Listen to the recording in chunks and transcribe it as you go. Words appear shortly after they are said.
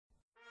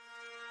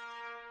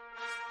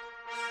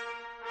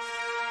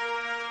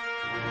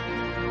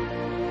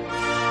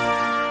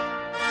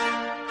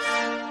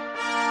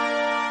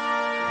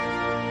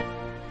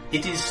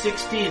It is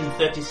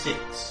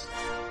 1636.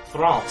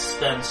 France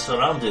stands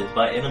surrounded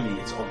by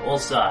enemies on all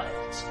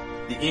sides.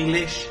 The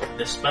English,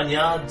 the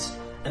Spaniards,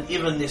 and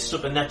even the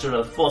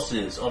supernatural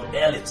forces of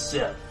hell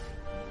itself.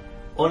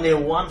 Only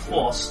one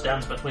force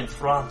stands between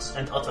France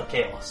and utter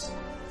chaos.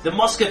 The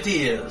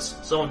Musketeers,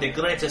 some of the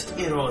greatest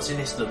heroes in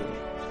history.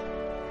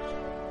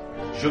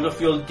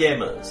 Sugar-Fueled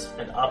Gamers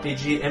and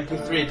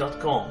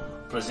RPGMP3.com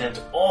present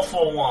All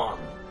for One,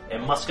 a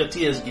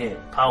Musketeers game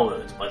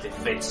powered by the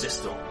Fate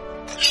system.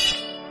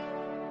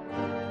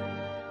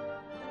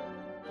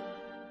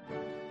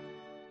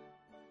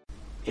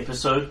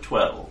 Episode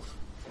 12.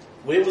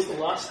 Where was the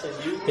last thing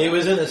you were? He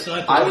was in the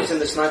sniper's I was in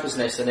the sniper's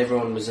nest and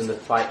everyone was in the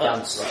fight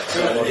dance. Right.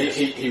 So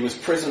he was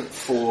present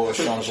for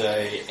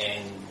Changé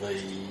and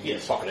the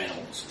pocket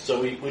animals.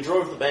 So we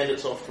drove the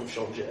bandits off from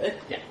Changé.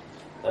 Yeah.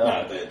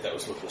 No, that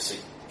was with Lassie.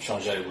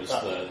 Changé was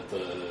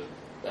the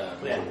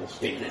animals.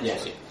 demon.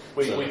 Yes.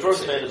 We drove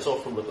the bandits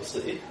off from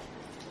Liberty.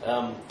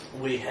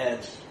 We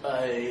had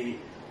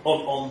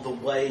on the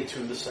way to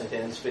the St.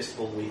 Anne's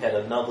Festival, we had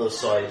another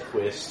side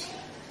quest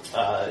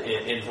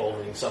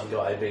involving some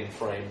guy being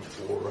framed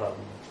for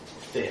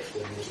theft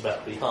and was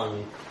about to be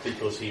hung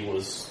because he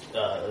was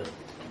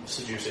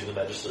seducing the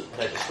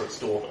magistrate's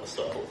daughter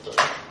style of thing.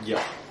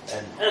 Yeah.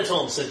 And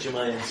Antoine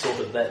Saint-Germain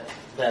sorted that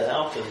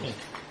out, and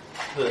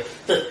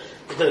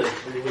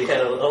we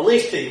had a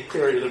lengthy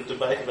period of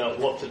debate about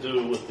what to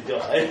do with the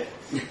guy,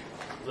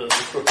 the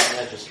crooked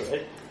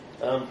magistrate.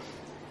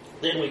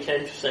 Then we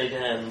came to St.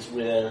 Anne's,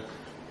 where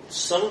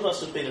some of us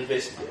have been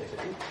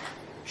investigating.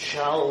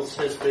 Charles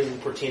has been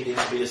pretending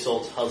to be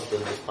Assault's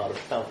husband as part of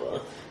cover,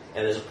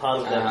 and as a part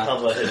of that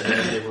cover has been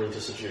endeavouring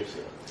to seduce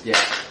her. Yeah.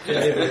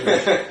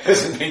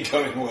 Hasn't been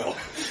going well.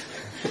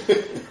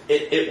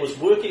 It was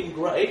working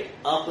great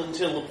up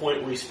until the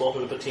point where he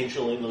spotted a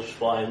potential English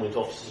spy and went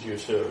off to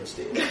seduce her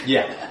instead.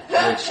 Yeah,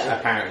 which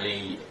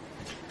apparently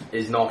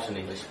is not an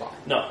English spy.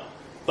 No,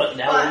 but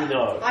now we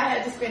know. I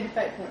had to spend a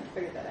fate point to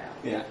figure that out.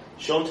 Yeah.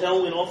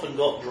 Chantal went off and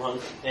got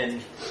drunk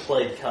and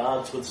played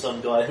cards with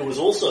some guy who was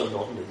also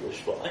not an English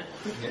spy.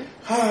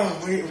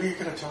 We're going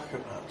to talk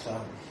about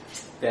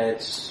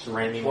That's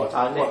Remy what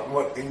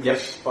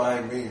English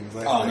spy means.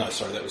 Oh, no,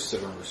 sorry, that was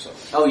Severin Rousseau.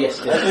 Oh, yes,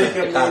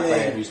 the card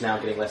player who's now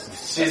getting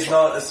lessons. She's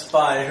not a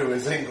spy who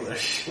is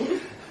English.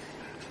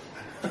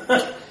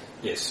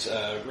 Yes,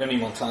 Remy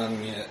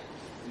Montagne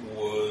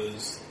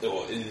is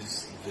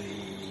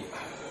the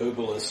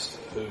herbalist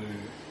who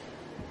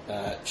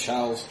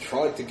Charles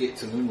tried to get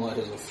to moonlight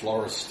as a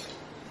florist,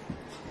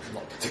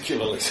 not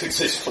particularly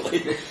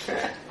successfully.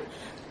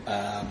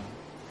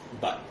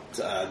 But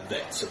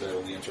that's about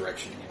all the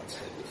interaction anyone's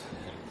had with him.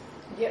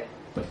 Yep.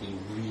 But he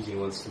really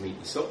wants to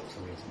meet Isolde for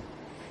some reason.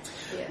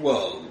 Yeah.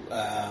 Well,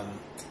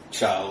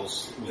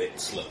 Charles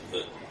lets slip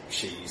that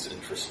she's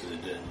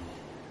interested in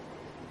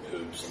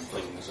herbs and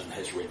things and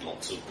has read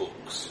lots of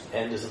books.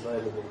 And is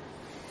available.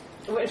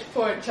 At which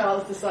point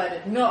Charles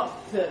decided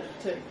not to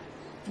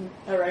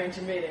arrange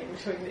a meeting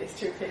between these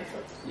two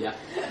people. Yeah.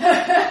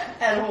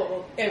 At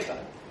all, ever.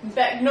 In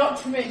fact, not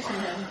to mention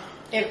him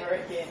ever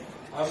again.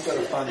 I've got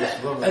to find this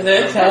woman. And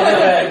that's how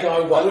they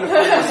go. I'm going to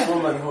find this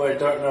woman who I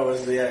don't know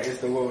is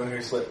the woman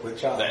who slept with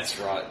Charles. That's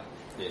right.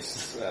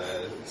 Yes,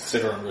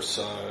 Severin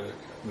Rousseau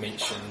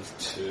mentioned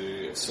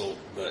to Isolde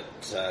that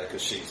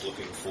because she's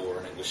looking for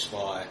an English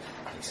spy,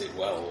 he said,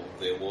 well,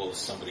 there was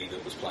somebody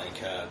that was playing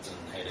cards and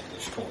had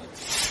English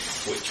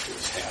coins, which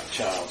was how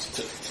Charles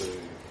took to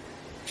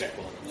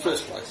Jacqueline in the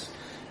first place,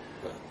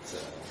 but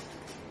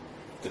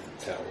didn't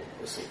tell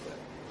Isolde that.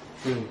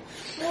 She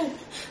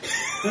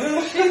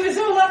was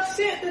all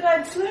upset that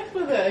I'd slept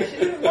with her. She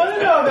didn't want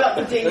to know about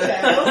the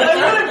details. I would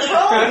have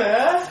told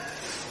her.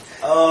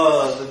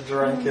 Oh, the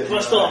drunkenness.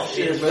 First off,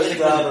 she has missed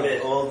really out good on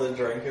bit. all the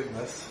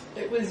drunkenness.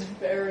 It was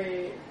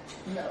very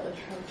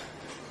melodramatic.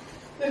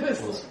 There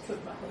was lots of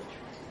melodrama.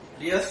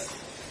 Yes.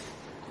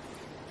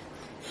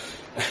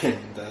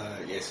 And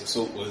yes,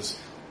 Isolde was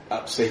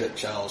upset at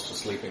Charles for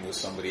sleeping with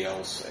somebody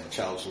else, and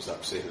Charles was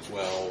upset as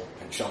well,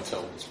 and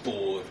Chantal was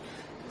bored,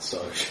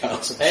 so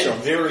Charles and Chantal...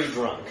 very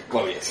drunk.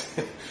 Well, yes.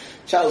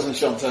 Charles and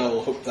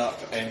Chantal hooked up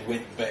and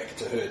went back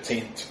to her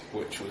tent,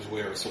 which was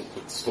where Isolde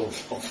had stormed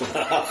off and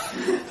half.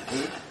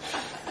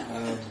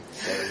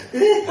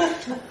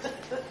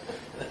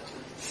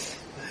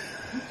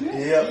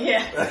 Yep.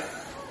 Yeah.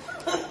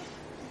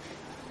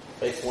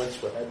 Fate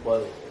points were had by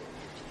the way.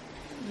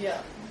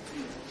 Yeah.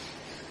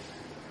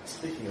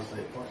 Speaking of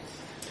 8 points.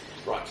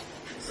 Right.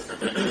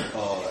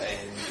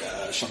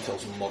 And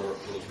Chantal's moderate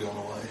will have gone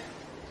away.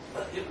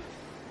 Yep.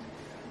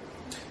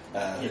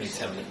 How many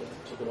tell me?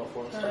 Took it off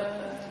once.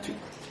 Two.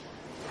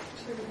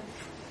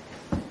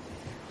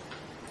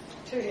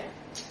 Two, yeah.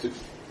 Two.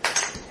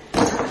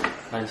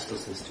 Mine still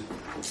says 2.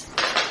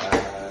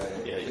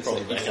 Yeah, you it's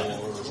probably like back up.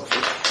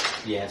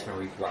 Yeah, it's my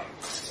refresh.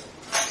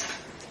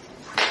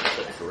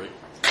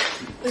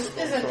 This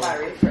isn't my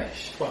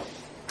refresh. What?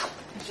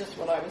 It's just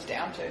what I was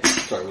down to.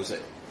 Sorry, was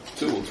that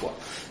 2 or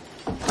 12?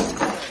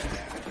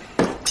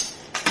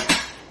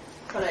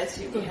 But I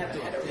assume you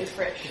haven't had a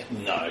refresh.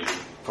 No, you'll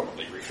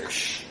probably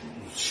refresh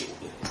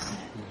shortly.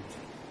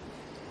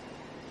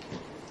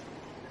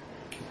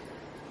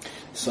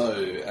 So,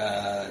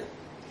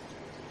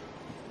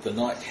 the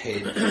night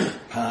had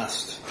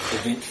passed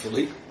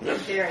eventfully.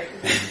 Very. I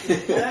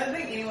don't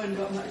think anyone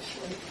got much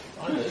sleep.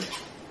 I did.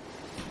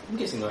 I'm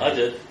guessing I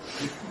did.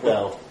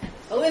 Well,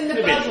 Oh, in the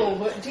Maybe. bubble.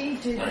 What do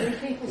people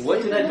sleep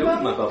What did I in do the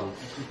with my bubble?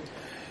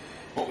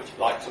 What would you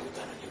like to have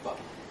done in your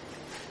bubble?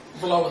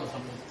 Blowing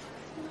something.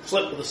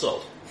 slept with the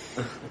salt.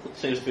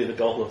 Seems to be the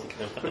goal of the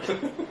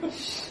campaign.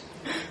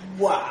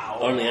 Wow.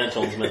 Only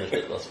Antoine's managed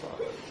it thus far.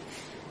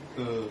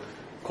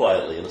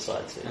 Quietly in a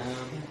side scene.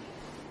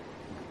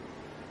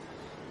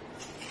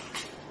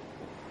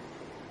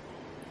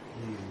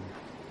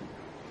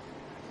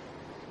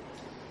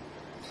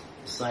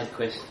 Side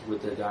quest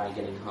with the guy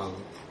getting hung.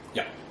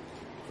 Yeah.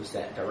 Was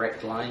that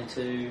direct line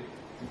to?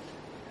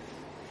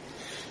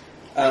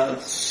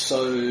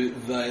 So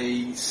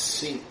they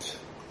sent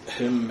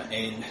him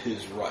and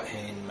his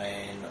right-hand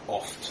man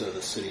off to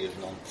the city of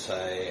Nantes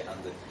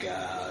under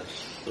guard.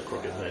 The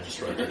crooked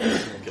magistrate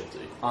guilty.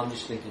 I'm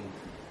just thinking,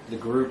 the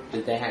group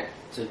did they have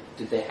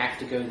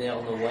to go there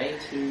on the way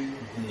to?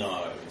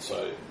 No,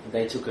 so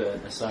They took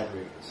a side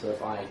route. So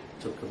if I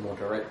took a more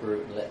direct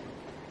route,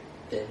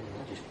 then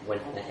I just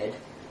went on ahead.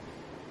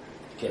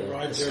 Get a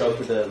Arrived scope early.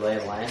 of the lay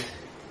of land.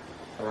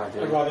 Arrived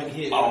early. Arriving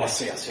here. I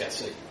see.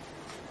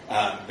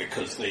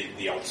 Because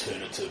the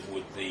alternative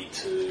would be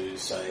to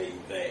say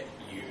that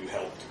you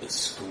helped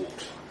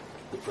escort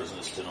the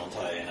prisoners to Nantes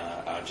and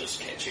are just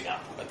catching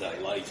up a day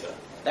later.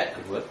 That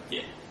could work.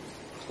 Yeah,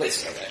 let's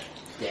say that.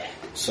 Yeah.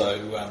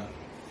 So,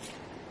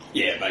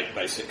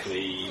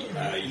 basically,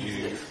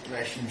 you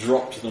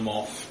dropped them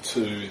off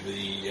to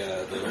the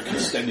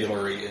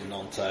constabulary in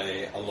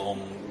Nantes,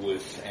 along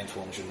with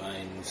Antoine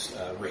Germain's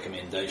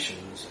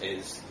recommendations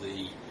as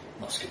the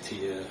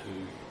musketeer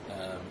who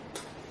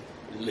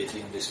led the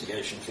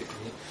investigation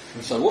effectively.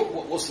 So, what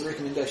was the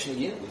recommendation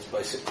again? It was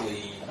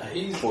basically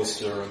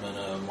cloister him in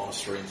a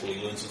monastery until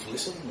he learns his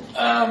lesson.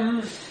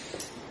 Well,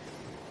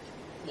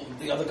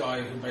 the other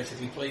guy who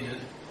basically pleaded,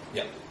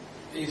 Yep,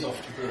 he's off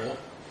to war.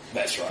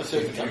 that's right.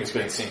 Specifically. He's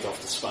being sent off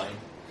to Spain.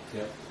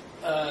 Yep.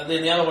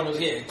 Then the other one was,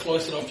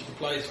 cloistered off to the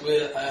place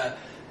where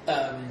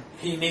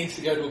he needs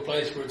to go to a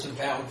place where it's a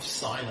vow of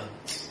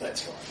silence.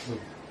 That's right.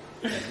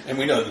 And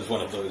we know there's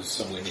one of those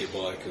somewhere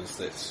nearby because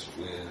that's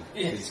where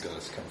these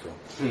guys come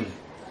from.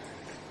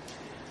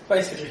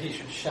 Basically, he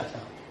should shut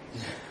up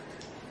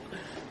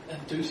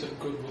and do some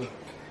good work.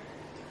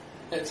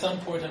 At some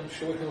point, I'm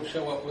sure he'll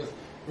show up with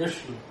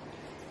Richelieu.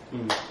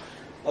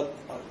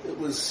 It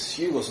was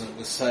you, wasn't it,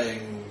 was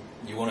saying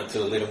you wanted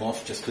to let him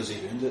off just because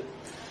he earned it?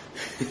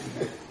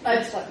 I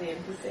just like the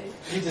empathy.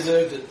 He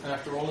deserved it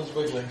after all his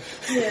wiggling.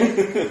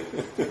 Yeah.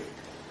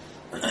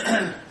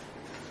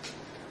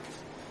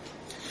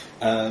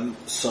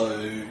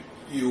 So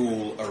you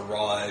all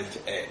arrived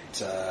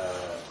at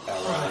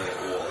LA,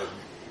 or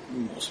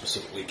more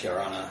specifically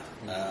Kirana,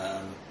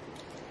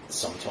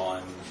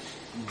 sometime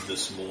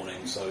this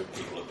morning. So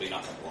people have been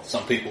up,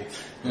 some people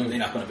have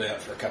been up and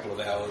about for a couple of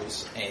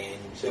hours, and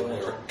there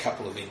were a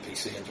couple of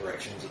NPC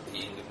interactions at the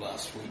end of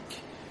last week.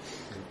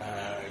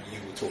 You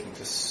were talking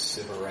to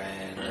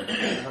Severan,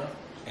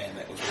 and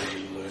that was where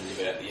you learned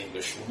about the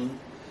English woman,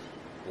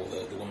 or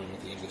the woman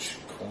with the English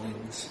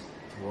coins.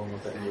 Wrong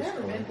with that I English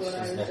don't remember coins. what I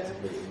was Doesn't have to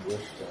doing. be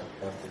English to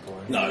have the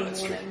coin. No,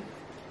 that's true. Morning.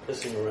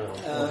 Pissing around.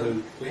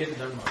 We haven't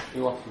done much.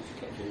 You often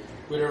forget to.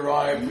 We'd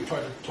arrived, we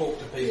tried to talk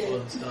to people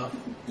and stuff.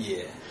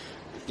 Yeah,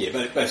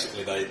 but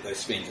basically they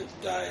spent a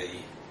day,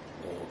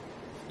 or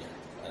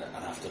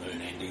an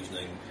afternoon and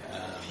evening,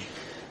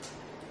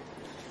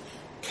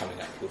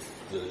 coming up with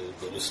the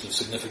list of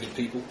significant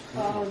people.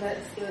 Oh,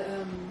 that's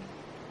the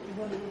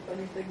one of the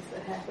funny things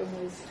that happened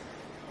was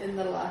in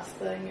the last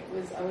thing. It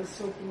was I was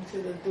talking to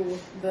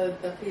the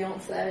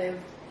fiance of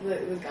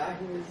the guy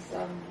who was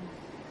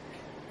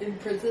in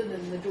prison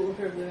and the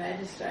daughter of the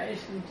magistrate,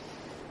 and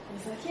I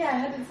was like, I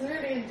had this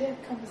really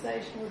in-depth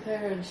conversation with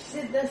her, and she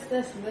said this,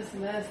 this, and this,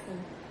 and this,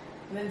 and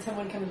then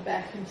someone comes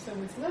back and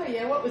someone says, oh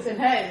yeah, what was her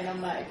name? And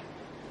I'm like,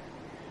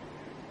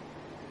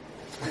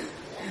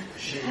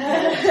 she looked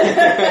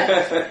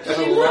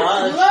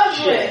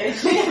lovely.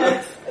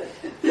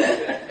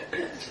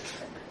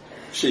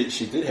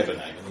 She did have a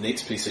name, and the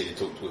next PC to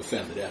talk to her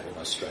found it out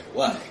almost straight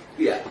away.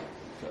 Yeah.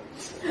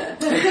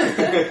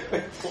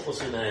 What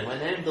was her name? I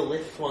named the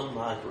left one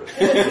Margaret.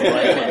 The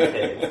right one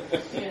Peg.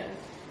 Yeah.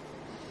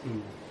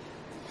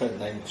 Her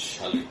name was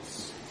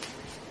Charlize.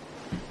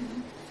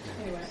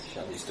 Anyway.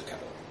 Charlize de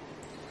Cabo.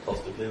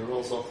 Possibly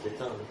rolls off the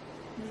tongue.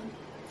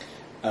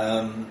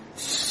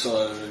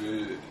 So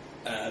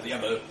the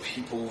other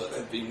people that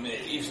have been met,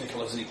 Yves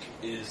Nikolazik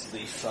is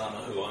the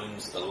farmer who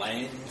owns the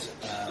land.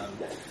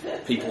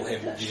 People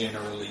have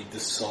generally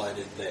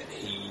decided that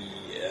he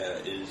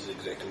is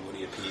exactly what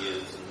he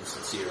appears, and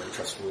sincere and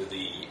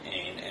trustworthy,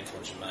 and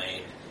Antoine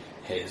Germain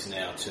has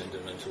now turned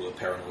him into a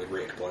paranoid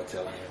wreck by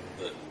telling him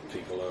that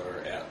people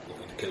are out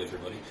looking to kill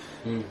everybody.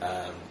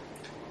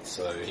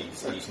 So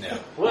he's now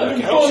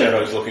working in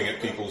shadows, looking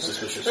at people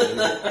suspiciously.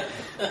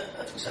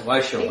 So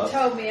why show He up?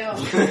 told me off.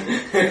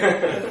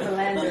 The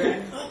land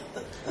around.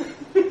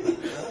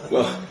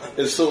 Well,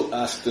 Isildt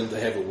asked him to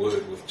have a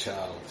word with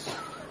Charles.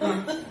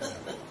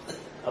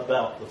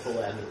 About the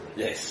philandering.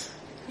 Yes.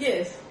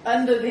 Yes,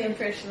 under the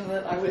impression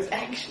that I was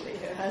actually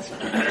her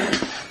husband.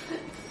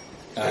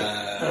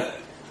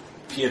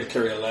 Pierre de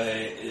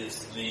Cariolet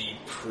is the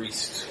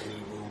priest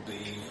who will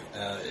be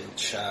in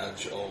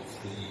charge of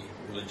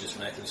the religious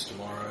matters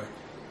tomorrow,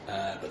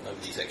 but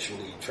nobody's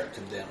actually tracked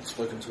him down and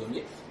spoken to him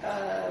yet.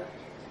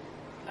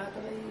 I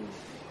believe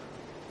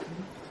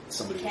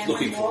Somebody was Cameron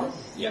looking for him,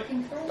 was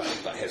looking for him.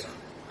 but hasn't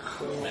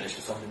managed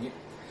to find him yet.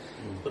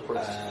 The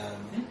priest.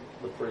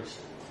 The priest.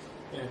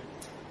 Yeah.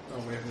 Oh,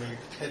 we haven't really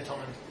had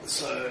time.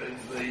 So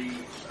the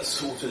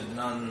assorted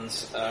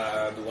nuns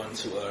are the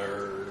ones who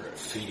are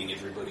feeding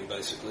everybody,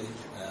 basically.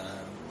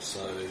 So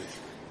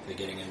they're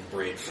getting in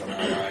bread from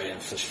Array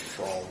and fish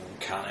from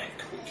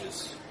Karnak, which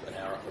is an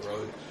hour up the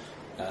road.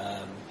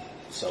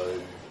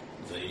 So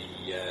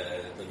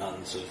the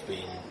nuns have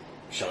been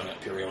showing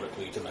up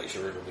periodically to make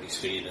sure everybody's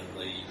fed, and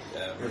the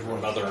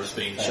Reverend Mother has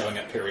been showing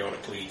up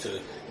periodically to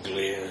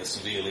glare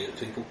severely at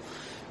people.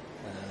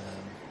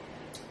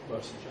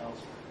 Most of Charles.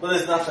 Well,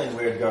 there's nothing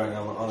weird going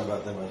on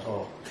about them at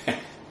all.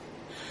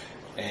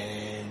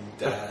 And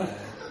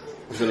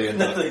really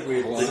Nothing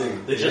weird to see.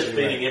 They're just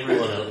feeding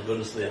everyone out of the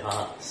goodness of their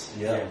hearts.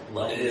 Yeah.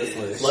 Like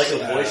Obviously.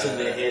 a voice in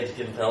their head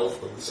compels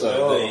them.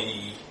 So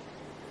the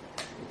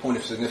point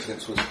of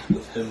significance was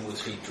with him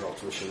was he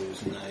dropped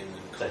Richelieu's name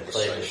in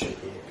conversation.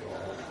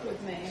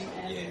 With me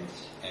and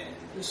And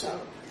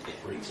yourself. It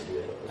reeks of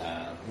weird.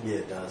 Yeah,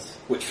 it does.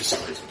 which for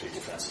some reason people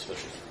found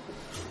suspicious.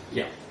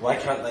 Yeah. Why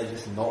can't they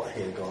just not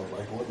hear God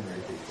like ordinary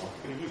people?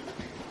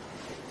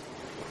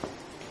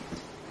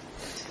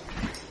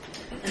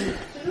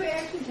 Did we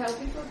actually tell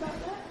people about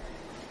that?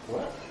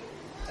 What?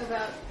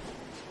 About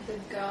the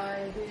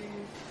guy who,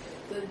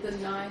 the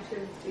knight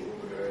of the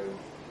order of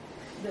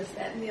this,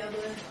 that, and the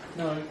other?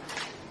 No.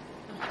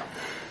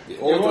 The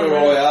Ordre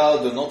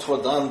Royale de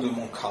Notre-Dame de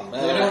Montcarmel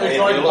et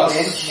de la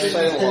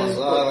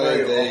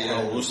Saint-Lazare de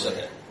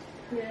Jerusalem.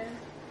 Yeah.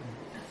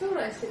 I thought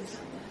I said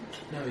something.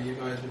 No, you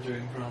guys were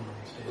doing drama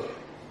instead.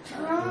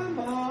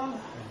 Drama.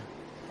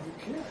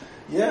 Okay.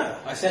 Yeah.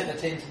 I sat in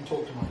the tent and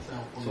talked to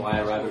myself. So I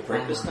arrive at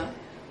breakfast time?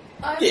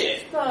 I'm Yeah.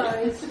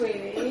 sorry,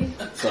 sweetie.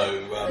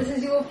 So This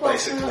is your fault for not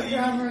basically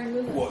dramaing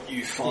with it. what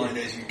you find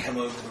as you come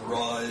over the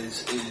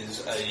rise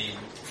is a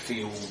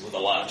field with a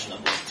large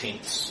number of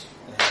tents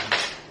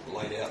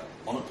laid out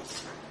on it.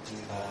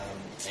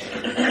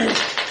 And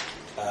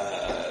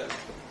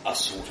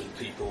assorted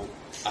people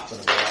up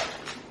and about,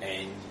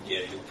 and yeah,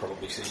 you'll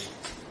probably see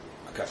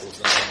a couple of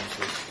them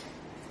with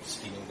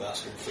steaming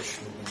basket of fish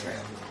moving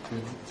around,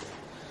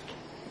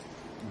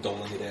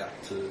 doling it out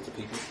to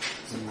people.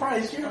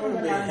 Surprised you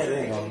haven't been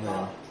hitting on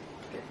them.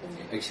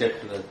 Except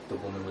for the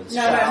woman with the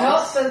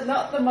No,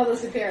 not the Mother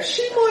Superior.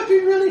 She might be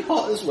really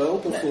hot as well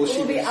before It she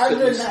will be was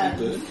other seriously than-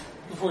 burned.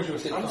 Before she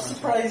was sitting I'm down.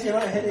 surprised you're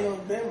not hitting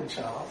on them,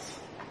 Charles.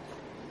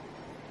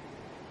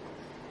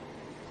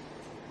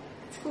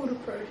 It's called a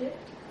project.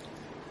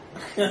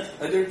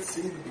 I don't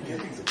see the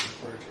beginnings of this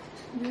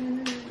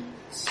project.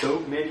 So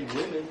many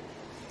women.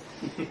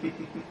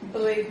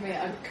 Believe me,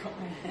 I've got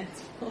my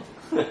hands full.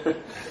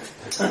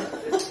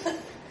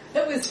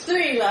 It was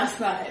 3 last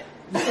night,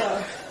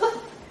 so...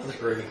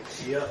 Agree.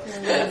 Yeah.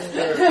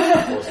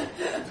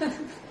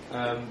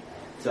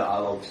 So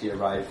I'll obviously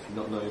arrive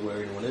not knowing where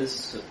anyone is,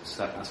 so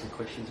start asking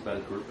questions about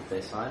a group of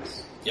their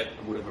size. Yep.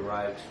 I would have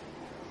arrived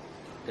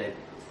day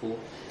before.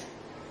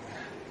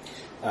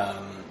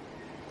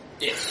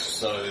 Yes,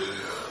 so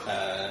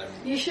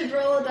You should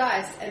roll a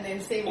dice and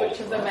then see which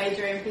of the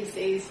major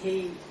NPCs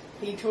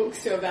he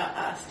talks to about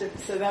us,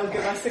 so they'll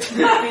give us a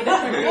completely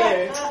different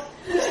view.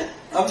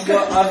 I've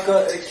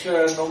got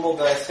extra normal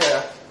dice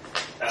here.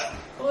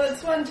 Well,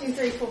 it's 1, 2,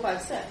 3, 4,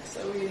 5, 6,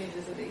 so all you need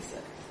is a D6.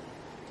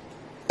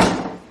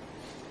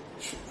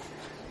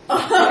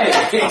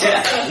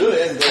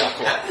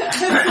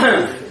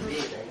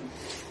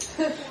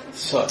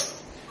 So,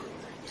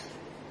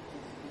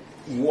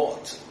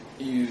 what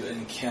you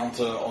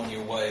encounter on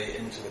your way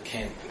into the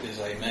camp is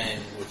a man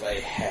with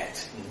a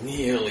hat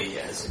nearly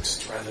as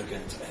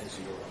extravagant as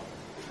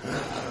your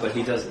own. But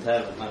he doesn't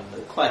have a man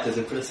quite as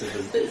impressive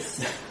as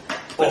this.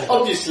 But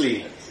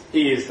obviously,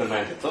 he is the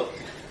man to talk.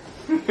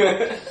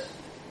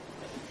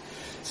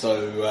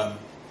 So,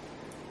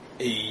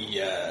 he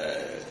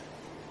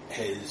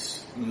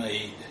has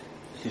made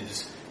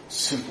his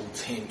simple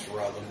tent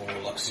rather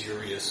more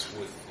luxurious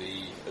with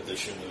the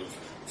addition of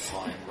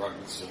fine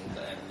rugs and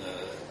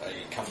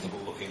a comfortable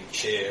looking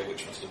chair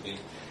which must have been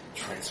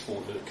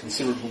transported at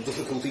considerable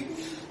difficulty,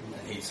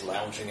 and he's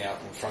lounging out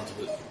in front of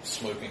it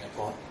smoking a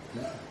pipe.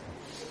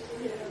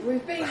 Yeah,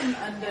 we've been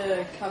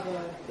under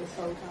cover this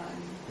whole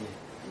time.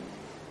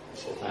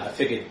 I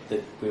figured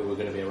that we were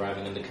going to be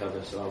arriving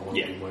undercover, so I won't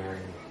be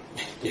wearing...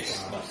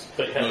 Yes,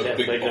 But you have to have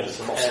big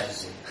magnificent bold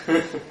hats.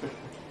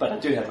 But I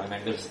do have my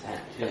magnificent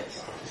hat,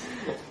 yes.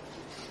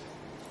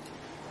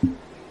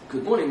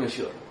 Good morning,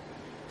 monsieur.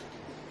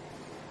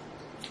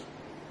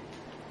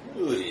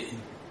 Oui.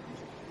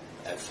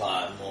 A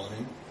fine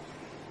morning.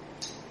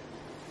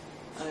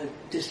 I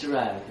just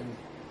arrived, and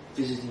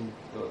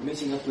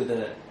meeting up with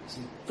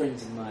some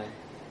friends of mine.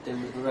 They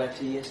would have arrived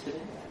here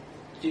yesterday.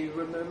 Do you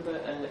remember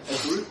a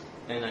group?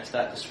 And I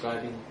start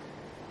describing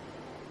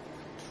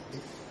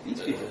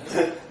these people.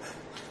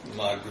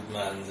 My good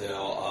man, there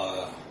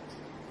are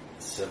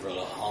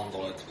several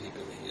hundred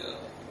people here.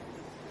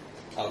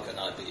 How can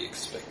I be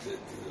expected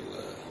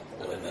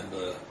to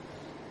remember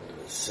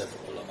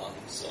several among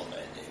so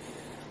many?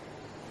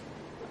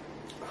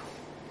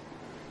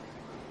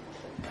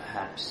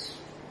 Perhaps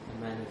a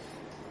man of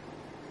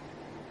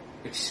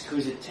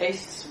exquisite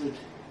tastes would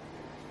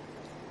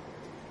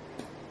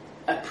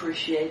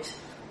appreciate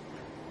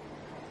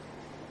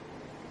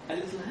a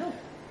little help.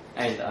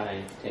 And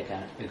I take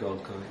out a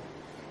gold coin.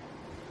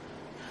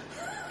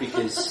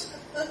 Because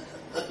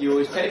you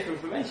always pay for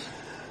information.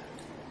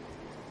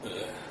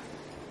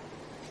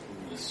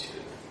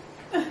 Monsieur.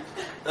 I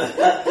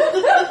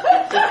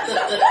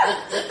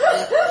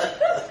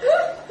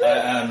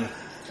am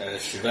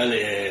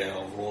chevalier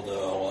au Order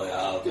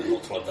Royal de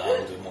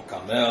Notre-Dame de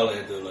Montcarmel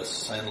et de la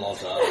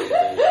Saint-Lazare et de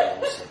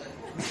Jérusalem.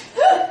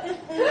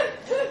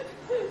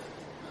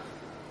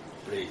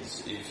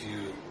 Please, if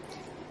you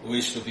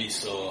wish to be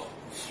so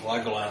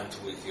flagrant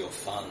with your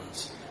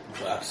funds,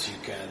 perhaps you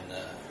can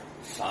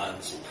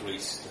find the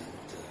priest and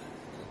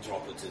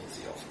drop it in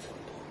the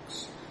offering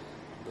box.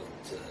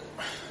 But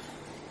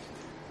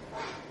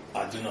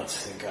I do not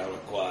think I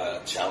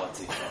require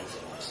charity from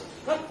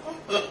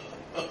the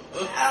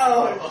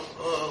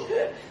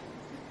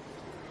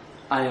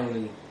I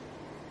only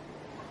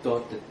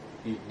thought that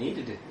you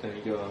needed it.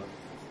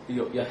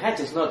 Your hat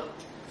does not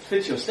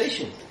fit your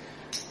station.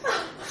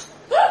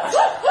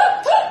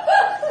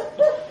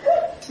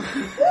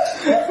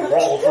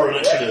 Roll for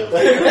initiative.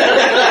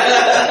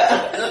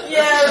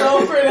 Yeah,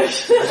 roll for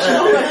initiative.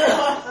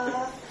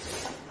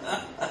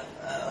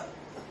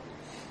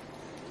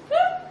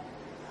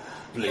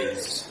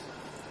 Please.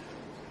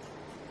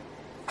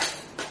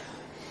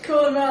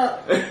 Call him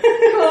out. Call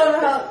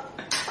him out.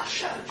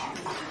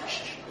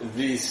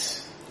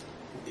 This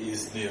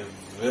is the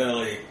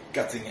very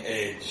cutting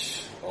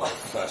edge of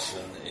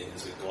fashion in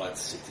the great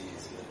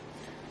cities.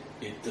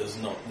 It does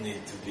not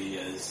need to be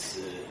as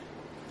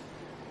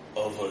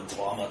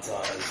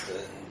over-dramatized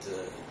and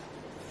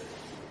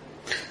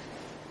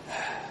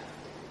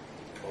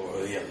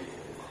really.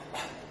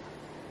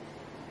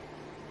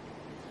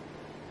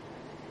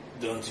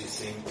 Don't you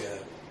think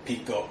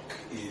peacock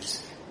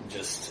is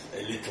just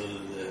a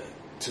little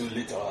too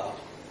literal?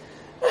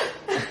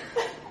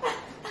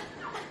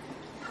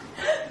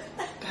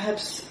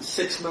 Perhaps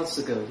 6 months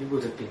ago you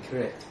would have been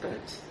correct,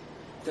 but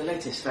the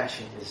latest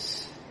fashion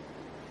is...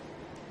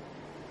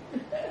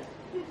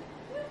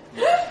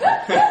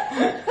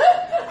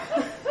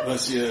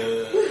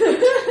 Monsieur,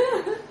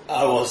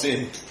 I was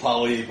in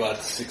Paris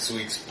about 6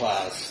 weeks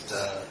past.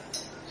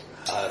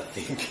 I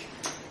think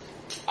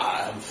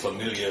I am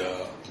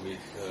familiar with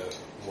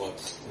what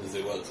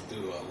they want to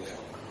do.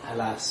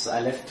 Alas,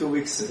 I left 2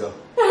 weeks ago.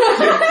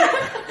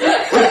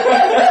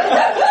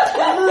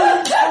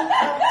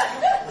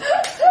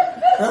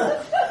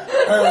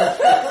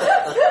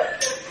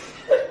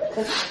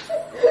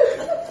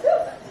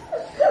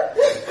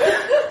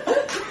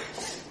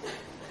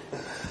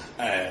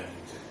 And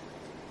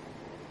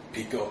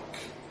peacock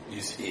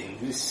is in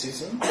this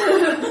season?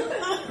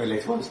 Well,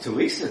 it was 2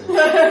 weeks ago.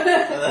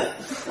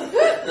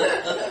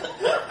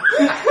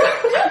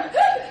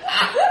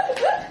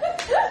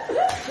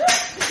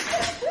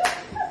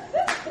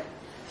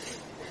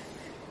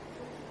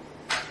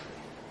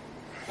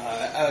 I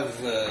have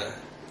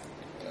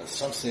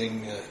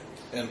something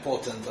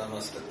important I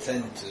must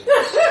attend to.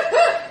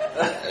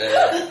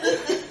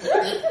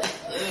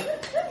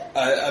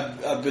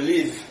 I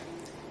believe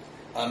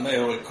I may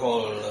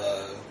recall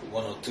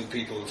one or two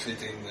people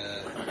fitting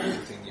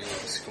your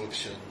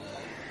description.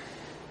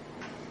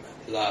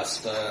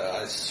 Last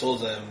I saw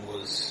them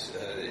was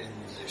in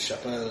the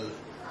chapel.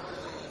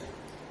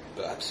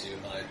 Perhaps you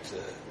might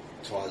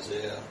try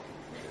there.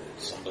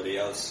 Somebody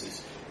else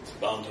is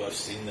bound to have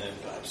seen them,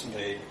 perhaps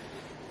paid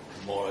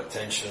more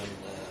attention.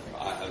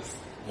 I have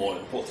more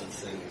important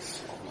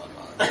things on my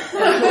mind. Of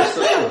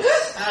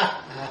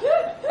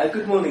course.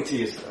 Good morning to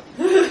you, sir.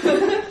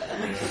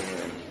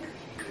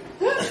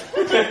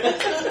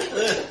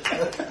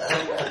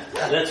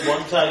 That's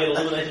one target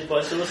eliminated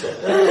by suicide.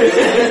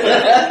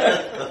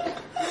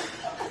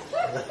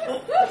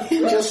 He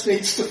just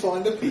needs to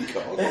find a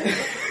peacock.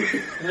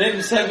 And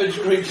then savage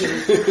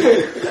creatures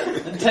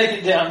and take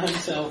it down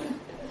himself.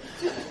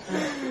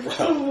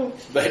 Well,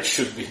 that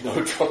should be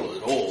no trouble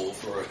at all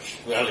for a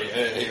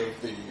chevalier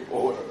of the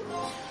order.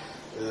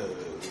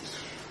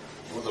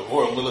 With the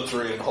Royal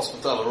Military and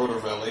Hospitaller Order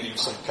of Our Lady of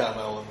St.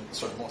 Carmel and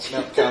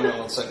Mount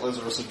Carmel and St.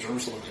 Lazarus of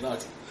Jerusalem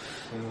United.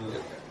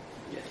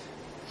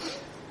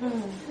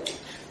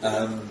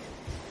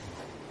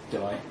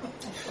 Do I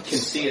can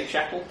see a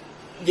chapel?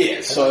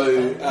 Yeah,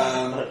 so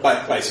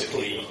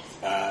basically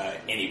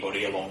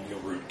anybody along your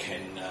route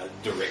can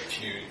direct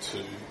you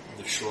to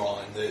the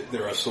shrine.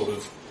 There are sort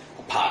of,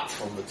 apart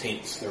from the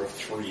tents, there are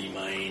three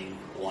main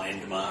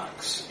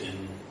landmarks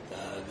in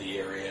the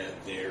area.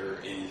 There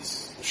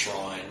is the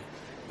shrine,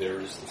 there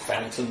is the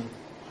fountain,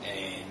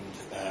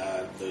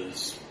 and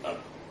there's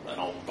an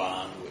old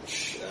barn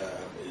which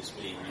is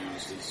being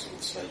used as sort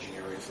of staging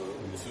area for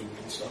the food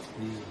and stuff.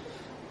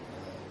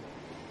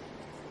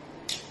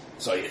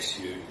 So yes,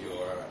 you're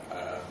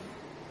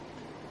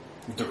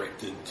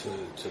directed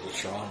to the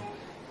shrine.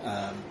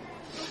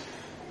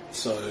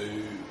 So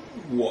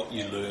what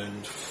you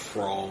learned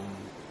from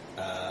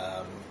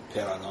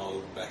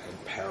Perranol back in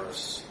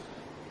Paris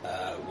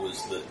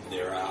was that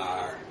there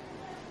are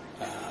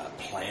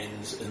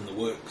plans in the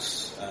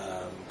works.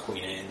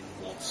 Queen Anne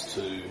wants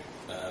to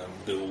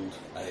build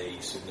a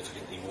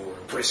significantly more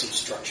impressive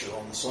structure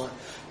on the site,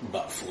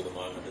 but for the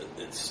moment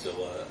it's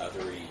still a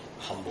very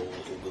humble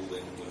little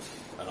building with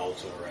an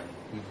altar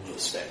and the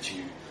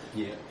statue.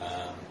 Yeah.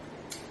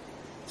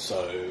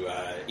 So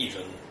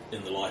even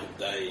in the light of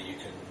day you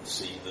can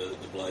see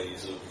the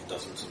blaze of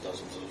dozens and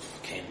dozens of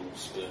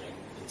candles burning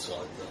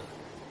inside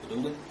the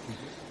building.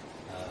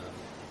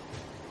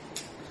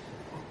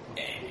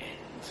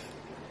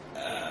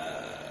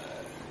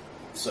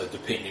 So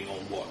depending on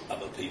what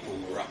other people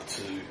were up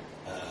to,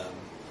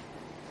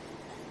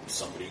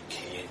 somebody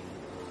can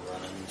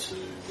run into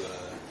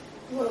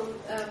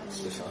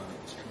Stefan.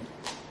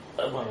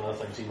 One of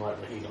the things you might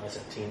recognise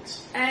are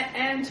tents.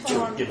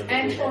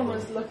 Antoine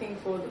was looking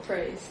for the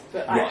priest,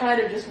 but I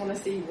kind of just want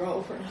to see you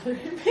roll for another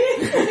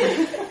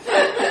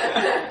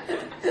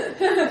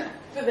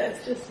but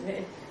that's just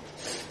me.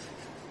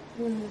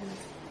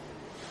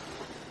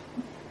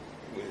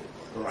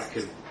 Or I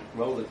could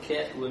roll the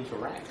careful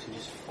interact and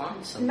just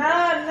find something.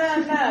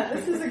 Nah.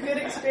 This is a good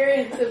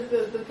experience of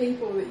the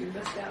people that you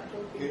missed out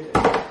talking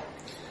to.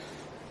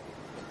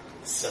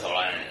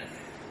 Sutherland.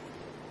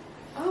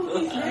 Oh,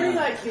 he's very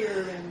likely to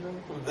remember.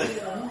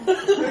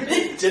 If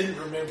he didn't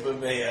remember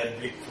me, I'd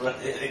be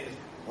pretty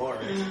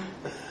worried.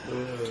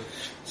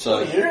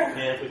 So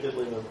Yeah, we did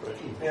leave an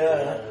impression.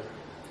 Yeah.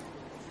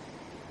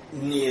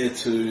 near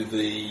to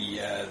the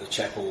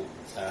chapel,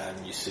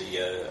 you see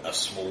a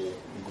small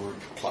group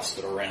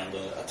clustered around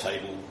a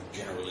table,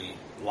 generally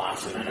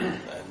laughing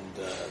and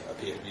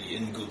appear to be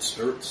in good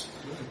spirits.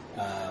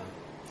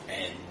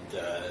 And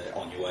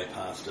on your way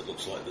past, it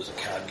looks like there's a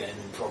card game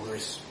in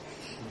progress.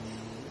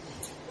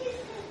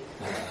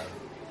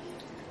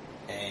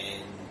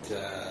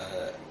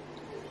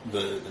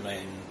 The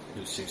man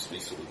who seems to be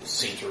sort of the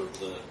centre of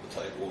the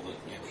table, or the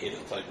head of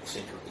the table, the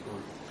centre of the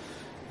group,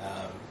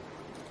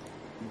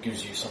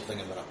 gives you something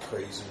of an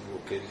appraising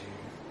look as you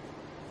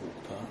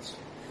walk past.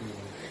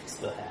 It's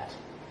the hat.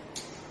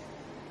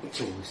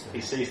 It's always there.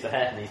 He sees the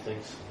hat and he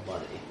thinks,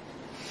 money.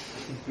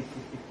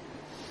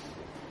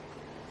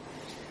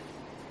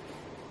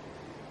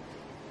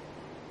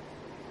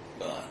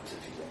 But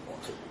if you don't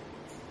want to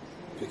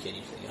pick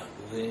anything up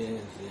there,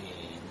 then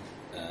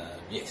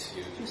yes,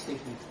 you. I was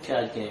thinking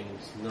card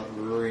games, not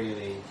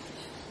really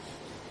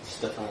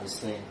Stefan's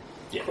thing.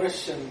 Yeah.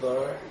 Question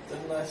though,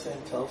 didn't I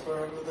send Telfer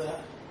over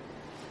there?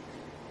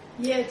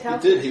 Yeah,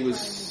 Telfer. You did. He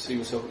was.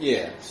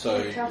 Yeah. So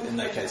Yeah, in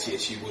that case,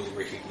 yes, you will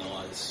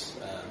recognise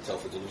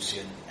Telfer de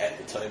Lucien at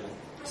the table.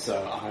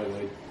 So I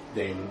would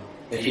then,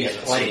 if He he's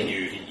hasn't playing,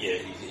 seen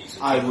you. He's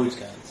I enjoying would-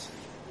 his cards.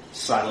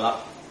 sidle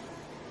up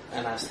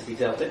and ask to be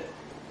dealt it.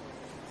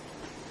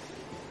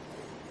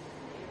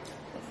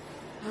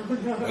 Oh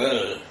no.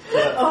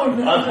 Well, Oh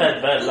no. I've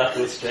had bad luck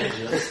with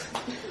strangers.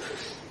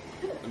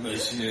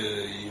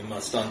 Monsieur, you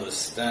must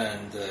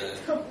understand,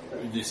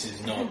 this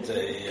is not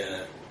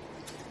a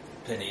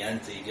penny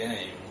ante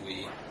game.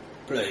 We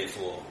play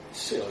for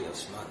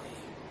serious money.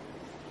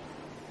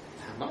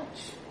 How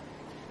much?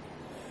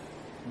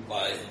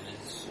 Buy him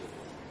is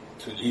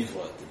 2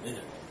 livres at the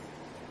minimum.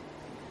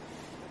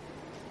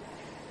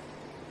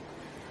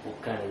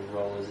 What kind of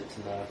roll is it to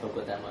know if I've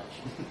got that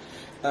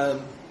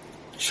much?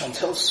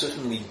 Chantal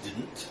certainly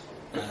didn't.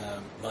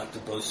 Marc de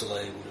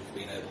Beausoleil would have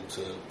been able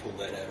to pull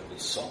that out of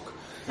his sock.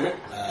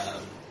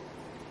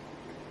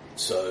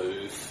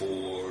 So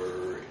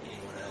for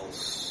anyone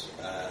else,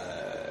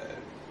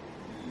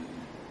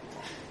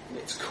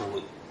 let's call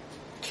it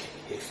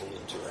careful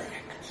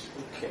interact.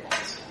 Okay.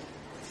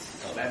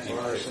 That's what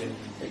I was thinking.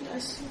 Very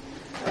nice.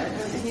 I don't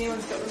think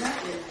anyone's got the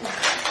map yet.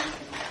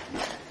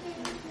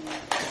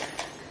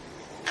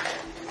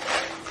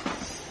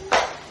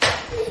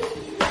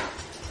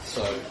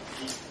 So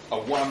a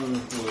 1 will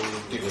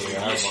give you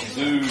yes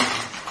you do.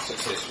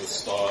 Success with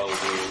style will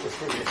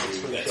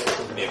give you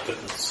that's mere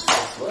pittance.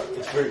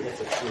 It's very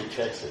ethically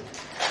chasing.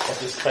 I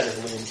just kind of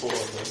lean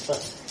forward and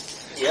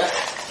Yeah,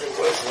 it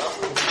works well.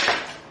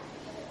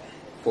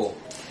 4.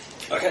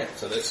 Okay,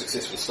 so that's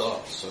success with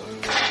style. So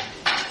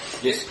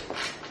yes,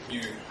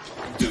 you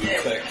do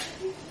in fact.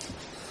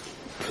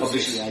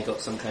 Obviously I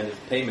got some kind of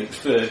payment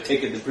for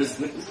taking the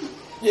prisoners.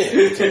 Yeah,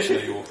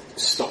 potentially you're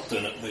stopped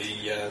in at the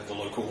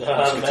local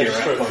Musketeer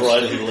magistrate outpost.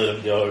 right and let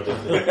him go,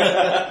 didn't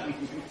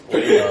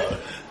he?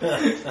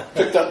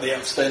 Picked up the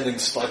outstanding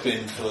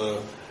stipend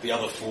for the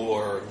other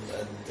 4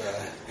 and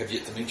have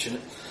yet to mention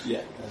it.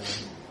 Yeah.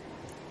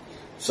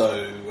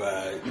 So,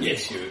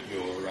 yes, you're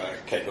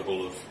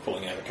capable of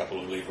pulling out a couple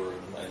of lever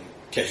and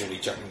casually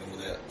chucking them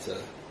without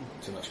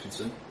too much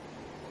concern.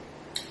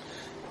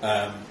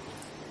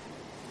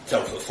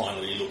 Telfer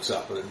finally looks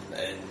up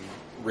and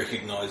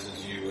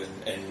recognises you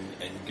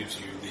and gives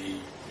you the,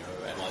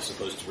 am I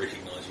supposed to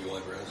recognise you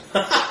eyebrows?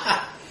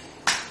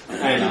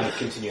 And I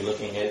continue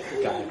looking at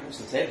the guy across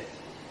the head.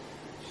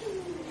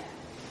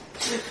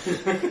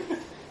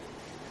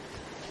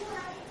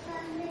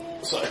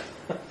 So,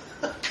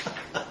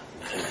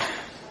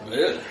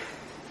 well,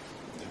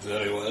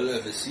 very well,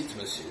 have a seat,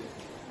 monsieur.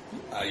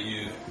 Are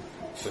you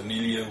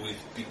familiar with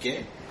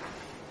Piquet?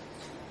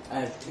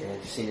 I've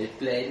seen it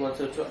played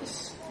once or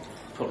twice.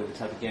 Probably the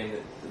type of game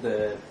that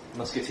the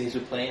Musketeers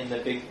would play in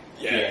their big...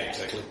 Yeah,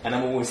 exactly. And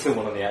I'm always the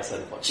one on the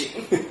outside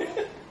watching.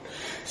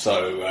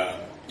 So,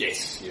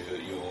 yes, you're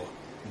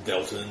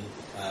Delton,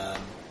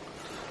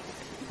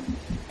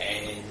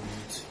 and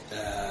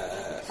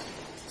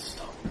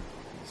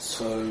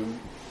so I'm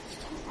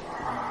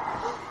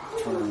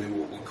trying to remember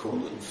what we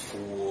call it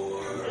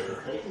for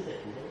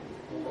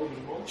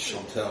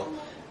Chantal,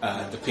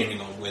 depending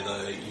on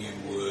whether you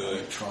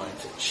were trying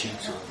to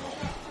cheat or not.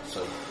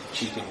 So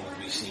cheating would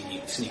be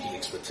sneaky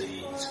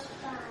expertise,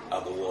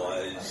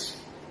 otherwise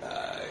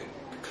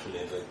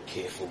clever,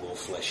 careful, or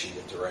flashy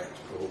interact,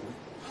 probably.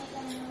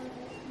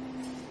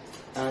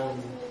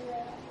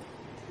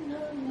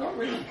 No, not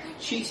really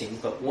cheating,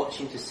 but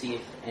watching to see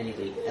if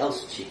anybody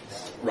else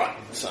cheats. Right,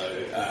 so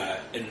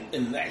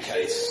in that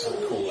case,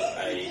 I'll call it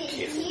a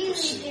careful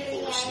perceive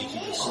or a sneaky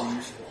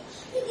perceive.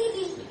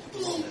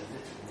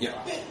 Yeah.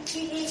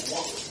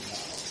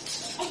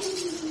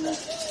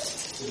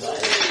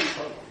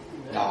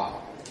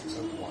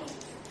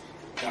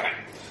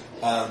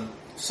 Alright.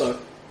 So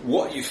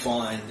what you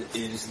find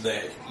is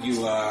that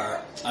you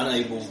are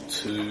unable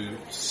to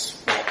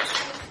spot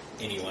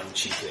anyone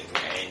cheating,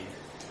 and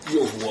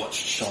you've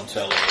watched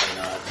Chantal and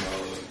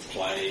Leonard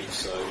play,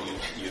 so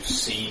you've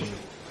seen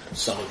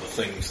some of the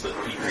things that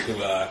people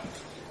who are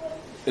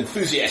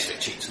enthusiastic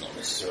cheats, not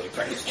necessarily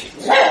practice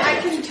cheats. I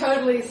can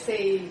totally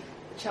see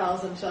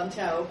Charles and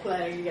Chantal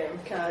playing a game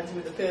of cards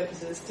with the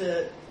purposes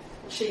to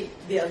cheat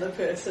the other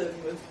person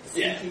with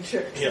sneaky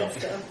tricks and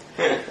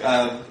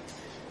stuff.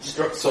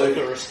 Struck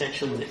poker,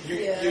 essentially.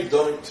 You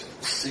don't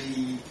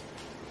see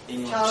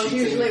anyone Charles cheating.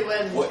 usually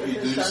wins What you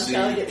because do see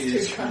Chantal gets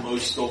is too drunk.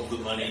 most of the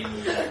money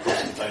moving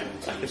across the table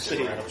to I can the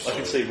see, round. I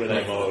can see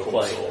Renee Moore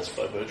playing this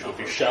by virtue if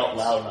you shout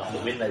loud enough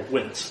that when they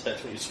wince,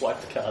 that's when you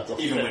swipe the cards off.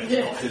 Even the when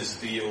table. it's not his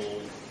deal,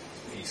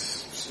 he's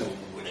still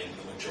winning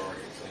the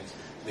majority of things.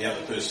 The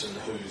other person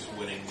who's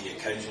winning the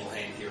occasional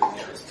hand here and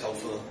there is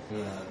Telfer.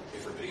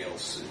 Everybody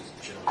else is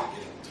generally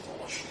getting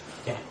demolished.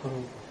 Yeah.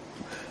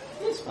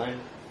 It's fine.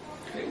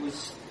 It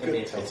was a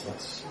mere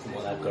business from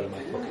what I've got in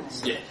my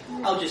pockets. Yeah.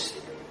 I'll just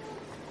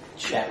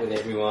chat with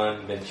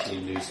everyone, eventually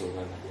lose all my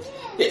money.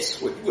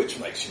 Yes, which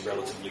makes you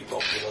relatively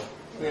popular.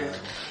 Yeah.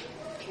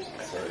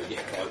 So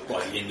yeah,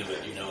 by the end of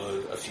it, you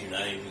know a few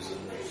names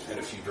and have had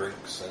a few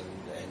drinks,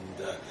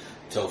 and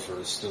Telfer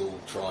is still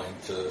trying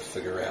to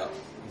figure out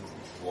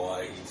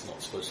why he's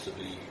not supposed to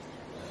be.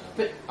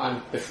 But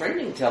I'm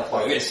befriending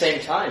Telfar at the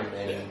same time,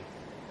 and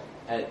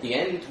at the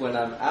end, when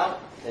I'm out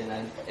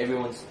and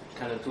everyone's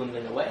kind of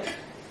dwindling away,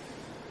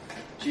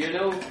 do you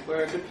know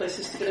where a good place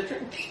is to get a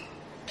drink?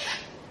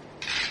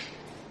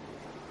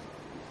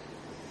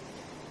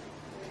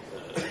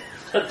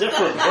 A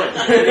different point.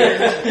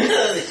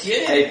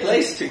 A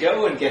place to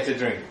go and get a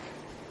drink.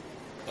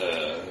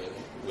 Well,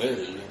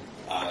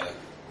 I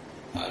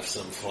have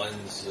some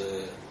friends.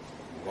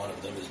 One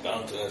of them is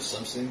bound to have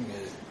something.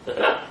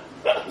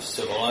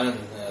 Mr. Ryan,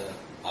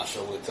 I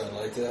shall return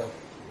later.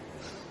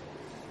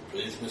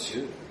 Please,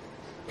 monsieur,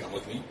 come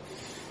with me.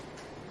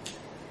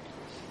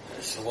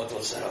 So what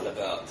was that all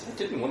about? I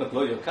didn't want to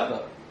blow your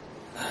cover.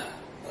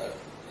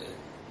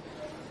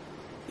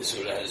 This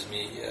will has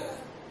me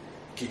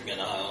keeping an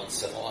eye on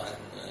Savine.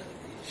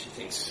 She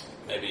thinks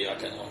maybe I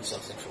can learn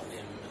something from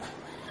him.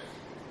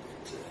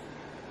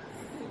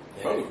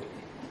 Oh.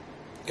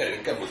 Okay,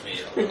 come with me.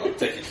 I'll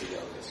take you to the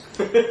others.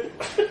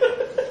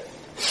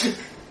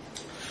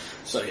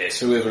 So yes,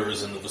 whoever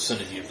is in the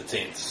vicinity of the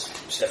tents,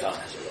 Stefan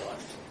has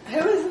arrived.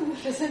 Who is in the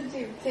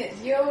vicinity of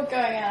tents? You're going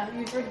out.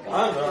 You've already gone.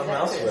 I'm to that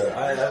elsewhere. person.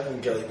 I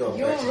haven't gone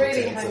You're back to the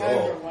really tents at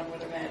hungover, all. one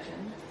would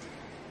imagine.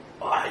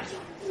 I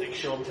don't think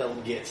Chantal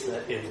gets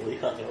that heavily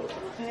hungover.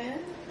 Yeah?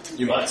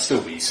 You might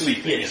still be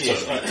sleeping. Yes, It's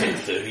yes. only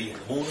 10:30 in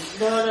the morning.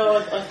 No,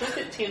 I think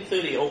at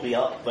 10:30 I'll be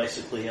up,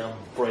 basically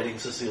braiding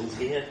Cecile's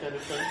hair kind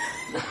of thing.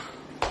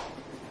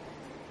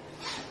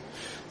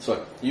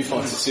 So you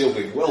find Cecile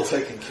being well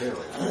taken care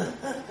of.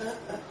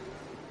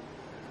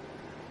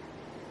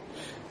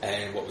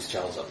 And what was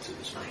Charles up to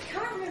this I morning?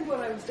 can't remember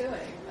what I was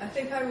doing. I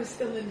think I was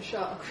still in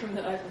shock from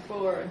the night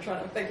before and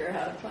trying to figure out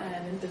how to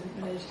plan and didn't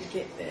manage to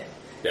get there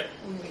Yeah.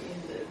 when we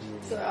ended.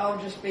 So I'll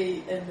just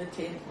be in the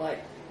tent,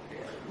 like,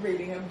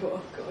 reading a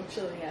book or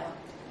chilling out.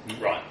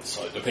 Right,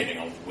 so depending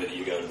on whether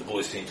you go to the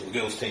boys' tent or the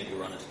girls' tent, you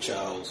run into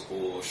Charles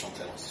or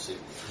Chantal and Cecile.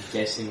 I'm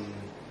guessing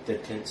the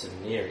tents are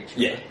near each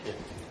other. Yeah.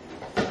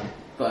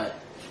 But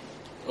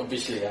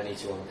Obviously, I need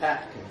to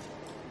unpack,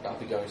 and I'll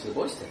be going to the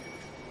boys'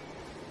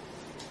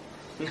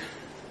 den.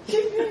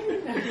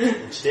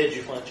 Instead,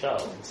 you find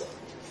Charles and stuff.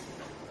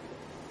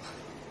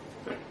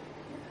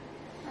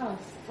 Oh,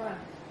 it's fun.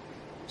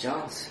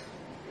 Charles,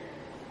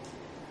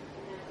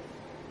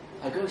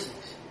 how goes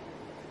things?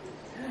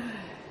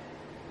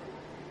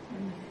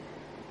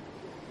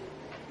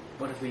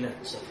 What have we learned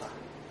so far?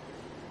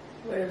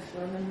 We've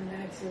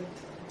eliminated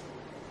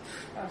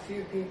a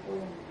few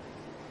people.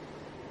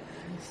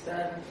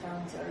 Instead, we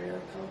found a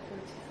real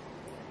culprit.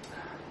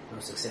 No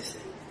success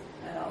then.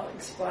 And I'll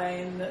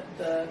explain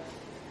that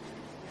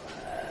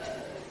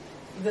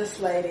this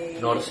lady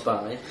Not a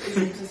spy.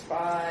 isn't a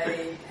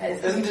spy,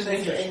 has Isn't been an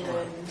English to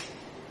England.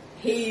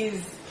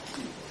 He's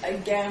a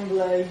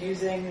gambler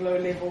using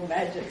low-level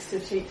magics to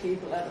cheat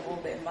people out of all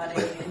their money.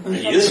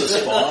 He is a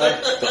spy,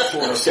 but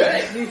for a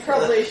second. You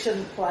probably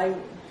shouldn't play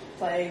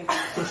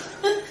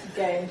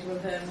games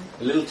with him.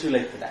 A little too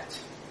late for that.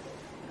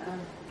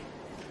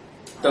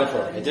 Don't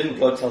worry, I didn't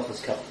blow Telfa's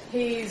cup.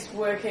 He's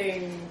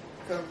working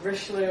for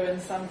Richelieu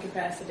in some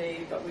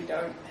capacity, but we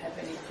don't have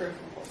any proof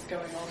of what's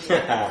going on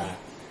there.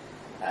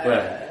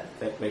 Well,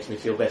 that makes me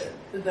feel better.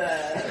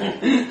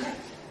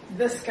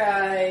 This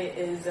guy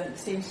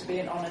seems to be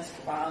an honest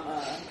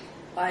farmer.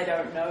 I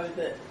don't know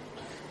that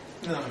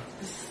No.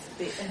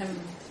 him.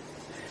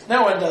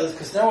 No one does,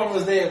 because no one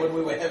was there when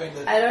we were having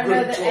the I don't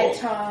know group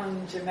that talk.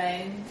 Antoine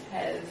Germain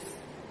has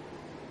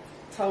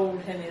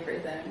told him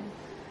everything.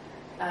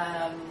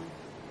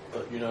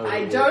 But you know,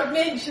 I don't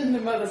mention the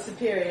Mother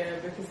Superior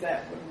because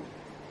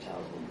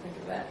Charles wouldn't think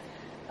of that.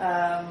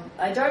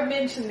 I don't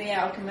mention the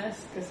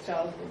Alchemist because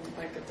Charles wouldn't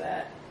think of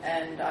that.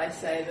 And I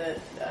say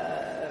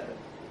that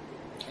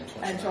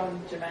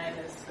Antoine Germain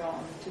has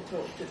gone to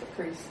talk to the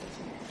priest this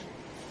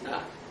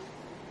morning.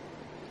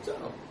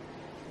 So,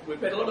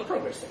 we've made a lot of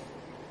progress there.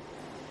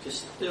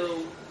 Just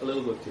still a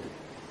little work to do.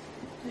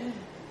 Yeah.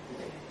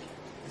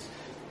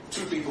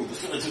 2 people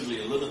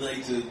definitively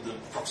eliminated,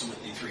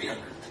 approximately 300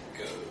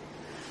 to go.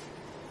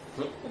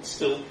 it's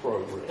still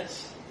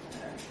progress.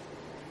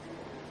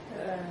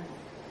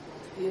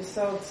 The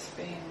assault's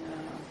been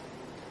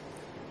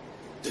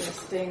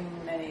testing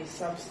many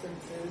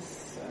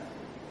substances.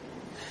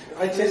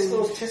 I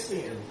was testing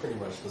it in pretty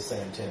much the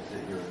same tent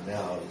that you're in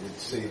now. You'd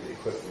see the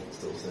equipment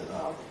still set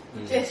up.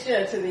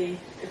 Gesture to the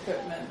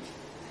equipment.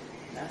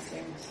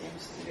 Nothing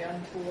seems to be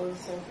untoward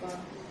so far.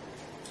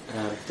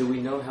 Do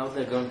we know how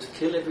they're going to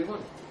kill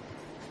everyone?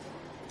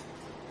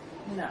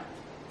 No.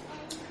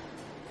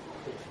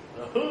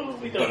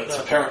 We But don't it's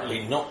know.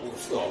 apparently not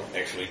with, well,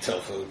 actually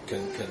Telfo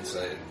can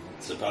say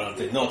it's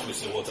apparently not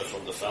with the water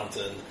from the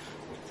fountain,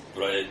 with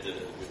bread,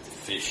 with the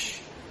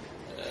fish.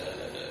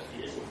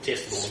 We've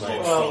tested all the Smoke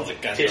main, from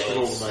the tested all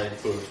candles. the main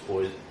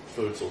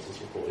food sources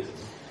for poison.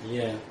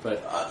 Yeah,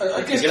 but I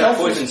if guess you're going to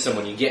Telfa's- poison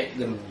someone, you get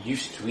them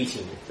used to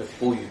eating it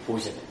before you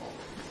poison them.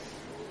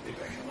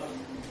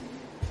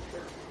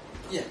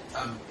 Yeah,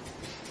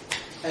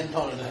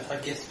 Anton, I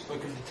guess,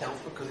 spoken to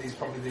Telfa because he's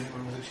probably the only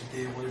one who's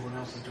actually there while everyone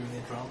else is doing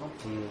their drama.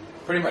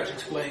 Pretty much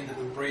explained that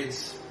the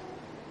bread's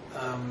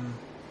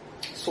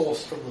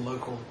sourced from the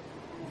local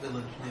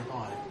village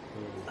nearby.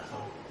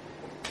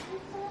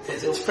 So,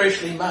 as it's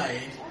freshly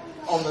made,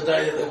 on the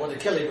day that they want to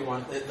kill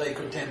everyone, they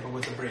could tamper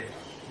with the bread.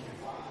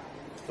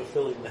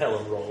 Fulfilling the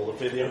Helen role if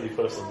they're the only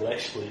person that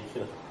actually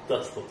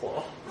does the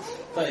plot.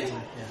 Vaguely,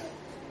 yeah.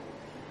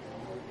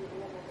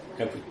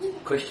 Have we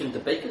questioned the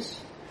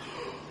bakers?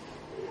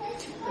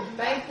 The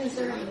bakers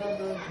are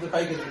another. The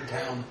bakers are in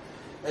town.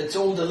 It's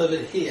all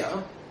delivered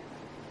here,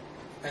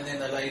 and then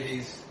the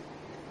ladies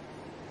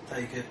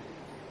take it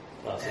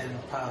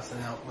and pass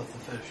it out with the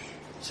fish.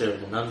 So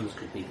the nuns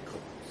could be the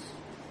culprits.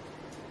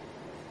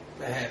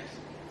 Perhaps.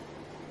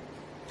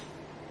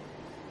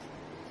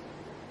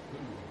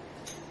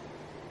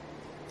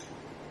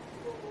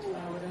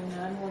 Why would a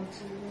nun want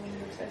to ruin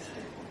the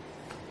festival?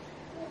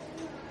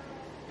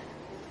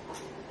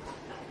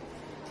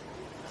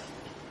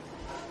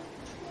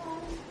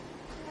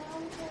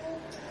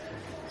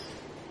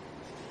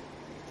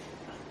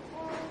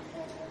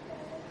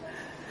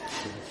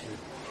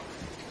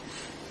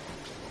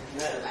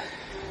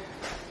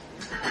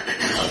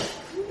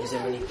 Is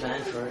there any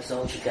plan for us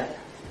all together?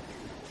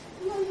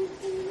 I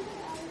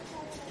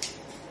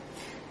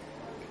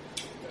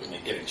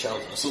mean, getting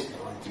Charles and Assault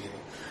together.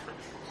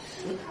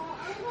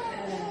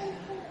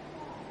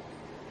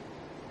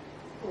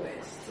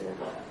 We're still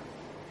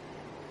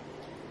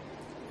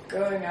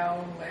going our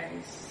own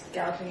ways,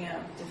 scouting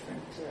out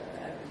different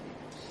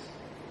avenues.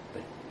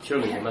 But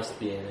surely there must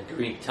be an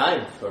agreed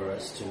time for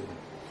us to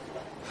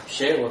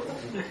share what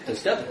we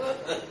discovered.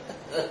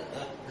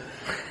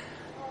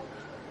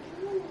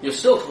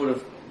 Yourself would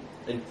have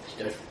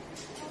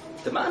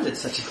demanded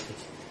such a thing.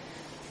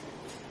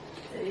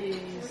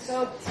 The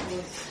assault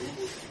was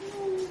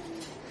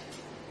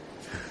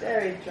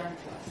very drunk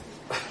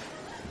last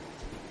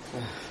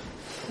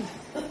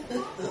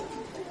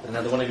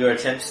Another one of your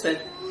attempts then?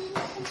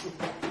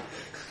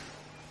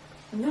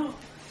 No.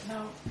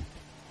 That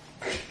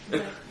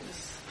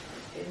was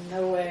in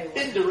No way.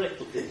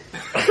 Indirectly.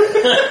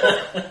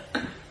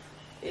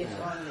 If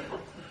only.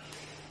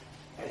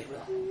 Very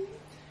well.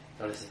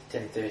 What is it,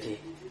 10:30?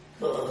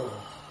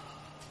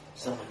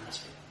 Someone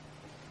must be.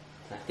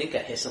 I think I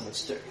hear someone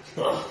stirring.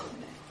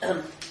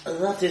 And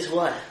that is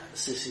why,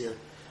 Cecile,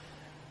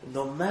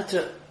 no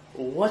matter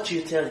what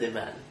you tell the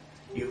man,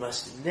 you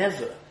must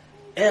never,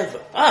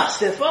 ever... Ah,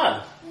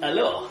 Stefan!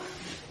 Hello!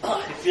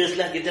 It feels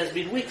like it has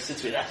been weeks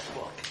since we last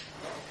spoke.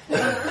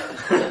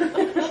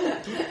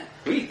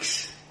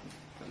 Weeks?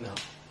 No.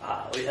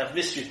 We have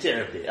missed you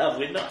terribly, have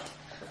we not?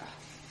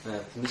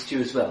 Missed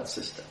you as well,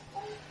 sister.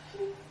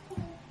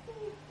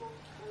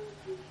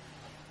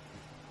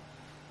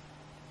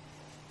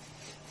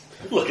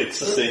 Look at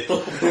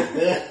Cecile.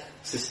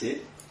 Cecile,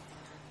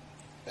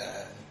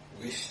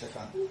 Oui,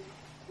 Stéphane.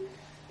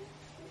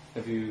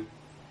 have you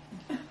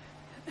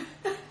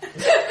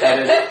had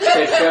a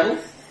safe travel?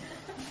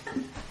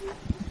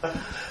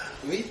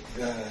 Oui,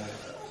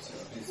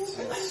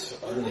 it's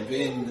only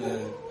been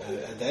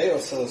a day or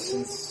so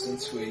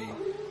since we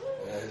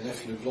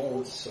left Le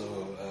Blonde, so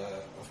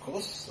of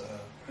course.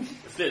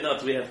 Fear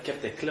not, we have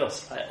kept a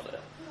close eye on her.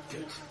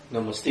 Good.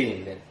 No more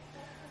stealing then.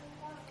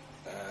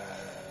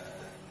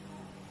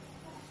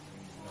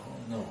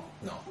 No.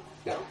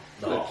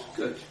 No.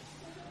 Good.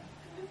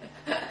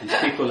 These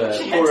people are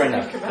poor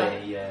enough.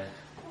 They,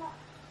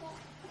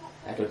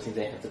 I don't think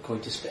they have the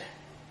coin to spare.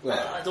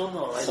 Well, I don't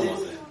know. some of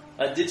them.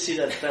 I did see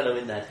that fellow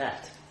in that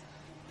hat.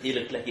 He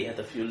looked like he had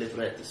a few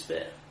livres to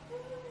spare.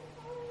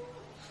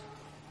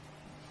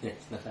 Yes,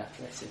 not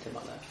after I sent him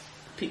on a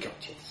peacock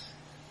chase.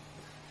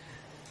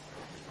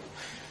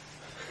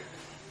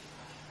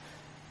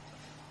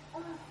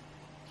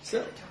 So,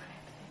 Do I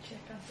have to check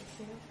on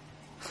Cecile?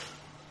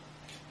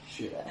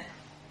 should I?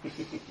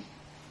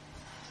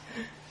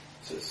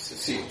 So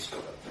Cecile's got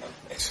an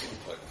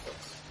excellent poker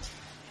face.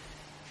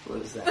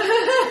 What is that?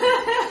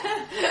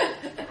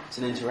 It's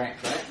an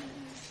interact, right?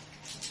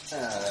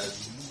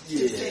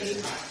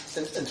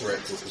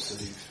 Interact or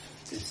perceive.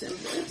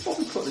 It's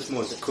probably put this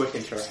more as a quick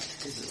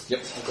interact. Yep.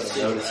 I've got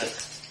to notice it.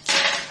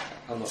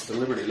 I'm not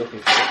deliberately looking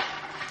for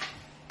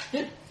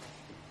it.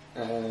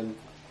 Yeah.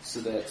 So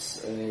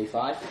that's a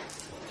 5.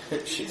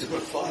 She's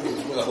got 5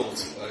 as well,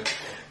 so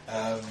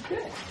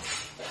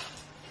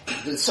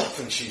there's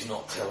something she's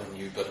not telling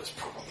you, but it's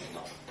probably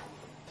not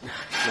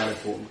important. Not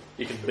important.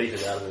 You can beat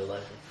it out of her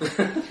later.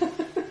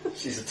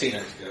 She's a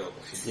teenage girl.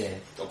 She's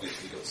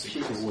obviously got She's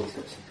secrets. always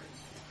got secrets.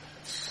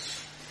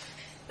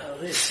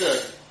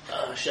 Yes,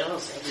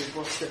 Charles, have we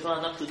brought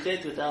Stefan up to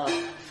date with our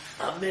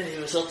many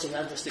results of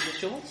our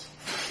investigations?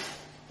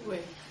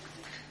 Wait.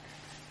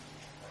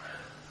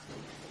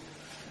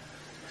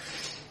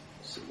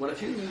 So what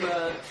have you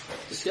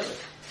discovered?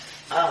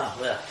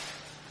 Well,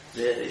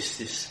 there is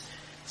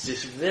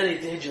this very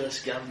dangerous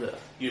gambler.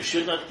 You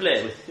should not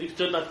play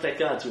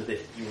cards with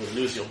it. You will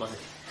lose your money.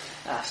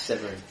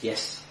 Severin.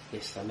 Yes,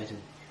 I met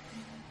him.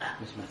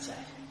 Outside.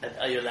 And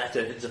are you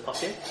later in the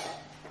pocket?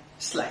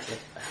 Slightly.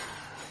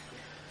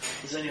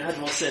 Then you had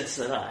more sense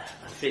than I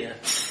fear.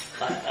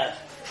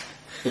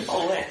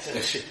 Oh wait,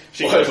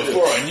 she Well, goes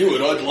before I knew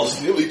it, I'd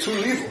lost nearly 2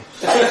 livres.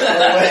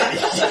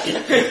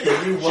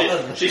 You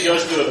won. she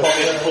goes into her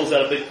pocket and pulls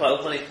out a big pile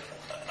of money.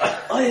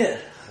 Oh yeah,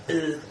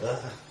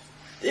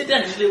 it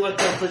actually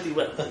worked out pretty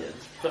well. Yeah.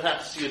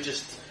 Perhaps you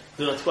just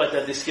do not quite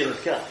have the skill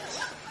of cards.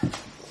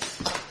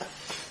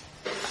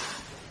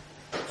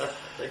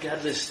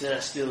 Regardless, there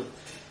are still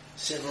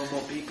several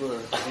more people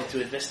I need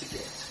to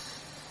investigate.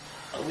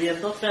 We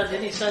have not found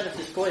any sign of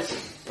this poison,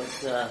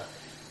 but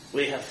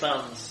we have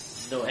found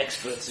no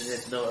experts in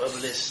it, no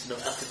herbalists, no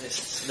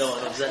alchemists, no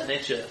one of that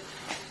nature.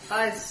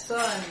 I saw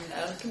an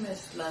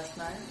alchemist last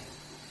night.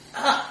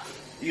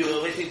 You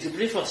were waiting to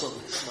brief us on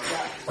this,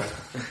 my God.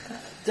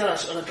 Tell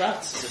us all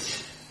about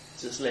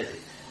this lady.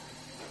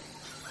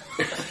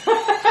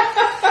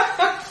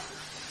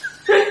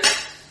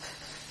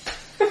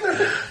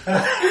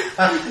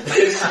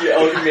 Is she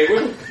arguing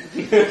with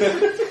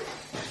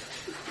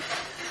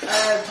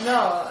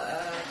No,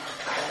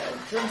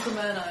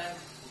 gentleman, I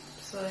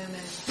saw him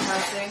in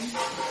passing.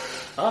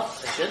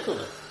 A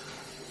gentleman.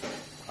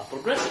 A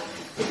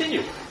progressive.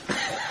 Continue.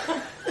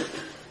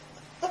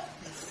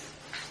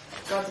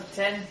 Got a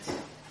tent.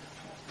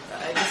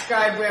 I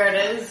described where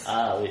it is.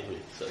 Wait.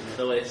 So you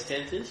know where his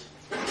tent is?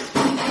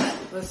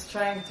 Was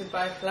trying to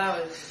buy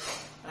flowers.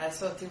 I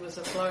thought he was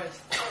a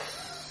florist.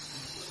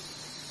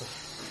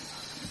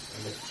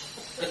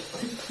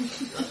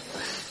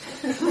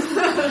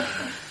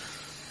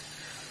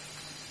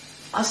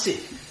 I see.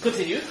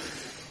 Continue.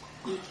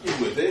 You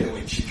were there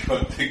when she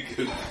tried to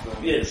give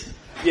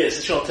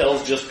Yes,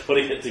 Chantel's just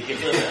putting it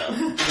together now.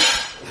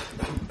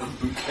 a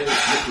bouquet of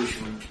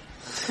licorice root.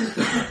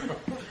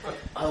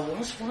 I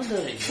was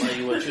wondering why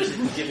you were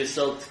choosing to give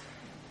yourself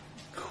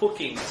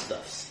cooking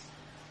stuffs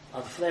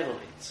and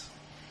flavorings.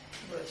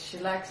 Well, she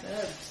likes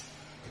herbs.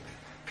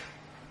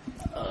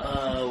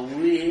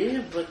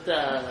 But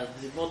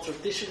the more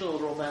traditional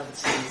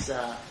romance is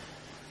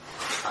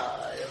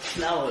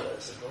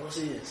flowers and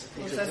roses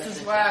and Well, things that like is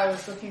that. why I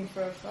was looking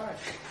for a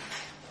florist.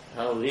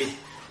 Oui.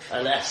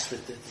 Alas, the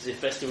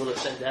festival of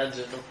St. Anne's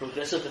is not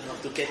progressive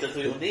enough to cater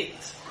to your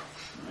needs.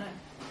 No.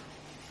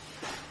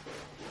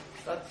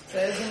 But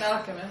there's an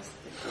alchemist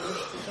if you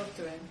wish to talk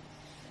to him.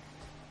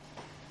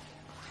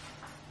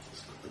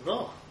 It's good to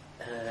know.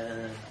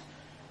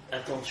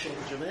 Antoine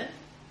Germain?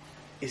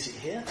 Is he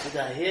here? Did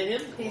I hear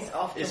him? He's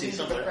off Is he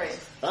talking to the somewhere else?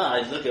 priest. I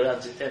look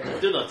around the tent. I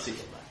do not see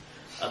him.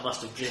 I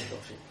must have dreamed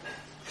of him.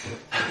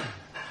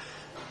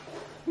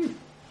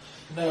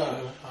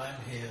 No, I'm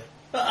here.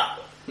 Ah,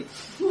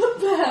 What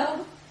the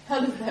hell? How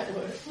does that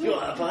work? you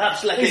are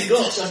perhaps like a He's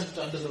ghost. just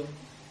under the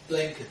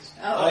blankets.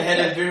 Oh, I had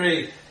okay. a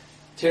very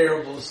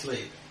terrible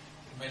sleep.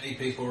 Many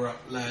people were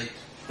up late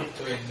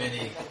doing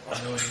many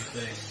annoying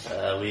things.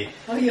 Oh, you're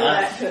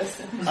that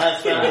person.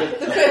 I've found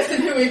The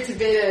person who went to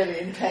bed early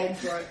and paid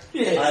for it.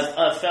 Yes.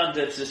 I've found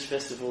at this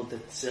festival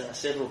that there are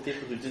several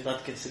people who do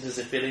not consider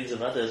the feelings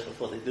of others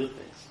before they do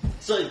things.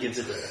 So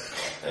inconsiderate.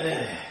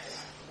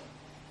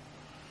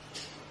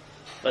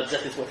 But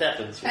that is what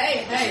happens.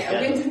 Hey, I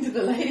went into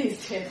the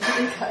ladies' tent, not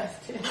the guys'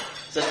 tent.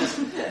 That is,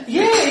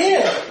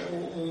 Yeah.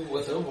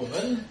 With a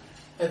woman,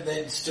 and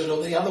then stood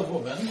on the other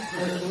woman,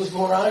 and there was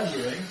more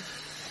arguing.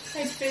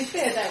 Hey, to be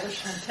fair, that was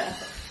Chantal.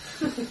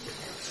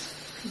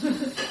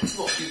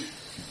 What you...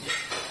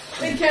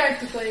 In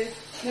character, please.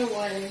 No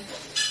whining.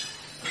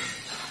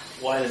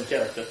 wine and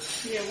character.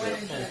 Yeah,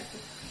 whining character.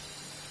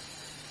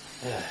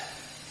 I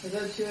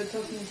thought you were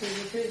talking to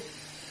the priest.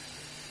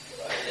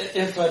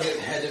 If I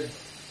had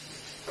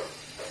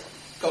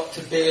got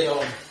to bed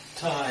on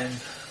time,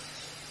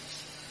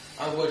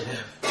 I would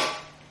have.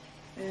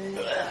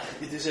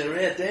 It is a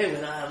rare day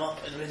when I am up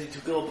and ready to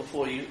go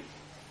before you.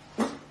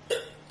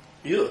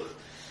 You.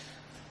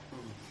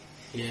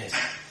 Yes.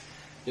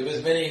 There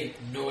was many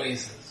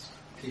noises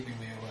keeping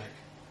me awake.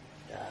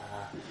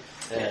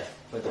 Yeah,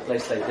 with a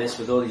place like this,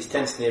 with all these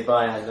tents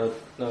nearby, I know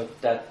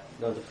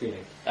the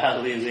feeling.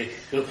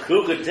 Who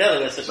could tell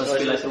where such Must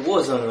be like noises... a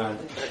war zone around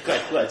it.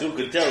 Quite. Who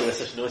could tell where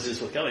such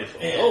noises were coming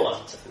from? Yeah.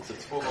 Oh,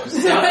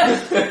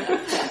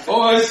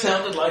 Almost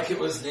sounded like it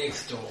was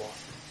next door.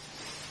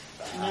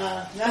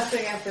 No,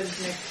 nothing happens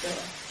next door.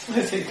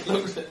 I think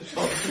looks at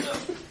Sean.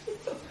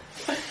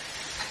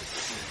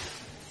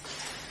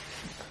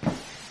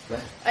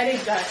 I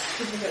need dice.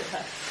 Give me that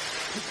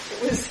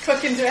dice. It was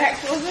cooking to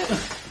act, was it?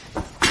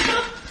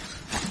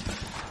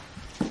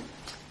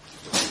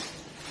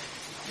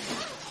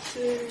 2,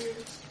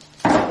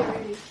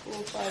 3, 4,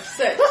 5,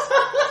 6.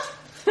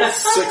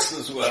 6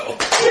 as well.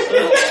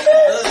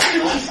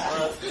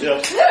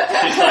 yeah.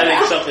 She's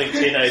hiding something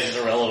teenage and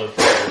irrelevant.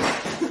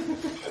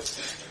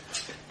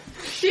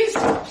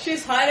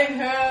 She's hiding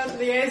her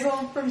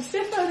liaison from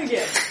Stefan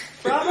again.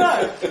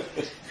 Bravo!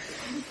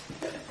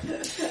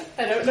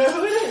 I don't know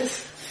who it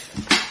is.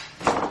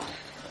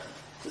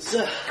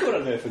 So, Good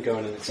on her for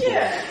going and exploring.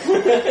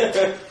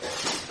 Yeah.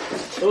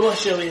 what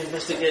shall we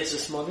investigate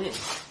this morning?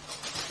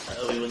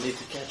 We will need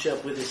to catch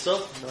up with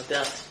Isolde, no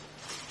doubt.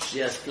 She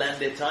has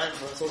planned a time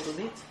for us all to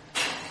meet.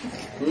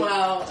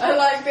 Wow, I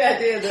like the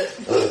idea that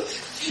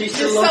She's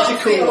the the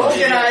logical the one.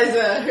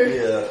 organizer who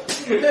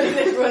Yeah.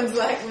 everyone's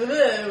like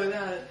 "Bleh,"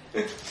 without it.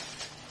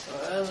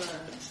 Well,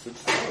 It's the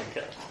talent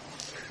card.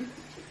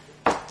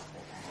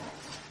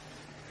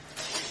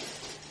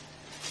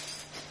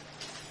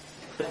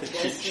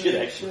 She'd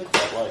actually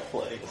quite like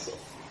playing Isolde.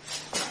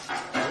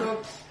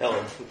 talk,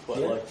 Helen would quite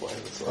like playing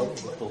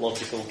Isolde. The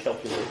logical,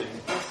 calculating.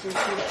 we should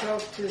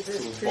talk to this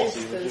Little priest bossy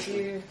as magician.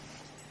 you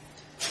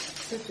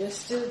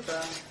suggested,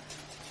 but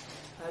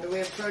how do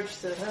we approach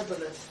the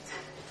herbalist?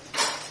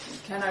 You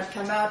cannot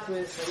come out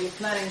with, are you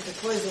planning to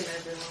poison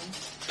everyone?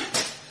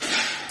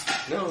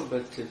 No,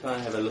 but if I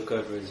have a look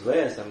over his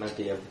wares, I might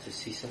be able to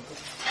see something.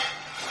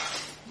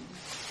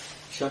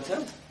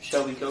 Chantal,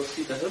 shall we go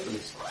see the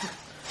herbalist?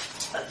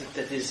 I think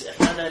that is a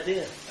fun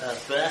idea.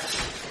 Perhaps,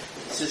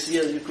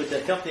 Cecile, you could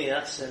accompany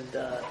us and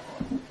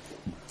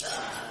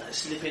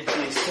slip into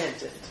his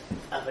tent and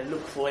have a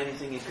look for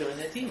anything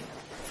incriminating.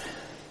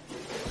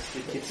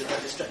 We keep them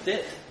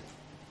distracted.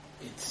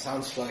 It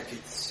sounds like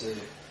it's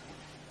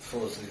for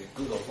the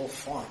good of all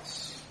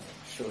France.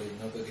 Surely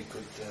nobody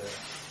could...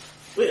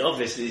 Well,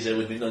 obviously, there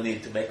would be no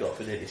need to make off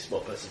with any small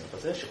personal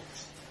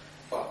possessions,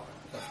 Well,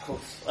 of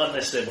course.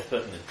 unless they were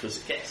pertinent to the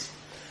case.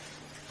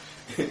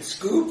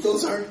 Scoop,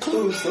 those aren't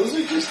clues. Those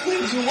are just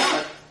things you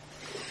want.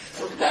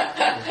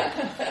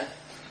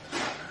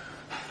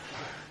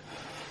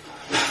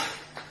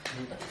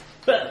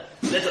 Well,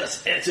 let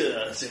us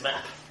enter the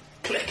map.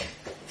 Click.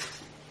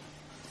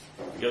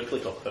 Go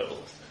click on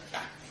herbalist.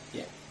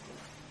 Yeah.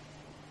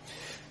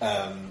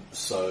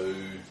 So,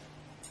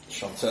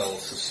 Chantal,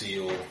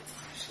 Cecile,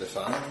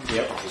 Stefan.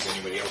 Yep. Does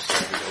anybody else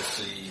want to go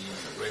see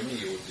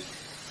Remy, or did...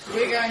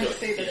 We're going to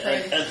see the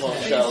priest. Antoine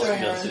He's Charles doing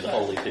can our go see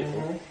own the thing.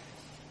 holy people.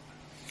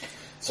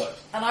 So,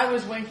 And I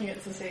was winking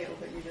at Cecile,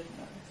 but you didn't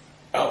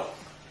notice.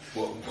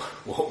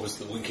 what was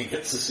the winking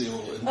at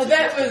Cecile? Oh,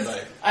 that was,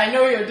 I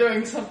know you're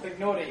doing something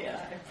naughty and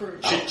I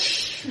approve.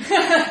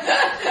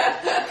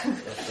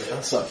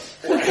 So,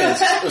 what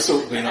has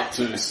Assault been up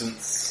to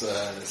since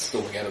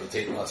storming out of the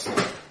tent last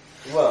night?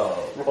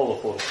 Well, Roll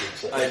a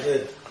fortitude. I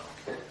did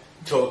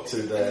talk to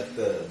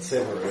the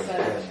Severin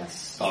and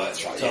Oh,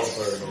 that's right.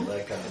 Telfer and all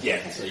that kind of Yeah,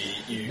 thing. so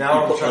you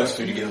Now I'm put trying those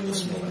to- two together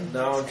this morning.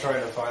 Now I'm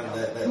trying to find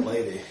that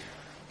lady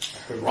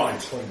who Right.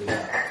 pointed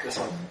out. This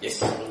one. Yes.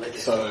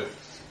 So,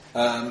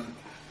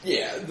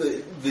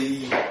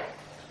 the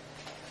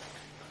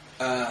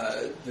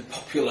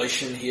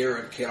population here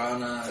at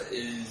Kirana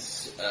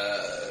is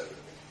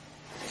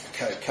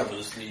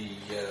covers the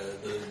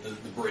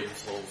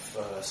breadth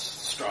of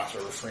strata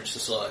of French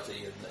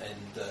society,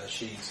 and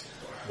she's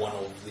one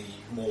of the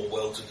more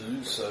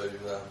well-to-do, so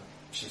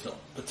she's not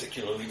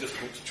particularly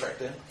difficult to track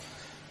down.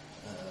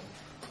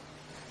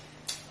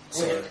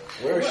 So,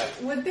 Where is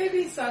she? Would there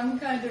be some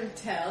kind of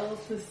tell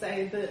to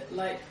say that,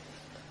 like,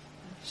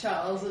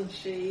 Charles and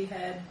she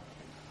had...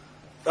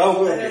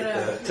 Oh, we'll I get don't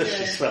know. that. Does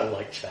she smell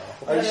like Charles?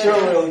 I'm sure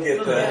we'll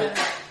get that.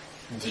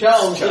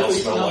 Charles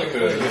smell like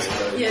her.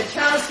 Yeah,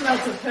 Charles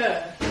smells of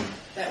her.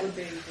 That would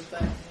be the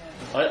thing,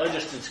 yeah. I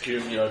just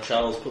assume,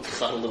 Charles puts a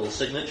subtle little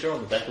signature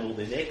on the back of all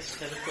their necks.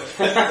 Kind of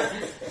thing.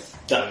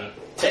 Done.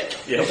 Tick.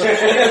 Yeah.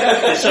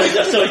 so he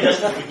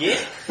doesn't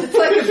forget. It's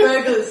like a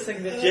burglar's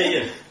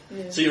signature.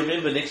 Yeah. So you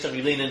remember next time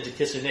you lean in to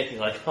kiss her neck, you're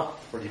like, oh,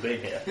 I've already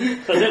been here.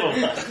 But never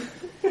mind.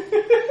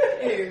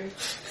 Ew.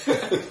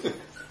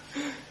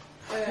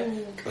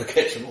 Gotta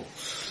catch them all.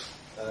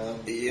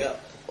 Yeah.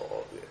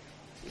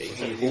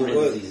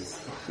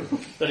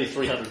 Only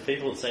 300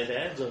 people at St.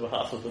 Anne's, over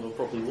half of them are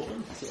probably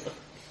women. So.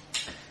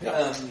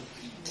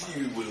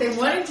 You will They're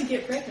wanting to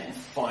get pregnant.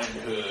 find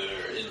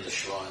her in the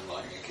shrine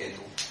lighting a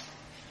candle.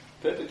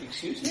 Perfect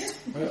excuse.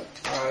 Yeah.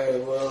 I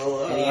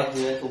will. Any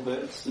accidental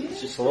births?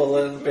 It's just Fall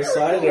in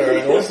beside her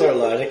and also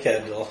light a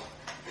candle.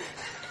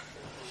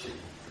 She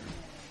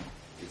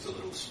gives a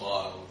little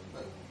smile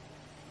and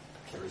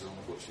carries on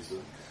with what she's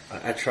doing.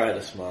 I try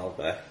to smile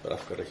back, but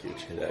I've got a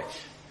huge headache.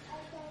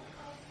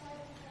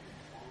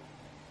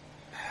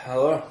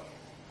 Hello?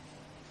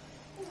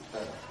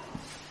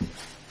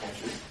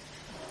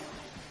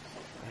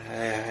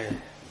 I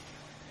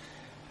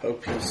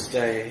hope your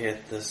stay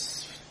at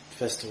this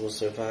festival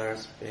so far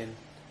has been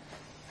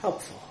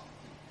helpful.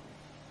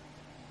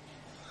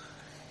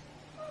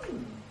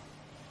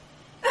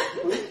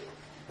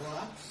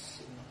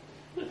 Perhaps.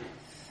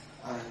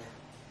 I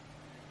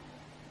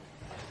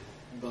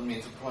don't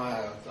mean to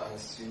pry out. I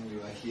assume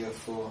you are here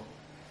for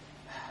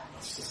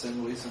much the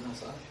same reason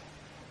as I.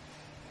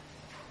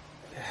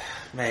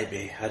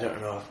 Maybe. I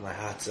don't know if my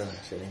heart's in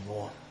it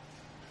anymore.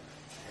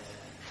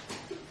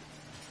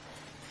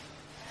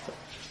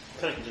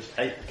 Don't you just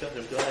hate the kind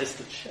of guys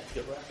that shut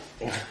your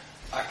mouth?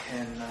 I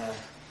can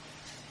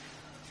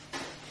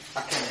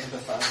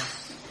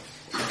empathize.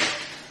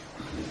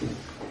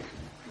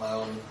 My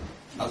own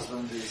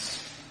husband is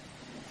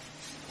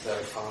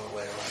very far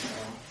away right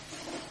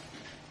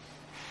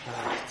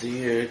now. Do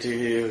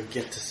you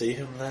get to see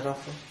him that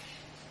often?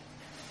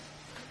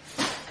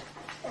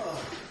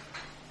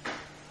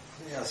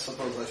 Yeah, I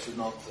suppose I should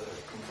not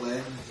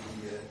complain.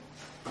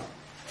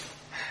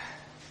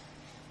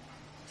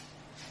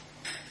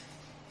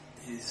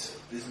 His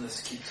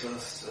business keeps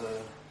us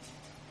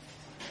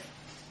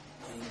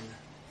in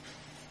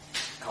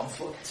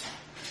comfort.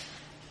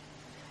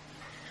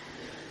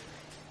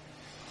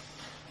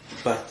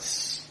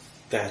 But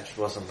that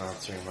wasn't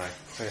answering my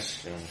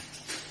question.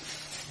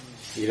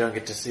 You don't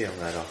get to see him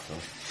that often.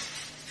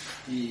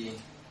 He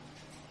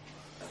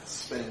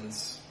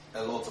spends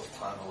a lot of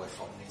time away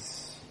from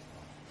his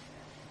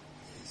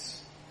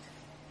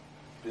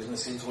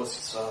business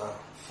interests are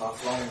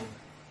far-flung.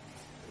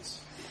 There's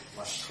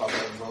much trouble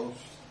involved.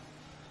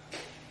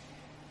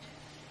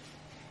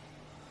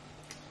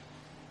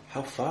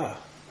 How far?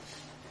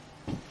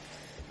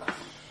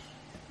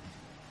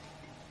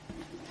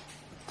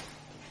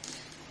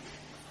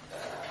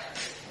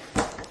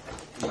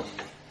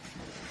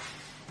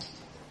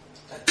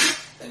 At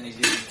any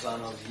given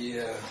time of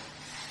year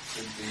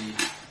could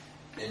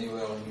be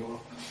anywhere in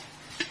Europe.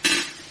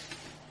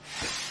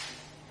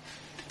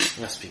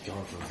 Must be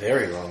gone for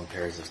very long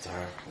periods of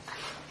time.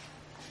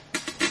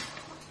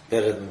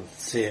 Better than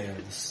seeing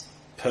this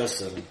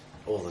person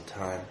all the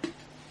time.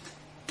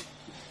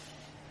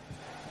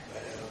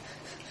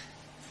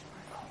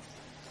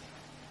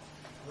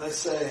 They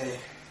say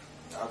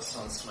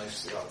absence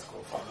makes the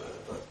article popular,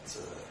 but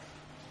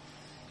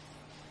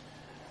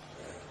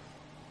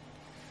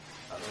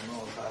I don't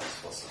know if that's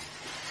possible.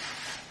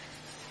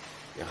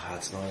 Your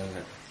heart's not in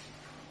it.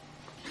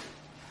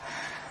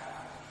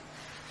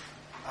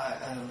 I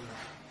am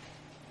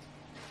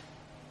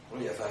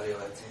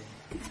reevaluating.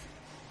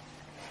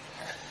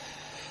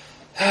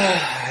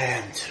 I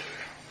am too.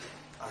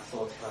 I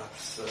thought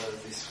perhaps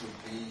this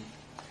would be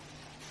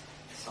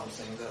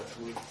something that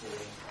would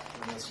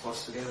bring us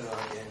close together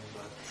again,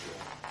 but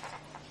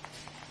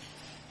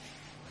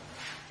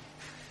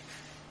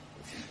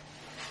if you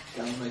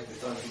can't make the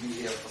time to be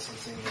here for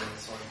something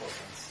so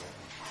important, then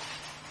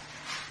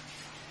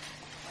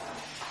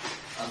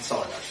I'm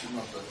sorry, I should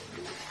not let it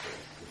be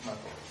with my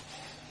problem.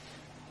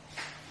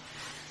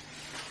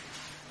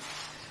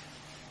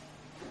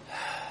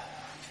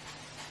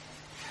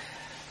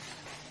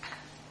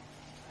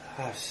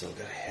 I've still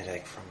got a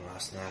headache from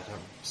last night. I'm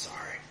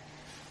sorry.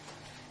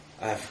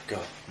 I've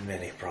got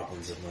many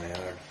problems of my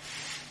own.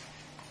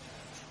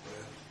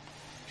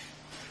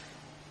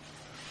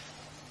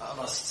 I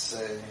must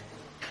say,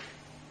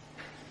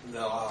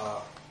 there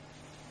are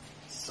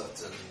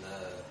certain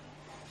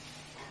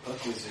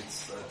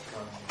perquisites that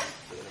come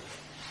with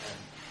an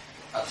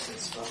absent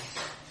spouse.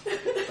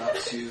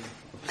 Perhaps you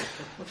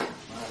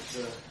might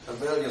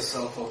avail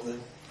yourself of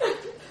them.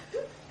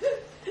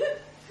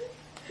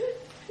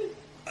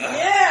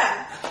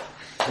 Yeah!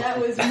 That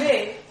was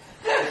me.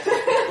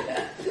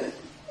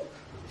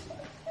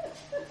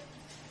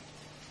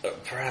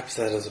 Perhaps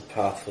that is a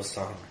path for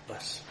some,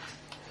 but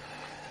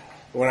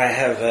when I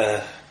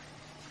have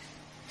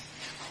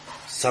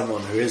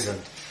someone who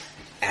isn't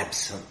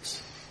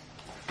absent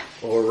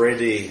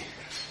already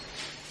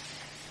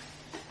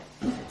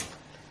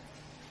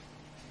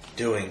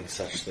doing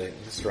such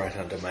things right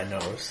under my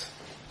nose.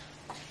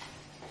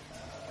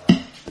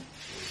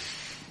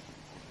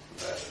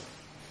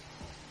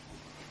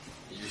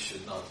 You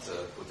should not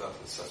put up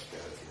with such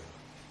behavior.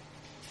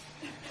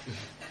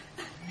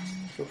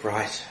 You're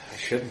right, I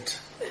shouldn't.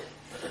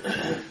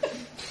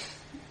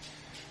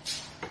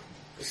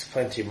 There's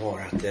plenty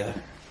more out there.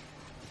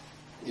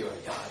 You are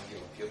young, you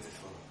are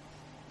beautiful.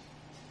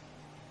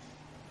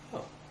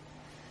 Oh,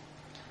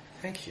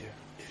 thank you.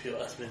 If your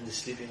husband is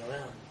sleeping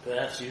around,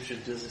 perhaps you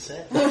should do the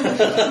same.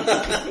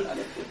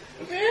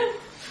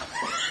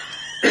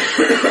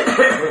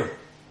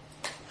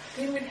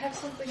 Then we'd have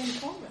something in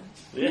common.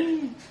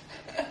 Yeah.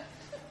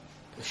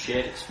 A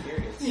shared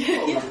experience.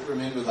 Well,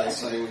 remember they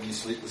say when you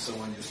sleep with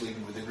someone, you're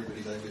sleeping with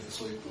everybody they've ever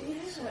slept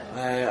with.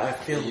 Yeah. I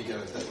feel... There you go,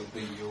 that would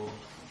be your...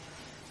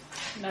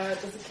 No, it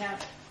doesn't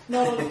count.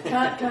 No,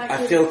 can't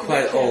I feel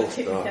quite old, though.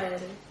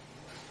 technicality.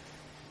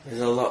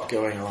 There's a lot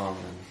going on,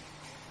 and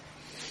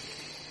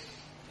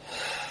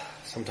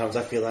sometimes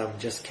I feel I'm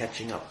just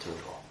catching up to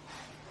it all.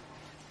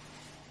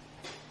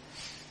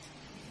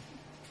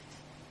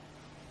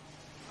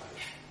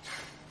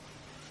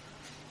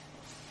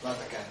 Light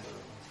a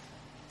candle.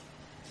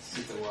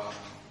 Sit a while.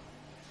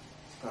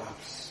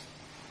 Perhaps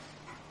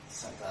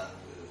Saint Anne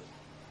will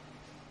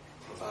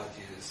provide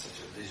you such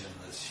a vision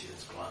as she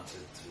has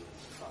granted to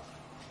the Father.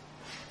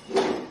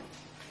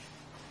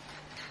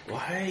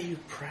 Why are you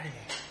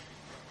praying?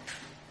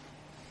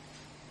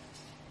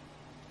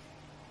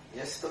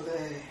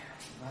 Yesterday,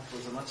 that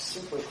was a much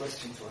simpler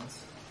question to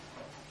answer.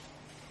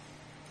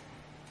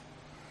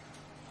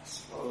 I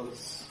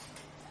suppose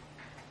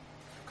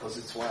because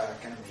it's why I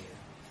came here.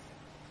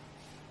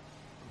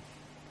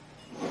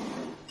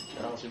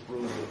 Charles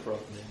improved the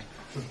problem.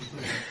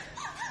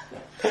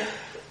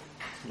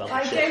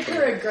 I gave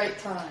her a great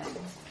time.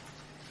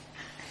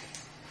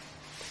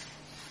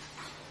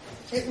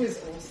 It was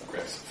awesome.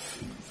 Grab some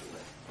food for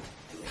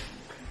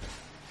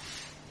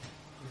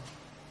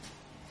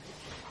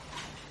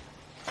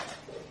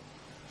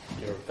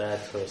that. You're a bad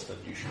person,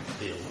 you should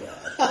feel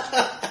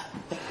bad.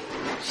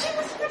 She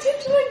was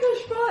potential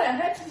English spy. I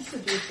had to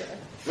seduce her.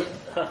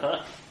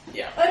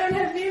 Yeah. I don't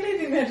have nearly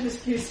the amount of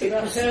excuse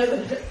about her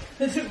that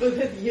it was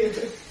with you.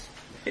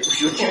 It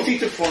was your duty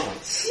to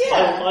France.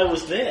 Yeah. I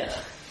was there.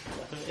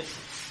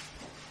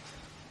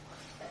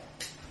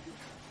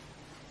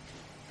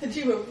 And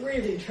you were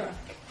really drunk.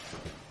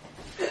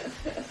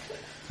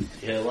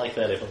 Yeah, like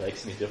that if it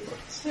makes any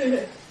difference.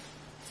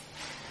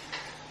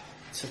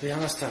 To be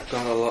honest, I've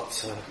got a lot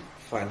to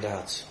find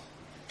out.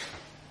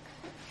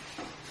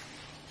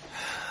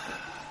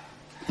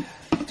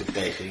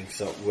 Debating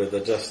whether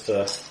just...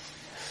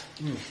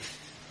 Do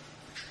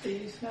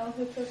you smell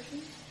her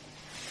perfume?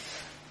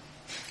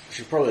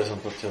 She probably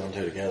doesn't put two and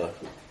two together.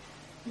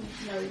 No.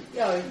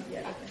 Oh, yeah.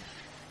 Okay.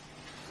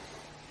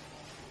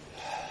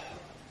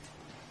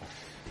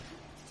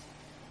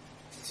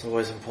 It's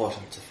always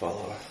important to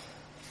follow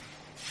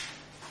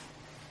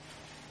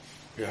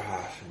your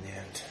heart in the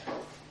end.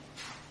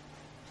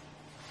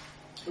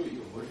 Oh,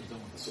 you're already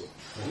done with the soup.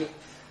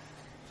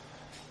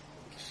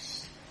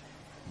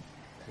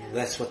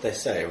 That's what they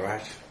say,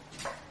 right?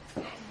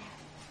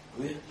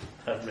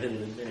 I've read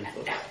it in many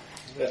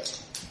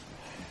books.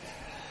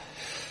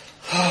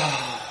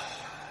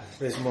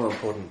 There's more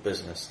important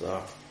business,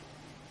 though.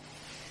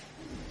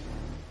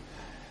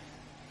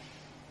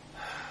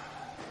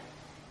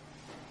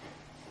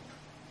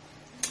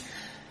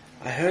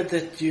 I heard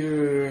that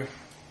you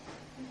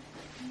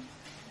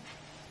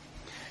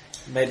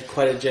made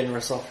quite a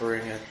generous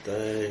offering at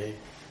the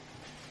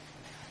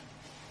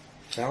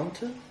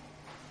fountain?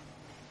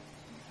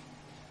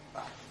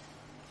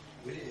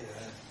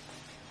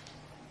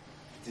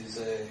 It is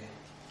a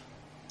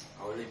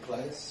holy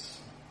place.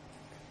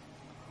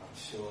 I'm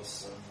sure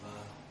some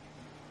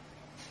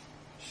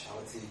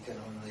charity can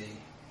only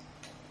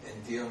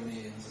endear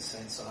me in the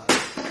saint's eyes.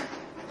 I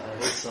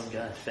heard some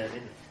guy fell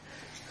in.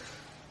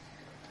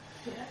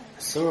 Yeah. I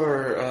saw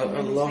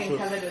a lot been of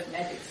covered with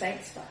magic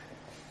saint stuff.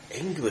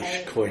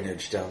 English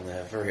coinage down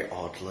there, very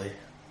oddly.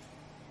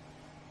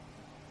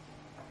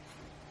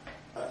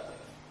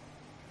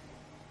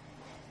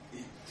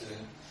 It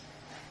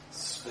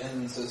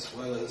spends as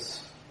well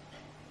as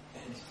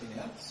anything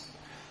else?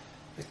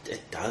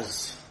 It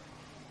does.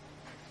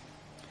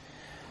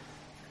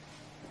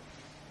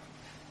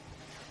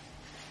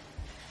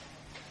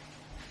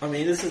 I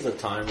mean, this is a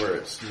time where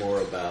it's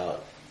more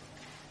about...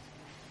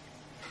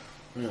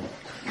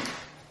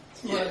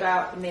 It's more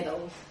about the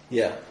medals.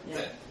 Yeah.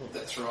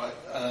 That's right.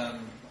 I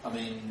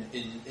mean,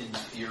 in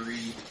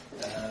theory,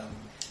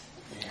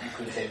 you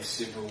could have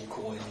several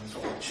coins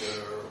which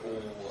are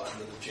all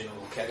under the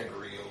general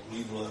category of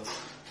Libra,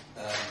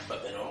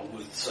 but they're not all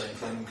worth the same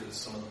thing because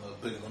some of them are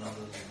bigger than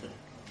others and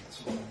that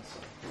sort of thing.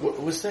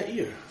 So. Was that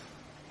you?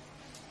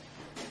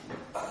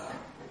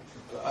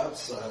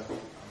 Perhaps I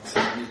must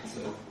admit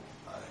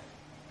I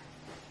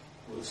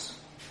was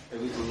a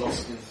little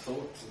lost in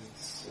thought.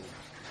 It's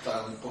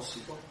entirely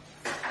possible.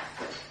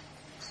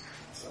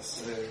 As I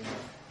say,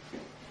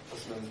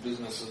 husband's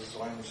business is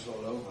ranged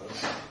all over.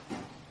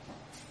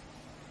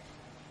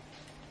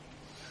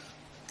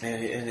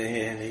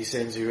 And he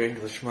sends you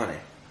English money.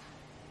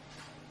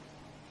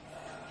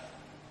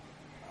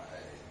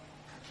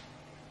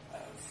 I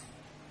have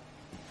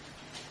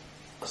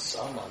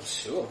some, I'm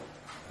sure.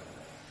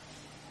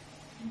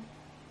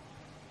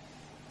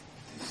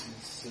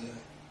 This is...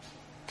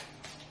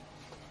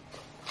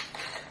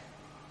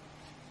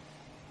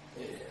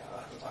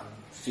 I'm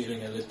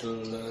feeling a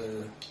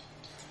little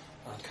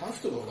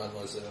uncomfortable,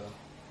 mademoiselle.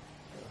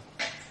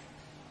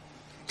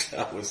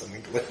 That was an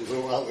English a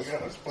little while ago.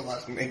 I was pulling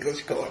out an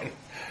English coin.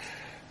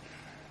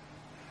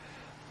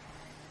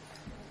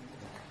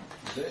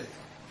 There, you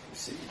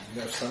see,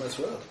 you have some as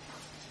well.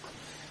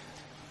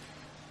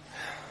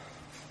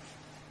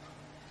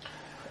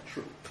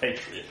 True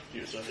patriot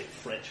use only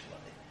French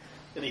money.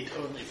 They need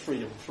only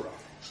freedom of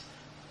France.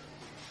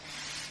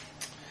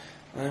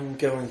 I'm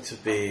going to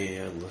be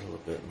a little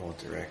bit more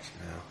direct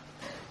now.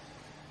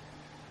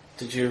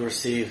 Did you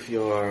receive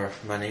your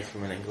money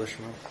from an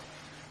Englishman?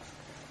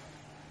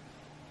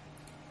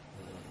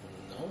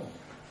 No,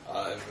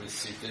 I've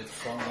received it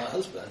from my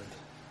husband.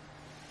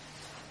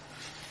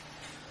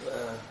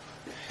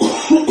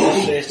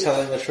 She's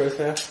telling the truth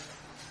there? Do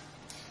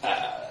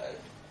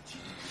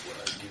you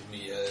want to give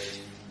me an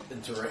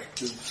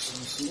interactive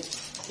some sort?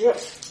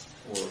 Yes.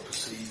 Or a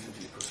perceive if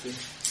you prefer?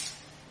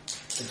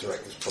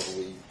 Interactive is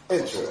probably...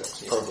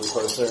 Interest. Probably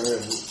closer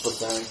and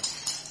percent.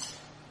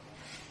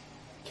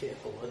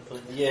 Careful, I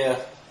think. Yeah.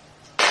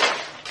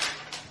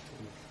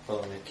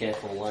 Following a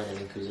careful line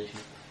of inquisition.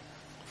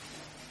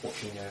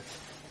 Watching her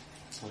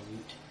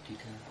minute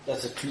detail.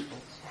 That's a 2.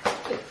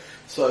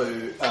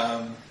 So,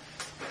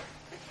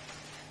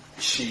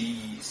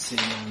 she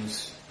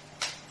seems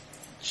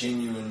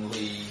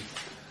genuinely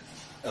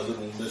a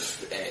little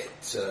miffed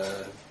at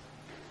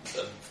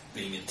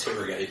being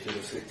interrogated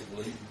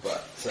effectively,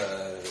 but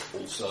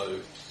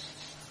also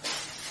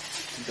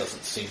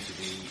doesn't seem to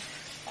be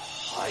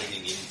hiding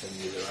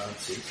anything with her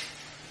answer.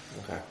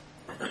 Okay.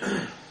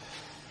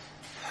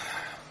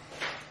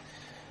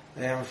 I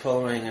am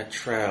following a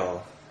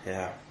trail,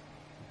 yeah.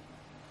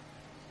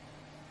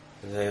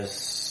 There's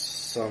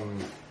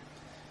some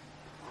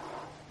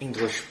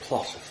English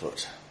plot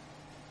afoot.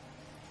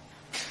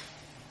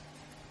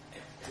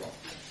 Well,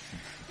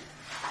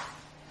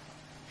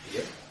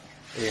 yeah,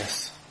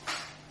 Yes.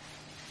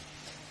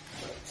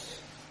 but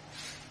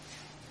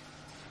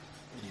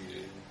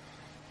you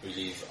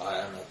believe I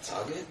am a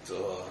target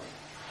or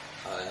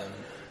I am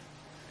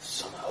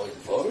somehow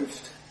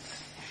involved?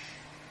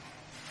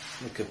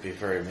 It could be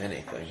very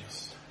many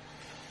things.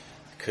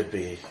 It could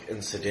be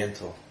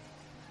incidental.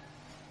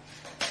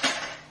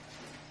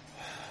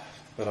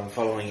 But I'm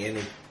following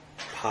any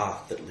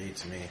path that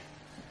leads me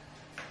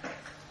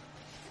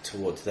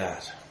towards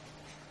that.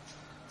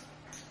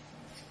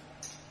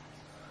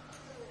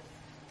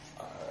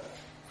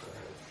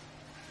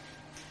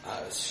 I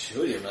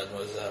assure you,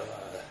 mademoiselle,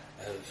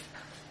 I have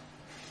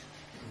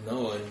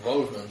no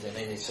involvement in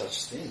any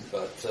such thing,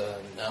 but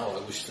now I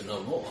wish to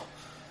know more.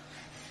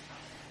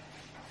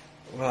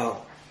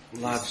 Well,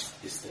 large...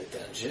 Is there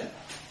danger?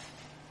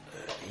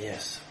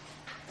 Yes.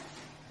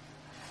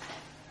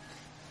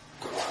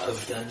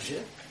 Grave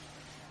danger?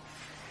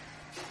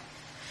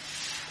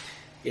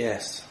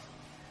 Yes.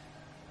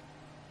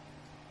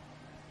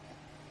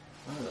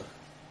 Oh.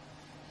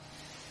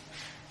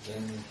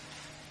 Then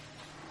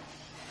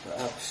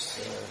perhaps,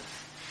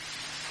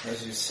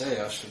 as you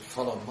say, I should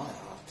follow my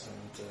heart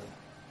and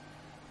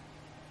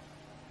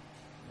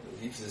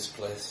leave this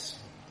place.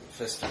 The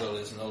festival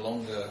is no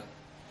longer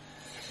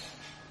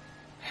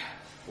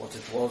what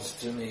it was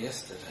to me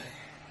yesterday.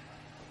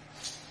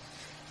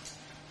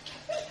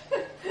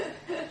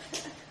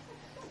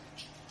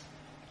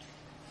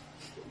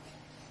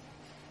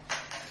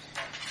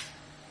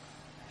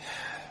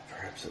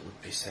 Perhaps it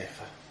would be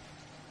safer.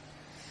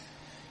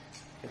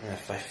 Even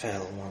if I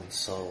fail one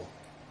soul.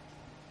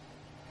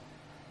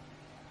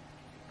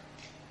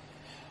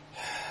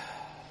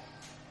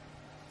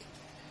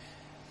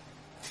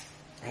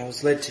 I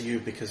was led to you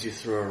because you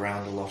threw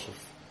around a lot of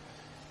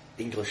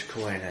English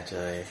coin at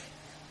a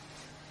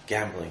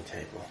gambling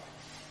table.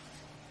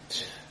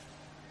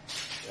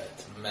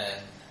 That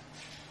man,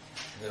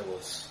 there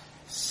was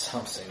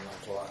something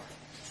not right.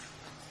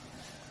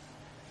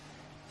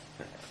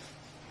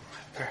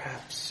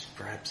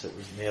 Perhaps it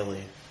was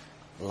merely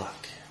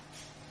luck.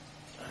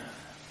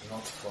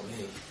 Not for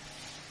me.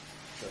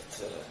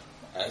 But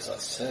as I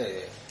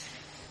say,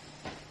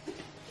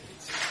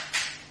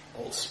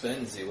 old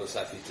Spenzy was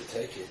happy to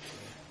take it.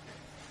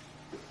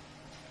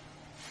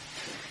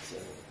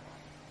 But,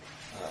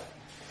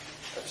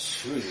 I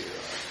assure you,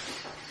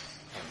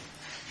 I'm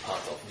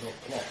part of no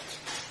plot.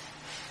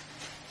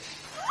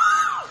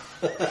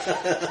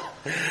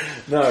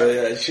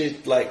 No, she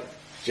like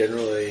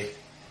generally.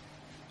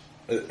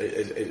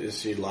 Is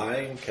she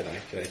lying? Can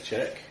I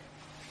check?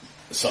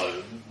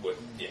 So,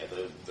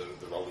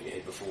 the role you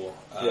had before,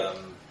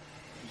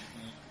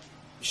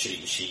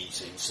 she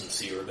seems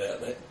sincere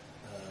about that,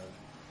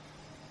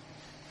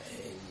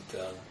 and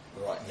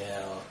right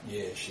now,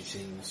 she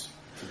seems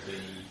to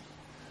be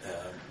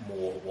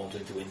more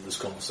wanting to end this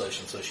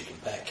conversation so she can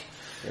pack.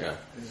 Yeah.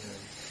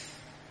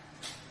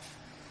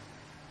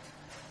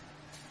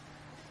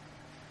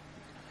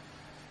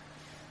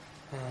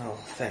 Oh,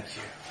 thank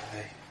you.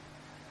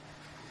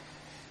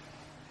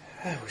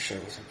 I wish I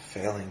wasn't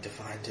failing to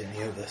find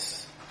any of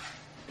this.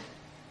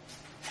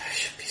 I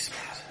should be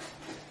smarter.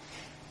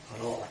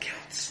 On all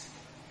accounts.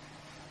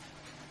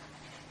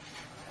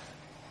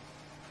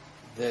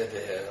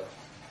 There.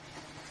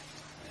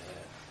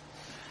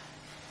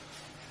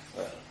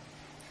 Well,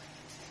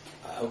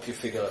 I hope you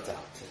figure it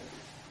out.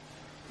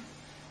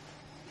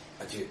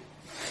 Adieu.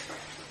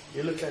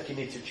 You look like you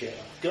need to cheer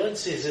up. Go and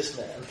see this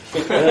man.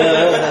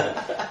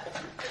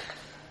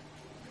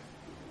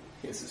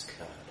 Here's his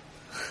card.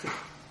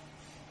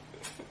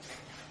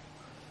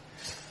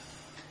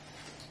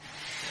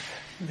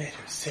 Made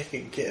her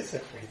second guess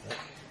everything.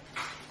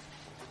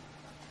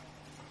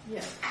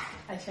 Yeah,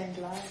 I change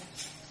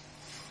lives.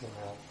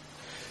 Wow.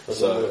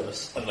 So,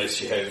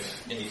 unless you have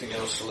anything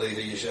else,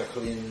 Lady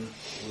Jacqueline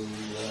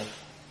will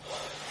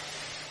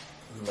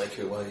make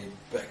her way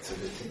back to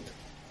the tent.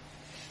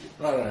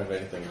 I don't have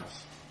anything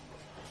else.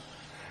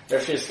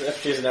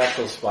 If she's an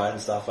actual spy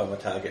and stuff, I'm a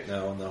target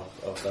now, and they'll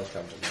come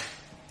to me.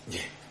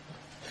 Yeah.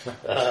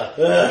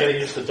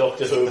 Getting used to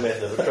Doctor Who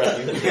method of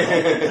tracking them.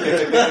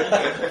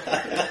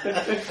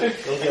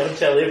 We'll go and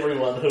tell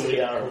everyone who we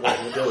are and what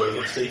we're doing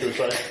and see who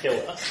tries to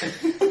kill us.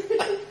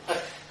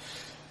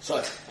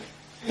 So,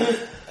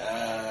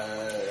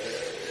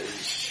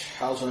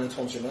 Charles and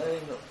Antoine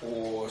Germain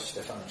or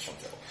Stéphane and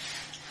Chantal?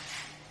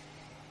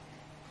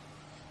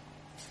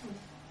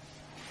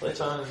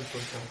 Time and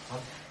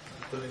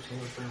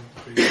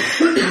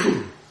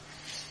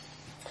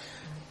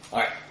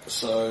Alright,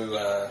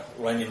 so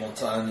Rainy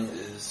Montagne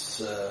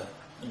is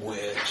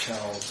where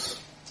Charles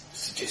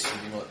suggested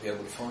you might be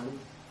able to find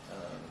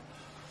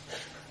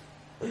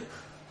him.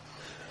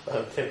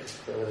 I'm tempted to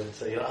go in and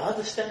say, I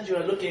understand you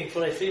are looking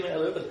for a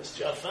female herbalist.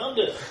 You have found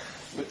her.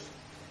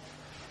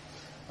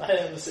 I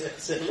am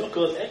the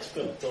local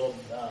expert on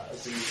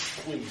these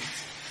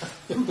weeds.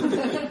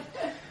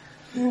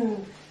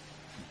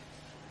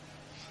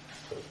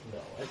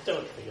 No, I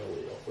don't think I'll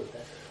lead off with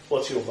that.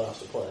 What's your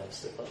master plan,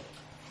 Stefan?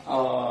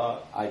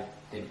 I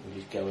think we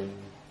just go in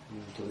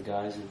to the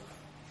guys of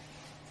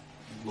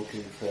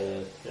looking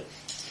for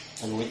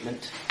an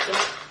ointment.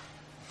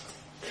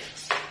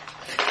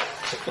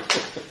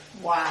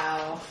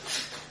 Wow.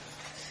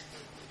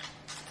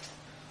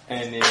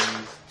 And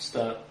then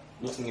start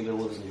looking at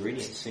all of his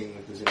ingredients, seeing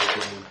if there's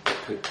anything that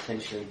could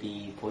potentially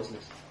be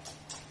poisonous.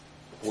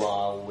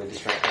 While we're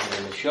distracting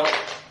him in the shop,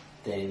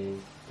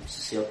 then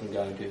Cecile can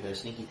go and do her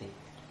sneaky thing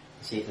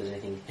and see if there's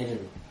anything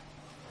hidden.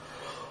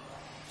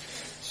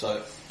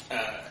 So,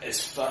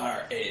 as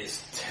far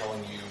as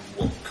telling you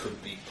what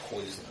could be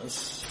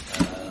poisonous,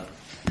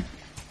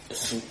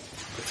 assault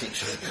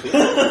potentially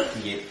could.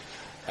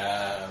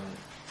 Yeah.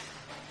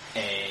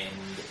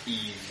 And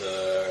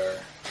either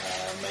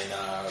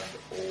Maynard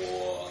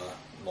or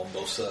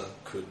Mombosa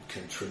could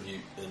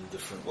contribute in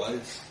different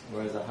ways.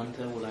 Whereas a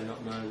hunter, would I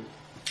not know?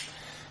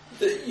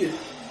 You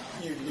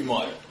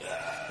might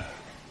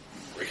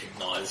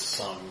recognise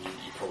some.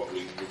 You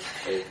probably would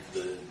have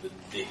the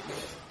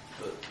depth.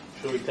 But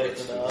should we take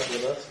Menard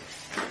with us?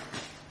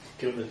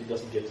 Given that he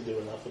doesn't get to do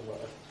enough in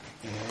life.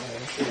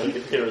 We don't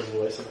get to hear his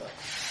voice enough.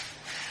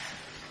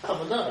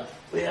 Menard,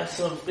 we have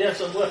some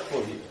work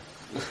for you.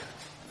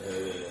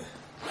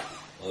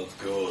 Of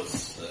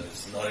course,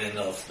 it's not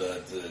enough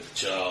that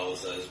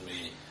Charles has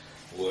me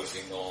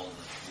working on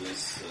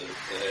this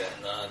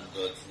none,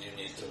 but you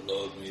need to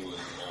load me with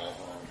more.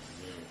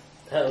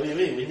 How do you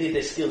mean? We need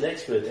a skilled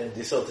expert and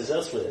the salt is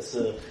elsewhere,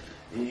 so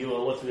you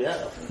are what we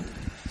have.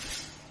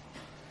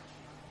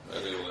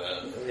 Very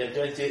well. We are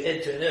going to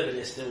enter an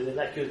herbalist and we would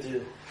like you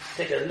to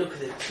take a look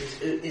at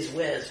his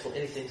wares for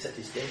anything that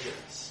is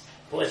dangerous,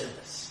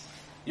 poisonous,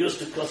 used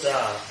to cut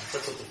arms,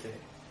 that sort of thing.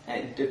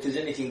 And if there's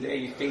anything there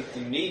you think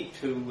you need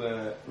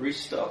to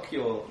restock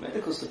your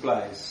medical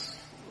supplies,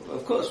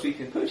 of course we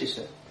can purchase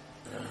them.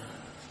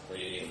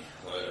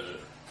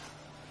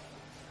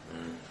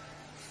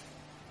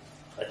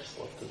 I just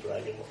want to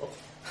drag him off.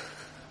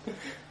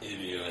 If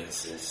you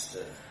insist,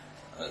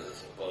 I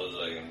suppose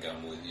I can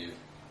come with you.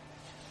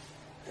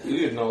 You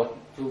didn't know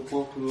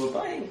what we were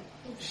buying,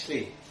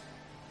 obviously.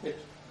 It's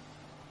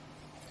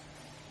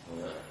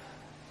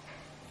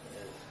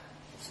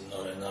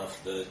not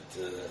enough that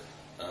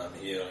I'm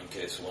here in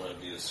case one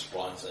of you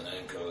sprains an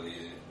ankle.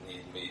 You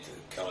need me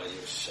to carry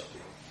your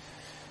shopping.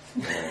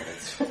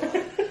 That's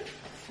fine.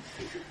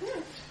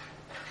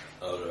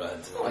 All right.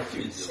 If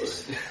you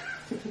insist.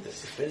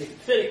 This is very,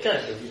 very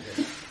kind of you.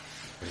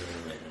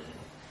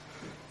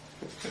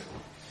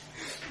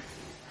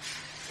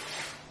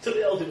 To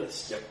the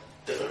ultimates. Yep.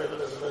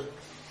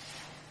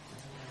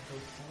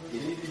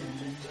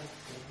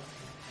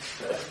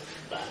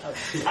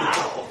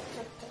 Ow!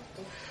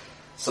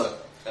 So,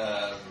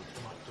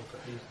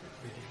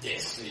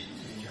 yes,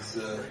 he's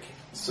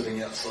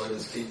sitting outside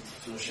his tent,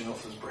 finishing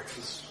off his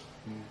breakfast.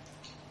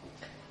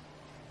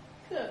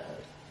 Yeah.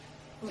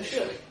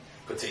 Actually,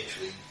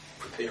 potentially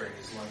preparing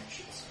his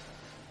lunch. It's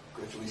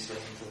gradually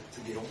starting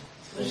to get on.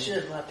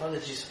 Monsieur, my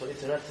apologies for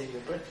interrupting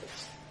your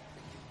breakfast.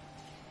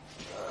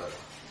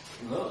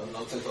 No,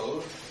 not at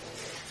all.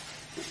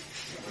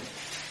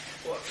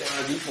 What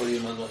can I do for you,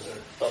 mademoiselle?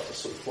 About to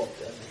sort of flop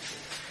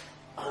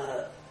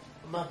down.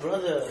 My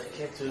brother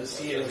came to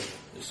see you.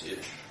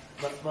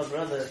 My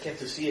brother came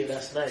to see you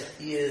last night.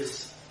 He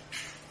is,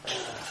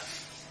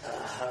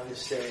 how do you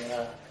say,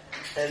 a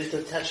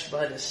little touched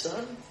by the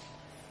sun.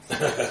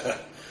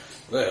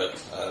 Well,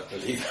 I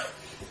believe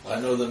I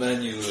know the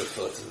man you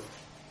refer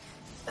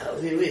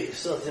to. We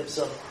sold him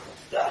some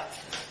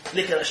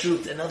licorice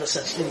root and other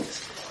such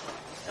things.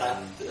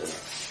 And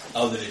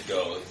how did it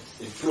go?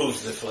 It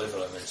proves the flavor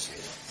I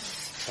mentioned.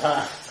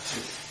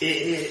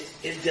 He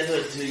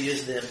endeavored to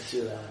use them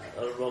to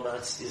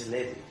romance his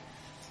lady.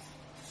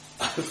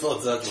 I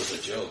thought that was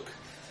a joke.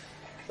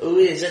 Oh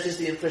yes, that is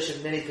the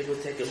impression many people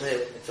take away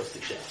when they talk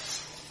to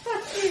shops.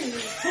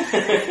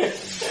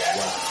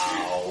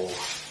 Wow.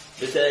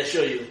 But I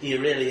assure you, he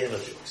rarely ever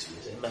jokes. He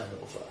is a man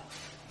of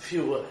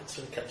few words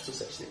when it comes to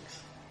such things.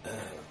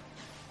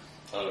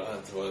 All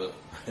right, well,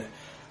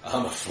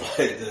 I'm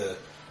afraid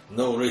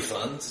no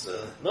refunds.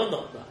 No.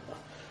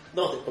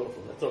 Not a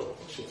problem at all.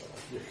 Sure.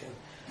 You can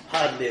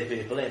hardly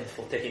be blamed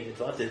for taking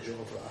advantage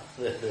of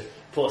the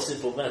poor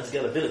simple man's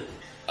gullibility.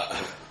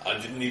 I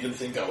didn't even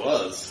think I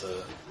was.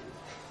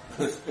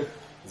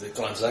 The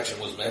transaction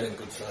was made in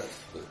good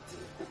faith,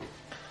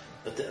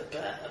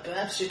 But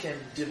perhaps you can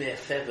do me a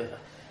favor.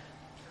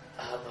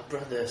 My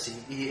brother, see,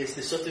 he is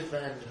the sort of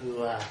man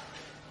who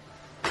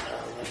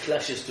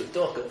flashes to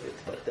talk of it,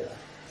 but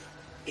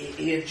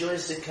he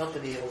enjoys the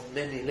company of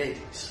many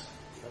ladies.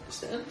 You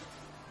understand?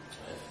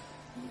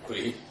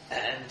 Oui.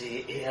 And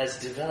he has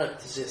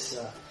developed this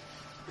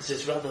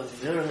rather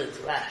virulent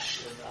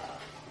rash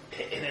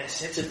in a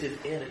sensitive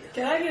area.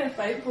 Can I get a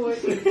fate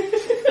point? Pay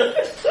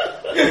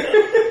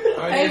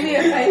me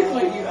a fate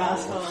point, you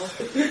asshole.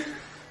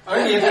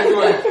 Only if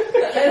everyone...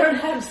 I don't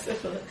have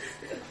syphilis.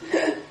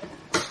 It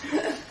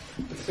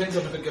depends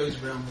on if it goes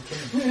around the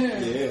camera.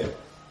 Yeah.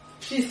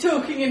 She's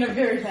talking in a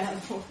very loud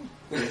voice.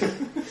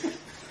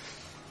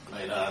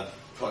 Maynard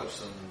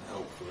pipes in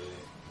helpfully.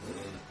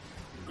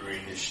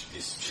 greenish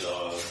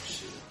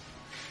discharge,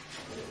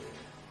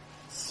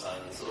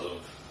 signs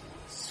of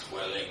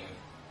swelling,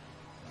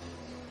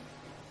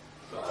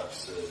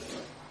 perhaps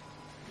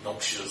a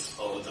noxious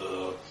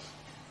odor.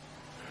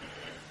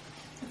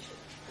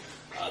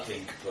 I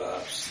think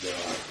perhaps there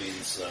have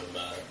been some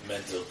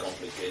mental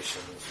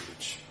complications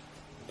which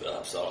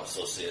perhaps are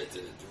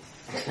associated.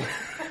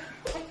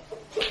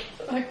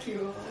 Fuck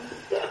you all.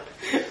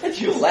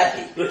 You're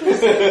laughing. What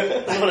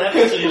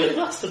happens when you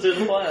lost to do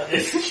the fire?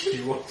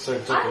 You want so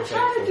I'm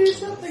trying to do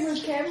something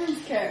with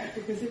Cameron's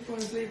character because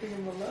everyone's leaving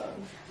him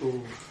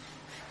alone.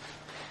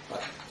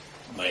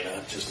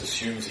 Maynard just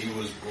assumes he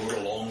was brought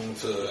along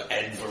to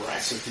add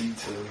veracity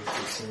to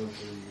some of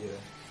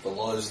the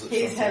lies that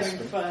He's Chantal's having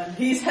been- fun.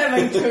 He's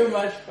having too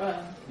much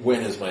fun.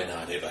 When has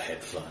Maynard ever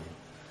had fun?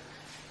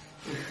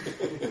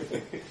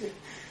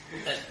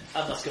 And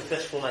I must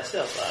confess for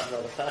myself, I'm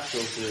not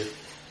partial to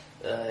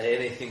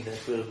anything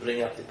that will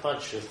bring up the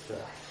punch of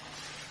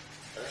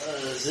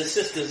the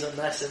sisters are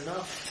nice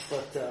enough,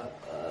 but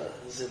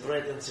the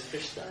bread and the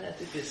fish diet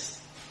is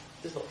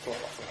not for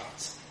our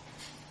us.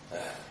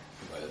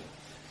 Well,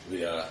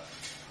 we are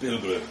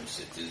pilgrims.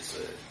 It is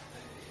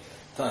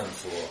a time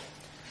for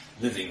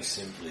living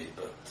simply,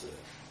 but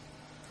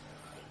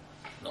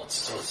not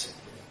so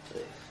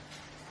simply.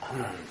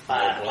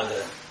 My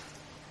brother,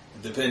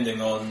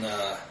 depending on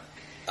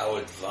how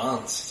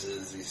advanced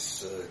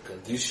this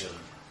condition,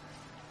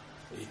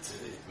 it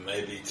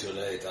may be too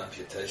late.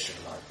 Amputation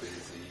might be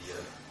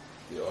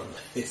the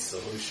only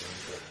solution.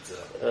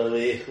 But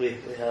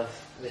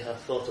We have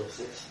thought of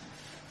this.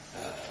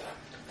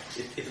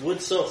 It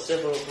would solve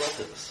several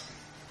problems.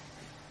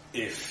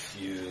 if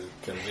you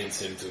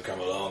convince him to come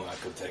along, I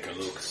could take a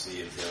look, see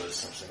if there is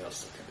something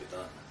else that can be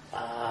done.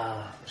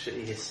 Sure,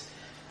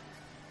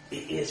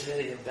 he is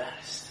very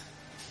embarrassed.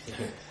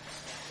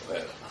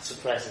 Well, Not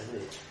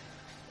surprisingly.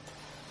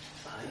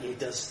 He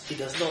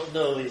does not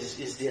know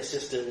his dear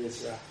sister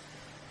is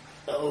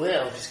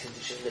aware of his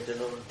condition, let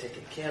alone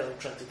taking care of,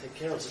 trying to take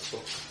care of the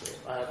folk. So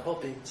I'm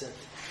hoping that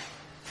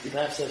we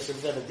perhaps have some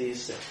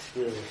remedies that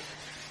will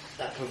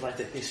provide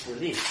at least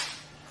relief.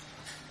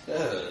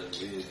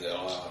 There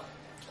are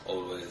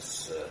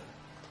always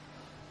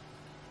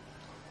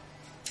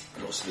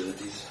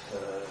possibilities.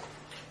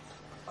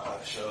 I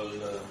shall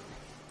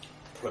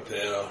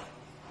prepare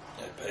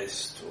a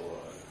paste or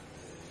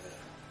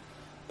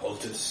a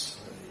poultice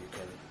you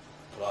can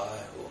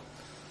apply, or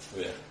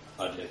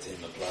I'd let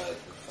him apply it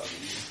if I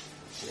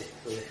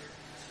were you.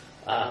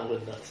 I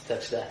would not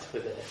touch that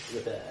with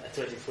a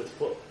 20-foot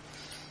pole.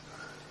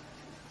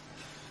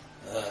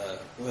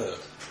 Well,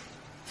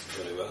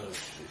 very well.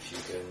 If you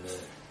can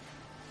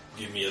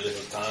give me a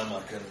little time,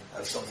 I can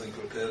have something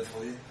prepared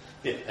for you.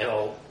 Yeah, and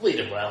I'll lead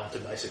him round to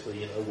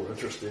basically, we're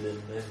interested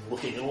in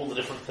looking at all the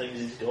different things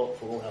he's got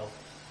for all our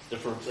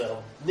different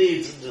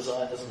needs and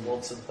desires and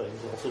wants and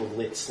things. I'll sort of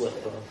let slip.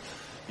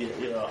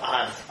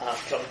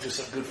 I've come to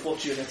some good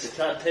fortune at the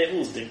card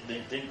tables. Dink,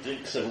 dink, dink,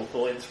 dink. Several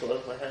coins fall out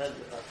of my hand.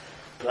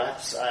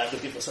 Perhaps I'm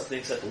looking for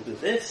something that will do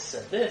this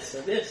and this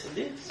and this and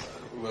this.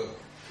 Well,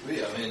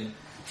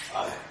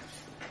 I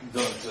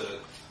don't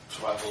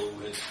travel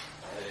with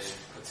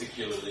a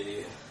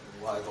particularly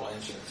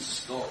wide-ranging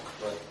stock,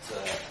 but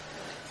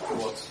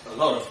what a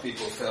lot of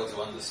people fail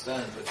to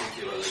understand,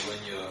 particularly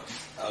when you're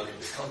out in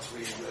the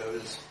country, there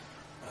is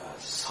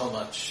so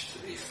much to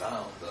be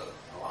found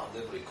around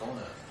every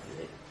corner.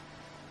 And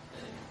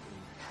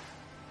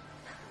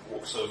he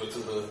walks over to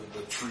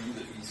the tree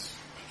that he's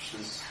pitched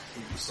his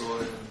heap of soil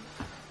and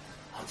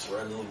hunts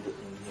around a little bit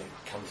and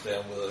comes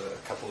down with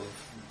a couple of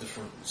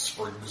different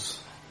sprigs.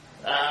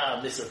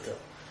 Mistletoe.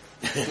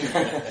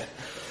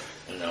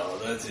 No,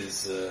 that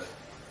is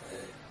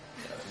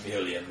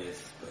merely a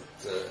myth,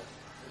 but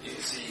you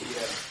see,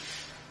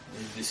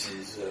 this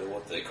is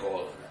what they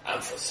call an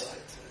anthracite.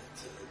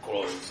 It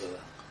grows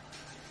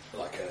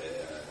like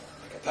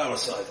a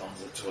parasite on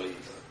the tree,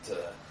 but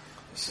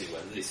you see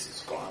when this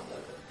is ground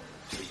over,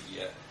 the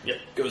tree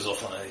goes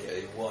off on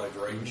a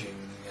wide-ranging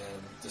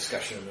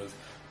discussion of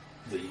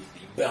the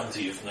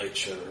bounty of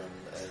nature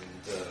and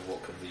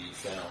what can be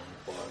found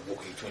by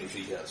walking 20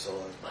 feet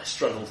outside. I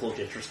struggle to look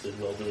interested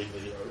while doing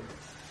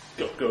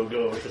the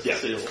go with the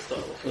seal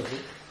stuff.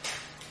 Mm-hmm.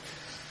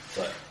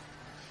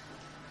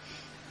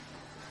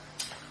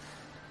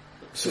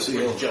 So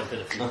you'll jump in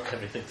if you have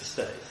anything to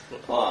say.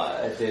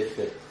 I did,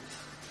 but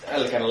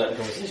I kind of let the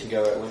conversation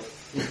go right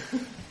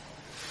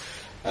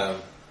away.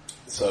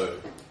 So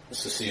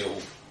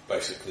Cecile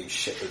basically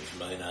shepherds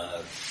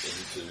Maynard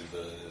into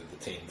the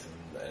tent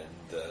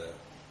and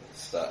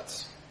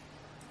starts,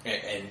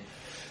 and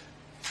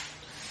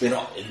they're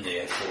not in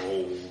there for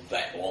all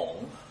that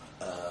long.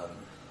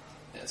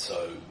 And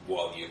so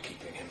while you're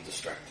keeping him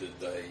distracted,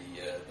 they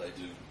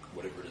do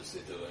whatever it is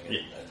they're doing,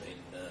 and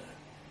then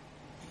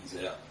he's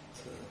out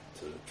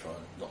to try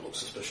and not look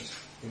suspicious.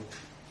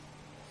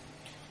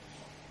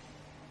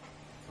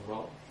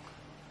 Roll.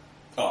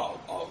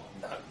 Oh,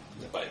 no,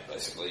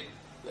 basically,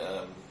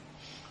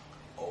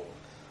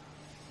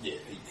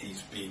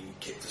 he's being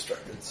kept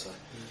distracted, so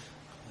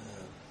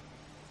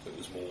it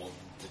was more,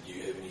 did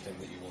you have anything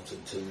that you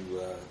wanted to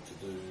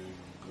do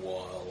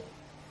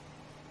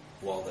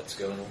while that's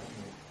going on?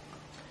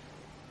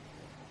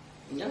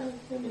 No,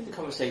 the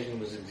conversation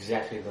was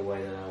exactly the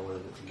way that I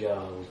wanted it to go.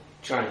 I was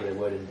trying to get a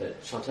word in,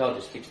 but Chantal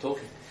just keeps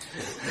talking.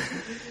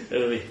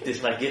 It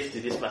is my gift,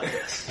 it is my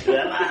curse.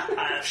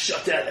 I have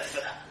shot out the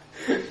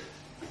fire.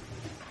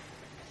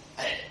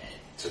 And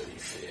to be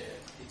fair,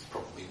 he's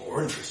probably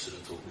more interested in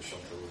talking to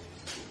Chantal than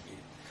he's talking to you.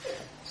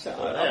 So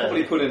I'll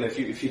probably put in a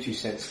few 2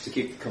 cents to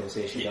keep the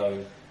conversation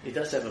going. He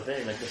does have a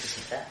very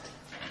magnificent hat.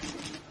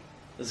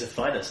 It's the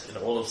finest in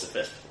all of the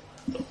festival.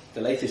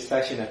 The latest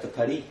fashion at the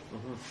Paris.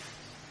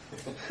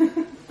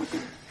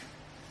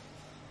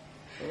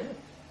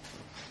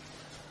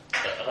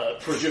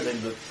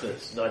 Presuming that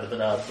neither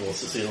Bernard nor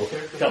Cecile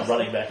come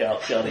running back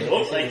out shouting,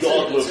 "Oh thank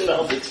God we've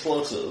found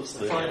explosives."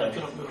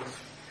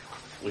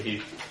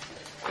 We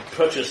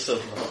purchased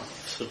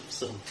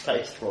some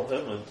paste from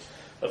him and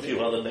a few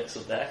other nicks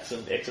and knacks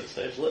and exit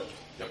stage left.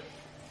 Yep.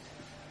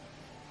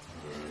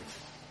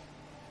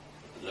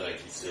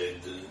 Like you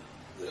said,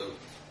 there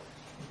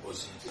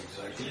wasn't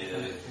exactly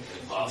a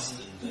vast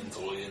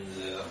inventory in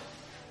there.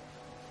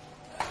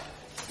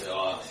 There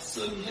are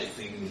certainly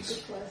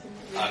things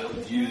I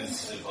could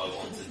use if I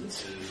wanted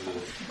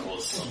to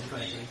cause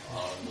somebody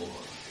harm or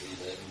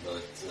even,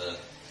 but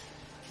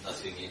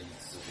nothing in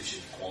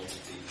sufficient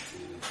quantity to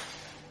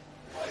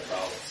wipe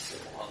out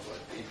several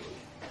hundred people.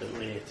 But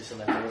really, it is a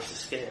matter of the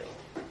scale.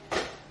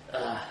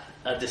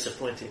 A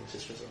disappointing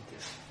this result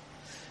is.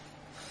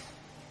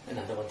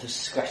 Another one to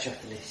scratch off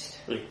the list.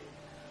 Oui.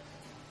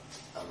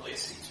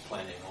 Unless he's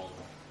planning on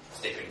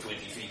stepping 20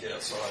 feet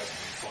outside and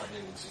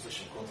finding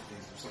sufficient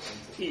quantities of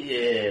something.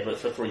 Yeah, but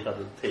for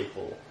 300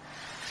 people.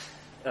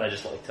 And I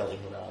just like telling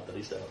Bernard that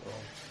he's done it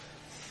wrong.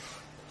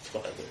 That's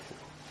what I do.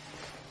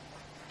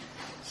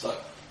 So.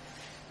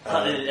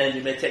 And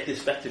you may take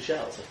this back to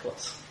Charles, of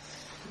course.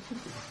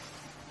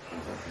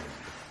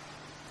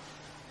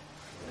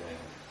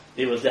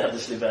 He was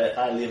doubtlessly very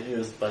highly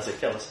amused by the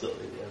cover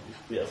story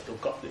we have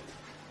concocted.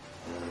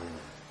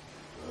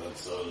 But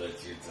so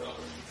let you tell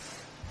him.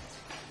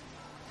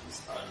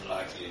 He's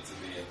unlikely to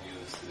be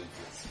amused if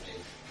it's me.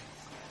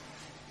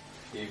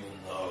 Even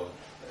though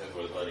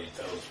everybody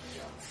tells me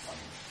I'm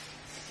funny.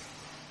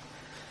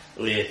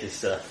 Oui, it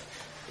is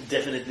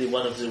definitely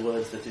one of the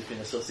words that has been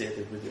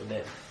associated with your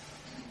name.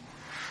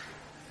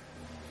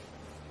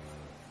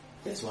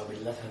 That's why we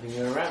love having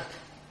you around.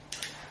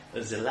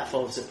 The laugh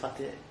of the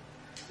party.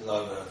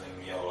 Love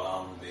having you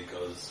around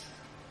because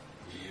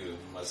you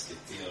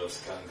Musketeers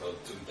can't go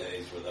 2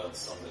 days without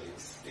somebody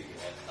sticking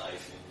a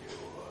knife in you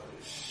or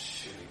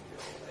shooting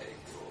your leg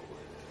or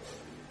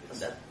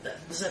whatever.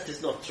 That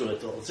is not true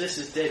at all. This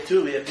is day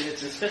 2 we have been at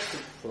this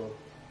festival.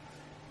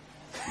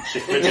 She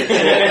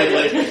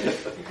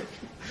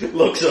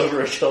looks over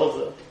her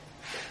shoulder.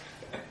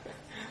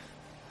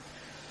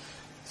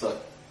 So,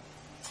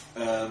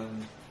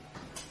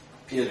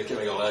 Pierre de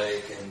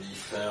Cabriolet can be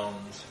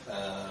found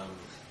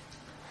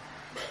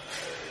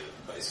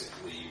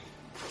basically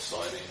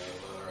presiding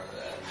over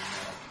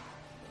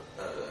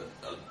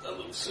a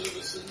little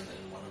service in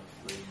one of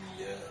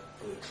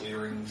the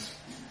clearings.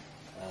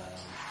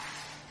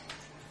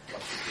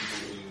 Lots of people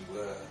who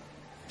have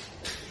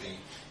to be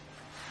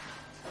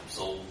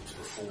absolved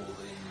before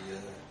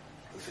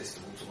the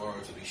festival tomorrow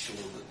to be sure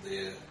that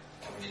they're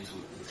coming into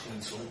it with a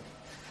clean slate.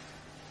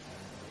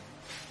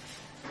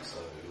 So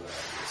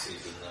this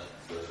is in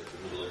the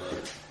middle of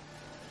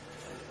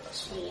a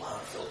small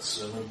heartfelt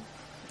sermon.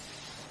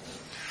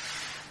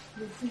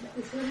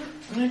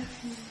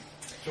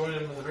 Join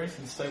in with the rest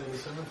and stay with the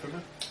sermon for a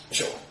bit.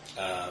 Sure.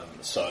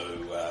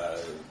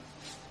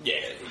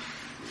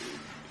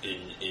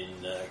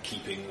 In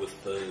keeping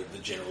with the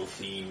general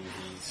theme,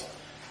 he's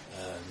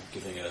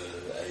giving a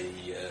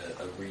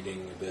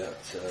reading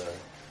about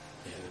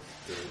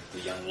the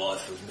young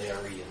life of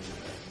Mary and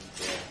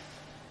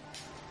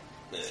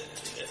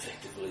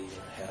effectively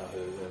how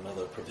her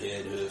mother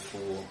prepared her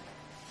for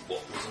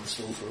what was in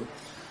store for her.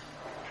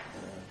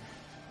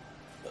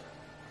 But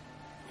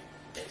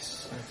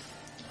yes,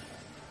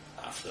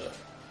 after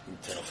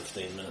 10 or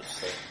 15 minutes,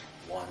 that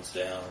winds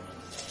down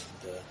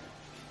and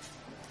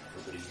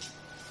everybody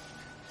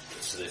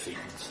gets to their feet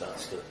and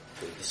starts to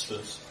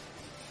disperse.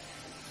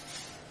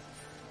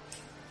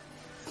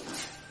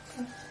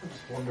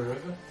 Just wander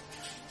over.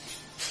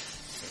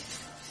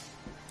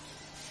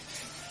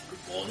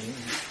 Good morning.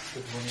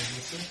 Good morning,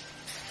 Lisa.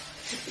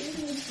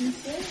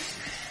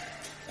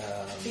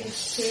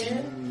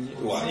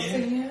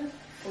 Monseigneur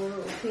or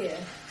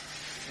Pierre?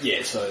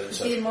 Yeah, so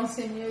Dear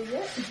Monseigneur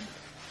yet?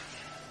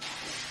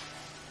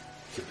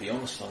 to be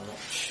honest, I'm not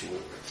sure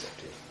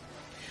exactly.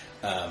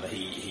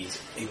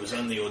 He was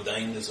only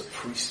ordained as a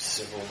priest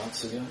several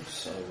months ago,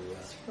 so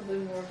It's probably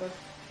more of a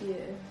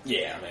Pierre.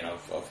 yeah. I mean,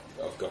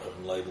 I've got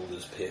him labelled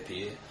as Père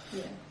Pierre,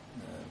 Yeah.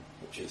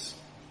 which is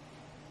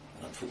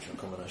an unfortunate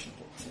combination.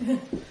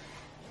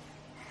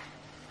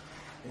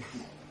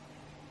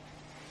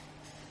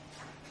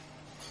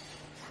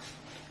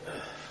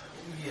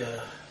 We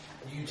are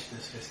new to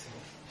this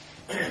festival.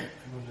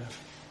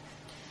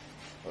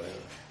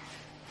 Well,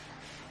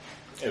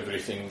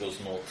 everything does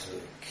not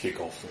kick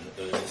off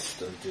in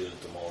earnest until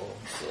tomorrow,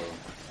 so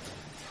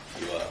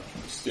you are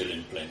still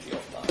in plenty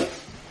of time.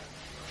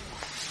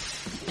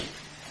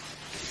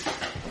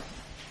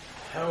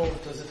 How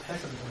does it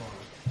happen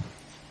tomorrow?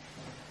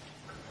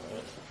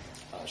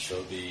 I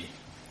shall be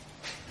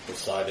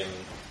presiding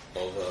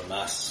over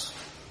Mass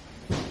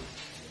in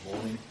the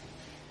morning.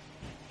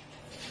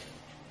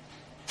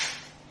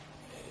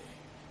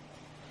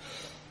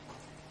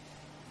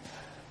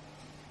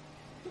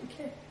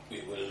 Okay.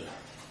 We will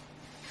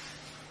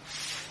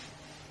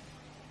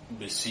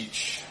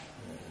beseech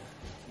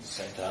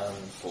Saint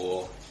Anne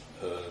for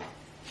her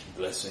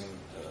blessing,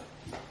 her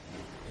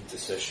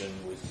intercession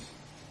with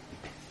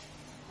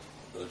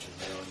Virgin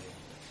Mary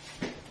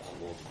and our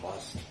Lord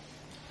Christ.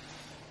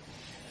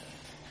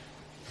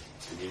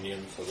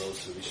 Communion for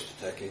those who wish to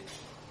take it.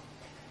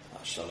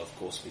 I shall of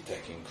course be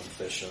taking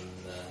confession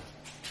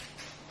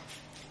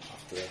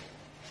after.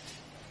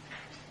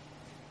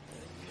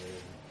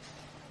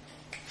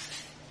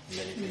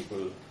 Many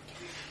people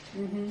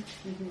will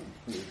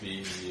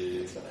be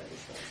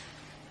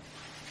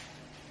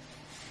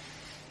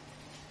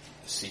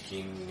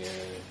seeking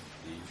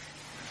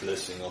the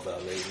blessing of Our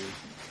Lady.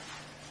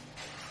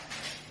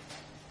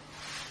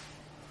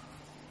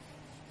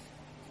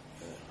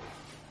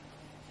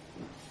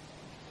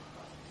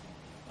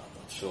 I'm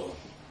not sure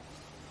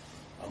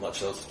how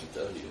much else to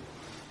tell you.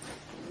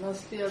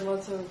 Must be a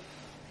lot of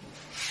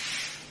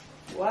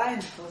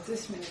wine for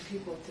this many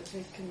people to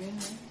take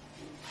communion.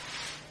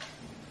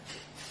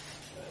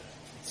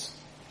 It's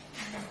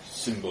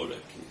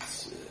symbolic.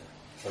 It's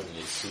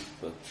only soup,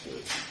 but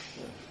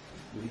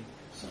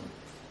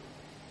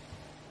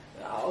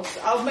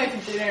I'll make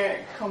a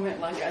generic comment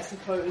like, I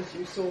suppose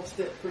you sourced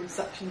it from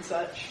such and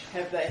such.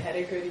 Have they had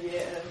a good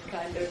year? And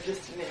kind of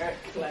just generic,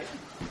 like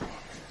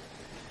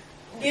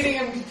getting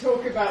them to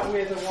talk about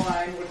where the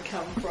wine would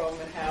come from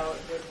and how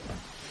it would.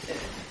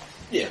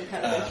 Yeah,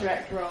 an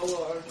interact roll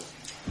or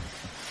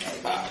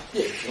maybe.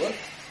 Yeah, sure.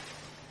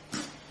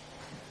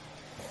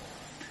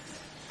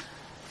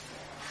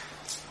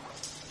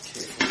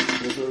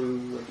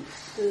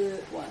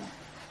 The one.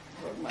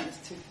 Or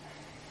 -2.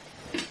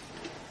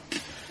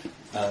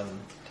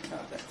 No,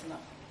 that's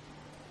enough.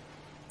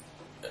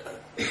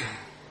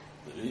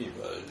 Oui,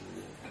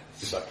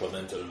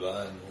 sacramental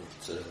wine.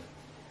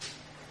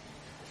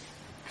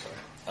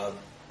 I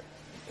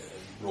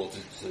brought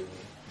it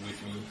with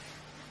me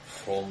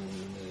from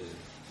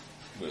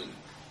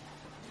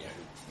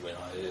when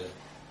I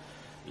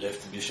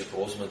left Bishop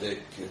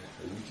Rosmadek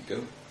a week ago.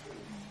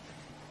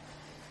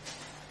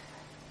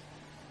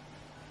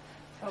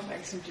 I'll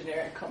make some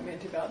generic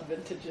comment about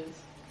vintages.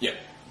 Yeah.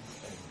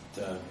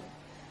 And,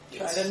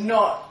 Try to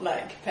not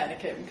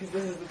panic him because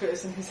this is the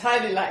person who's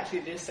highly likely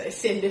to just say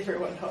send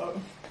everyone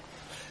home.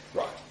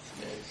 Right.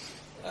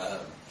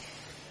 Yes.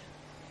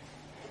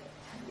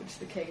 Which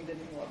the king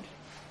didn't want.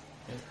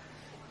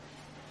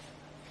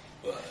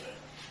 But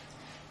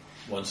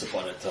once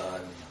upon a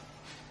time,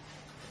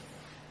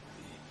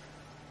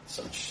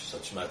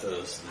 such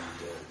matters,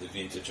 the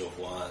vintage of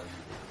wine,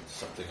 is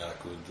something I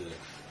could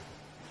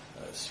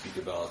speak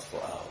about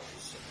for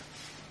hours.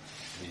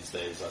 These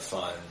days I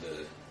find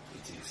it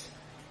is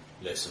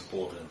less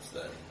important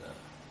than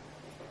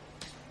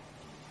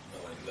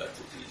knowing that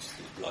it is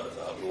the blood of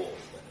our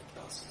Lord when it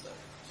passes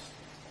out.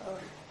 Oh.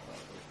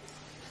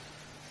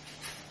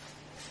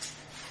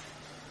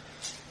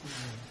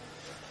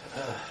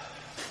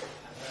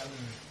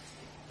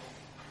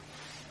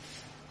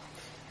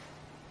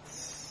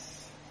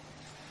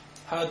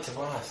 Hard to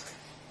ask,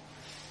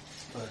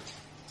 but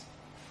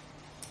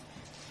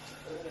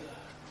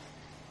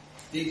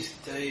these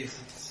days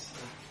it's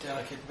a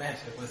delicate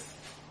matter with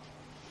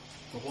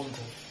the want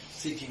of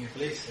seeking a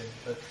blessing,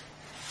 but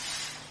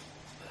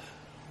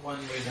one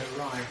we'd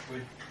arrived,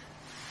 we'd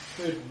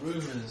heard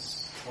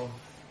rumours of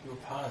your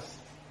past,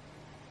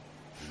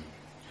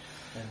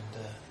 and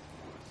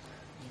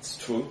it's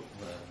true.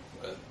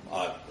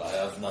 I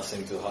have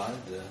nothing to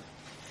hide.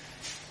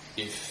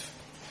 If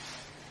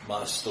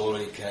my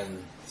story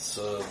can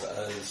serve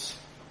as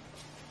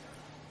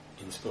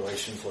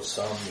inspiration for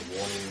some,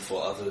 warning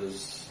for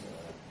others,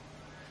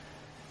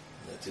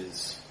 that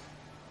is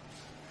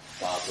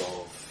part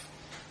of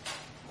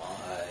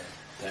my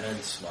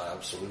penance, my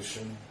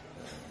absolution.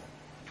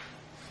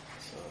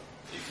 So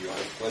if you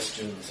have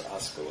questions,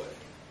 ask away.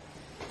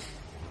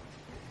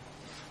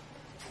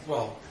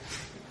 well,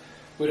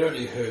 we'd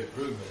only heard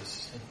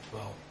rumours, and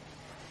well,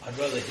 I'd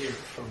rather hear it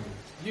from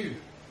you,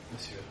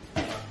 Monsieur.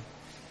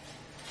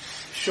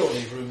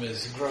 Surely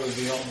rumours grow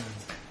beyond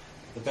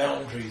the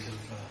boundaries of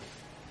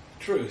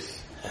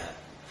truth.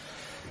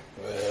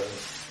 Well,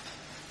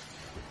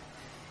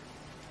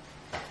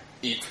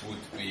 it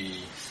would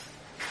be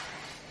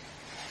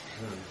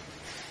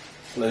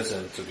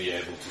pleasant to be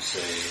able to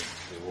say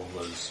the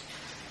rumours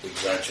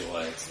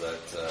exaggerate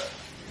that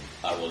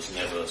I was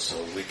never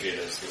so wicked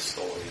as the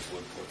stories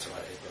would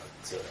portray,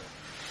 but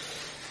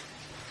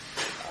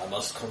I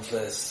must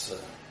confess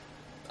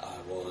I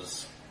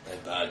was a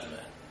bad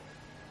man.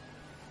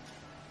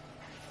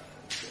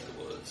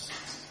 There was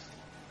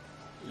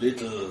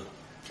little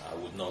I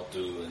would not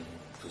do in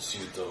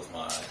pursuit of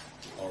my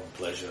own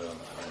pleasure,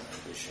 my own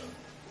ambition.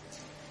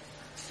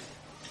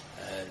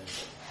 And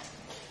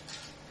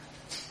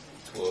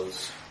it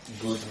was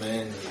good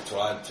men who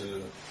tried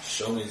to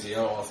show me the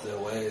error of their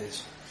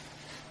ways.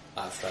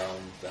 I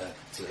found that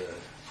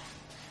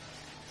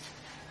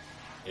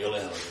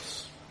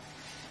hilarious.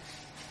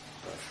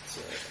 But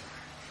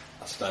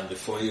I stand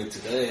before you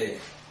today,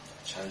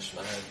 a changed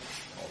man,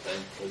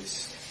 ordained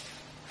priest.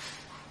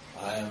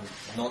 I am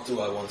not who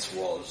I once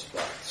was,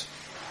 but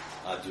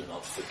I do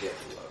not forget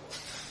who I was.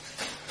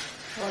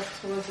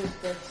 What was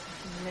it that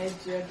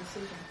made your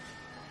decision?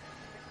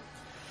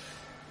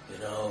 You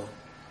know,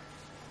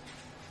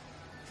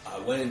 I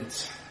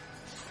went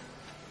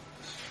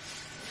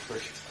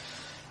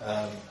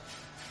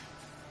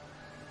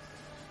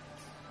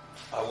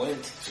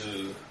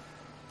to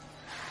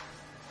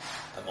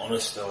a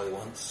monastery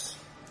once.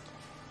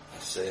 I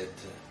said,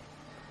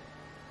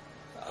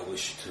 I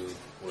wish to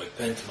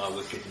repent my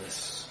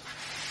wickedness,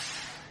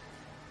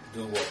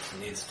 do what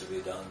needs to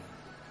be done.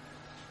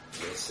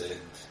 They said,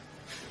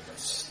 you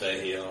must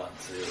stay here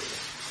until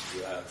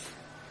you have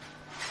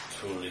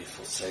truly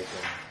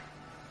forsaken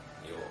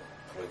your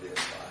previous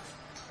life.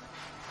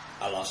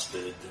 I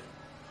lasted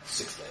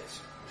 6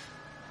 days.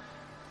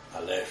 I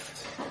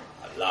left.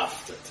 I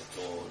laughed at it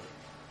all.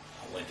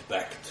 I went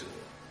back to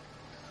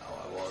how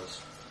I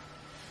was.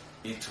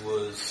 It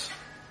was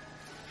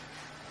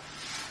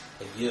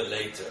a year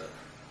later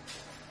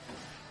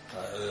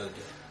I heard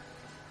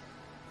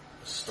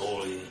a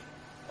story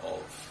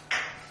of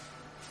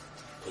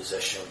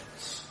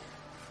possessions.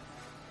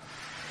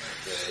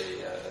 A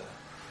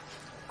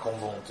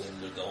convent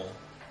in Ledon.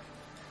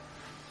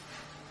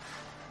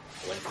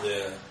 I went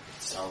there.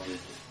 It sounded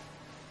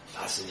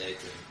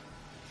fascinating.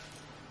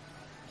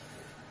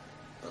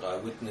 But I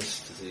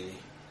witnessed the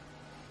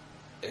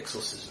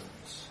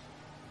exorcisms,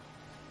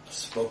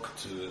 spoke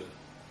to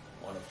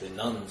one of the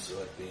nuns who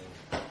had been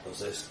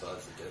possessed by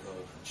the devil,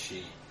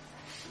 and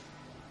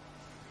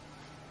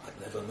I'd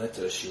never met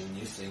her. She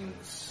knew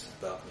things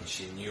about me.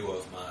 She knew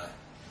of my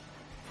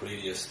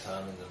previous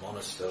time in the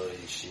monastery.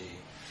 She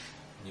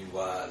knew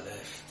why I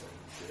left, and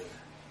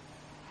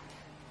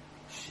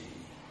she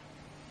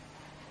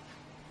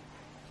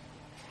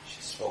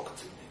spoke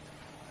to me.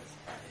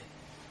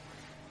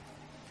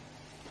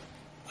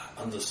 I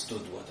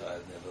understood what I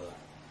had never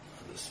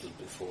understood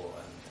before,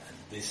 and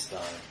this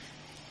time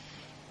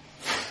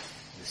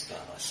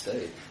I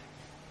stayed.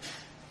 I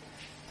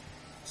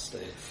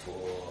stayed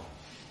for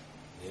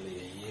nearly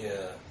a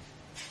year.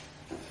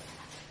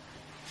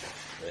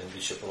 Then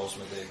Bishop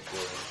Rosmedek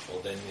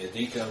ordained me a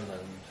deacon,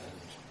 and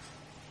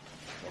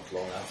not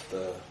long after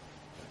a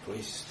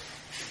priest.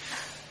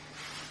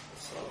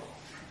 So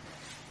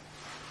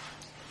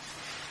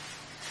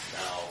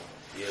now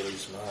here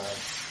is my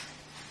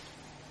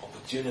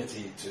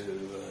opportunity to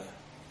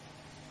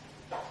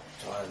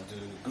try and do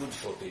good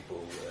for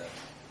people.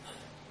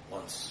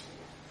 Once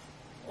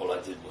all I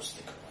did was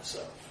think of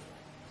myself.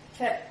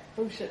 Cat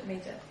bullshit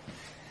meter.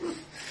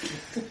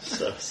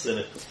 So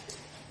cynical.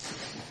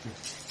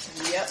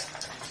 Yep.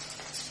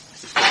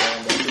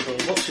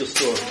 What's your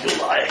story? You're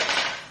lying.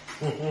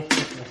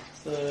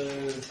 So,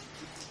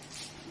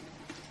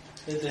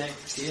 head to act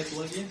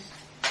careful, I guess.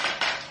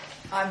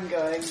 I'm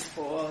going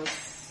for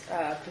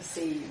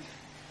perceive.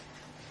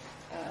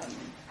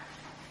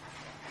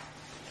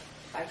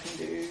 I can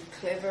do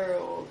clever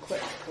or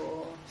quick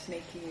or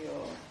sneaky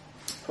or...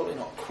 Probably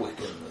not quick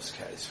in this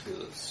case,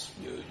 because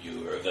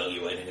you are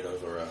evaluating it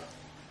over a...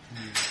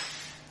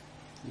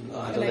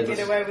 Can I get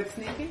away with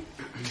sneaky?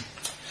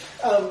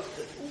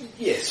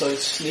 Yeah, so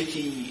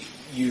sneaky,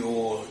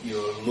 you're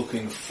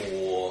looking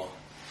for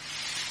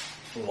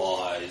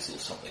lies or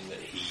something that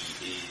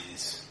he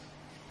is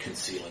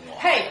concealing on.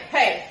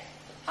 Hey!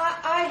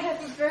 I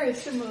have a very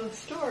similar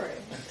story.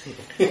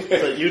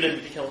 But you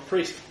didn't become a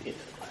priest yet.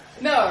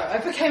 No, I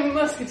became a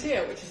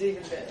musketeer, which is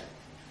even better.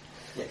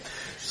 Yeah.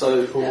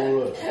 So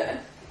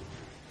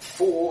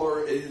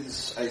 4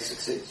 is a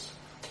success.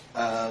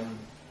 I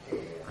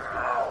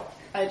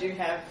do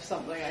have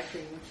something I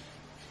can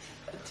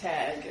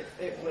tag.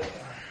 It would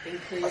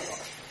increase. I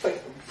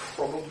think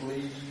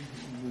probably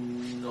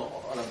not.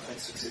 I don't think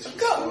success I've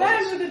with got style a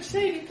man with a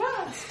shady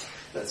past.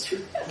 That's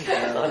true. I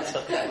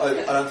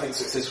don't think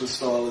success with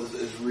style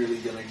is really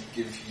going to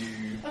give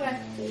you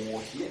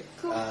more here.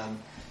 Cool.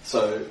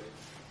 So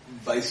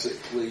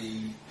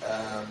basically,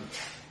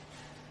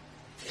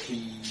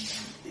 he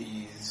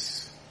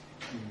is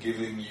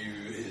giving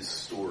you his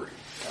story.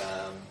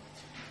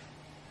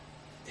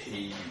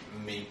 He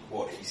meant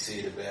what he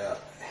said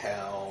about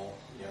how,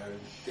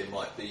 there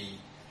might be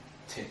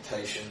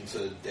temptation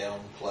to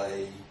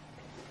downplay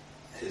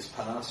his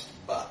past,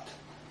 but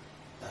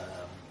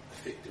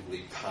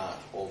effectively part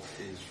of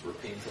his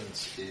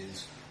repentance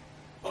is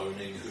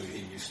owning who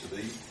he used to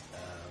be,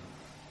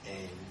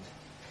 and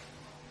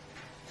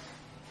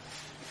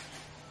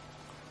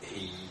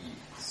he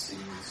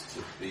seems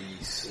to be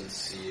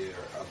sincere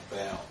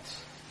about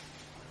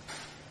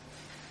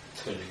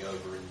turning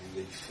over a new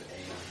leaf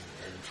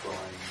and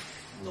trying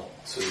not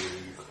to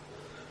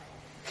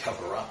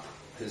cover up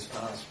his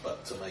past,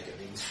 but to make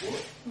amends for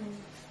it.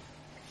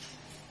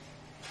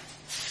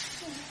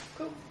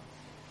 Cool.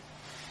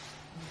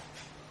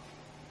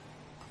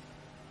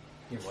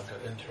 You want to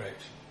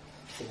interact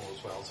 4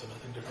 as well, so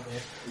nothing different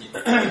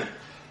there.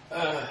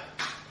 Yeah.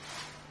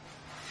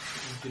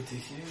 Good to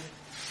hear.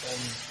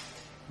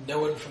 No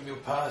one from your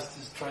past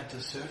is trying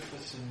to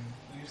surface and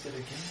use that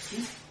against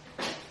you?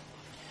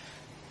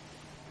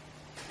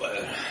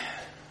 Well,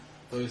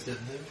 those that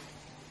live?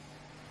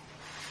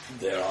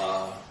 There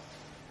are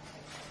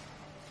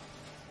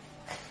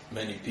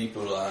many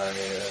people I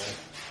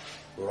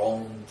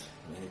wronged,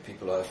 many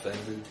people I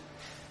offended,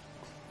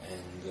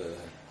 and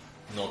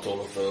not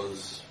all of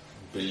those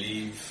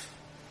believe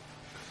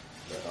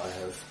that I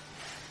have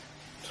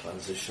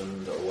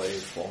transitioned away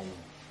from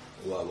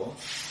who I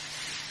was.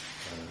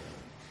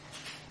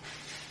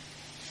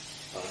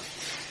 But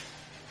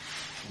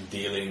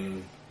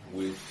dealing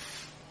with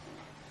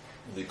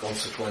the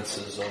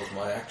consequences of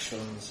my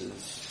actions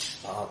is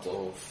part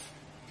of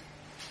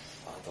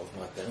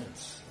my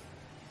penance.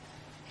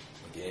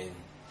 Again,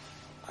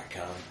 I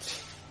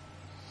can't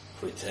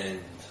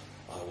pretend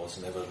I was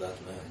never that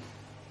man.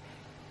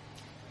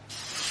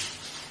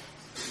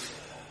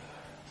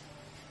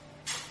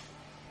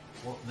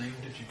 What name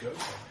did you go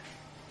by?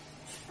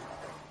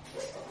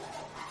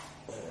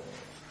 I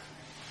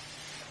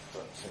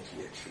don't think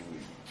he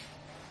actually...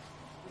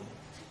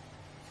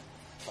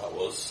 I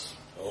was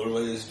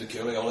always the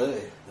Curiole.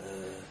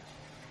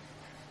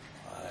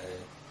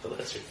 But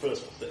that's your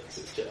first mistake,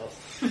 since Charles.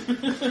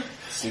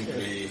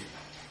 Simply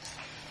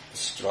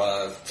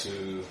strive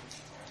to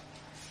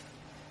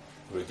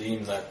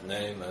redeem that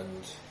name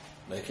and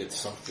make it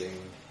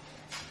something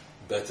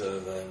better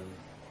than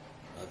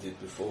I did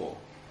before.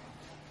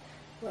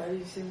 Well,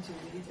 you seem to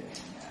be doing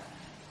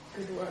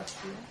good work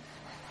here.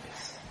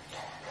 Yes.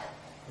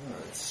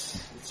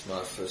 It's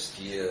my first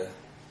year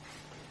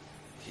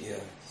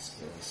here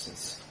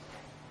since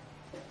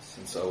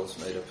I was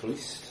made a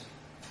priest.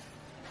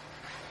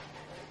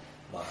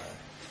 My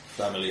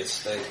family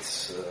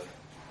estate's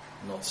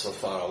not so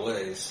far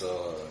away,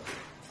 so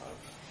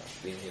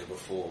I've been here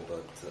before,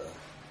 but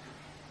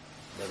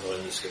never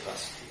in this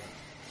capacity.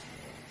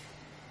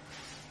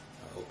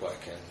 I hope I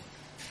can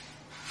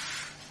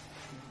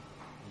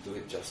do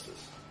it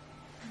justice.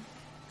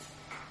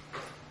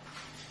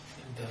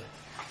 And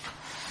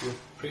your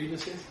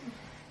predecessor?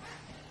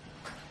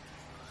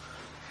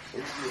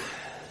 It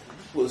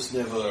was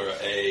never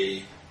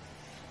a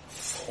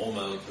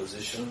formal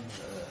position.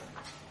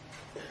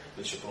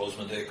 Bishop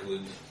Rosmondek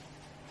would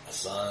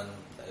assign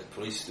a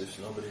priest if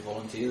nobody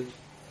volunteered.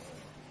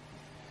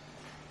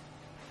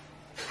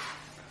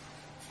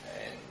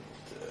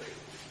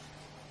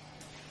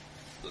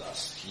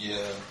 Last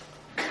year,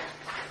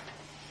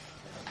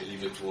 I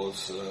believe it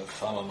was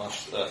Father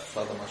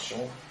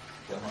Marchand.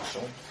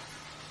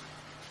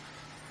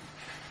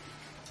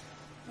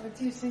 What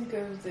do you think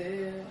of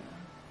the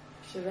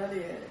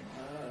Chevalier?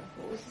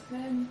 What was his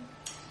name?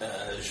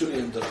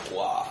 Julien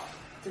Delacroix.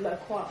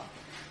 Delacroix.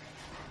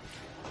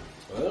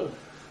 Well,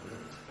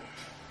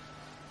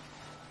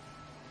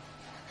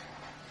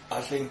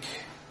 I think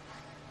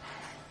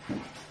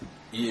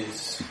he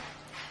is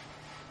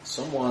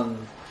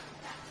someone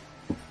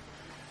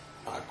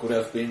I could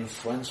have been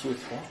friends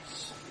with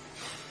once,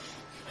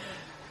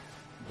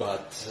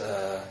 but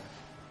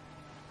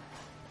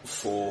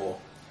for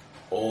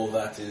all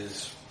that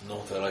is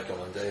not a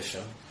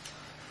recommendation,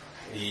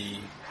 he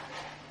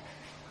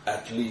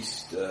at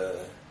least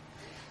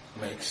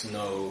makes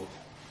no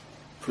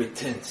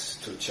pretense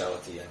to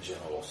charity and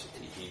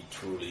generosity. He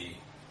truly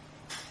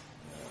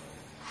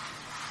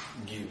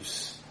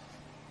gives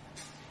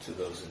to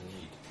those in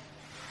need.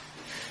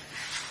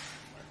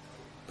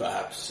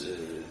 Perhaps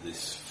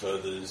this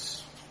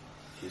furthers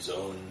his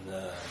own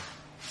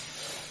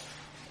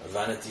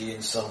vanity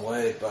in some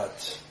way,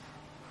 but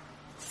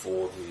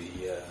for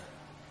the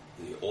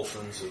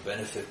orphans who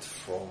benefit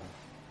from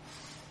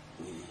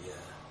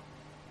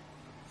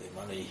the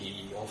money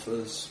he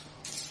offers,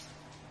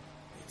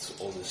 it's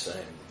all the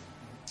same.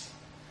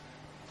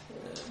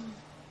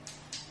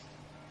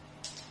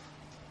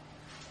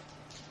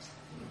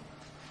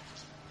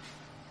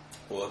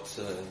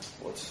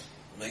 What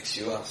makes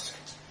you ask?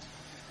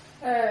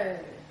 Ran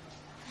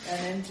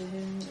into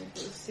him.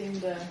 It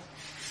seemed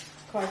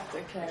quite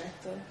the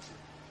character.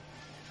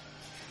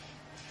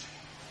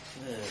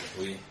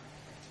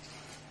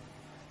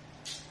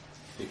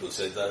 People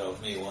said that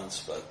of me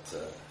once, but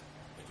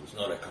it was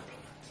not a compliment.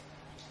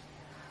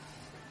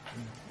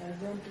 I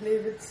don't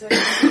believe it's a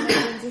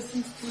compliment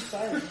distance to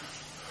silence.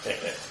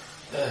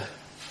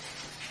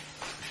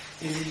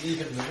 Is he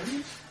even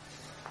married?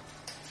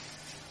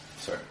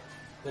 Sorry?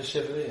 The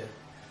Chevalier?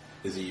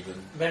 Is he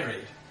even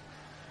married?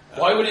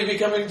 Why would he be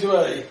coming to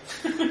a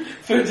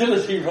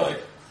fertility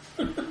rite?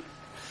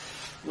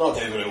 Not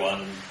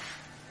everyone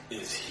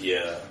is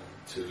here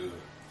to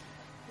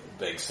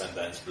beg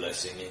Sandan's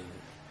blessing in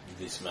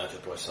this matter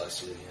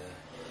precisely.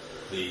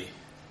 The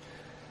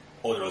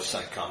Order of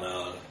Saint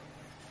Carmel,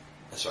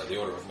 the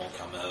Order of Mont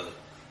Carmel,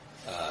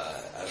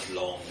 have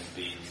long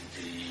been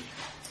the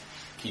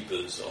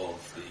keepers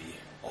of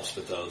the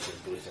hospitals in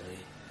Brittany.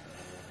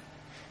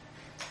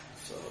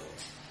 So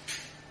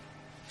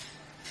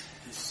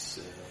this,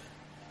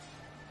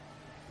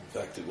 in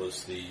fact, it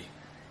was the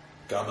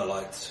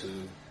Carmelites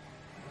who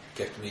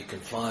kept me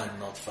confined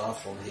not far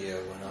from here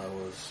when I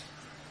was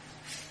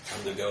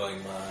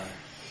undergoing my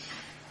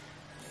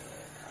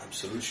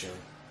absolution.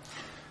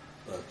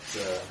 But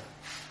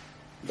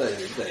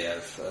they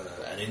have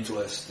an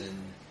interest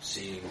in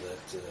seeing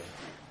that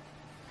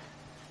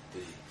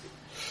the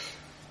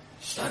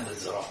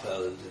standards are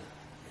upheld, and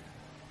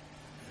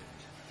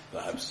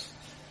perhaps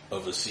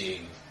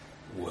overseeing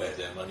where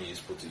their money is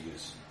put to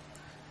use.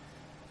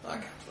 I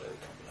can't really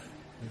complain.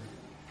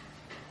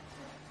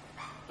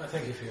 I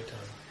thank you for your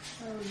time.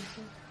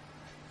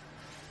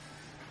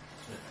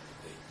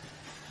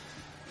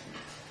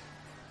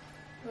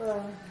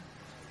 Well,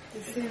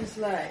 it seems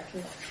like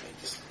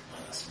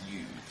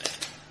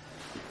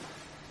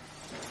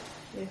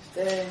if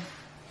they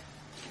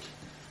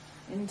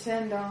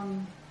intend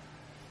on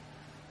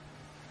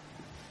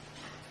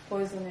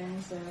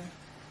poisoning the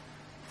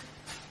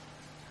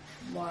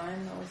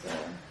wine or the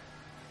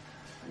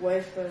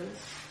wafers,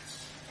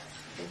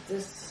 that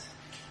this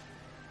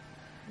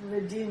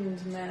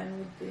redeemed man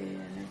would be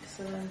an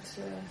excellent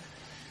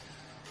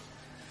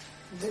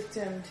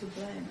victim to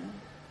blame.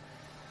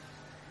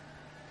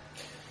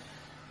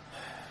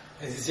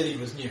 As he said, he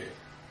was new,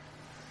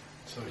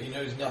 so he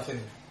knows nothing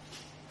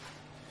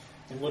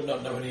and would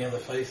not know any other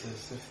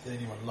faces if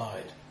anyone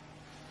lied.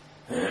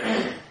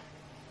 I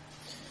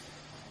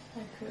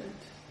could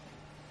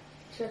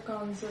check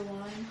on the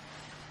wine.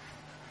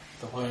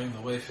 The wine,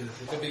 the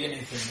wafers, it could be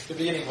anything, it could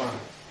be anyone.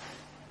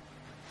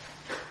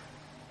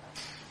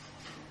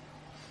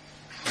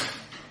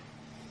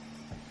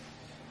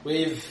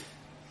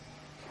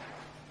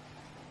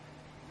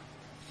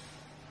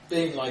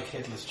 being like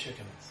headless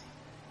chickens.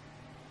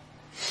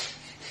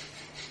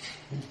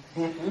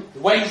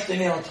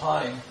 Wasting our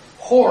time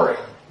whoring.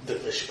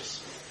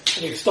 Delicious.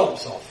 And he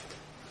stomps off.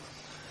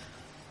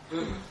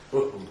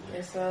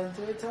 Yes, I'll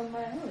do it on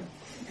my own.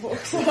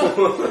 Walks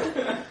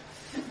off.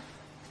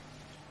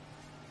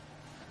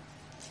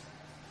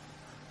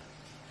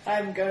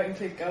 I'm going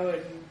to go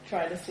and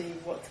try to see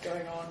what's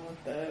going on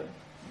with the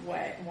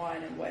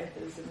wine and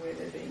wafers and where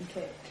they're being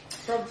kept.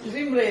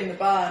 Presumably in the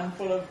barn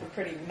full of the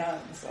pretty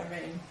nuns, I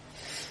mean.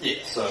 Yeah,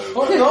 so...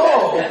 Oh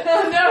no!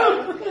 Oh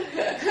no!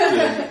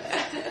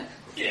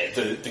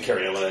 The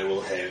Carriole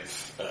will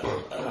have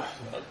a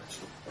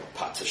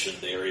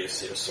partitioned area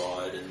set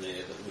aside in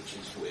there, which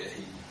is where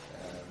he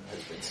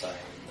has been staying,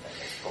 and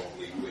that's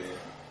probably where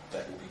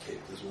that will be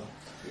kept as well.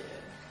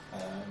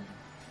 Yeah.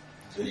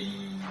 The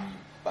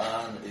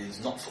barn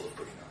is not full of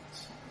pretty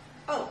nuns.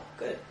 Oh,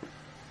 good.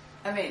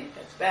 I mean,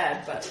 that's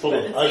bad, but full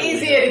of it's ugly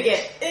easier to nuns.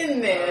 get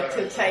in there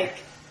to take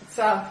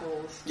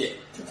samples Yeah.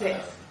 to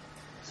test.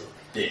 So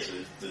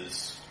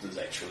there's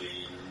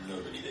actually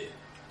nobody there.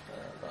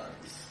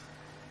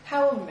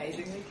 How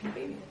amazingly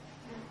convenient.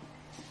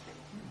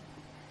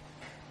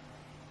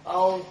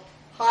 I'll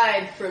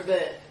hide for a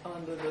bit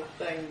under the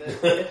thing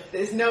that if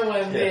there's no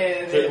one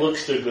there, If then it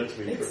looks too good to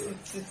be true.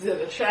 it's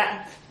a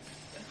trap.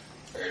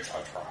 It's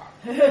a trap.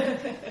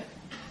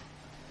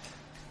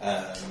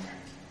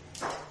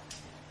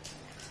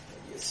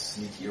 Yes,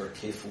 sneaky or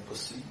careful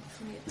pursuit.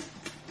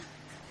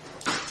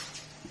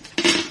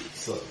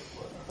 So,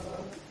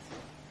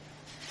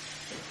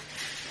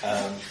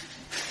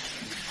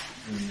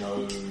 no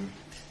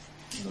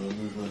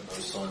movement, no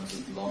signs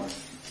of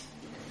life.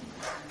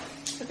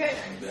 Okay,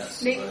 That's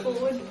sneak available.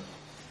 forward.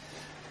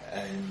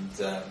 And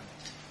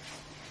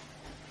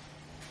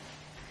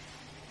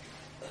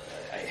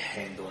a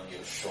hand on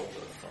your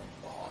shoulder from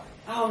behind.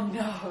 Oh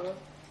no,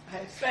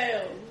 I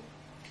failed.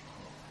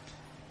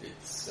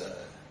 It's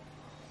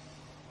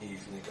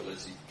Eve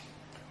Nicolasi.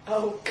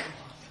 Oh god,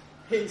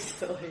 he's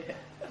still here.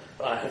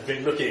 I have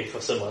been looking for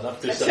someone up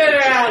to Turn something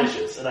around.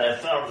 suspicious, and I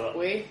have found one.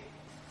 We?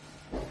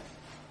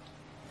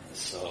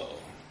 So,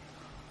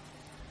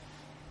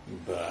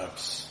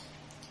 perhaps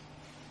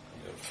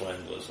your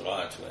friend was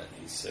right when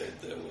he said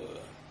there were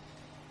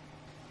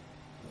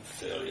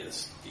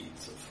nefarious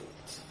deeds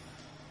afoot.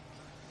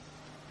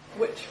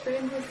 Which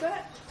friend was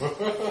that?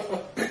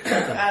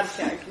 Out of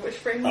character. Which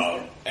friend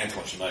was that?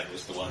 Antoine Chemaine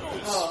was the one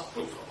who's... Oh.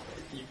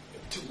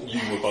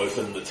 You were both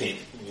in the tent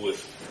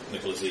with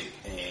Nicholas E.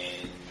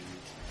 and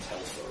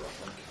Telfer, I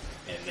think,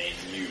 and then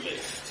you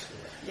left.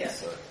 Yeah.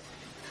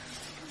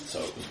 So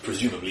it was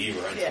presumably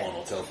either Antoine Yeah.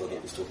 or Telfer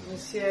that was talking.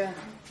 Monsieur,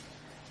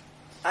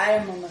 I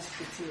am a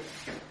musketeer.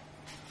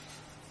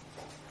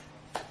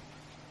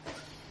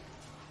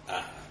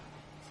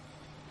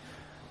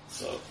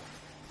 So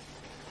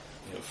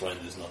your friend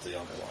is not the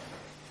only one.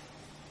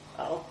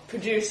 I'll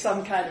produce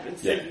some kind of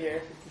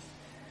insignia.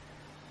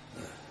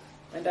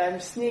 And I'm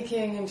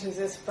sneaking into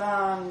this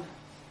barn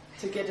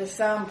to get a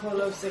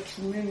sample of the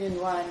communion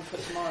wine for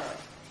tomorrow.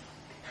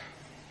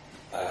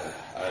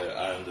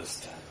 I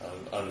understand.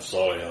 I'm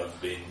sorry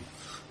I've been...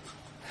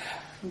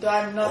 And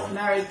I'm not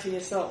married to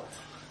your salt.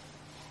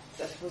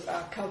 That was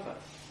our cover.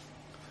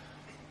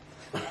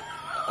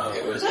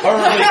 It was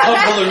horribly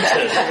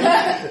convoluted.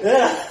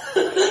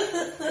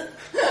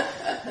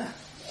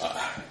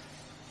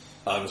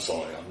 I'm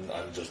sorry,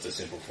 I'm just a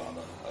simple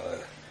farmer.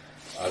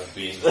 I've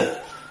been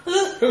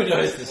Who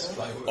knows this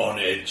flywheel? on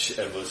edge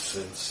ever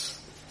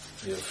since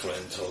your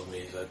friend told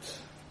me that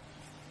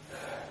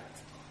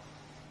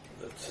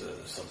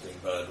something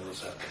bad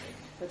was happening.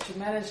 But you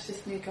managed to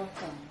sneak up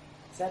on.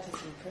 That is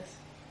impressive.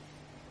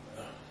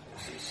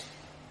 This is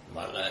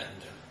my land.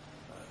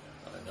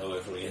 I know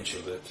every inch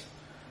of it.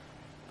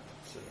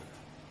 But,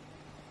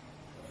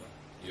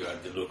 you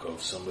had the look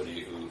of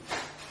somebody who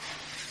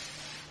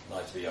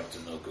might be up to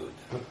no good.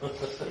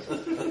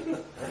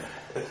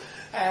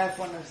 I have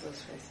one of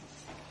those faces.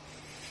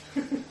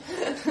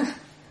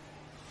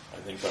 I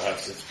think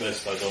perhaps it's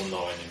best I don't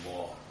know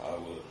anymore. I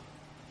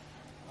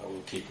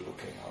will keep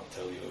looking. I'll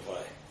tell you if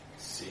I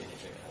see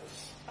anything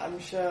else. I'm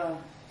sure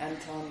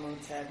Antoine will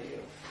tell you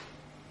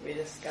if we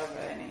discover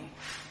any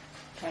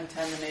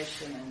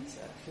contamination in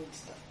the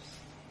foodstuffs.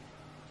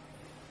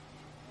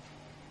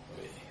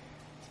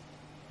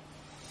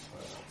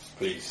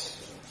 Please,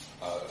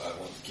 I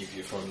won't keep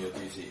you from your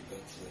duty, but...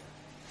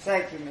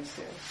 Thank you,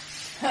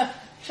 monsieur.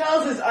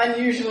 Charles is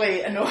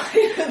unusually annoyed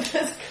with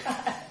this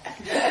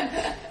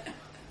guy.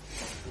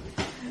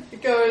 He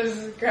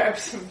goes,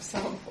 grabs some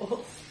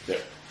samples, Yeah.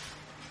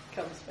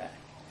 comes back.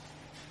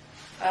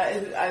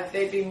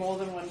 There'd be more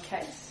than one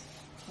case,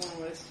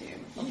 one would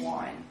assume, of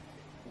wine.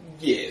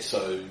 Yeah,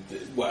 so,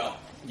 a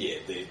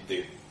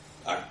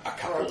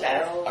couple Or a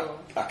barrel,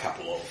 a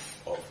couple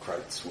of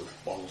crates with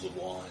bottles of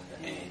wine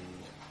and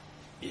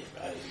a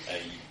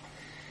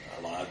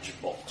large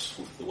box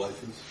with the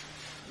wafers.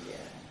 Yeah.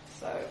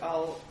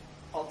 So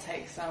I'll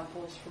take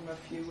samples from a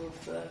few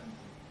of the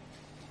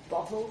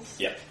bottles.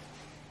 Yep.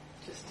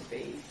 Just to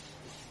be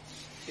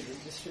do the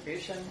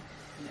distribution,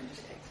 and then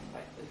just take some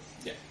wafers.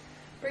 Yeah.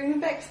 Bring them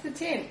back to the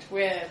tent,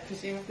 where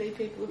presumably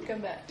people have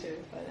come back to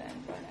by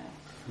now.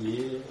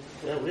 Yeah.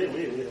 Well,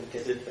 we'll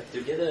get it back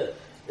together.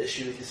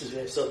 Assuming this is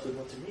where something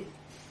want to meet.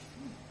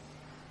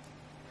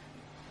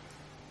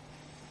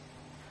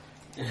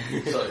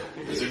 So,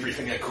 is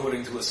everything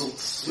according to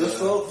Assault's?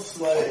 Assault's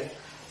like,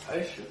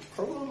 I should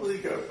probably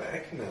go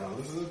back now.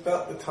 This is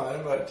about the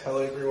time I tell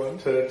everyone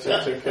to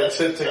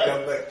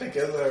come back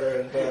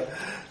together and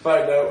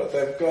find out what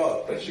they've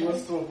got. But she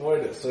wants to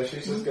avoid it, so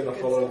she's just going to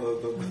follow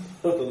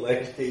the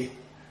lady.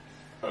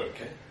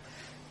 Okay.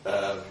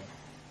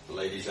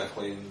 Lady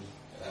Jacqueline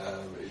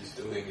is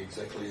doing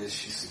exactly as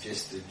she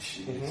suggested.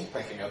 She is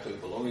packing up her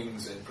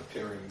belongings and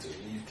preparing to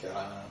leave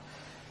Carana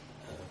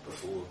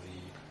before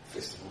the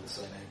festival of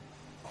St.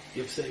 Anne.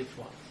 You've saved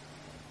one.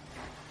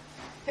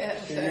 Yeah,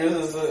 She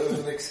uses it as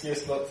an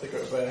excuse not to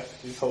go back.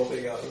 She's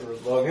holding out for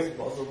as long as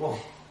possible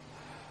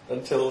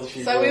until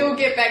she. So we will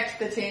get back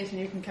to the tent, and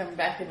you can come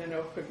back in an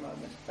awkward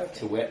moment. Okay.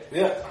 To where?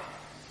 Yeah.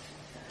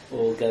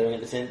 All gathering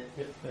at the tent.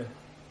 Yeah.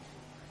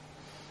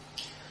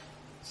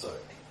 So,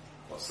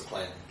 what's the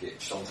plan? Get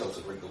Chantal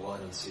to drink the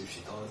wine and see if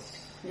she dies?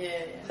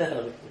 Yeah.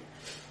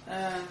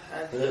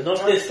 Not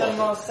want this some one.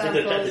 more Think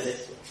samples. about the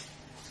next one.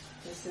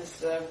 This is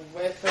the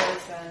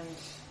wafers and.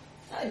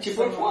 Did you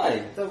bring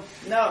wine?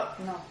 No.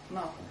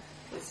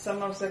 It's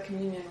some of the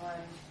communion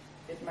wine.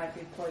 It might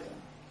be poison.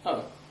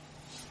 Oh.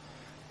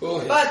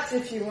 Oh, But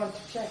if you want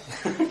to check.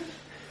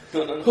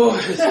 No.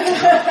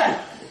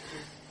 oh,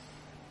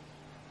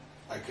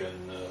 I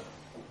can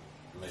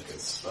make a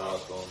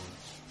start on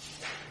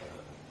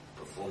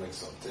performing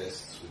some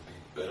tests. Would be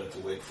better to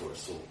wait for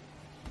Assault.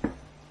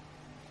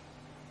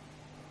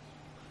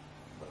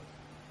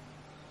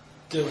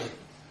 do it.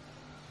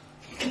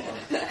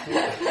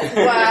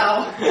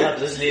 Wow.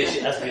 Obviously, she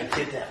has been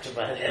kidnapped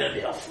by an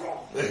enemy of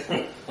wrong.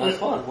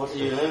 Antoine, what do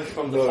you learn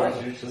from the No,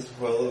 fight? she's just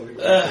following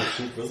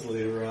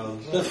sheepishly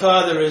around. The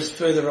father is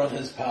further on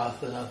his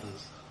path than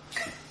others.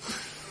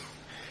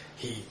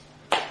 He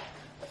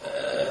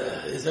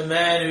is a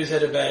man who's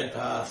had a bad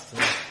past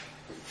and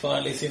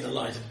finally seen the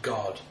light of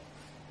God.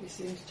 He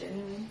seems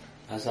genuine.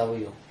 As are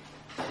we all.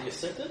 Are you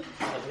certain?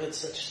 I've heard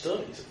such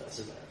stories about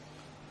the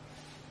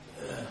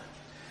man.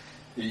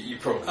 You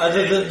probably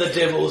Other than the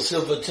devil's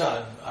silver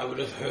tongue, I would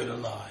have heard a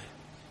lie.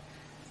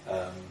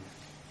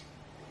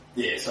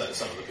 Yeah, so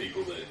some of the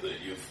people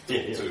that you've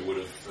talked to would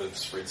have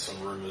spread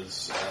some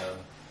rumours.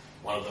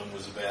 One of them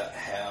was about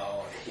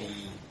how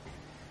he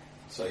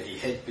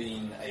had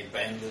been a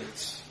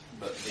bandit,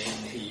 but then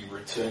he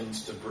returned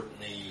to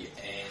Brittany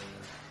and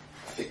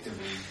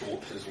effectively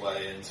bought his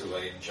way into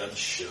a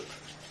judgeship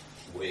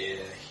where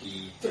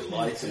he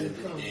delighted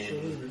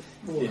in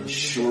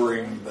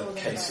ensuring that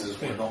cases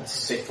were not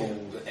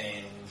settled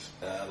and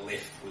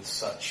left with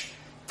such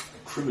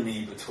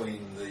acrimony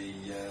between the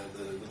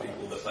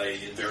people that they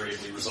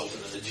invariably resulted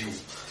in a duel.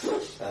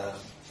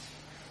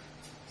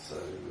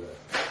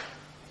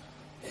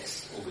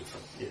 Yes, all good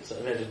fun. Yes, I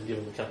imagine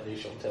given the company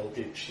Chantal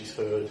keeps, she's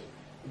heard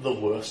the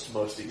worst,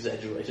 most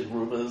exaggerated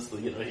rumours.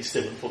 He's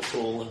 7 foot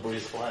tall and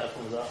breathes fire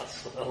from his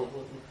ass.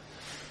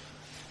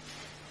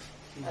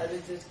 How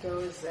did it go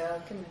with the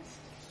alchemist?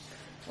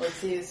 Was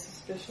he as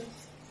suspicious?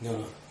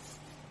 No.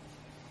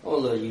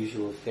 All the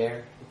usual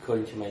fare,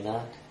 according to my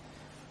dad.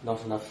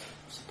 Not enough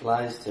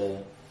supplies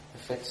to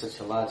affect such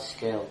a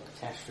large-scale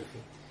catastrophe.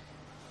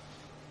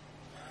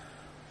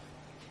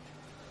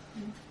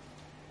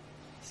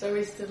 So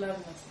we still have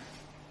nothing.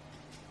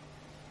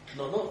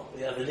 No,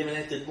 we have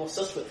eliminated more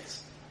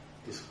suspects.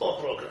 It's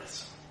all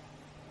progress.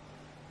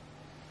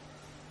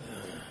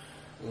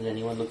 Has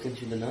anyone looked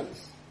into the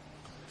nuns?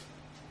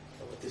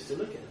 What is to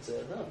look at?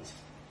 They're nuns.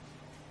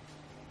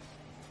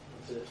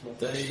 There's not much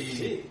to They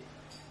see.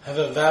 have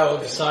a vow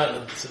of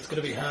silence. It's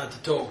going to be hard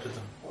to talk to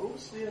them. What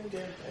was the end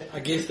game date? I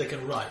guess they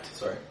can write.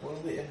 Sorry? What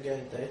was the end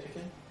game date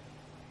again?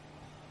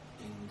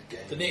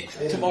 The next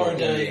Yeah, tomorrow yeah,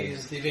 day yeah.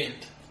 is the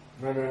event.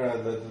 No,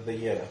 the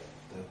year.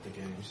 The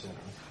game you sent me.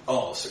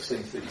 Oh,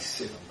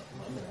 1637.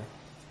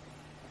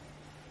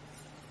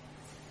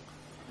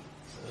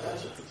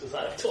 Because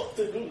I've talked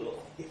to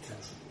Google. I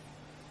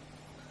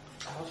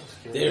was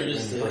just There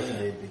curious is when the-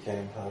 Brittany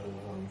became part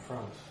of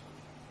France.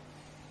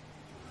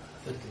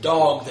 The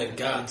dog that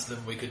guards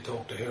them, we could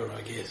talk to her,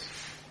 I guess.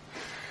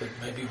 But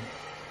maybe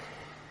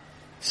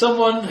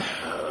someone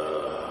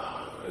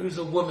who's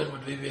a woman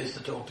would be best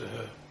to talk to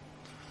her.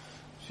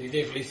 She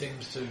definitely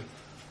seems to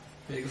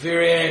be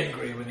very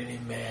angry when any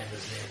man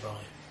is nearby.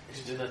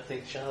 You do not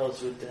think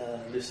Charles would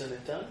listen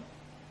in time?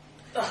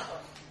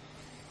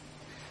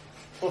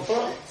 For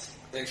France?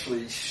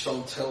 Actually,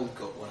 Chantal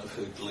got one of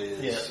her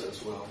glares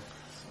as well.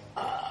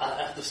 I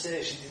have to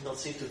say, she did not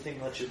seem to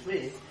think much of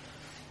me.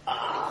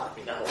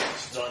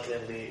 She's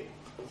drunkenly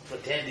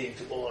pretending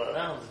to all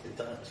around at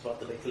the time as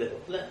part of a clever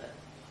plan.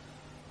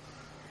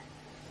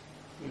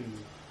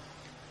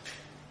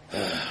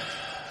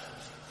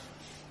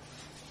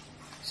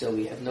 So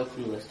we have no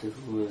clue as to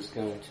who is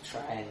going to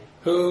try and...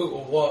 Who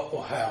or what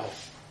or how?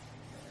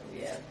 We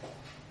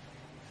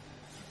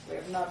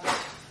have not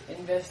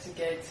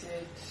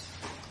investigated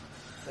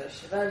the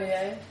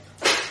Chevalier.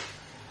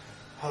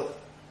 Oh,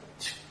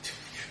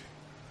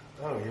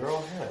 you're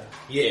all here.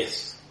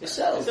 Yes.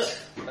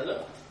 Yourselves.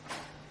 Hello.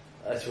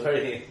 I was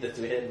worrying that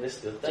we had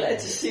missed the thing. Glad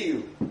to see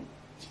you.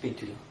 It's been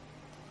too long.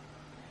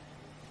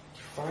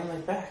 You're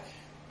finally back.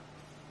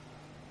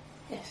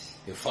 Yes.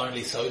 You're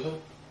finally sober?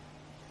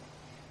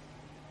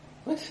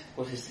 What?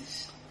 What is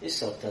this? This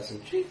salt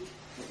doesn't drink.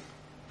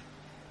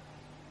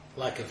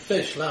 Like a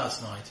fish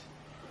last night.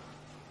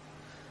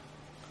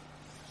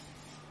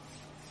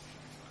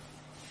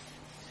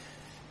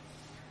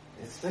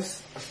 Is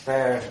this a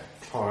bad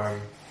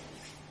time?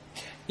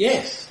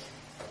 Yes.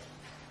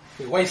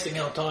 We're wasting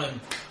our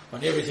time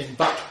on everything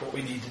but what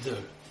we need to do.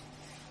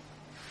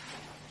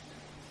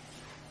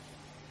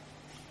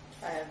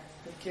 I have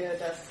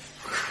procured us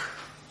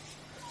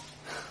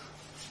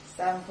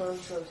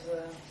samples of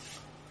the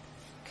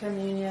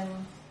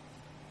communion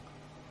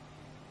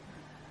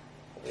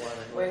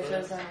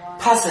wafers and wine.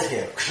 Pass it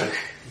here.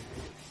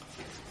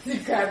 You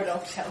grab it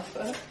off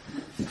Telfer.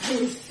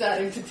 He's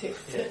starting to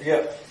taste it.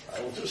 Yep.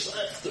 I will just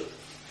have to.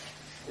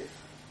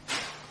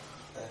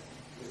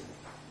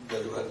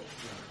 Very well.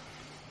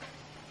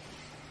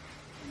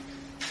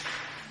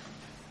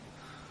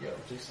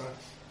 Yep, do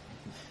science.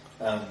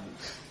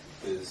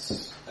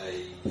 There's a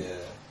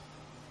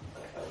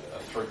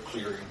throat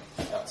clearing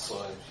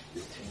outside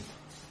your tent,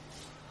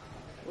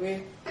 We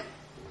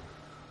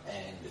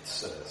and it's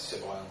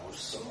Sebastian or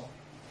so.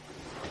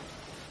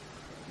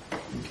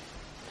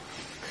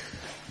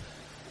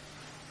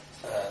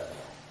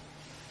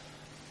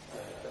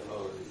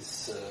 Hello,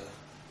 is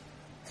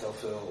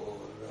Telfer or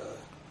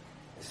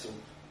is it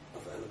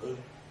available?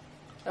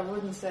 I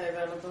wouldn't say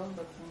available,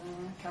 but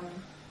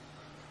coming.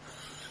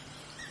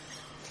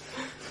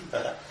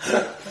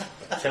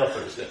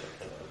 Telfer is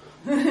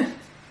definitely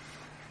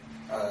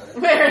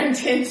We're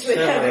intensely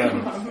having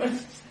a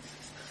moment.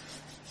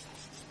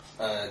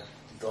 I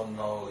don't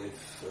know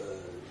if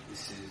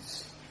this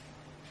is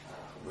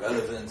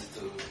relevant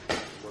to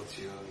what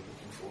you're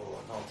looking for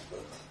or not,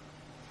 but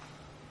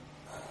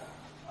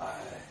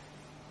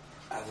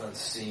I haven't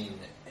seen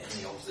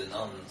any of the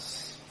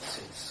nuns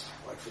since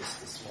breakfast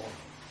this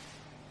morning.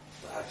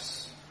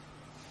 Perhaps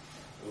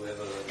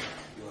whoever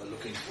you are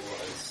looking for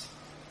has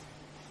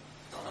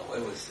gone away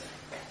with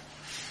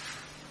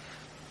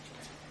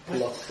them.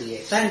 Lost the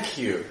X. Thank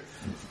you.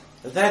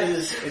 That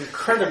is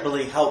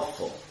incredibly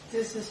helpful.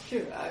 This is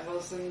true. I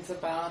was in the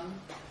barn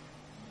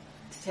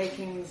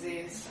taking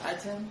these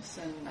items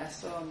and I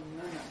saw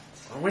Nuna.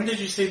 When did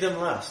you see them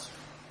last?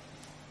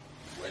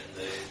 When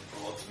they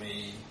brought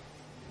me,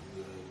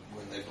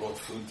 when they brought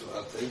food to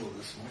our table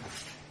this morning.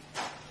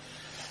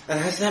 And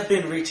has that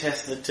been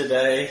retested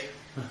today?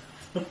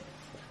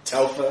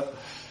 Telfer?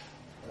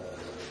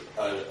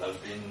 I've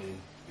been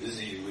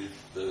busy with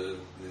the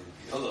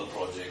other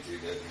project you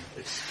gave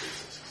me.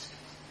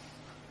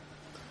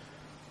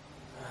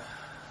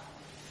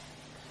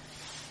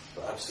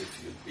 Perhaps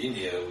if you'd been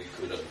here, we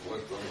could have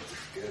worked on it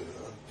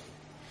together.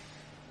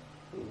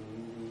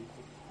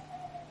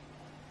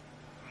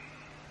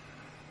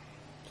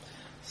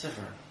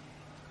 Severin.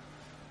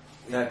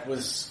 That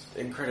was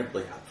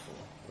incredibly helpful.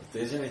 If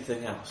there's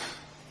anything else.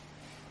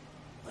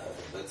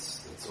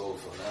 That's all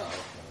for now.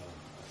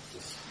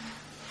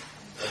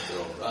 They're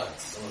all right.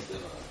 Some of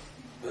them are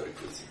very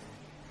pretty.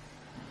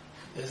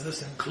 Does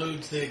this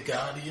include their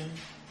guardian?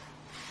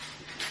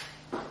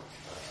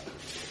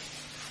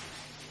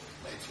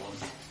 Next one.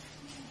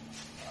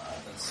 I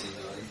haven't seen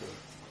her either.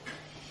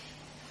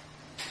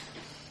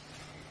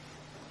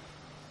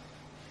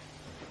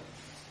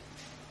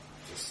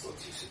 Just thought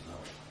you should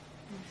know.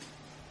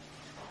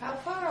 How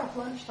far off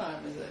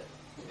lunchtime is it?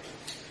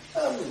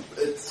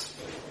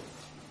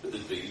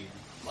 It'd be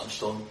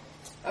lunchtime.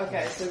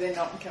 Okay, so they're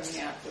not coming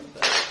out with the...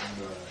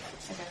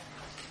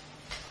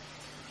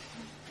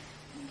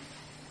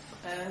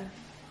 Okay.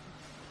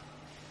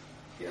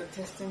 You're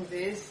testing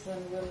these,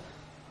 then we'll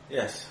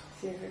Yes.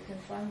 see if we can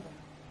find them.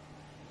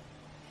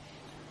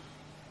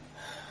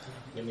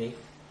 You mean?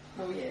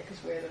 Oh yeah,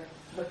 because we're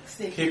the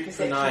sneaky Keep an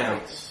perception eye out.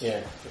 checks.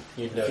 Yeah.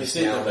 You'd know If you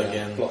see them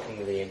again,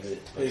 blocking the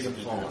exit. please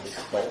inform us.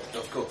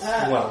 Of course.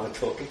 While we're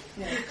talking.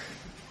 Yeah.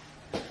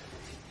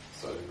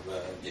 So,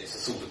 yes,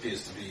 this all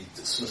appears to be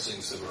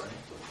dismissing Severin.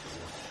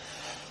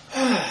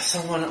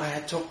 Someone I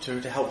had talked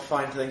to help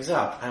find things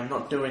up. I am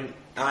not doing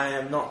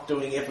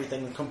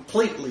everything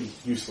completely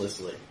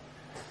uselessly.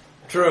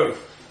 True.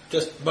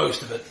 Just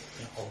most of it.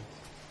 I'll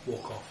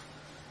walk off.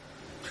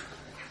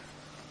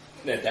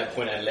 At that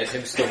point, I'd let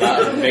him step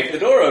out and make the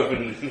door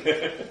open.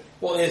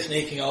 While they're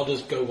sneaking, I'll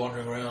just go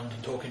wandering around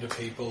and talking to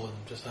people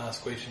and just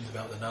ask questions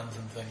about the nuns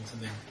and things,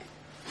 and then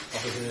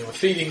obviously they were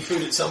feeding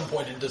food at some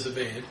point and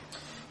disappeared.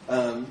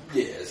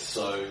 Yeah,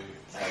 so...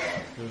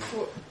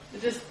 Cool.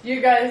 Just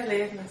you guys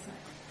leave and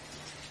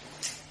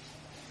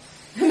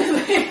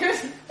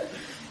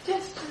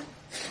gesture.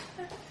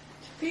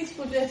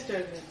 Peaceful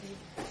gesture.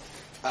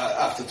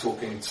 after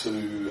talking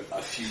to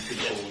a few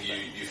people,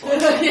 you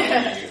find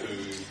somebody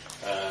who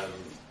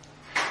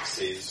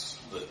says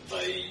that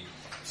they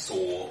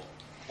saw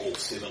all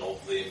 7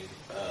 of them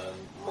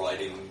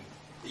riding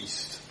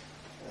east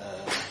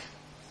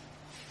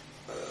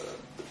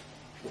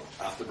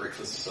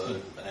breakfast, so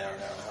an hour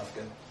and a half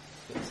ago.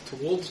 It's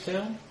towards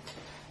town?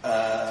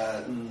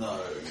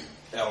 No.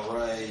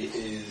 Alray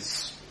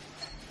is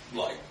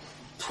like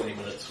 20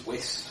 minutes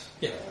west.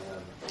 Yeah.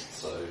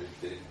 So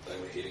they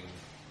were heading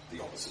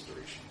the opposite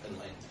direction,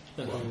 inland.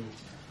 Mhm.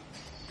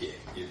 Yeah.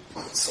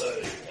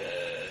 So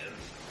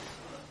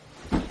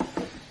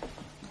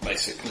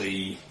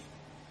basically,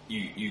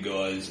 you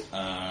guys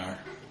are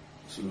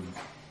sort of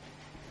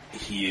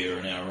here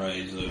and our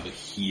rays over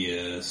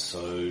here,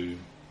 so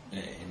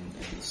and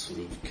this sort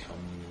of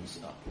comes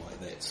up like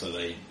that. So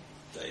they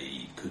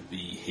could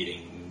be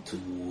heading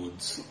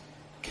towards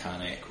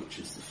Karnak, which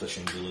is the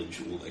fishing village,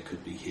 or they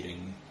could be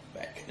heading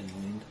back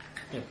inland.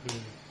 Did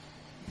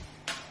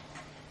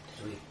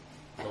we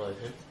follow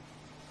him?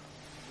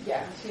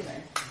 Yeah, you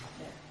know.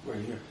 We're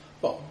here.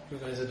 Well, you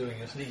guys are doing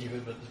a sneaky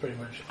bit, but it's pretty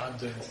much I'm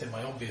doing this in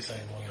my obvious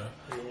angle, you know.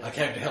 I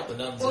came to help the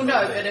nuns. Well,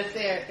 no, but if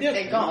they're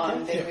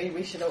gone, then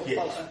we should all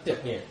follow.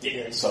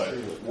 yeah. So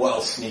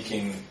while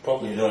sneaking,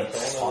 you don't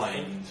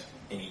find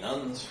any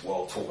nuns.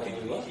 While talking,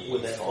 he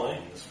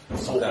finds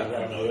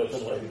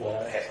something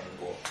what happened.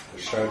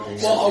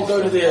 Well, I'll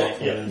go to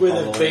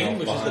where they've been,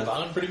 which is the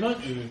barn, pretty much.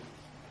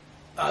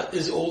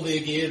 Is all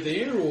their gear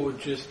there, or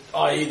just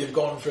i.e. they've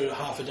gone for a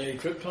half a day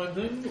trip time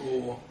thing,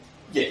 or?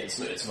 Yeah, it's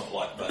not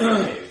like they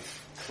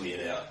have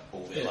cleared out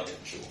all their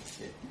luggage.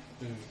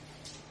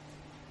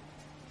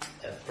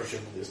 And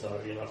presumably there's no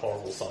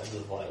horrible signs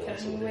of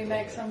violence. Can we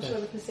make some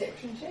sort of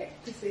perception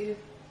check to see if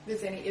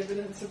there's any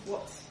evidence of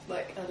what's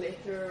like a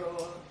letter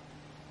or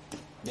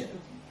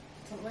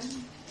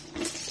something?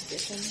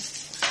 Perception.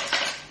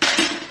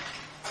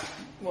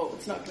 Well,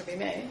 it's not going to be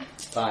me.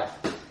 5.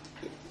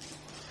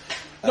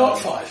 Not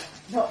 5.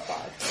 Not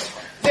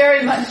 5.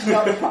 Very much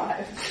not a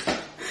 5.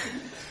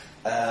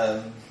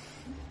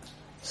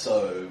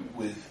 So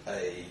with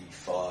a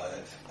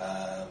 5,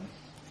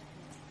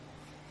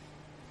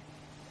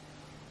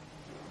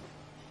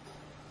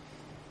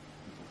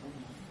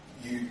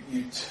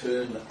 you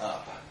turn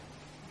up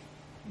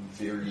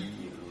very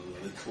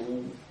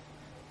little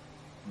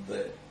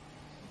that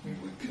you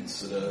would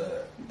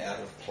consider out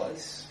of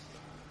place,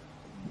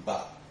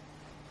 but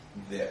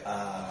there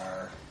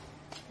are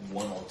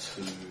 1 or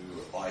 2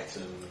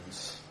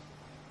 items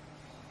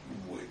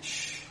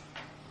which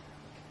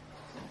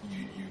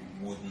you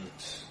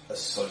wouldn't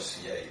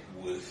associate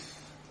with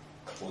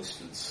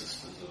cloistered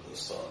sisters of the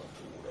Silent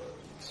Order.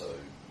 So,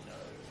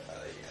 a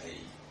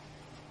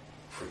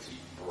pretty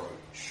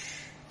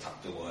brooch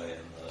tucked away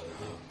in the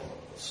bottom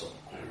of a sock.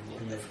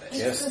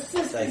 Yes, they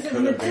It's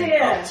could have been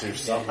Medea. up to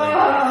something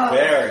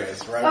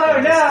nefarious right Oh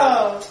from the no!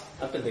 start.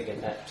 I've been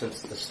thinking that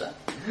since the start.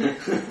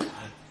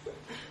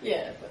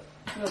 Yeah, but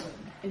it wasn't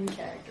in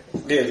character.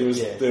 Yeah, there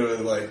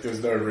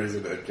was no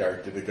reason in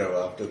character to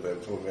go after them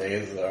for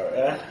me,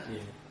 so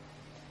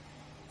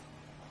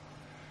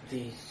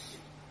These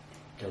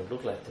don't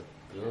look like the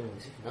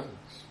belongings of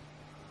nuns.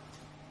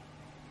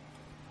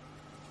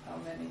 How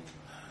many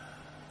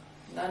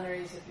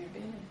nunneries have you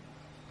been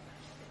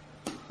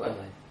in? Well,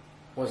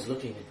 I was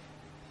looking at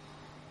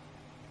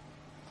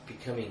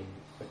becoming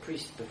a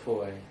priest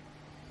before I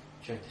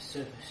joined the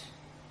service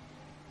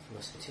for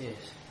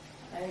Musketeers.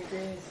 I agree,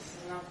 this is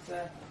not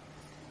the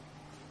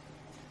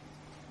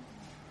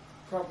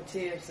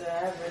property of the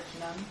average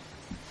nun.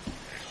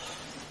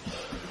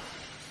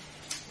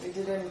 We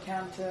did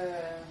encounter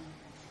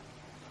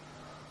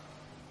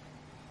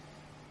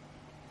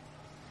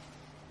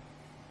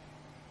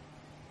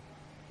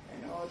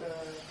an order.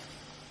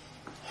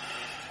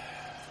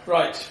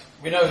 Right,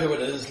 we know who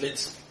it is.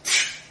 Let's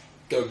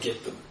go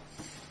get them.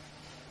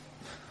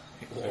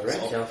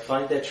 Alright, I'll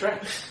find their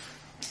tracks.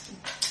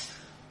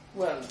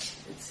 Well, it's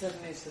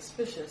certainly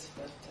suspicious,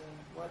 but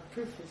what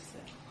proof is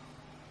there?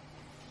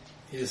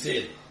 He has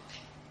said,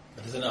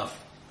 "That is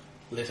enough.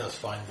 Let us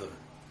find them."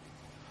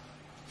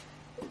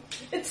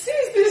 It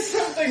says there's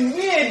something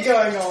weird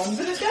going on,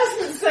 but it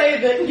doesn't say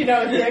that,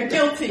 they're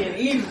guilty and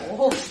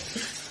evil.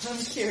 I'm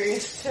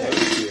curious too.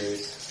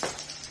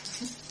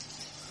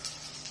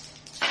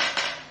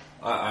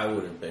 I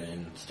would have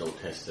been still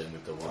testing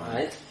with the wine.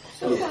 Right.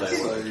 They would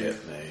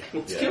get me.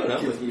 What's going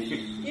on with me?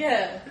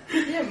 Yeah,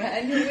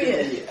 man, you're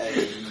weird.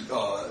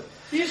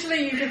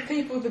 Usually you give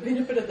people the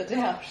benefit of the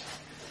doubt.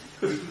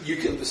 You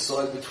can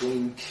decide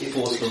between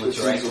careful Force them to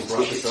expertise drag or or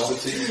brush cheap it off.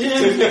 expertise,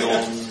 depending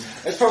on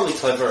It's probably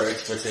clever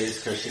expertise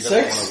because she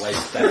doesn't want to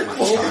waste that much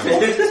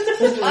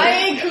time.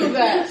 I equal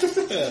that.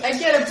 I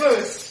get a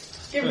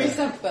boost. Give me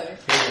something.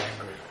 He's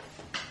angry.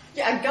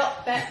 Yeah, I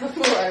got that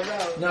before I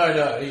rolled. No,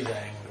 he's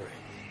angry.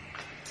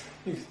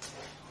 He's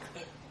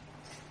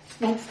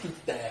wants to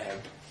stab.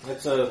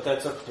 That's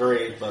a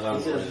 3, but I'm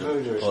He's a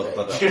murderous but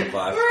up to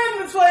 5. We're in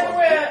the point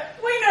where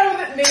we know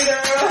that neither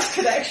of us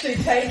could actually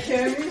take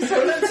him, so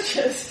let's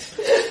just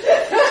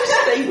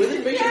Stay with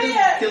him, make sure he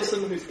Yeah. kills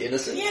someone who's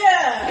innocent.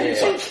 yeah.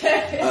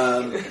 Okay.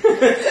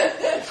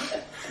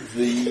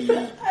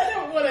 the I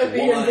don't want to be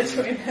in wine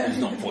between is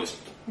him. not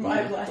poisoned.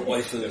 My The life.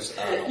 wafers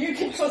are not You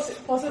can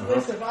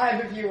possibly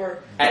survive if you were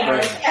At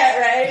range. At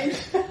range.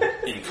 in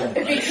if he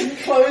combination. can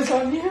close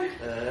on you.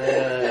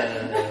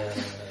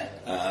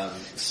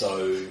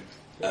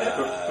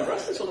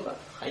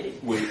 hiding.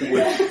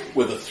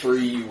 With a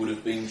 3, you would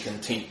have been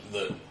content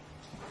that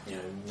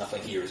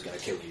nothing here is going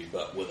to kill you,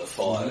 but with a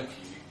 5,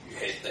 you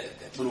had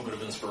that little bit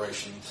of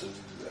inspiration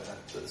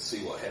to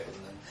see what happened.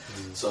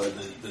 And so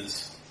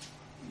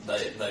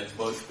they've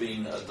both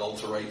been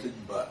adulterated,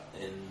 but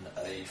in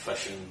a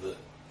fashion that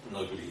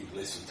nobody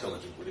less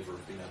intelligent would ever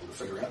have been able to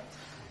figure out.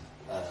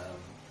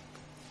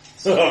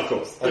 Of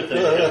course.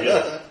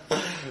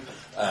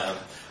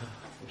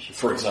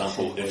 For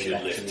example, if you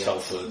left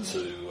Telfer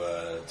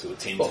to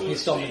attend to it,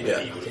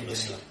 he would have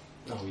missed it.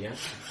 Oh, yeah?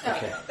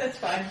 Okay. That's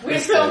fine. We're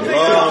still moving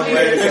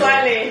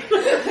slightly.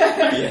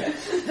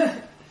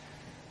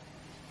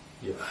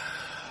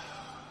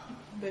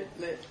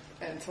 Let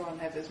Antoine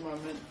have his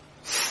moment.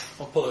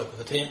 I'll pull open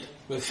the tent.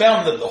 We've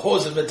found them, the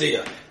horse of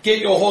Medea. Get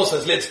your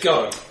horses, let's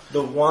go.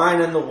 The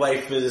wine and the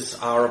wafers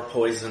are a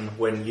poison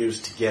when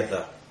used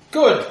together.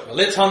 Good. Well,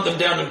 let's hunt them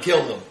down and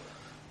kill them.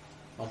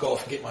 I'll go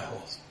off and get my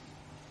horse.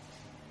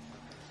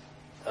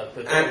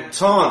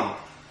 Antoine!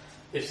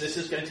 If this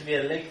is going to be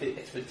a lengthy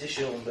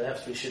expedition,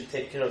 perhaps we should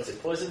take care of the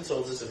poison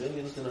so the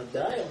civilians do not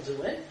die on the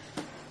way.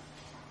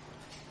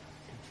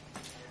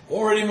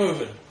 Already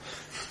moving.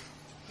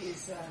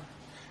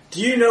 Do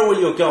you know where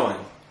you're going?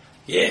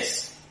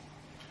 Yes.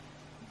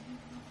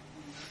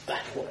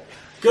 That way.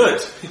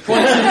 Good. He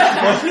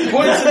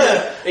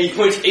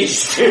points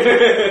east.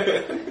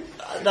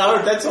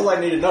 No, that's all I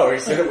need to know. He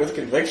said it with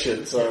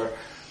conviction. So,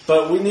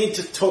 but we need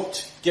to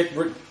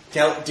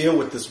deal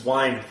with this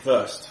wine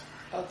first.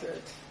 I'll do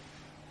it.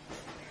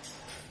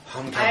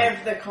 I'm I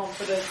have the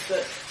confidence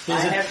that I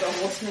have the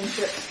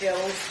horsemanship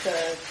skills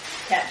to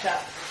catch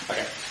up.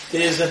 Okay.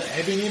 There's an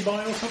abbey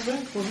nearby or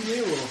something, wasn't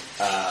there? Or?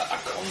 A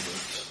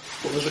convent.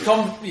 Well, there's a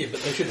convent, yeah,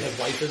 but they should have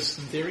wafers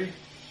in theory.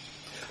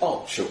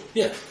 Oh, sure.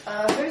 Yeah.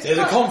 There's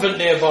a convent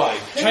nearby.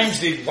 Change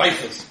the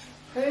wafers.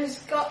 Who's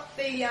got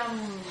the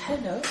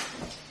Hello.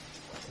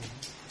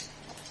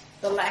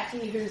 the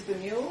lackey who's the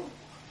mule?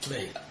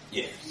 Me.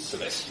 Yeah,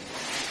 Sebastian.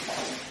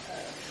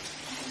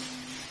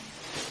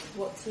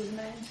 What's his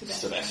name?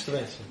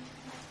 Sebastian.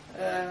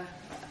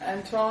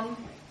 Antoine,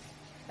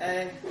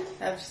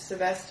 have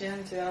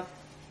Sebastian to help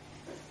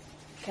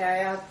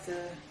carry out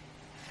the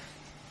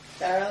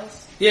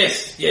barrels.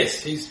 Yes,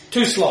 he's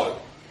too slow.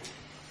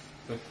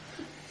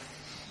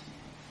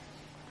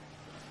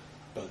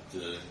 But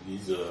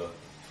these are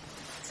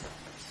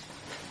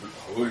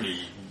holy,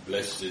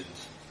 blessed.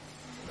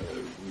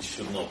 We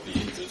should not be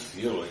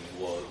interfering.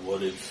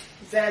 What if?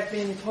 They've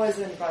been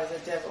poisoned by the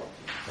devil.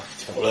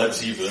 Well,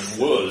 that's even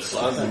worse.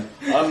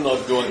 I'm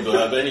not going to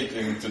have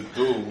anything to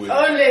do with.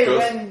 Only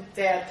when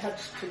they are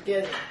touched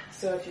together.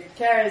 So if you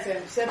carry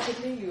them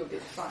separately, you'll be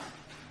fine.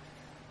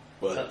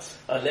 But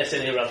unless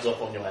any rubs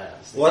off on your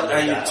hands. What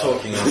are you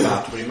talking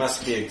about? We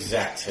must be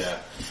exact here.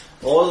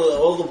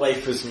 All the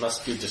wafers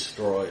must be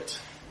destroyed.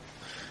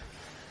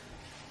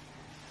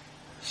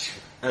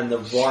 And the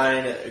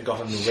wine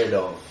gotten rid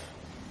of.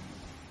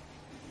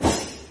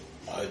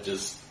 I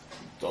just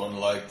don't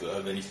like to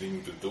have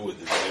anything to do with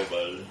the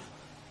devil.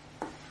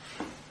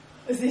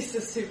 Is this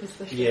just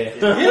superstition? Yeah.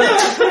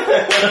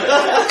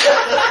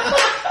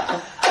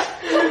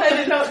 I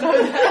did not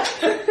know that.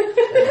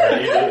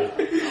 You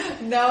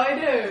do. No, I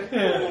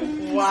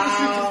do.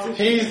 Wow.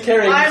 He's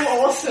carrying. I'm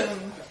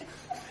awesome.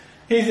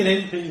 He's an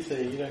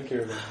NPC. You don't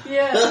care about him.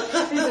 Yeah,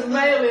 he's a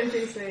male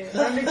NPC. I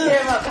only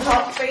care about the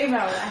hot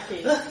female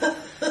lackey.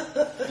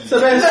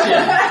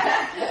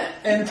 Sebastian,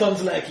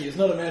 Anton's lackey, is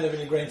not a man of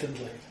any great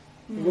intellect.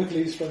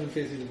 Wiggly, strong and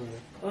fiercely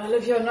devoted. Well,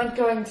 if you're not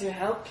going to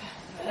help...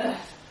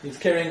 He's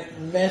carrying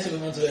massive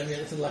amounts of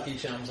amulets and lucky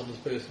charms on his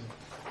person.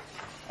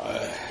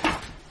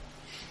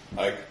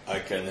 I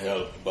can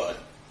help, but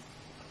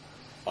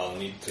I'll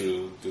need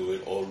to do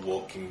it all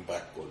walking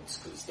backwards,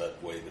 because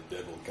that way the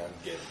devil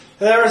can't get me.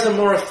 There is a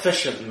more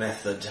efficient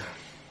method.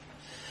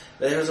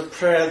 There is a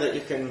prayer that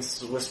you can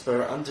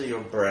whisper under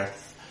your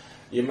breath.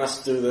 You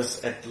must do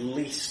this at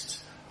least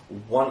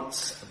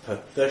once per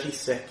 30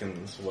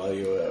 seconds while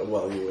you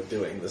were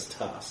doing this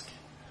task.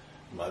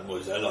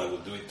 Mademoiselle, I will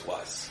do it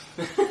twice.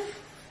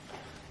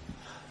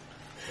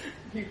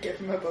 You give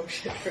him a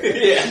bullshit for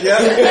Yeah.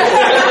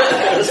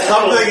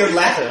 Something in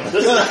Latin.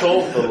 This is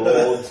called the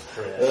Lord's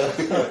Prayer.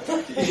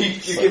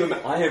 You give him,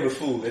 I am a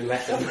fool in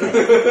Latin.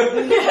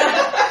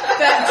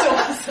 That's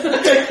awesome.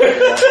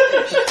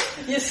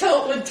 Your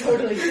salt would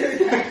totally do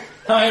that.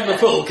 I am a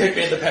fool, kick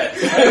me in the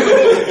pants. I am a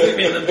fool, kick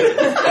me in the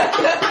pants.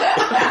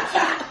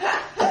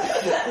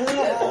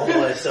 All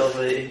myself a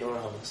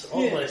ignoramus.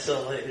 All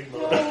myself a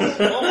ignoramus.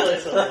 All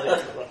myself a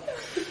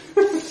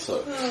ignoramus. So,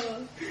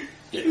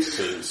 yes,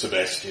 so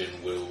Sebastian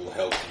will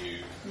help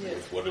you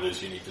with what it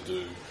is you need to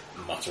do,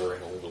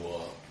 muttering all the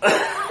while.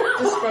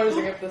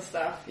 Disposing of the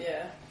stuff,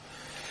 yeah.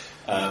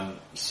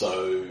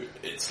 So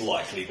it's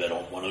likely that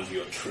on one of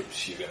your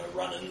trips you're going to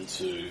run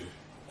into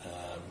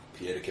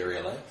Pierre de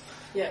Carriolet.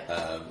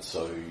 Yeah.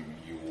 So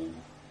you will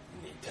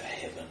need to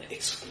have an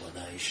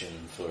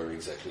explanation for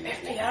exactly what.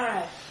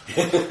 FBI.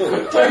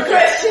 Good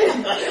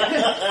question.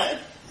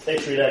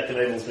 Actually, that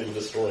enables me to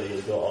destroy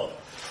your god.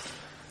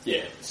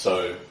 Yeah.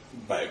 So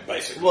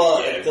Basically.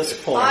 Well, yeah, at this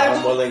point, I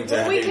I'm will- willing to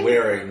well, we be can-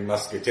 wearing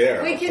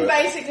Musketeer. We can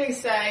outfit. basically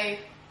say,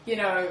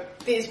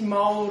 there's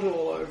mould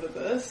all over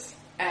this,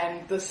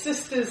 and the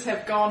sisters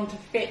have gone to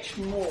fetch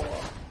more.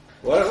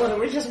 Why don't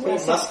we just wear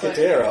Awesome.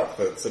 Musketeer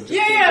outfits and just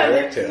be Yeah,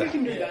 direct we here?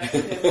 can do that.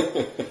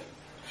 Yeah.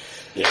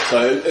 Yeah,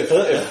 so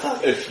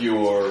if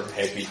you're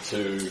happy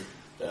to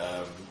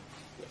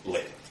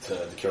let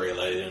the courier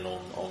lay in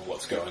on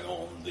what's going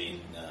on,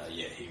 then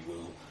he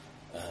will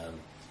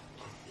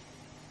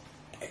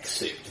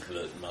accept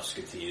that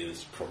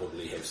Musketeers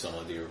probably have some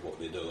idea of what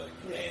they're doing,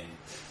 and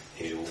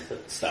he'll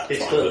start He's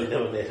trying clearly to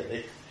never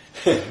met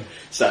it.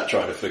 start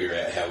trying to figure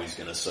out how he's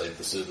going to save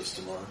the service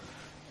tomorrow.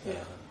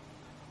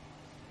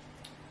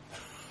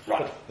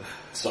 Right.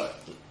 So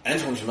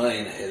Antoine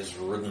Germain has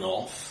ridden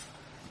off,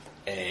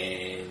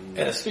 and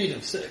At a speed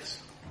of 6.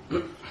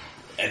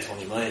 Antoine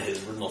Germain has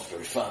ridden off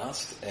very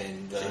fast,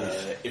 and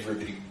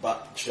everybody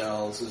but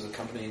Charles is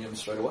accompanying him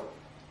straight away.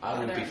 I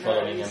would I be don't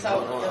following know, him.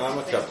 so- I'm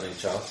accompanying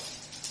Charles.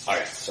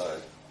 Okay, so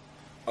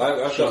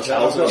I've Sure, got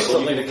Charles, I've got you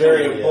something can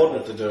very come, yeah.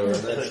 important to do, and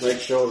that's make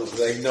sure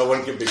that no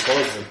one can be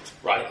poisoned.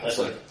 right,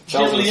 so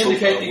Charles Generally and Silk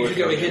indicate are that you should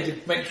go working ahead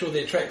to make sure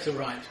their tracks are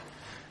right,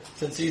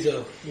 since these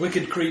are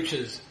wicked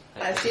creatures.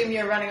 I assume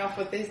you're running off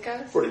with these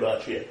guys? Pretty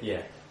much, yeah.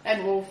 Yeah.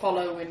 And we'll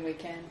follow when we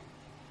can,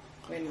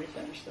 when we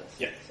finish this.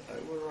 Yeah. So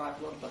we'll arrive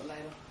a little bit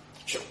later.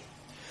 Sure.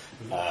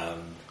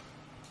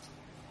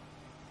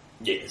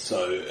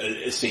 So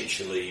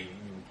essentially,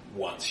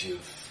 once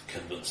you've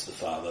convinced the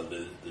father,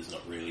 there's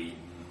not really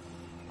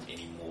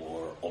any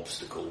more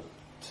obstacle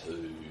to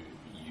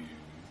you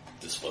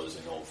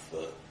disposing of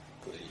the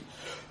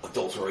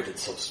adulterated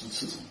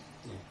substances.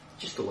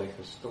 Just the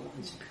wafers, the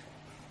ones.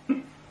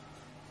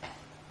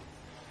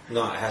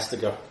 No, it has to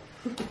go.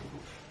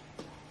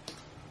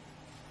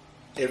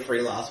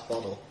 Every last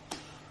bottle.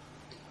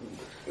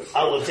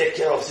 I will take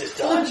care of this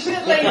time.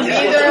 Fortunately,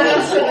 neither of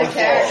us are the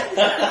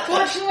character.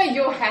 Fortunately,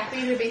 you're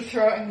happy to be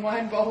throwing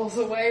wine bottles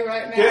away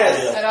right now,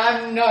 Yes. and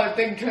I'm not a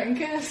big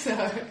drinker,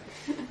 so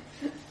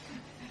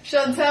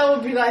Chantal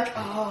would be like,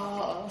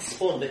 "Oh,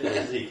 Poor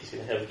Nicholas, he's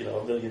going to have,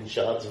 a million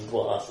shards of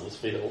glass in his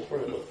feet all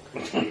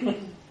forever.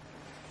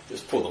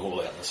 Just pour them all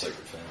out in the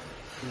sacred family.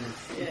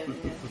 yeah,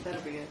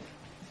 that'll be good."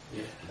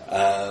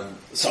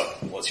 So,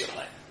 what's your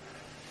plan?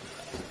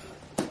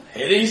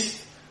 Head east.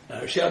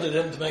 I've shouted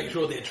him to make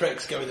sure their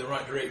tracks go in the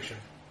right direction.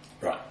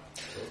 Right.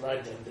 So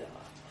ride them down.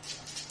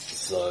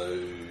 So,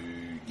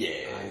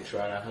 yeah, I'm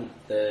trying to hunt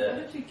What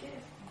the... did you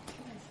get?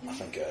 I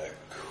think a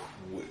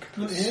quick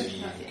Not yet.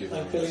 perceive,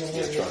 given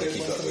just trying to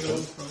keep up with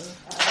him.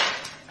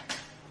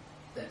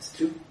 That's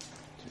 2.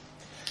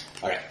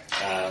 Okay,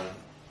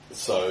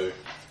 so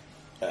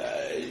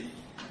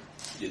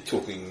you're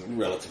talking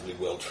relatively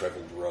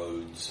well-travelled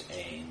roads,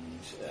 and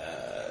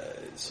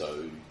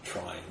so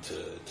trying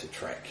to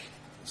track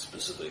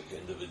specific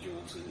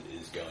individuals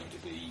is going to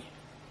be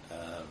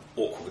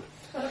awkward.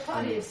 But a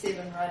party of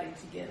 7 riding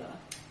together.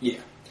 Yeah.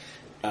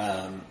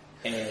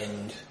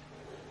 And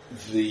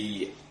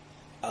the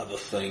other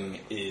thing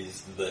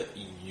is that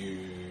you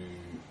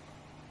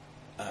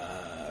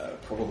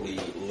probably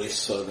less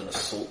so than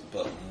Assault,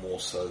 but more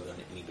so than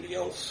anybody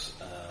else,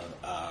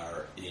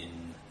 are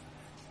in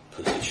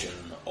possession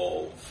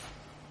of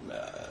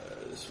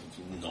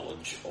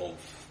knowledge of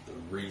the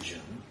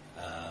region,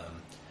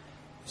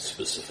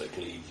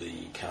 specifically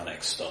the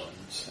Karnak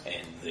stones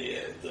and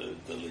the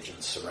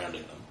legends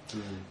surrounding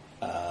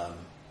them.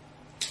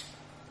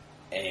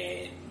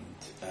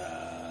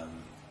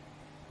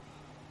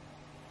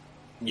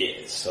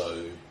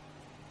 So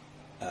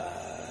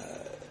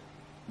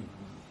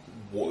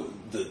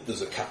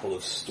there's a couple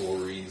of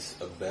stories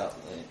about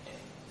that,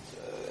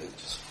 and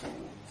just for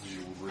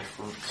visual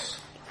reference.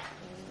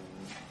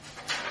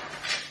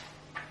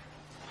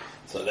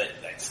 So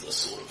that's the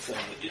sort of thing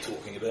that you're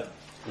talking about.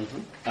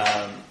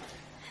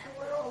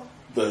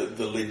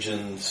 The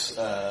legends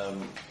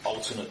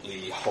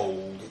alternately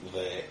hold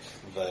that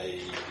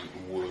they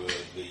were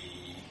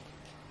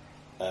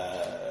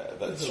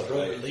There's a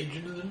Roman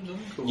legion of them,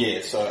 isn't it?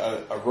 yeah,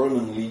 so a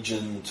Roman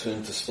legion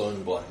turned to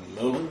stone by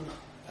Merlin,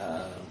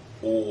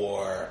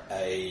 or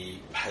a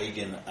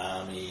pagan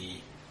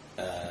army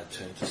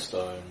turned to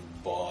stone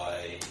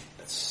by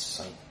a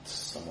saint,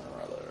 someone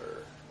or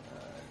other,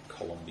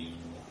 Columbine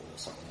or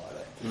something like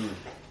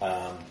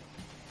that.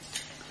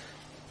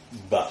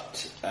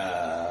 But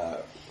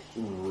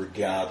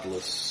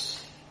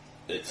regardless,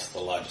 it's the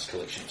largest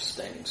collection of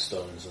standing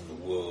stones in the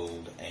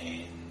world,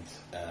 and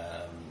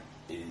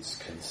is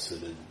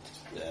considered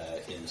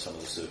in some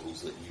of the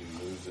circles that you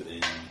move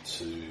in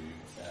to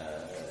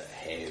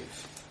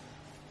have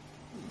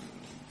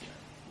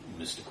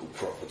mystical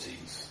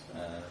properties.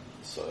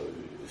 So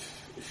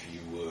if you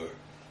were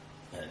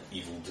an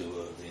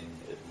evildoer, then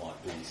it might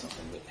be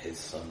something that has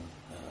some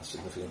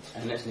significance.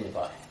 And that's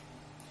nearby.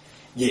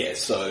 Yeah,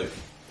 so,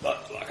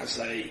 like I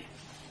say,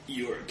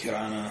 you're at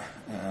Kirana,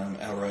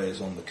 Alray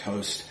is on the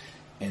coast,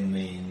 and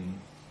then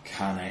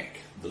Karnak,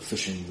 the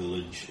fishing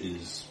village,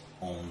 is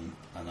on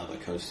another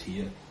coast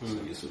here, so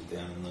you're sort of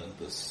down in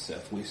the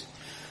southwest.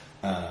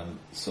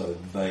 So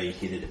they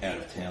headed out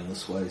of town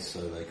this way,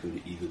 so they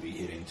could either be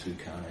heading to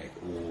Karnak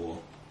or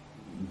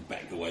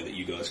back the way that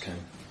you guys came.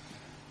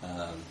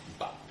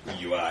 But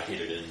you are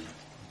headed in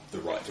the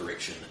right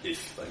direction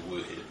if they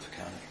were headed to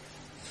Karnak.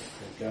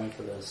 They're going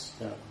for those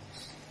stones.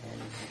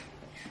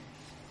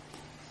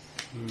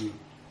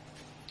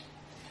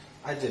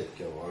 I did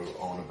go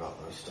on about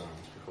those stones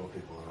before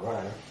people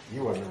arrived.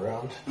 You weren't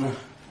around.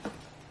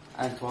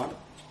 Antoine,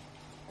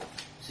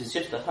 this is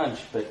just a hunch,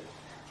 but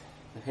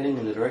we're heading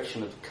in the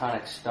direction of the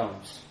Karnak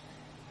stones.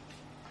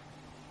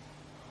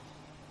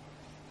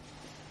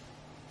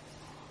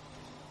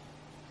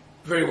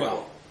 Very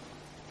well.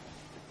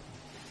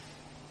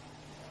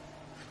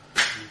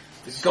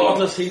 If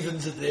godless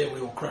heathens are there,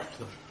 we will crush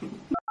them.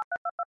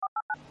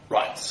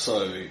 Right,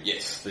 so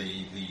yes,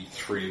 the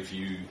three of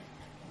you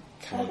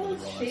come Are over the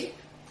those rise. sheep?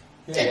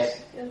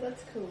 Yes. Yeah,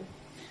 that's cool.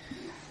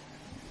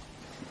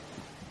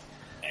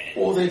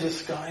 Or they're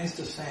disguised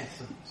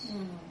assassins.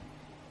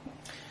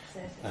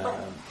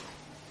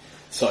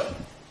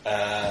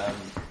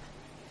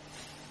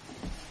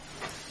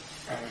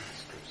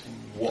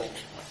 What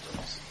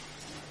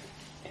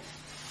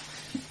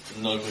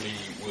nobody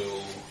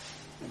will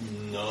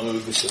know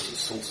because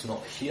Assault's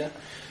not here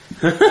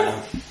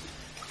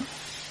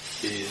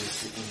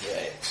is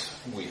that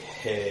we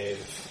have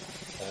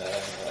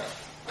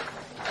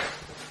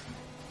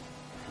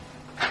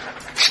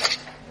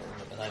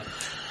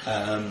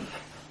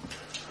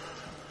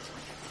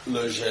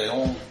Le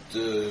Géant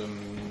de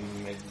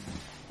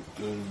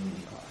Medun,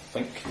 I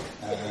think,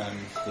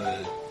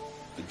 the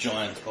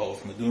Giant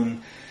of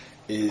Medun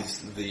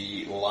is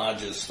the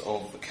largest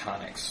of the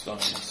Karnak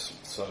stones,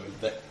 so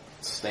that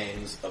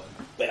stands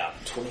about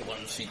 21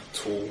 feet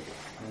tall.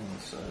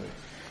 And so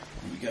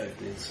here we go,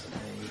 there's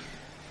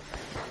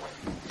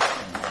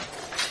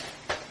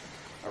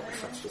a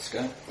reference for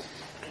scale.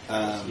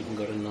 You even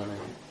got a nun in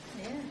it.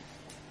 Yeah.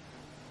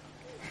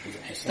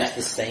 That's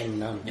the same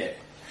nun. Yeah.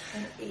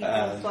 An evil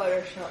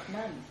Photoshop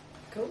nun.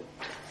 Cool.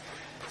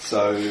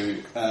 So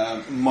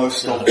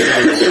most of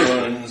the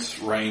stones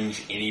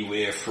range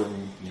anywhere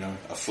from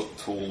a foot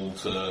tall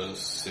to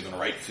 7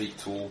 or 8 feet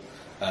tall.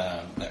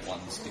 That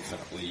one's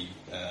definitely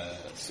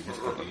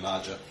significantly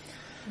larger.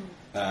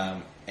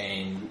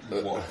 And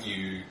what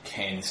you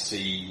can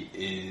see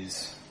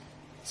is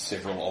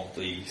several of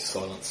the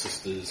Silent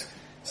Sisters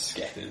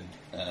scattered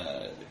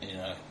in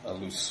a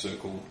loose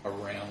circle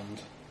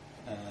around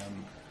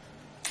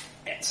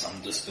at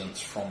some distance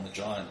from the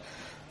giant.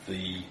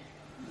 The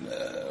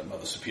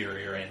Mother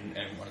Superior and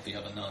one of the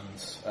other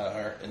nuns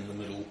are in the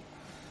middle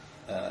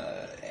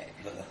at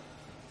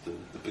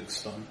the big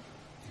stone.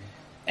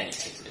 And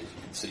as you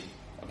can see,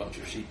 a bunch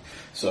of sheep.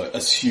 So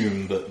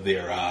assume that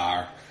there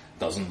are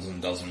dozens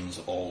and dozens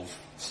of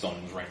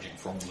stones ranging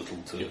from little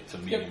to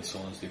medium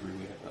sized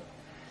everywhere. But,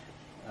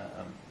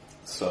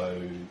 so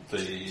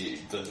the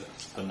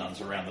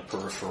nuns around the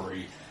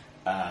periphery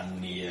are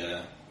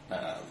near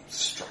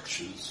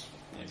structures,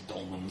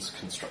 dolmens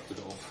constructed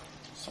of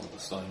some of the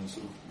stones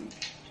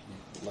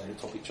that lay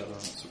atop each other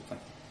and that sort of thing.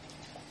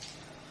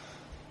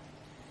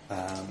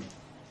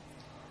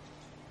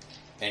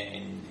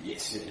 And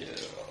yes,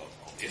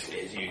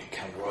 obviously as you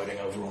come riding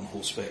over on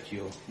horseback,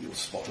 you're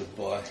spotted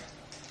by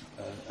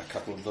a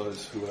couple of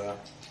those who are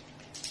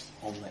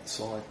on that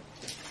side, on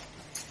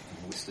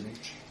the western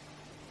edge.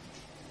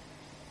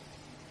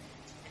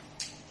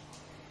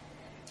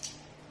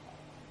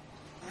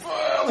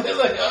 Well, there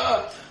they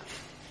are.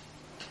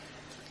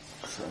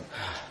 So,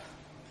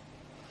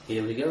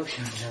 Here we go.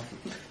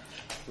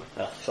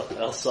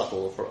 our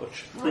subtle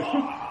approach.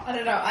 I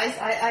don't know.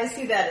 I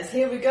see that as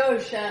here we go,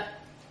 Shat.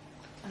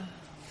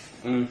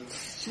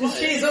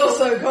 She's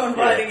also gone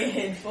riding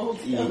ahead full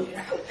tilt.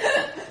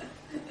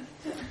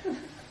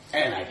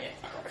 And I get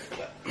my rock for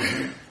that.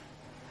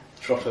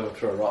 Trot over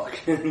to a rock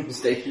and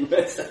station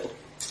myself.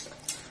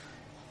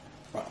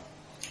 Right.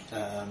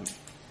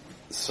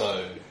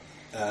 So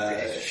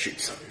shoot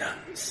some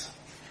nuns.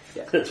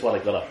 Yeah. That's what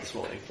I got up this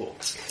morning for.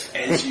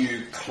 As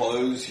you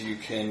close, you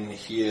can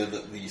hear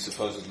that the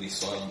supposedly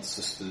Silent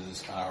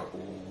Sisters are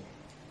all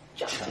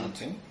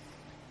chanting.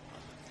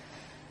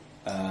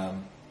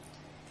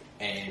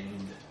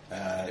 And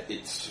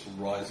it's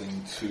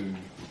rising to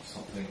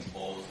something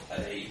of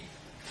a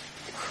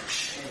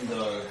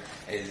crescendo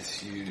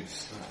as you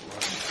start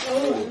riding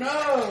Oh forward.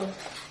 no!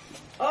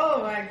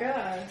 Oh my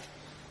god!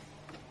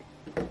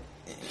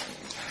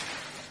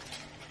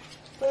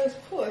 Those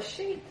poor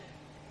sheep.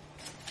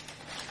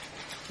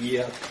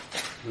 Yep.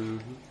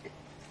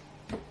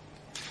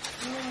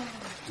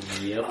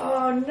 Yep.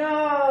 Oh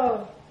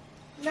no!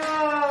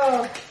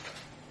 No!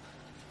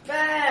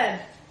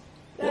 Bad!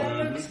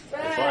 That looks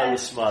bad. If I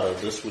was smarter,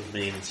 this would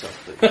mean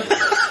something.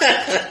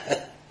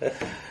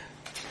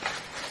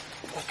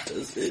 What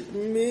does it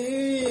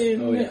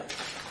mean? Oh yeah.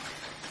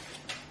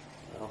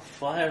 Well,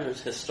 fire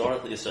is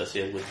historically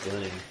associated with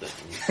burning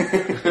things.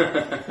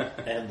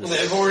 And the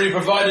They've already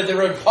provided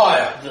their own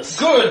fire.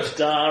 Good!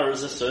 star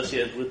is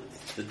associated with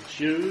the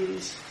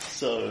Jews,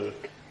 so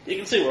you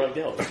can see where I'm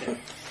going. Yeah.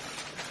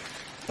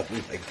 Oh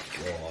my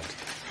god.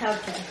 How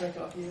Catholic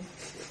of you.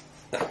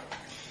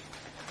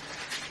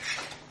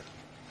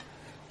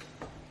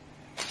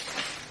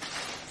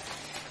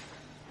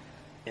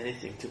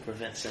 Anything to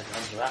prevent St.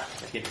 Andrea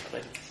making a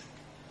place.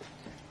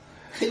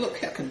 Hey, look,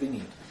 how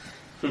convenient.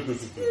 Little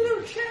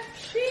chap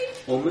sheep.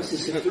 Almost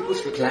as if it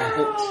was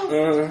planned.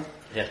 You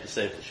have to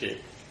save the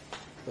sheep.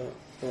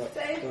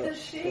 Save the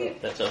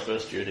sheep. That's our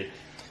first duty.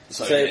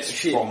 So Save it's the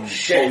sheep. from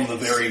the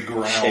very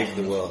ground, Shake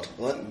the world.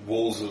 What?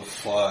 walls of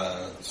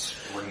fire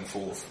spring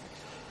forth,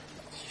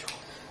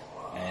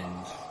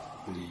 and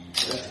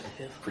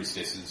the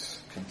priestesses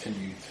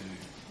continue to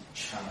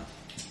chant.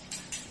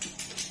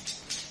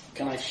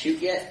 Can I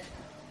shoot yet?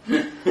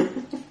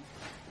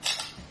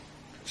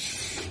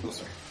 Oh,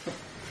 sorry.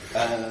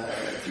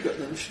 Have you got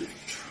an initiative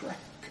tracker?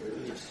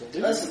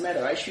 Doesn't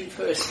matter, I shoot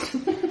first.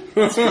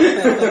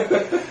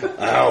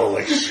 I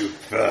always shoot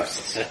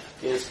first.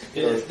 Yes,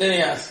 Then he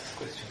asks the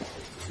question.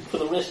 for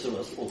the rest of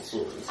us, what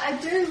swords?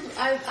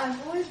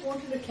 I've always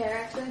wanted a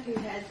character who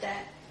had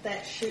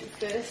that shoot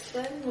first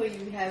thing, where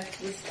you have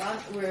the stunt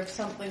where if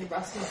something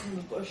rustles in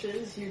the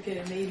bushes, you can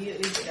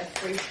immediately get a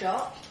free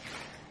shot.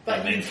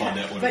 And then find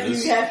out what it But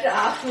is. you have to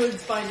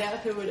afterwards find out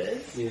who it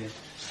is. Yeah.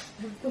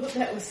 I thought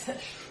that was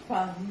such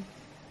fun.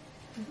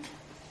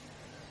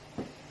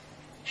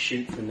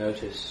 Shoot for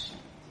notice,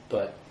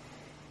 but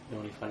you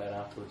only find out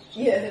afterwards.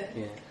 Yeah.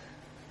 Yeah.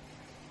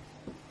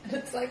 And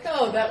it's like,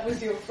 oh, that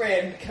was your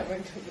friend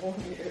coming to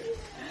warn you.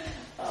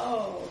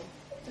 Oh,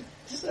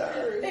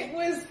 sorry. It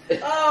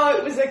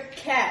was a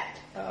cat.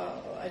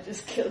 Oh, I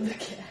just killed the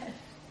cat.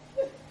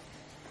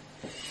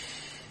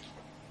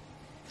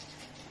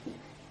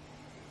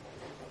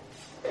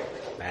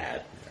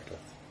 Bad,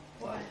 Meredith.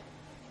 Why?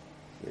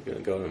 We're going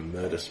to go on a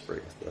murder spree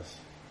with this.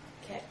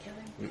 Cat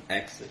killing? An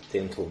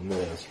accidental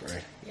murder spree.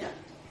 Yeah.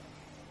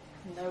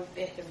 No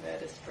better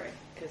murder spree.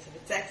 Because if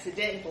it's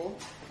accidental,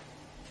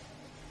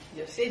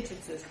 your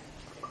sentence is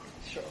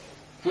short.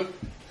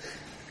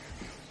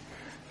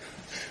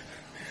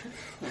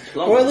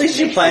 Well, at least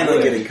you plan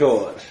on getting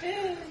caught.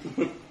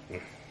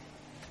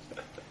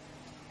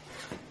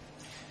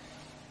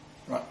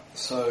 Right,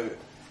 so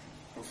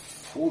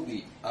for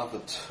the other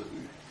two,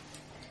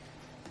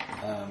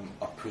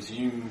 I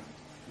presume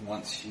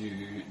once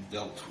you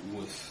dealt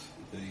with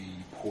the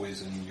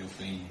poison, you've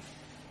been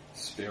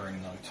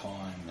sparing no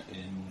time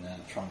in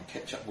trying to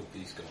catch up with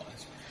these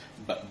guys,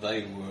 but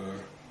they were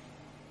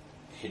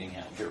heading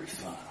out very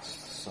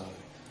fast, so...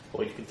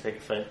 Or you can take a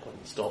fake one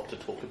and stop to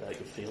talk about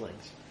your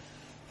feelings.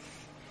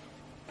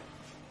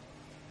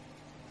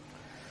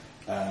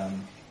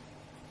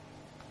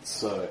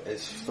 So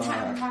as far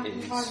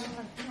as...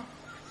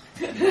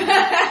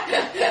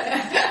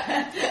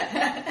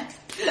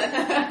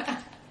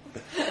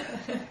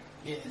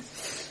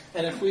 Yes.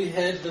 And if we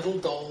had little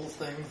dolls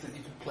things that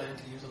you could plan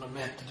to use on a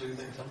map to do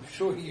things, I'm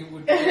sure you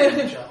would be able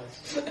to,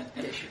 Charles.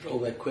 They should roll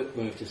their quick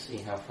move to see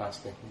how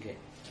fast they can get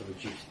to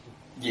reduce them.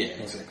 Yeah,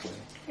 exactly.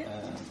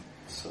 Yep.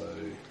 So,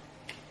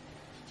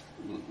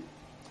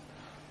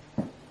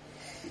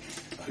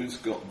 who's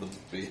got the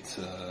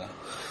better...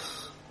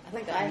 I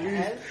think I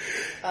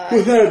have.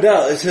 Without a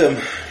doubt, it's him.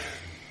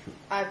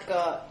 I've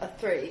got a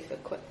 3 for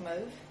quick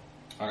move.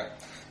 Okay,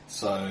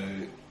 so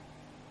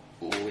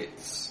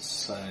let's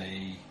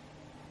say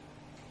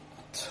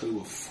a 2,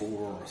 a 4,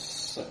 or a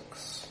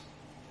 6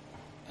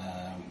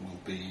 will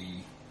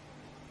be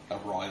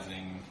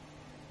arriving.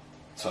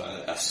 So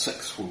a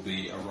 6 will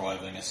be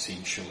arriving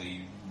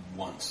essentially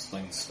once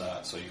things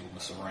start, so you'll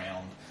miss a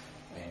round,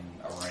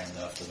 and a round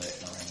after that,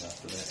 and a round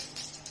after that.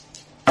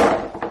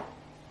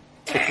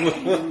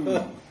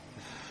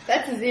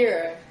 That's a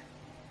 0.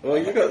 Well,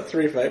 you got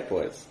 3 fate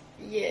points.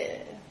 Yeah.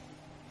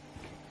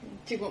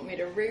 Do you want me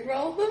to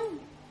re-roll them?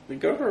 We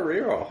go for a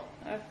reroll.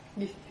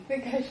 You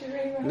think I should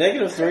re-roll?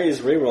 -3 is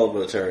reroll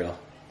material.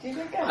 Do you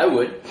think I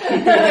would.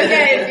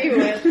 Okay, if you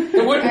would.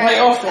 It wouldn't pay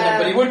off for him,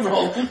 but he would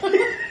roll.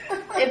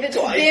 If it's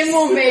them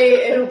or me,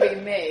 it'll be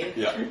me.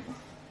 Yeah.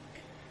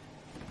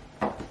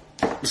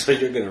 So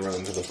you're going to run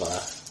into the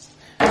fire.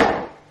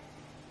 No.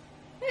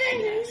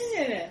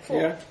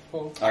 4. Yeah.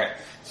 Okay,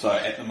 so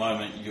at the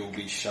moment you'll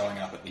be showing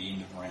up at the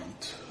end of round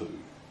 2.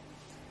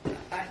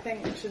 I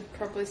think we should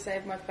probably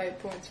save my fate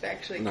points for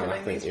actually No, I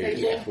killing think these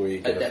people. if we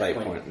At get a that fate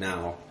point. point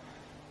now,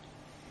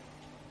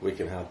 we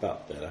can help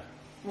out better.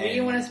 Well,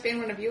 you want to spend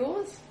one of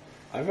yours?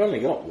 I've only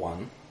got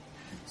 1.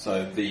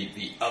 So the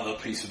other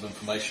piece of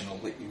information I'll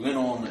let you in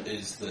on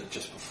is that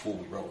just before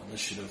we roll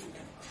initiative, we're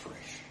going to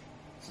refresh.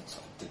 Since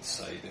I did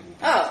say there will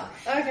be Oh,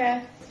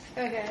 refresh.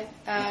 okay.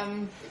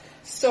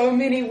 So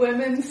many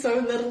women, so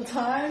little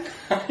time.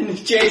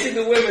 Chasing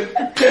the women.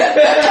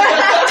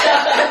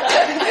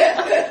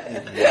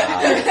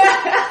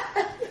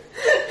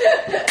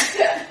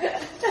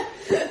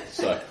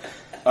 So,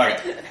 okay,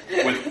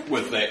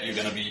 with that you're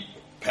going to be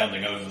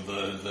pounding over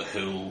the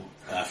hill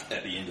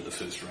at the end of the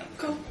first round.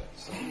 Cool.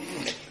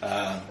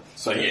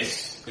 So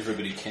yes,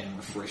 everybody can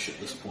refresh at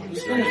this point.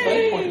 It's very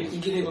fate point. You can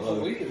get him before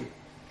we do.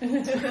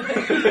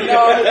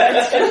 No,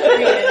 that's just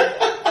weird.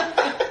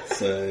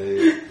 So,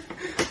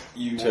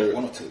 You Two.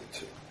 want 1 or 2?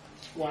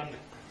 1.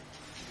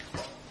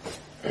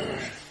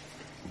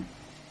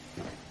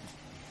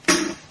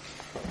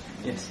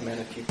 Yes, man,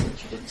 if you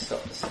thought you didn't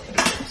stop the second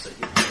so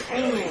you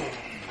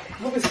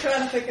I was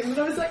trying to think, and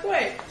then I was like,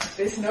 wait,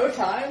 there's no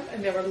time,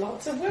 and there are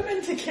lots of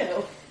women to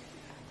kill.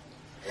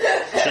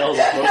 Charles'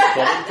 most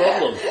common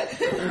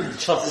problem.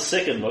 Charles' the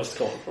second most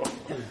common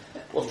problem.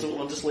 Lots of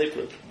women to sleep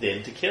with,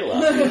 then to kill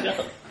after you're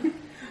done.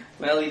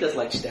 Well, he does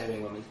like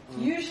stabbing women.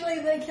 Usually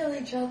they kill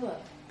each other.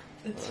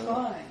 It's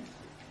fine.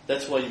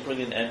 That's why you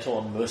bring in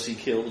Antoine Mercy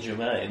Kill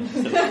Germain to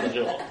finish the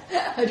job.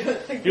 I don't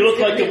think You look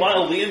like you're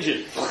mildly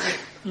injured. I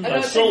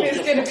don't think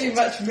there's going to be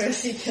much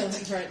mercy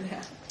killing right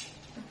now.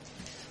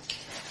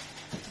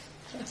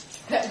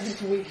 That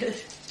was weird.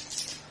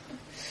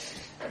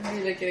 I'm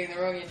either getting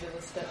the wrong end of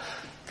the stick.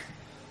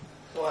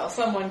 Well,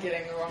 someone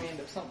getting the wrong end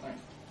of something.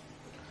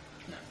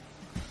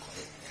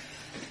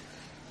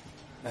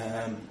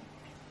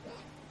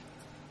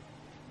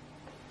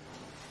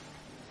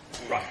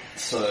 Right.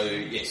 So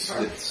yes,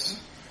 let's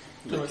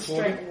Let's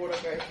drink water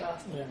very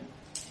fast. Yeah.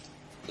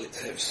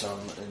 let's have some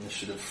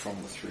initiative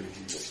from the three of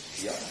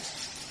you. Yeah.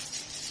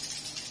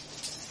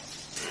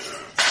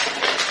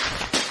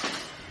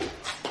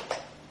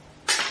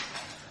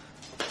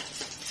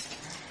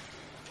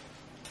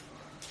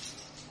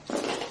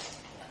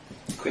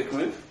 Quick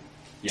move.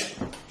 Yeah.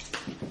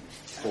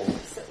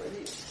 Sit with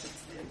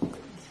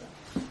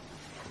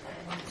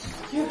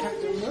you. You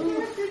have to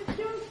move.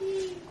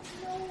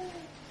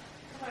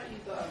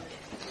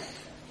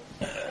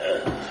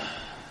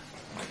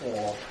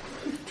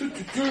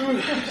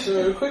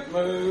 So, quick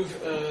move.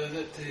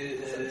 That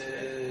is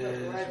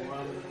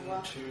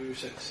 1, 2,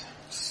 6.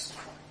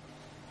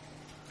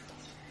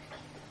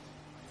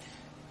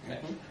 Okay.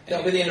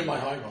 That'll be the end of my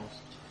high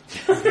rolls.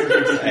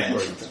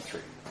 And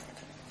 3.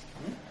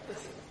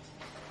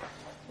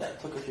 Yeah,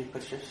 took a few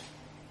pictures.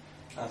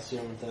 I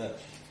assumed that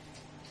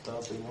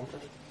they'll be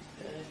wanted.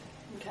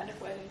 I'm kind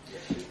of waiting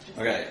for the sheep.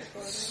 Okay.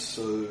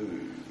 So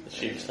The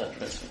sheep start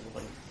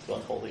transforming to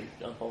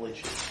unholy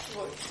sheep.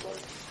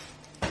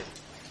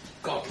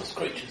 Godless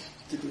creatures.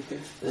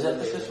 Is that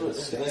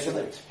because they're going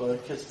to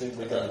explode because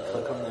we're going to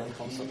click on them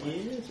constantly?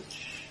 Yes,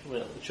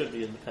 well, it should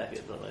be in the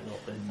packet, but they're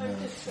not been. I'm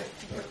just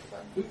switching for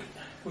fun.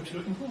 What are you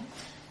looking for?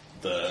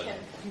 the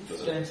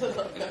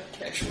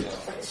actually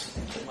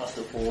It must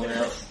have fallen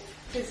out.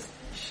 His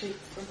sheep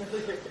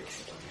familiar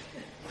exploded.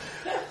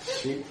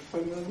 Sheep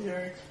familiar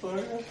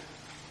explorer?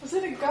 Was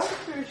it a goat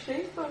or a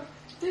sheep? Or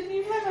didn't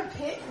you have a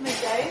pet in the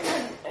game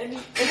and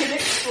it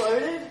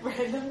exploded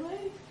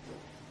randomly?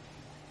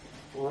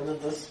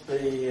 Wouldn't this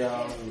be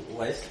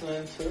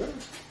Wasteland 2?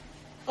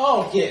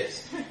 Oh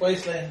yes,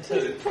 Wasteland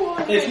 2.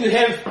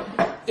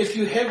 If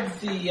you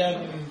have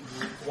the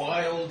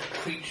wild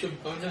creature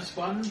bonus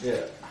one,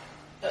 Yeah.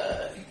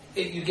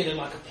 you get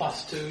like a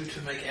 +2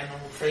 to make animal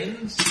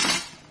friends.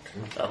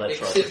 Oh, that's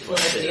Except right. for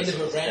at the end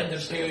of a random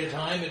period of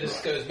time, it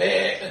just goes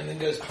back and then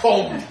goes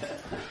boom,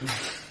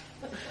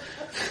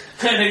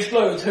 and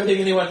explodes, hurting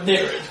anyone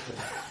near it.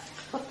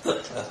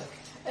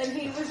 And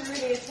he was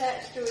really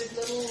attached to his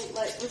little,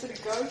 was it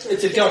a goat? Or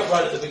It's a goat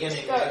right at the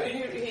beginning. Goat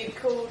he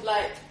called,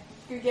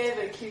 who gave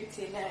it a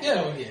cutesy name. Yeah,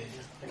 well, yeah.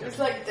 It was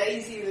like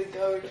Daisy the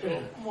goat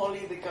or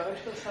Molly the goat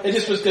or something. It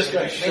just was just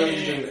going. Sure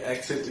you didn't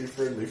accidentally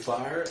friendly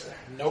fire it?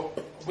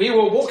 Nope. We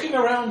were walking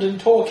around and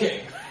talking,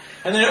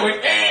 and then it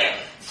went.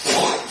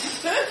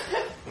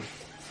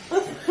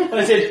 And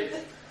I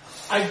said,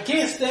 I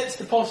guess that's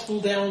the possible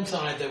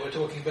downside they were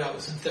talking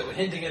about, since they were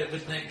hinting at it, but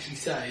didn't actually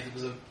say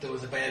there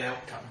was a bad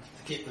outcome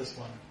to get this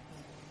one.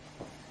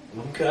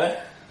 Okay.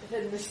 It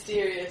had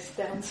mysterious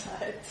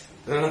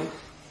downsides.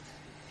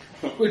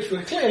 Which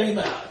were clearly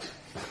marked.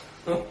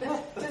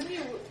 Didn't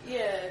you?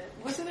 Yeah.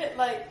 Wasn't it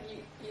like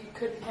you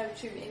couldn't have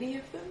too many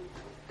of them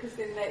because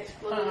then they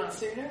exploded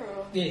sooner?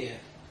 Or Yeah.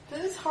 that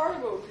is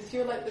horrible because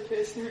you're like the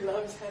person who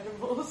loves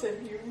animals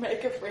and you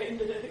make a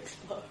friend and it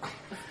explodes.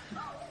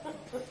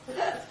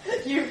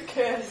 You've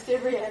cursed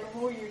every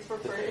animal you've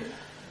befriended.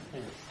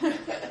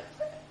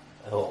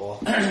 Oh.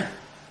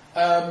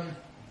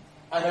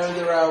 I know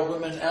there are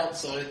women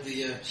outside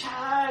the.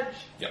 Charge!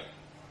 Yep.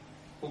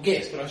 Well,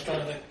 yes, but I was trying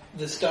to think.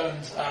 The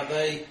stones, are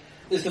they?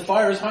 Is the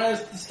fire as high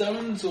as the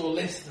stones or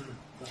less than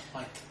the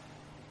height?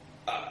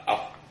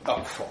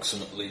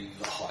 Approximately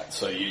the height.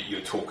 So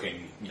you're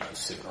talking,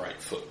 7 or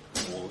 8 foot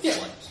wall of Yeah.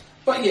 flames.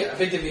 But yeah,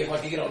 effectively, if I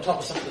could get on top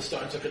of some of the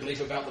stones, I could leap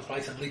about the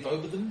place and leap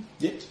over them.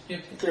 Yep.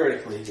 Yep.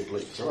 Theoretically, you could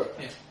leap through it.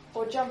 Yeah.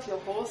 Or jump your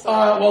horse.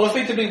 Well,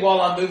 effectively, while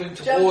I'm moving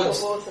Jump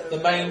towards the horse over the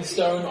the main road.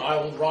 stone, I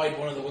will ride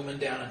one of the women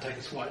down and take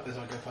a swipe as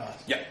I go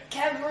past.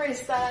 Cavalry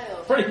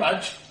style. Pretty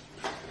much.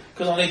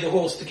 Because I need the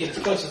horse to get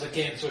as close as I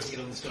can so I can get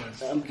on the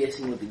stones. I'm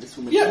guessing we'll be this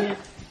woman Yeah. here.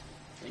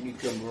 And you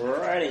come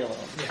riding along.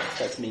 Yeah.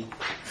 That's me.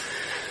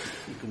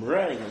 You come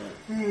riding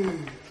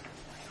along.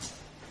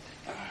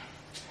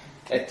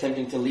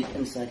 Attempting to leap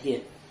inside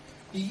here.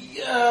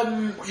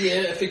 Yeah,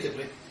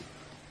 effectively.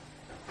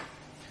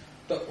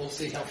 But we'll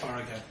see how far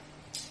I go.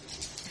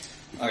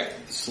 Okay,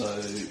 so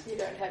You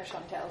don't have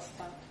Chantal's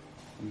stunt.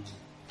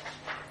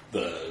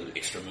 the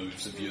extra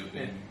moves of you have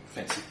been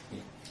fancy. Yeah.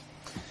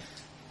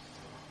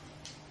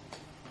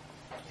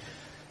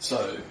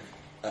 So,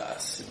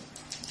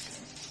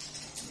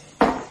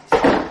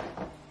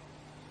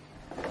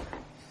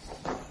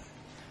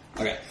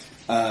 okay.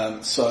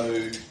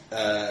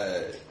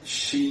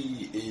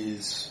 She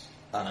is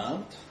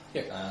unarmed.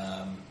 Yep.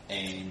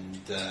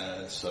 And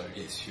so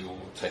yes, you're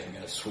taking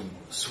a swing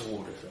with a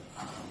sword as an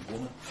unarmed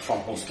woman. From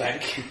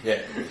horseback.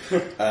 Yeah.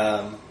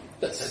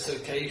 That's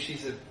okay.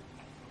 She's a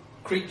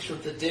creature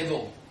of the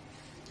devil.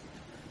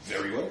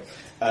 Very well.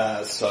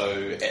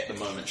 So at the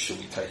moment she'll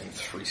be taking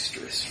 3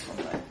 stress from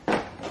that.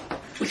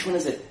 Which one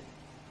is it?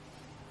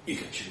 You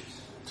can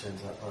choose.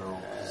 Turns out they're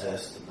all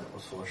possessed, and that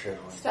was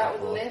foreshadowing. Start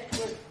with the left,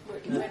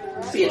 work your way to the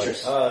right.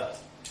 Beatrice. Oh.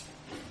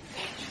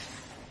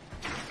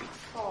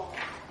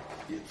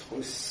 Your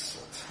voice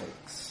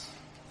takes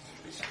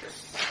 3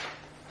 stress.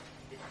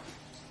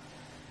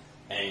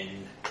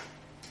 And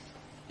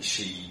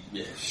she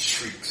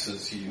shrieks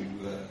as you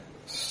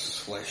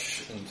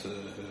slash into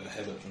her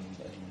habit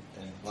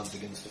and blood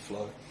begins to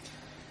flow.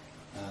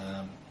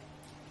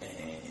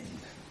 And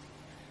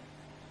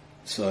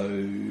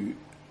so,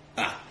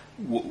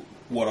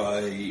 what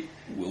I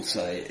will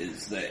say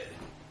is that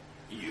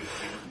you've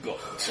got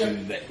to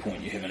that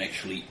point. You haven't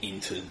actually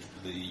entered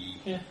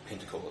the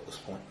pentacle at this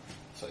point.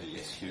 So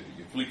yes,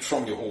 you've leaped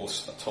from your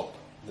horse atop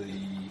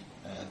the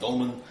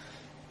dolmen,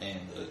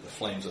 and the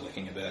flames are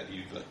licking about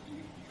you, but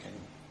you can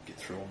get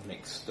through on the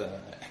next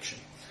action.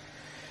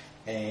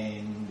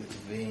 And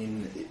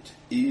then it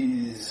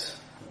is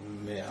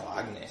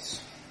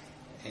Agnes,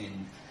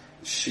 and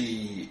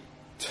she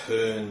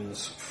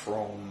turns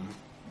from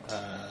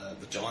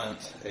the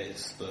giant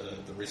as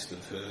the rest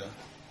of her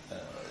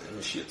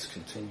initiates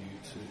continue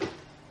to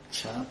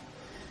chant,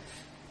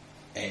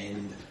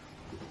 and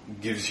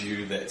gives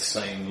you that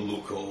same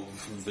look of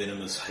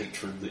venomous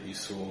hatred that you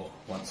saw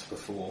once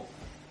before.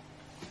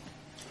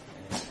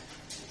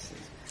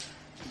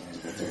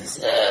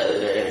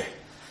 So,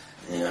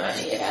 you're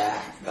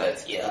here,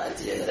 but you're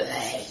too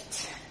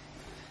late.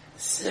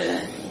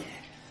 Soon,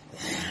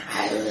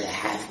 I will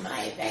have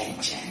my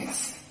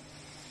vengeance.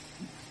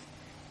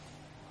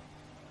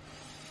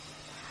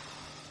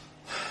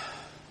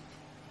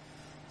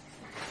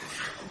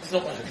 There's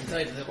not much I can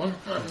say to that one.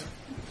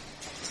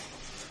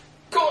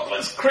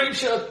 Godless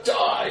creature,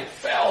 die,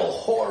 foul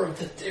whore of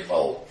the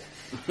devil.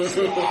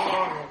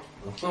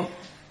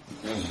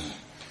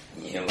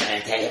 You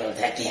weren't able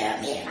to kill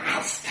me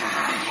last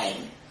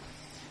time.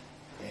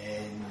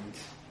 And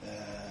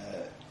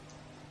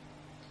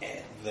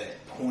at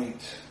that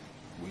point,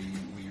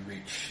 we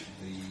reach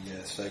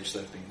the stage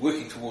they've been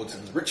working towards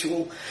in the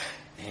ritual,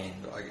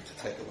 and I get to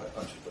take away a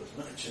bunch of those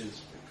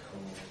matches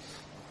because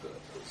I've got to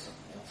put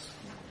something else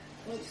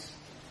in place.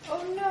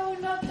 Oh no,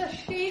 not the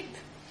sheep.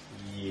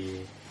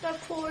 Yeah. The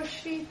poor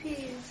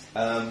sheepies.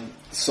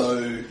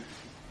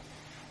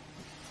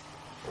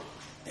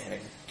 And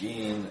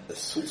again,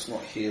 Assault's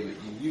not here, but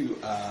you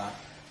are.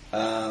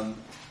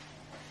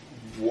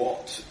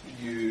 What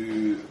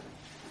you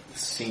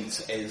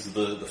sense as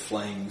the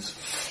flames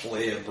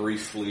flare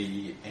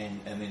briefly and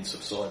then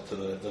subside to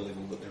the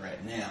level that they're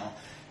at now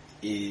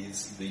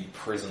is the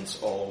presence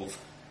of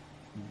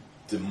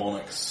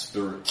demonic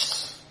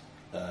spirits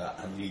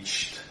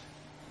unleashed.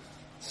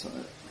 So.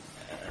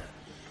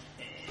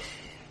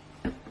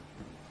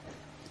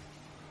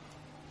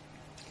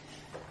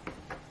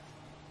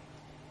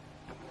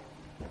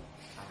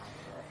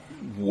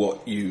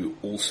 What you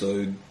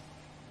also...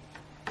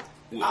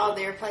 Oh,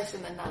 they're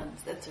replacing the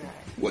nuns, that's right.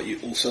 What you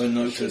also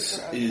notice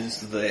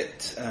is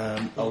that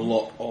a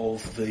lot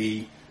of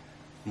the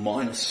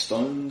minor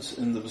stones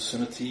in the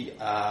vicinity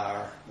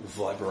are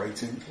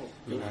vibrating.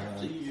 You have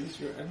to use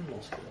your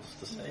animal skills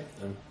to save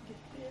them.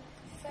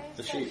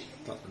 The sheep,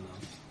 not the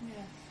nuns.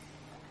 Yeah.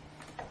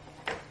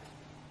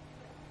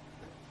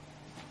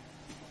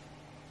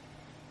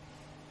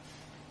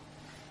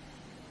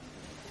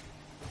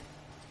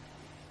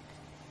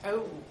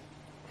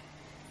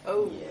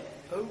 Oh, yeah.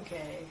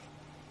 Okay.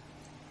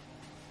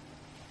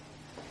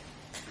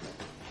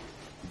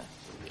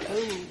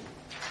 Oh,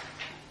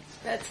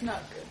 that's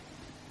not good.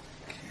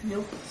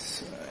 Nope.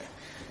 So,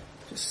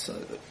 just so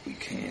that we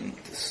can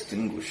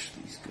distinguish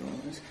these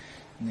guys.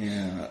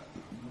 Now,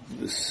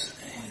 this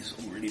has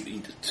already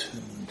been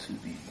determined to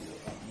be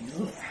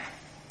Anya.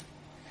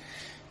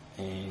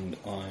 And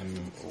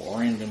I'm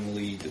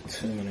randomly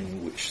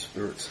determining which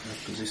spirits are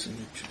possessing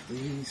each of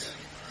these.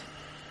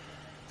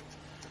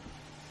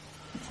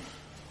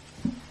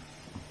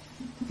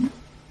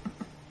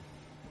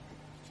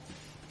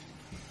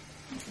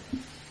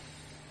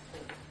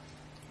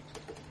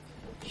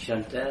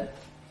 Chantal,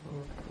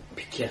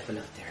 be careful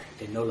out there.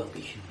 They're no longer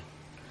human.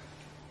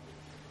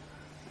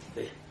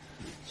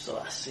 So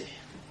I see.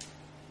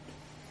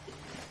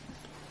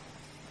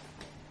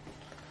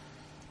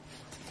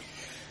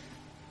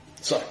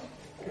 So,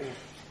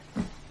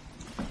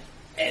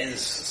 as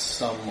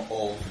some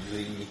of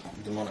the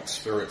demonic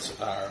spirits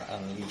are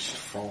unleashed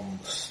from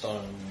the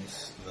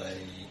stones,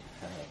 they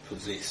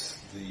possess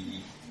the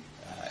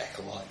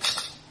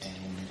acolytes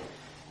and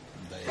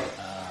they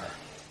are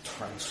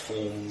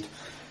transformed.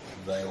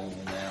 They all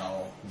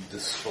now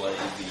display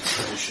the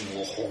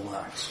traditional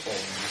hallmarks of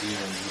New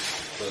Zealand,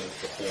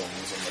 the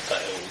horns and the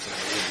tails and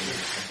the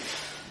ribbons,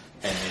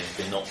 and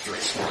they're not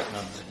dressed like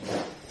nuns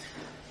anymore.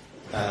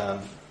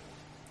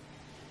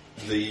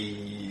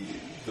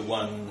 The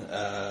one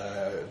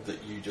that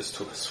you just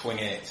took a swing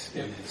at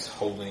is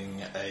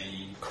holding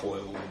a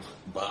coiled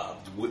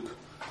barbed whip.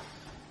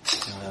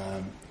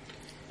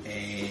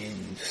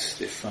 And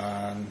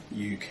Stefan,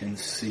 you can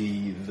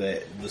see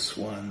that this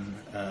one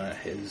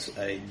has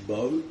a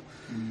bow.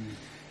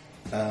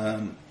 That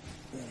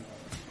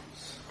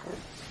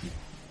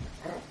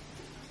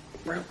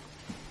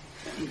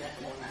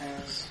one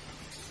has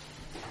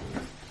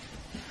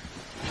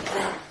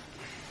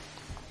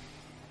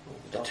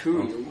a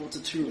tool. What's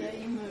a tool? Yeah,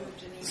 he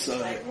moved and he So-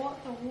 was like, what?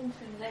 A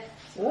wolf in left.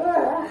 So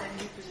in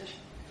a new position.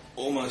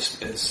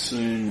 almost as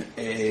soon So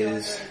I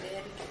as go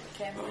there to get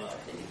the camera.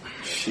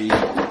 she...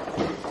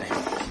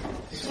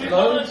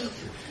 Load.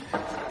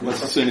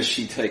 Almost as soon as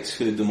she takes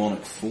her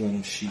demonic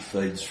form, she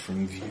fades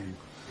from view.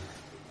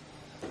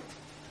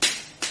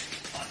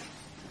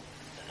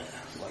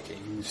 Like a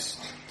mist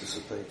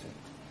dissipating.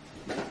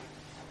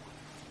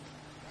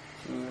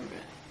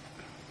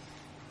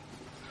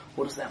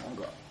 What does that one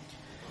got?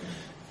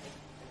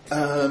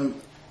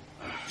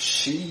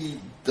 She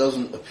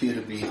doesn't appear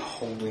to be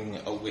holding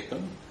a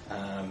weapon,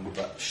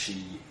 but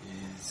she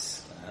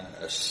is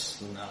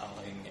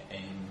snarling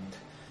and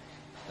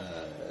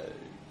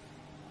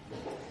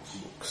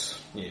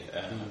looks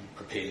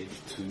prepared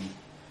to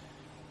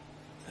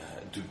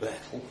do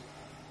battle.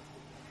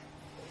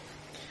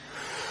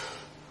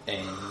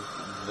 And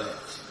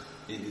that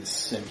is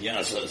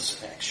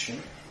Semyaza's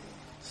action.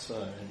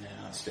 So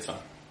now Stefan.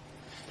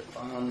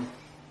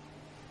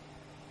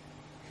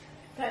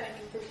 Panic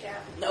and freak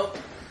out. Nope.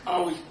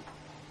 Always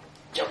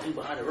jumping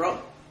behind a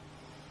rock.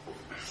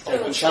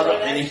 Still Shut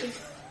up, a Minnie. action.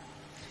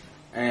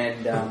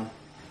 And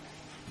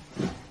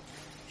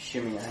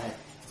shimming ahead.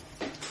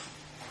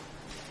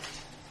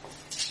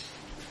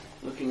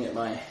 Looking at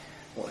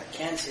what I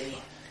can see,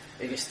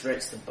 biggest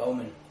threat's the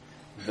bowman.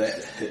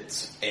 That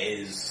hits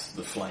as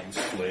the flames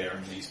flare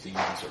and these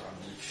demons are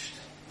unleashed.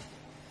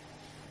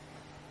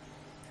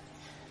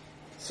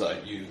 So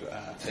you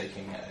are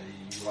taking a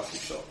rifle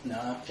shot.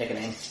 No, taking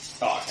aim.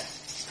 Oh, okay.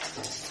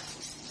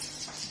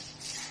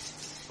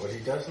 What he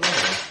does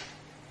now.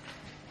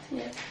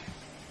 Yeah.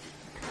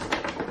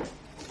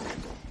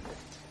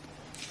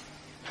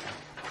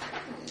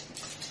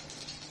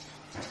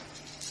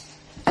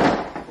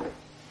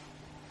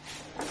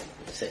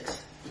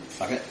 Six.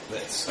 Okay,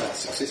 that's a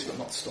success but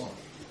not stolen.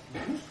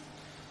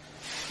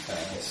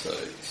 So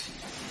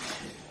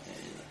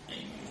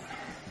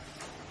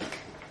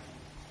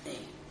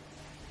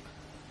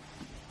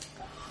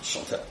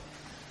Chantal.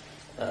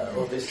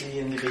 Obviously,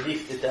 in the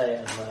belief that I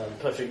am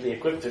perfectly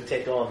equipped to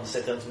take on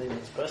Satan's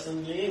minions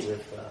personally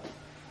with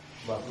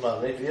my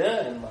rapier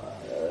and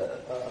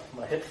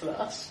my hip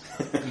flask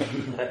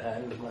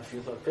and my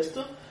fuselage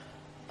pistol,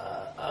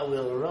 I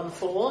will run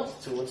forward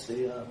towards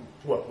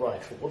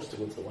right forward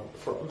towards the one at the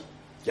front.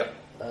 Yep.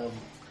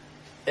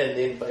 And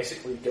then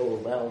basically go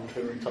around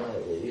her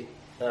entirely.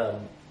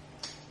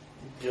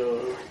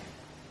 Go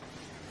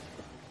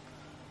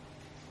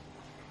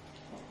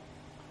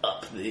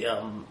up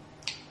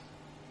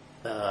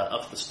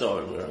the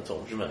stone where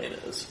Antoine Germain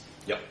is.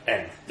 Yep.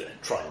 And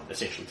try and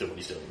essentially do what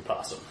he's doing and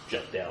pass him.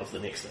 Jump down to the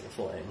next thing of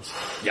flames.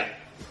 Yep.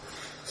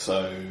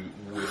 So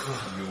with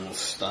your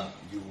stunt,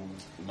 you'll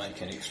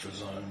make an extra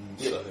zone,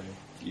 so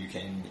you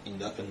can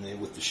end up in there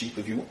with the sheep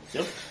if you want.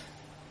 Yep.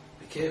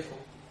 Be careful.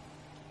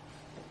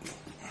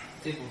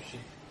 Devil sheep.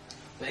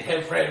 They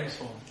have ram's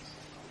horns.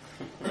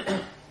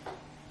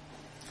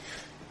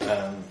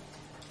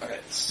 Okay,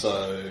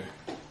 so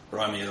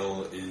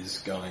Ramiel is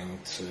going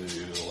to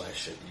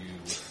lash at you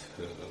with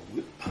her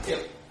whip.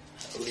 Yep.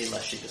 Leave my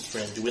sheep's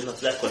friend to win.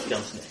 That's what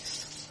comes next.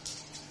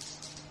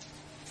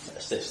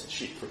 That's the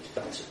sheep pretty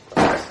fancy.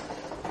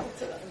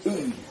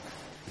 Ooh.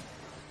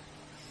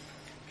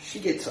 She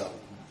gets a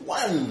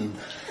 1.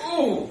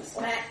 Ooh!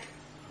 Smack.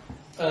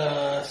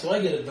 So I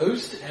get a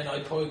boost and I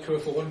poke her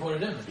for 1 point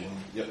of damage.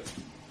 Yep.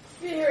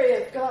 Fury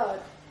of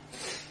God.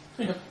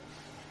 Yeah.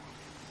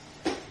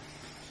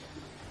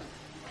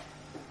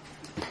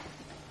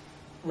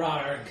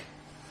 Rarg.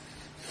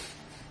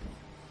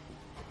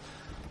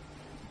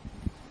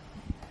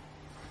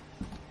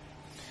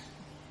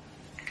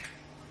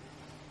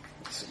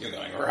 So you're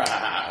going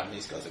rah, and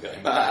these guys are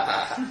going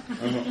bah.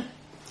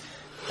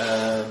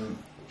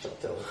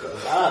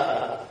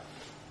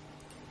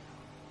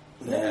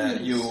 Now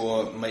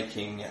you're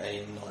making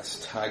a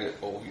nice target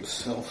of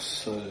yourself,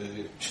 so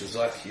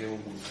Chizakio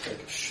will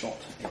take a shot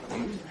at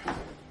you.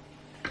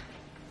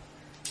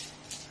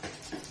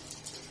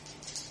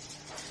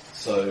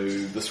 So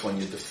this one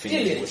you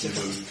defend with your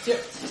move.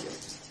 Yep.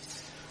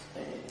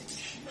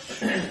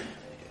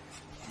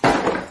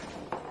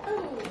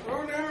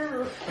 Oh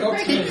no. Go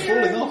Breaking to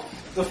their Falling own-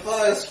 off. The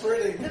fire's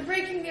spreading. They're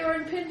breaking their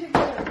own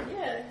pentagram.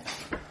 Yeah.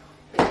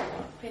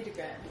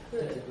 Pentagram.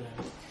 Good.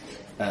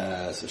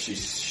 So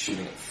she's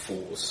shooting at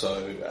 4. So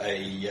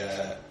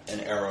an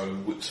arrow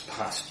whips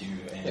past you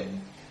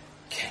and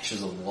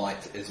catches a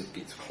light as it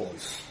gets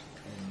close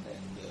and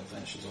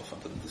vanishes off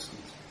into the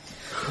distance.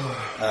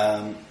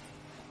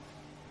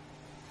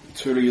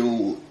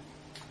 Turiel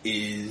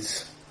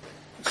is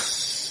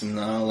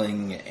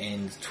snarling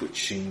and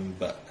twitching,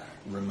 but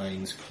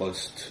remains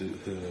close to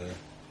her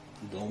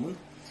dolman.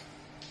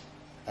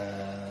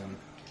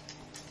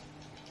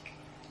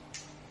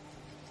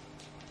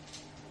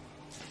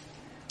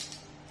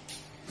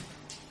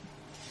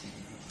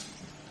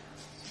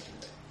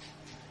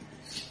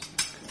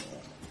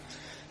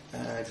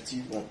 Do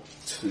you want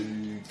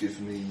to give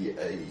me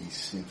a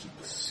sneaky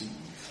perceive?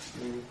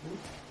 Mm-hmm.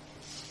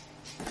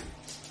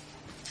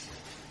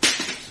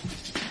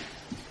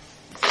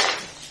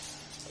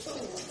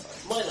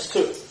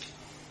 -2.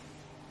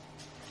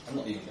 I'm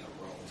not even going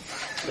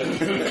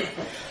to roll.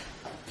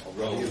 I'll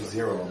roll. You have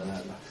 0 on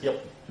that.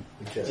 Yep.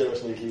 Okay. 0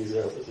 sneaky,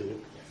 0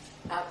 pursuit.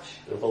 Ouch.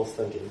 Impulse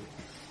thinking.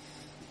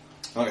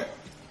 Okay.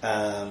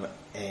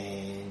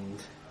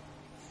 And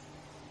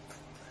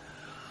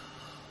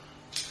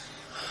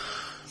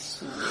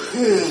so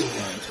he's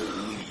going to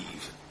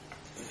leave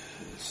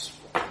his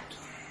spot.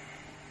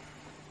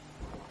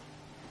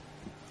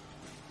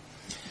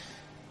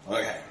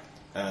 Okay.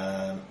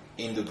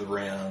 End of the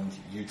round,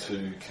 you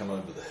two come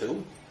over the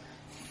hill,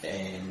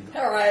 and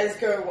Her eyes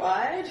go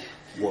wide.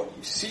 what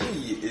you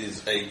see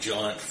is a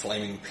giant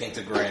flaming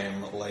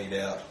pentagram laid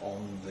out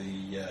on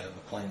the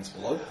plains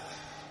below.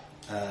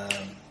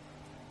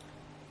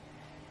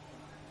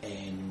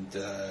 And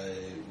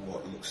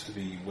what looks to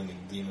be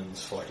winged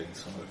demons fighting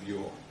some of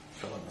your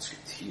fellow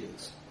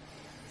musketeers.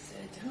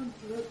 They don't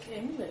look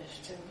English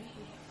to me.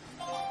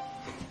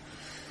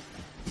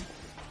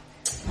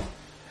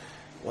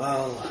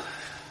 Well,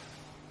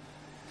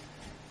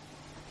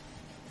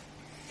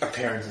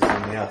 appearances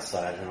on the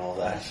outside and all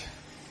that.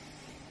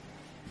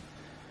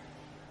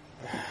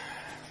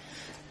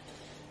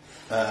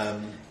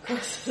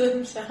 Crosses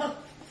himself.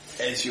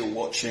 As you're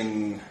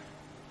watching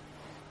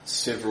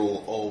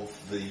several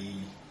of the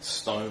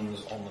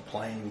stones on the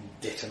plain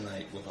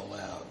detonate with a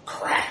loud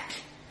crack,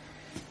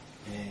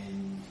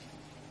 and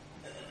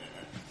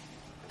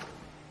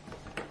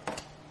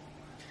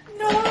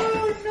No,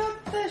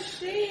 not the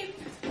sheep.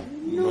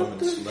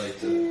 moments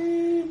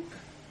later,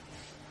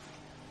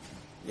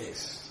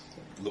 yes,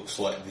 it looks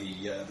like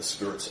the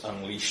spirits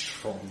unleashed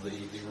from the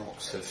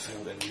rocks have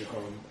found a new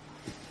home.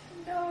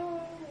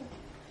 No.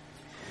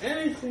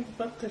 Anything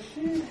but the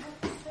sheep.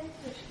 Save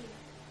the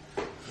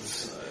sheep.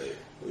 So,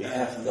 We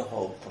have to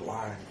hold the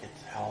line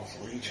against Hell's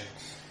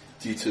legions.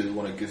 do you two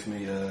want to give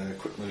me a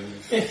quick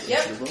move?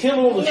 Yep. Kill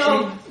all the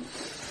No.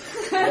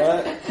 sheep.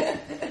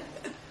 Right?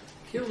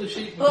 Kill the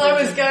sheep. Well,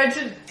 I was going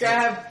to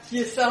grab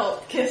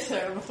yourself, kiss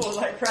her before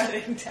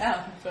writing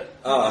down, but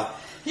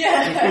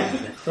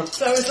yeah.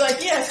 So I was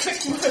like, yeah,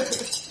 quick move.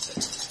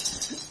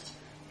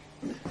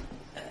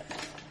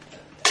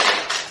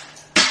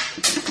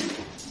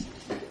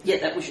 Yeah,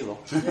 that was your roll.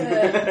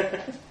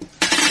 Yeah.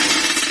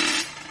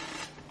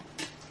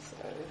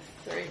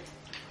 So 3.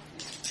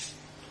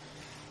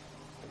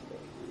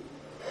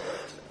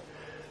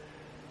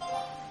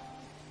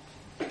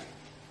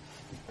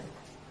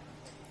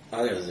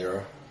 I got a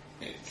 0.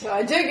 So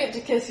I do get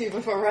to kiss you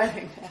before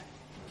writing down.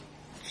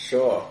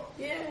 Sure.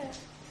 Yeah.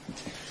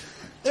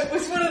 It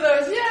was one of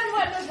those, I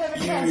might not have a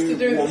chance to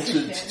do You this wanted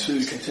again.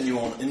 to continue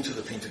on into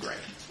the pentagram.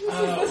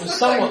 I This was looks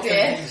somewhat like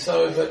death. thinking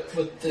so, but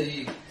with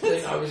the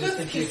thing, I was just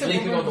thinking of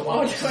leaping on the one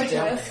which is down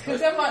there.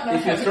 Because I might not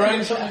If you're have a throwing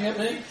chance. something at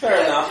me,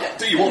 Fair enough.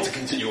 Do you want to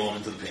continue on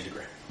into the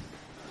pentagram?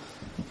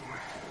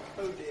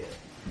 Oh dear.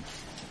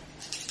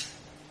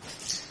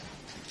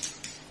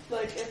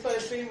 Like, if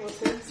I'd been more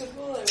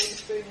sensible, I would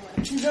have been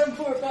like, you know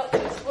more about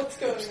this, what's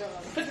going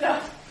on? But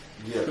no.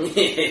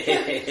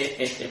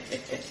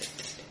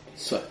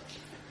 So,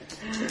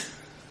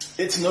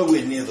 it's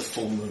nowhere near the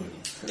full moon.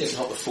 It's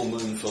not the full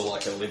moon for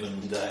like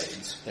 11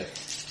 days.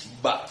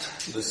 But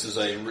this is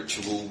a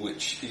ritual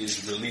which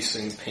is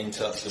releasing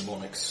pent-up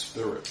demonic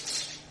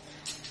spirits.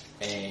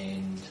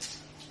 And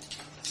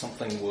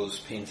something was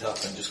pent up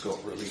and just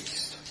got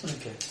released.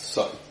 okay.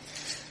 So,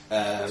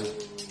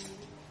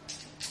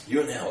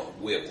 you're now a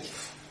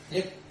werewolf.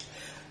 Yep.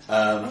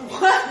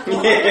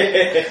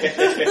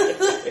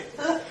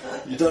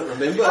 You don't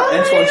remember?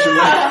 Antoine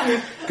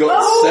Chemin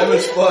got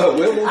savaged by a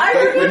werewolf I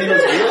back when he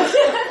was remember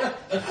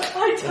born.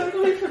 I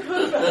totally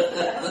forgot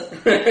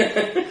about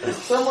that.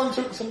 Someone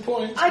took some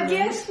points. I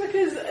guess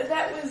because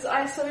that was,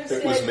 I associate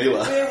It was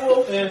Mila.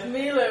 werewolf Yeah. with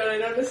Mila, and I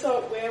don't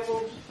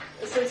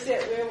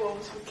associate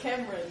werewolves with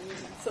Cameron,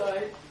 so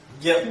I...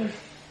 Yep.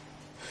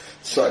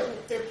 So,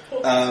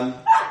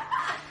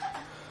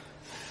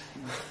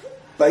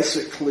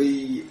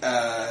 basically,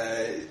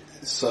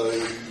 so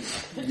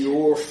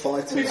your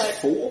fight is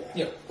 4.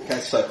 Yep. Okay,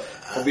 so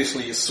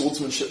obviously your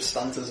swordsmanship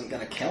stunt isn't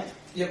going to count.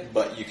 Yep.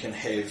 But you can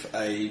have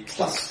a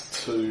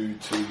 +2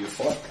 to your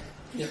fight.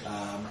 Yep.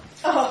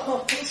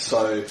 Oh.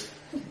 So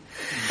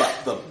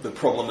But the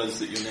problem is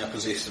that you're now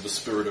possessed of a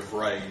spirit of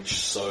rage,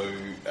 so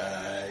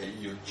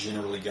you're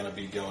generally going to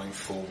be going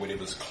for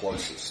whatever's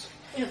closest.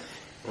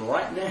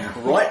 Right now.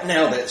 Right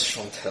now, that's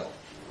Chantel.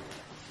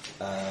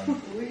 It's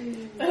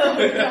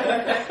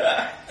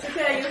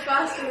okay, you're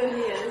faster than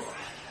he is.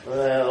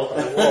 Well,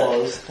 I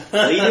was.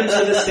 Lead him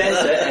to the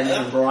centre and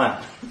then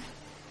run.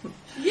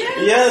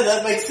 Yeah. Yeah,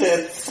 that makes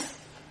sense.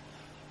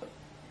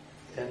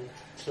 And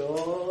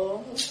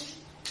so...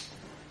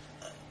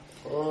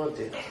 Oh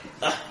dear.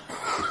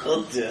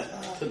 Oh dear.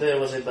 Today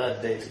was a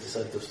bad day to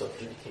decide to stop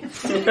drinking.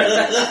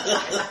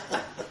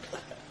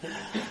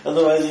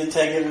 Otherwise you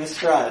take it in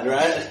stride,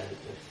 right?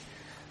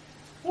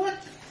 What?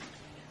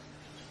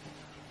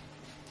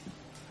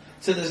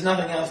 So there's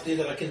nothing else there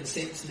that I can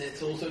sense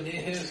that's also near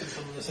her, since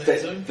I'm in the same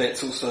zone?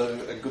 That's also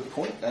a good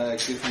point.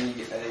 Give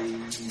me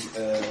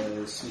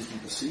a sneaky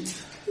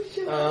perceive.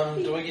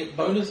 Do I get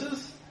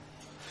bonuses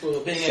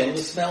for being able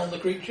to smell the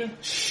creature?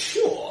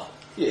 Sure.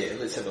 Yeah,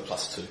 let's have a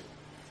 +2.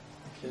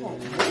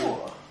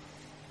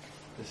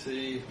 Let's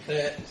see,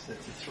 that's a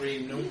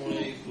 3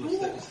 normally, plus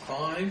that was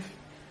 5.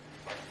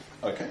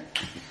 Okay.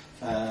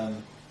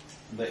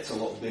 That's a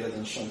lot better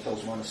than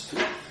Chantel's -2.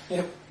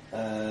 Yep.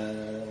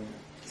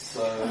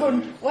 So...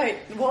 Oh, wait,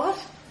 what?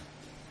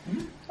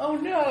 Oh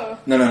no.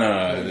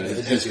 No.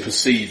 His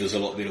perceive is a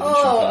lot better than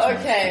Chantel's Oh,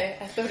 okay.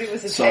 I thought it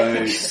was a So-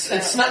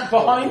 It's snuck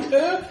behind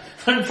her.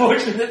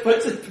 Unfortunately, that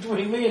puts it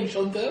between me and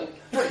Chantel.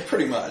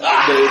 Pretty much.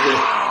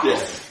 Yeah.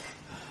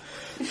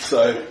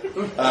 So,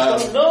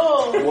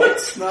 No!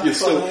 What's not You're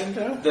still- behind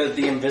her?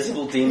 The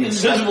invisible demon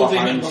Invisible stuck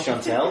behind demon.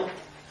 Chantel.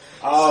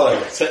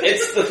 Oh, So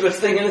it's the first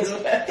thing in his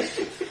way.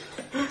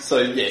 So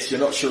yes, you're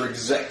not sure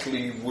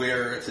exactly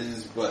where it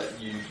is, but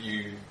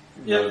you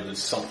know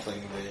there's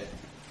something there.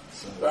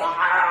 So,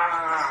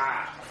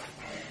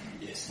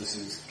 yes, this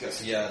is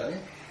Gassiardo.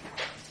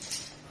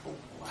 Oh,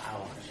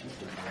 wow, she's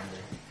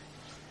demanding.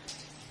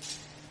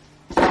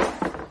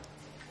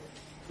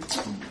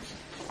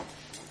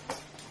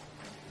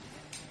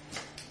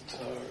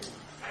 So...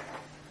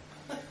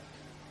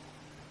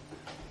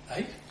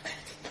 8?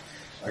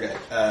 Okay,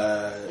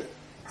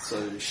 so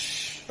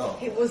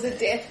He was a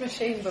death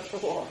machine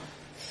before.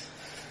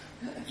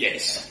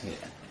 yes.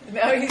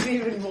 Now he's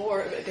even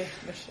more of a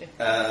death machine.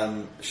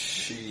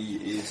 She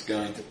is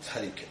going to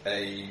take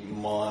a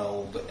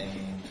mild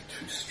and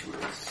 2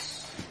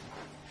 stress.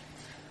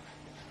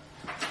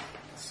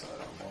 So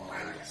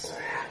mild. So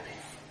happy.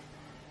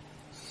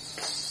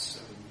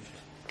 7.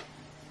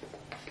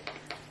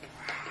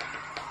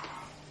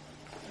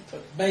 So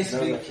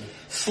basically,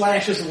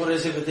 slashes what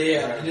is over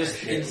there and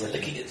just ends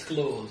licking its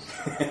claws.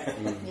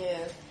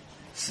 Yeah.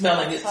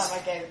 Smelling its... Last time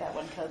I gave that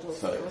one cuddles,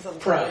 So, it was a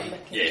prey.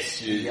 Yes,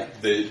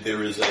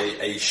 there is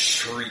a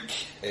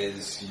shriek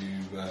as you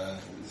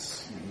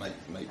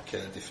make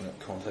definite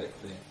contact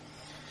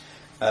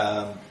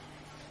there.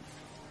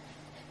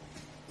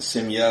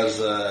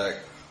 Semyaza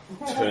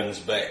turns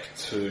back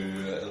to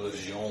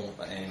Legion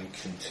and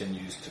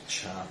continues to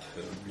chant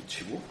her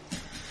ritual.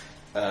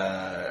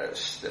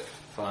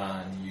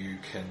 Stefan, you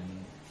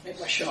can... Make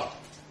my shot.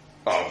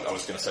 Oh, I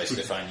was going to say,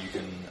 Stefan, you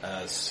can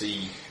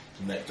see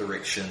in that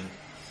direction.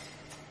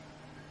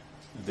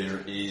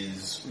 There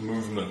is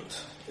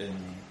movement in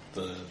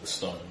the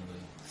stone.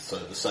 So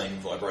the same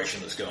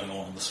vibration that's going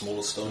on in the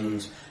smaller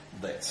stones,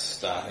 that's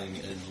starting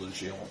in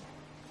Legion.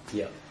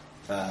 Yeah.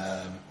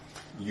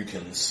 You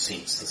can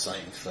sense the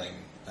same thing.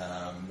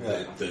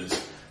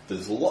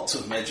 There's lots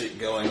of magic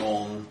going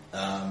on.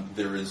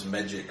 There is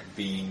magic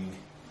being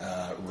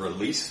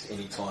released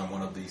anytime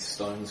one of these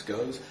stones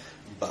goes,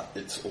 but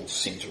it's all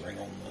centering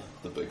on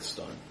the big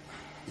stone.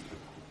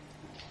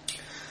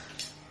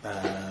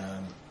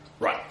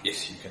 Right,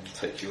 yes, you can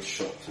take your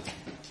shot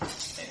at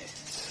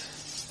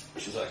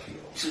Shizaki,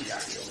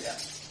 yeah.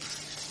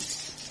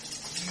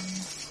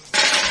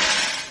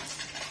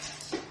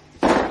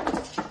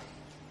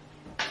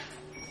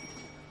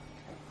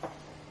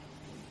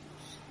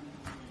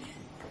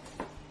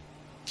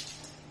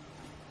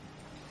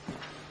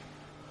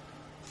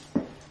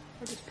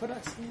 Or just put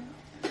us in.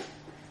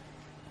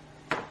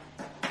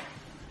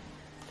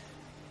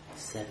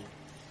 7.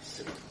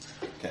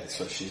 Okay,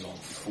 so she's on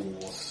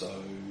 4, so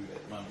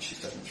at the moment she's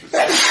taking 3.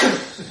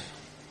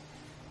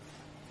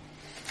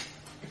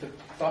 If it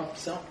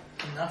bumps up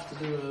enough to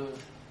do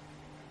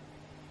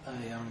a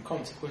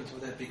consequence,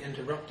 would that be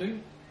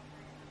interrupting?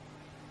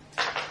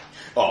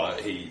 Oh,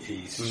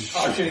 he's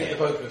Shooting at the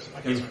bow person.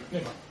 Okay, sorry.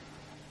 Never mind.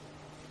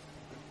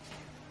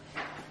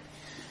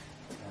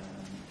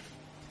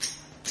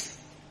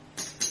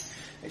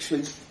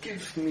 Actually,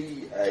 give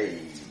me a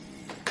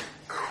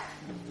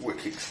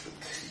quick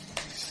expertise.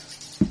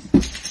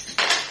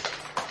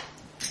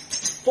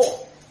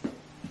 4.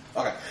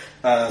 Okay.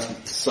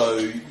 So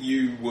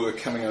you were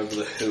coming over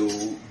the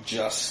hill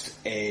just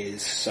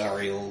as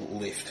Sariel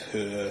left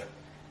her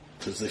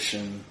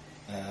position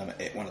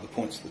at one of the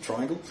points of the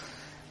triangle,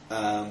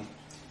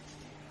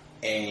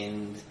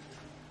 and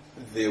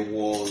there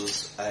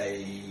was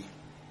like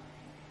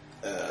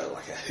a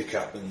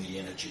hiccup in the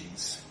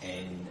energies,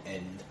 and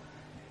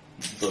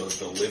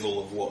the level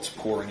of what's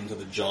pouring into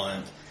the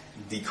giant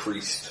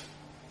decreased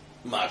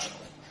marginally.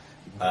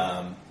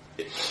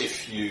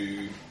 If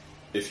you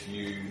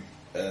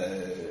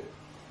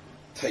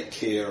take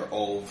care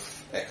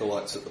of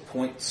acolytes at the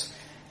points,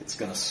 it's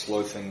going to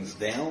slow things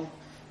down,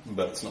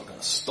 but it's not going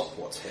to stop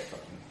what's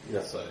happening.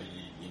 Yeah. So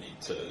you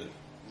need to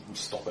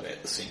stop it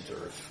at the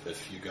centre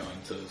if you're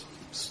going to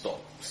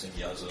stop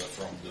Semyaza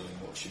from doing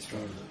what she's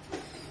trying to do.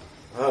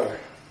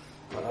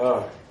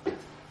 Oh. You're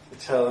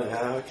telling...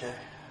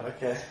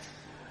 Okay.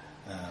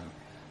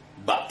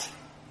 But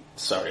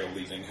Saria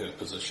leaving her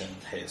position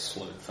has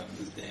slowed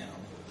things down.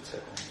 What's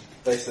happening?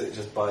 Basically, it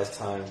just buys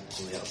time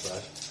on the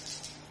outside.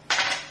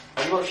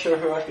 I'm not sure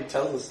who I could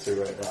tell this to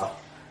right now.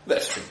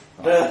 That's true.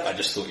 I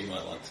just thought you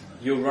might like to know.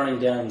 You're running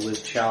down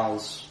with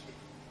Charles.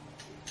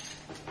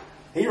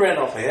 He ran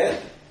off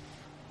ahead.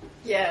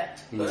 Yeah.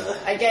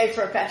 I gave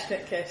her a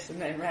passionate kiss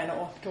and then ran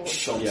off towards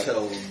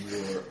Chantel,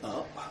 you're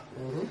up.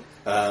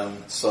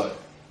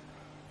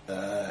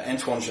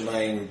 Antoine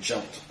Germain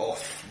jumped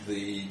off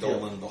the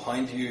dolmen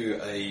behind you,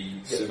 a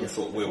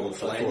 7-foot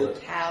werewolf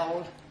landed,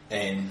 howled.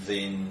 and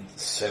then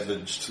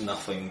savaged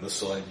nothing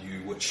beside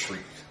you, which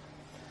shrieked.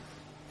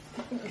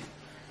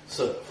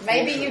 So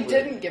Maybe you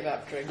didn't give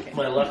up drinking.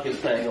 my luck is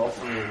paying off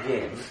for me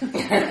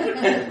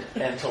again.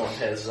 Anton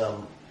has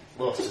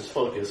lost his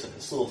focus and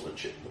his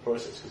swordsmanship in the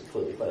process because he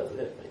clearly failed to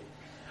hit me.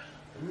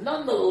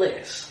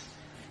 Nonetheless,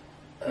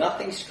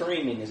 Nothing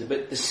screaming is a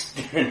bit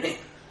disturbing.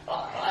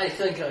 I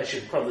think I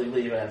should probably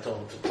leave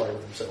Anton to play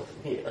with himself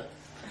in here.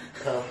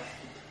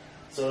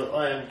 So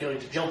I am going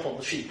to jump on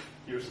the sheep.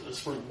 Use a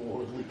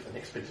springboard and leap an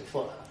expected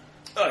fire.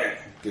 Okay.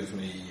 Give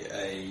me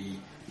a...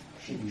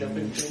 Sheep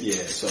jumping.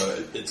 Yeah,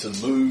 so it's a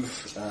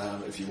move.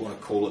 If you want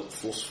to call it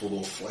forceful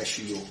or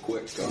flashy or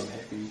quick, I'm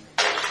happy.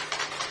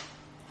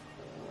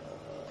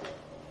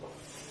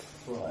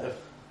 5.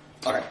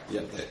 Okay,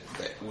 yeah,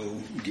 that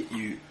will get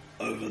you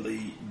over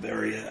the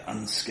barrier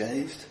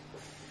unscathed.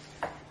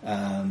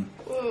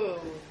 Ooh.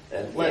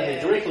 And landing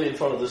directly in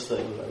front of this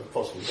thing that I've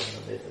possibly done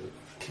a method of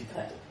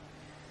combating.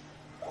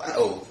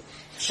 Well,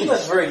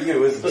 That's very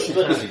you, isn't But, it?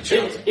 but busy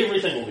jumping.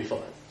 everything will be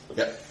fine.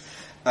 Yep.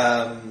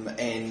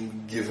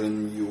 And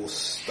given your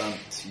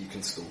stunt, you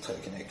can still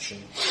take an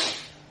action.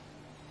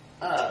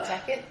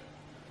 Attack it?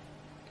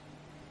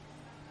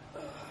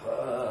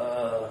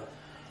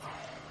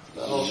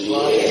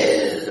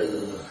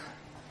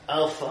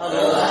 Our father.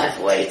 Oh, I've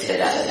waited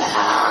a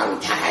long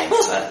time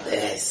for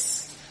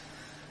this.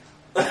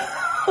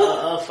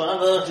 Our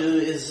father who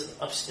is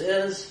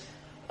upstairs,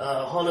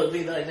 hallowed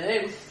be thy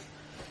name.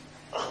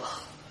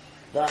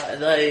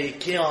 Thy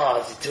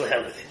God, to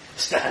hell with him.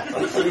 Stand.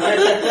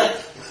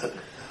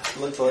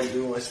 Looks like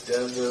you almost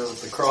stabbed her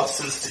with the cross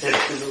instead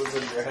because it was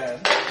in your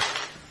hand.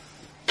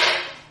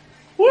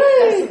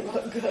 Doesn't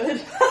look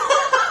good.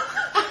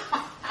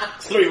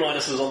 3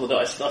 minuses on the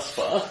dice thus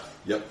far.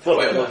 Yep.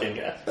 What am I looking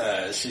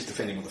at? She's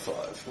defending with a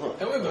 5.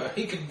 However,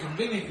 he can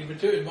conveniently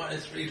return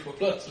 -3 to a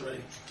plus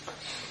already.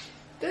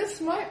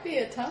 This might be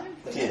a time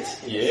for that.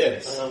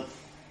 Yes.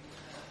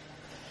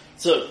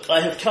 So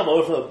I have come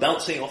over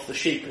bouncing off the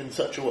sheep in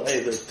such a way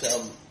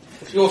that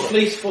You're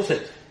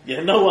fleece-footed.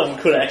 yeah, no one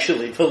could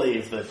actually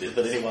believe that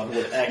anyone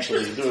would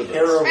actually do this.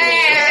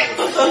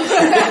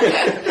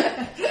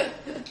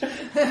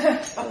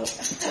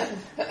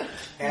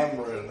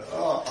 Cameron.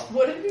 Oh.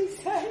 What did he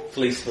say?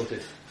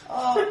 Fleece-footed.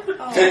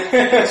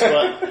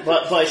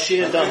 But by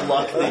sheer dumb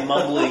luck, the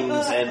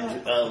mumblings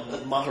and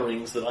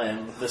mutterings that I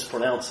am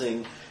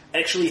mispronouncing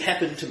actually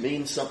happen to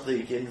mean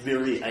something in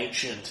very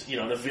ancient, in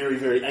a very,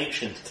 very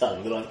ancient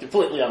tongue that I'm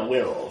completely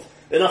unaware of.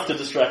 Enough to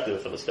distract her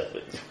for the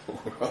stepping.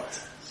 Right.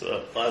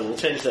 So I will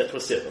change that to a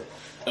 7.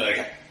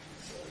 Okay.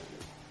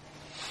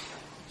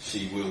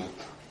 She will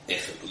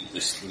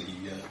effortlessly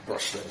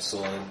brush that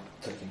aside,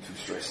 taking too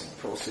stress in the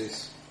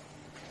process.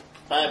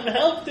 I'm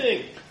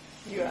helping!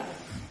 You are.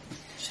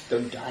 Just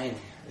don't die in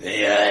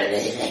The only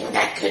thing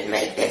that could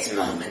make this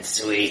moment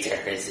sweeter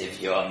is if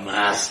your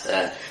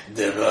master,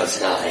 the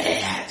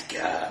Beausoleil, had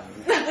come.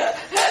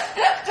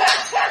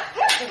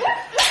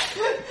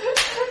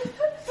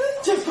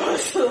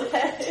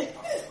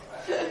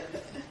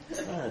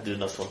 I do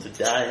not want to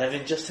die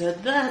having just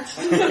heard that.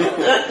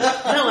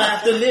 Now I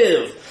have to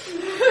live.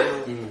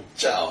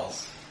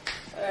 Charles.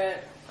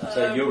 Alright.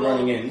 So you're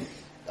running in.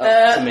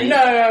 To me.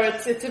 No,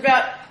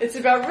 it's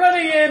about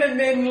running in and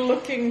then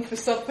looking for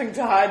something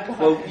to hide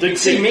behind. Well, you can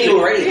see me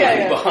already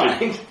Yeah,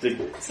 behind.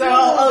 So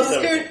I'll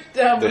scoot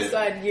down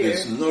beside you.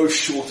 There's no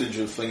shortage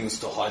of things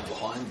to hide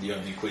behind. The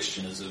only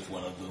question is if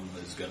one of them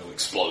is going to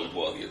explode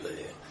while you're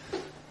there.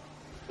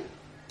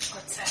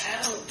 What the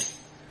hell?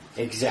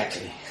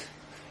 Exactly.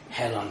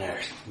 Hell on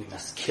earth. We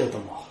must kill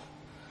them all.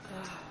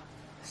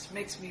 This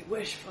makes me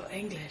wish for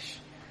English.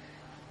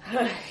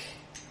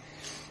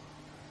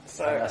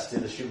 So, I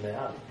still assume they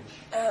are.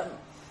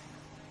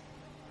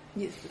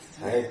 yes, this is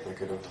Hey, they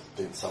could have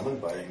been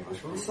summoned by English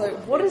people. So,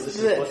 what is This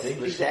is this what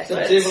English exactly?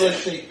 The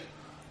devilish sheep.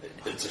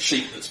 It's a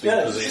sheep that's been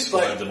Yeah, it's possessed just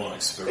by like a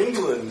demonic spirit.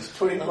 England,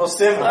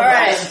 24/7. All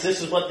right.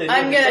 This is what they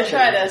I'm do. going to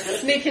try to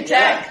sneak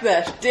attack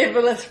the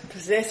devilish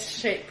possessed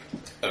sheep.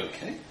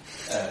 Okay.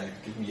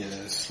 Give me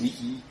a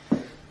sneaky.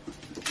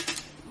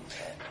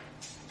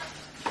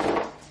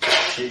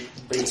 She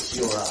beats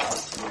your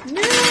ass.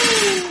 No.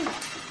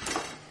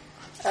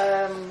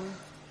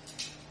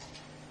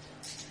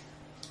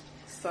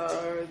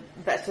 So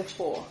that's a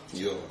 4.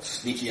 You're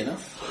sneaky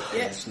enough.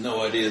 Yep. There's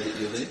no idea that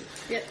you're there.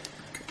 Yep.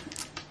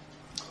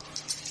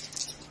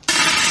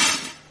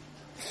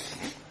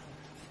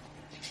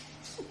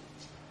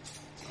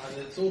 And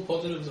it's all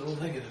positives and all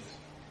negatives.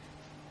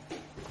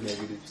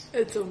 Negatives.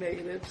 It's all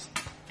negatives.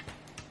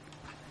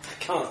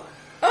 Can't.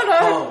 Oh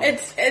no, Oh.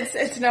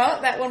 it's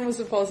not. That one was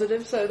a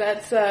positive, so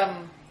that's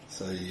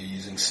So you're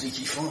using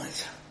sneaky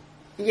fight.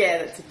 yeah,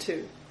 that's a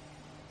 2.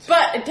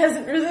 But it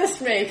doesn't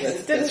resist me because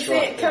it didn't see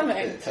it coming.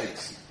 It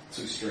takes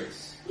 2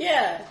 stress.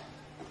 Yeah.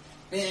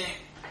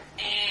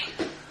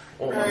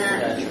 Almost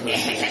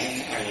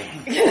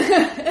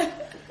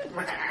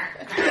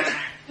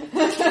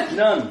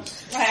None.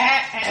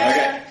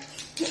 Okay.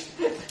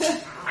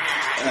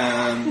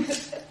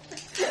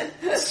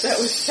 That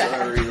was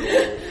sad.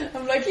 Sariel.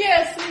 I'm like,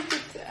 yes.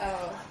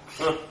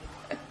 Oh.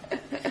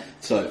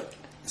 So,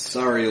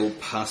 Sariel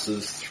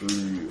passes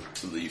through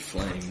the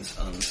flames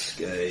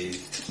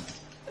unscathed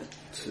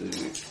to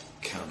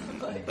come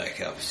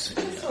back up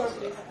soon. Start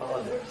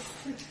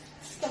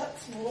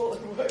small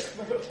and work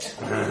my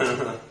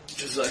way out.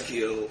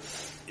 Ezekiel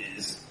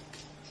is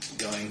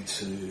going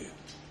to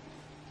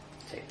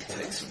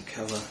take some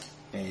cover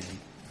and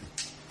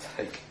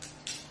take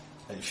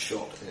a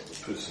shot at the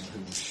person who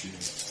was shooting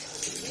her.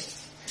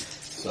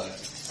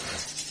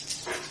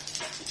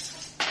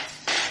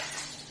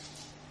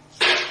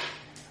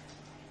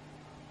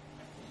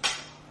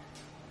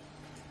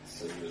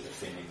 So you're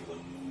defending with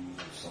a move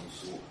of some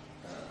sort.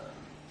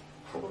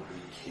 Probably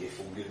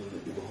careful given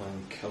that you're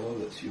behind cover,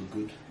 that's your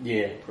good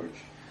approach.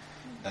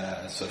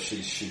 So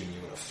she's shooting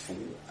you at a 4.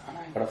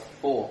 I got a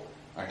 4.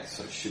 Okay,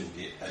 so she'll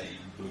get a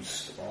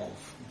boost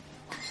of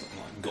something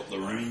like got the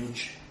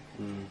range.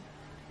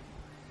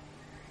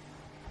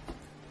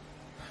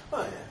 Oh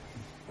yeah,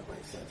 that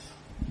makes sense.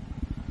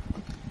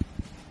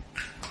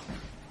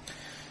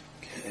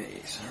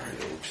 Okay,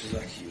 Sariel,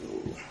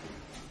 Chizakiel.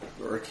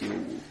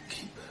 Arakiel will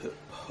keep her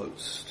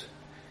post.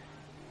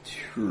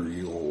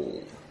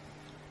 Turiel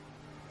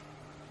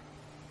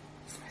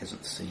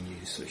hasn't seen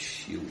you, so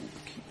she'll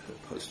keep her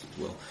post as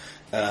well.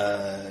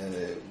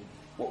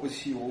 What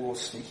was your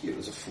sneaky? It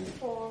was a 4.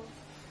 4.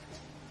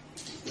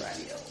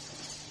 Ramiel.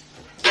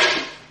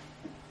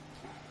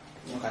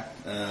 Okay.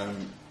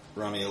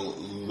 Ramiel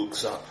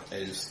looks up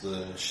as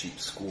the sheep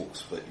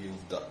squawks, but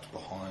you've ducked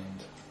behind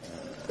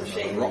The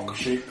another sheep. rock.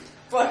 Sheep.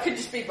 Well, I could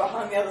just be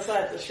behind the other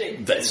side of the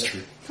sheep. That's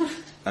true.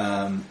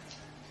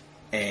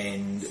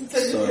 And Since I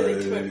didn't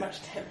really do it so much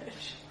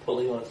damage.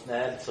 pulling on its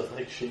nads, so I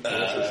think she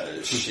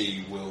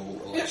she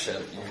will lash out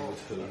at you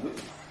with her whip.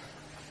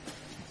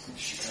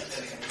 She can't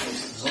take any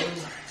close to the zone.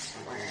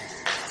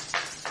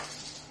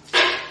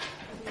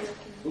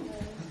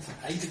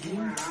 8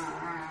 again.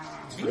 Oh,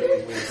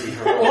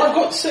 Well, I've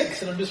got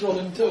 6 and I'm just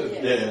rolling 2.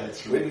 yeah,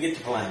 that's right. We didn't get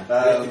to plan. We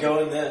have to go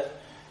in there,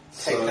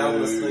 take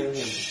down this thing, and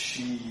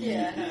She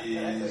Yeah, no,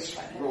 is that's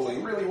fine.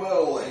 rolling really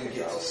well and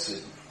gets a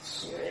 7.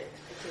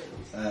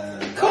 So,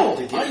 Cool.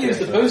 to get I used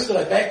the there. boost that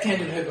I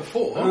backhanded her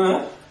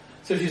before.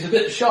 So she's a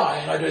bit shy,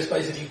 and I just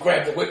basically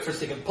grab the whip for a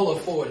stick and pull her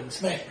forward and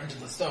smash her into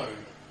the stone,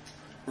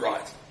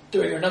 right.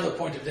 doing her another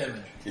point of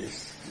damage.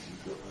 Yes.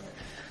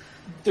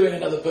 Doing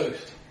another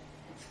boost.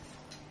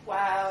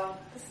 Wow.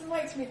 This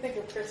makes me think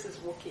of Chris's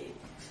Wookiee.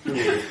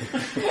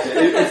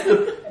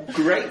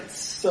 Great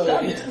So,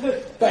 stunt. yeah,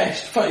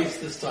 bashed face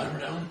this time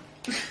around.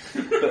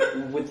 But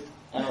with,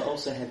 I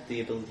also had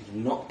the ability to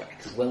knock back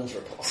as well as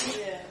repulse.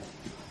 Yeah.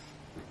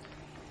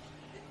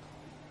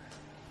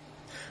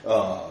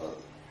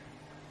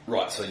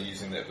 Right, so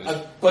using that was...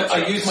 But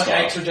I used my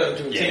style. extra dough to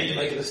attempt Yeah, to yeah,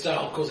 make it a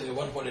style, causing a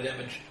 1 point of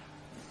damage.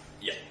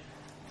 Yeah.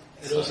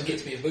 It also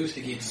gets me a boost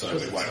again. So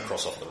because it won't it's-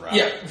 cross off the route.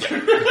 Yeah.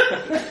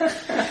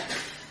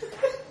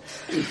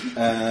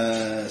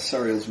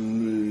 Sariel's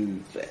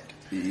move, that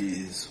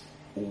is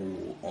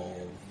all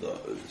of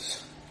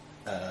those.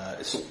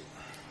 Assault.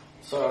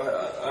 So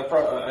I'm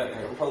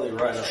probably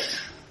right up.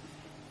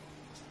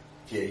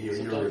 Yeah,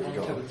 you're already I'm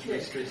gone. covered 3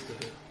 stress to her.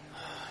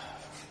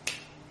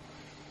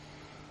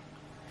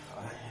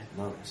 I had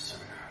moments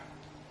sooner.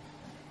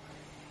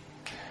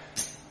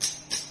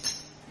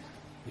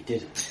 We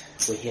did it.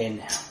 We're here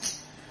now.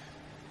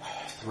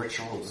 The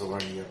ritual is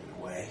already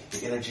underway.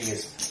 The energy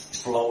is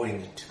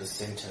flowing to the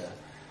center,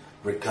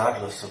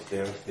 regardless of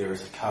if there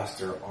is a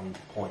caster on the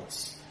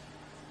points.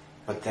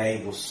 But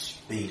they will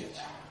speed it.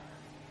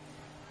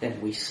 Then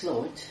we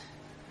slow it,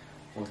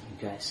 or you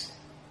guys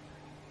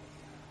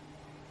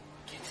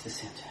get to the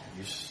center.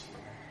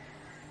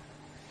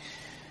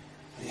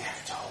 We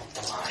have to hold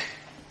the line.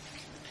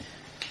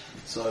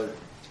 So,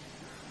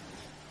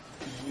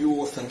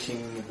 you're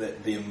thinking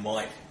that there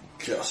might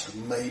just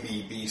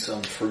maybe be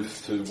some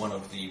truth to one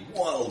of the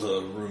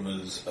wilder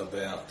rumours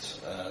about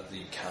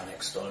the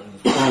Karnak stones.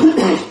 It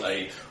was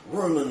a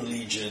Roman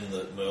legion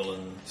that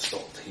Merlin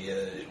stopped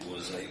here. It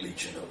was a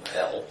legion of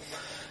hell.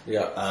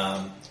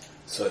 Yeah.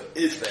 So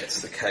if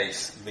that's the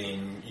case,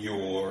 then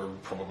you're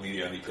probably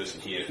the only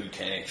person here who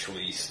can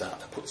actually start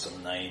to put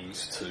some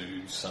names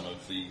to some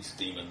of these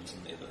demons,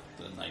 and they're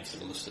the names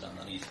that are listed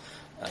underneath.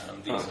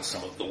 These are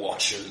some of the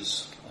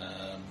Watchers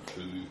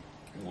who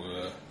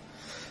were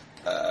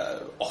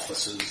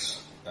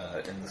officers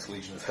in this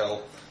Legion of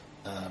Hell.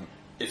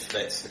 If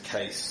that's the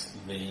case,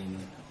 then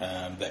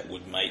that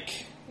would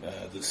make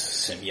this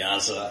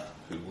Semyaza,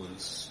 who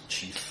was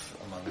chief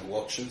among the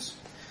Watchers.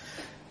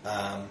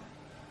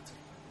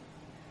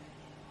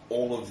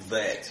 All of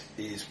that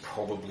is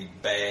probably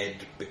bad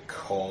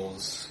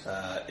because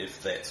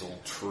if that's all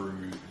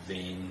true,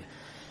 then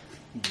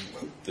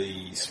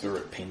the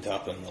spirit pent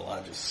up in the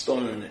largest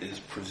stone is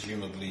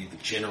presumably the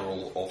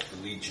general of the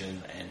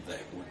Legion, and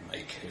that would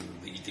make him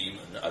the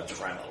demon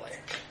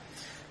Adramelech.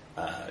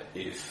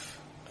 If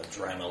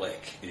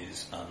Adramelech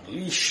is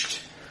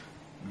unleashed,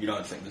 you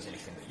don't think there's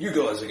anything that you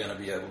guys are going to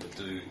be able to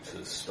do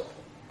to stop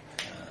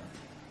him.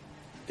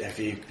 Have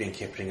you been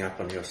keeping up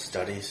on your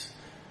studies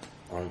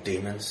on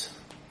demons?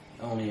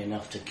 Only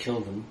enough to kill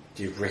them.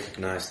 Do you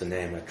recognize the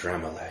name of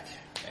Dramalek?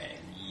 And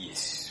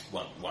yes,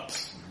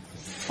 once.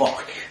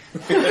 Fuck.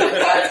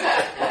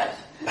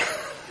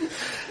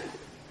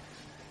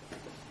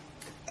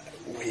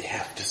 We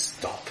have to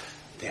stop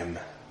them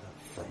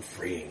from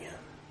freeing him.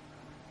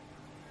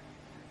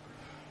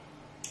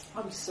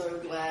 I'm so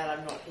glad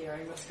I'm not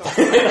hearing this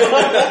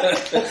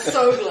conversation.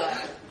 So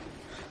glad.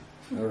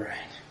 Alright.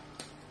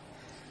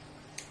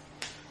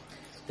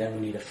 Then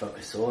we need to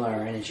focus all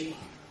our energy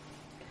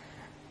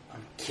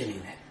on killing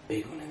that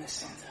big one in the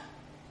center.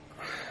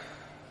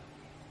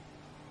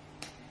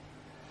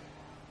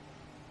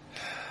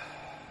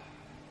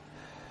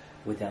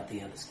 Without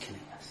the others killing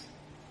us.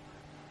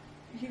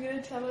 You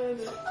gonna tell her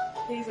that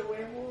he's a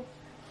werewolf?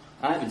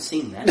 I haven't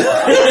seen that.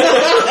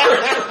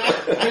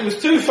 He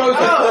was too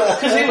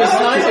focused because he was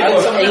I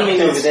was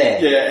aiming over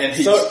there. Yeah, and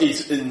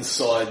he's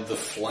inside the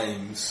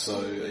flames,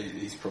 so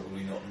he's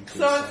probably not in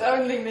So it's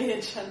only me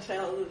and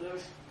Chantal that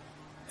have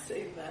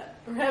seen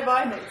that. Or have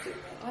I not seen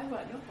that? I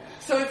might not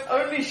have. So it's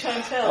only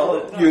Chantal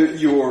that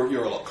knows.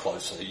 You're a lot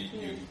closer.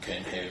 You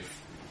can have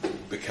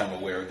become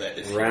aware of that.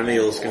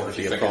 Ramiel's going to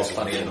be a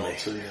problem anyway.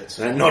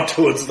 No, not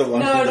towards the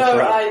one in the front.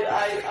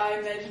 I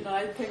imagine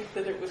I think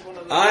that it was one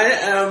of the... I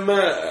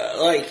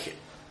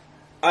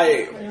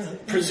am,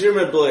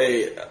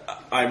 presumably,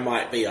 I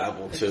might be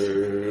able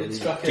to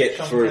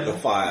get through the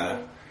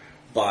fire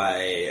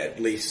by at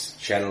least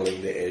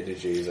channeling the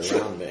energies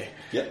around me.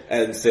 Yep.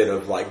 Instead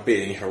of,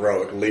 being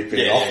heroic,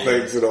 leaping off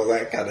things and all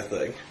that kind of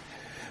thing.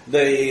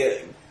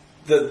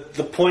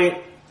 The point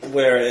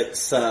where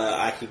it's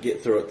I could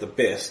get through it the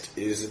best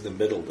is in the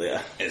middle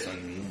there. As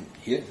in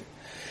here?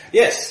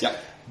 Yes. Yep.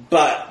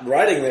 But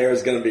riding there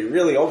is going to be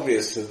really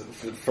obvious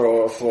from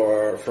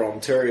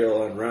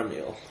Tyrael and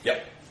Ramiel.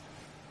 Yep.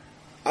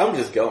 I'm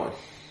just going.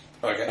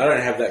 Okay. I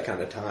don't have that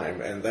kind of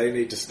time, and they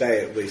need to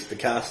stay at least to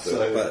cast it.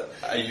 So, but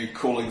are you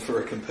calling for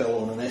a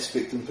compel on an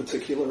aspect in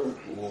particular,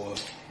 or?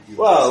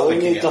 Well, we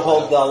need to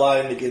hold the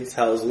line against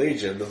Hell's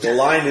Legion. The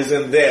line is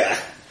in there.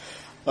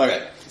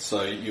 Okay,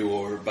 so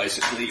you're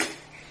basically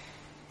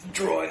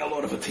drawing a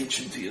lot of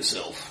attention to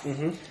yourself.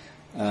 Mm-hmm.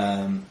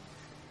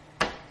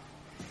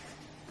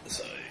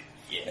 So,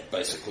 yeah,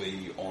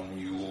 basically on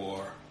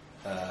your...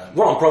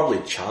 Well, I'm probably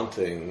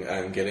chanting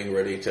and getting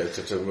ready to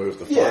move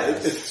the fire. Yeah,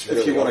 if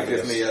you want to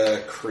give me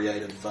a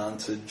create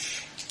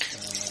advantage...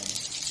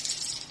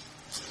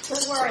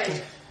 Don't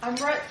worry, I'm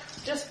right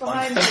just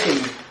behind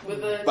you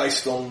with a...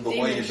 Based on the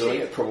way you're doing shield.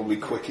 it, probably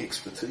quick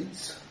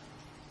expertise.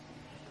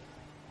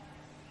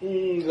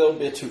 There'll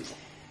be a 2.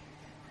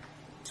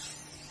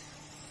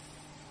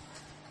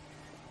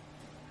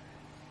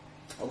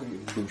 I'll give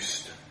you a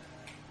boost.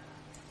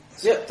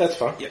 Yep, that's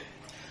fine. Yep.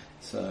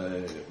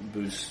 So,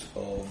 boost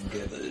of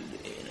gathered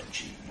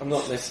energy. I'm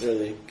not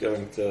necessarily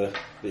going to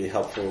be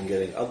helpful in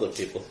getting other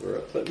people through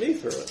it, but me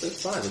through it.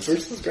 It's fine.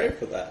 Bruce was great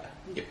for that.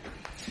 Yep.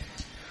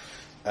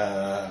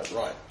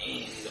 Right,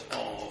 end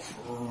of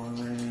round.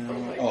 Oh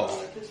my Oh, god, I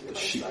just the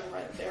realised sheep. I'm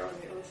right there on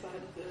the other side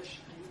of the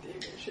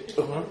demon ship.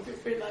 Uh-huh.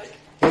 It'd be like,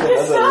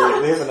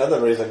 Here's another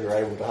reason you're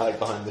able to hide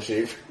behind the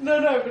sheep.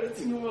 no, but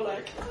it's more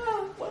like,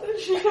 what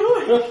is she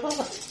doing?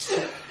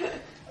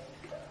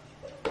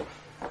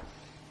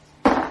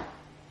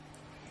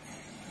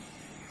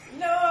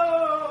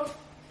 No!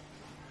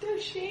 The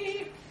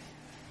sheep!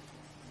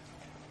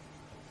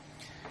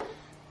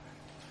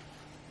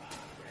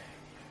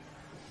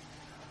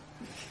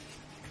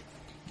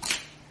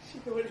 She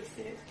heard what he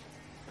said.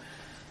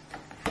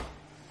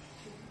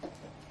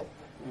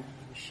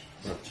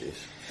 Oh, jeez.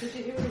 Did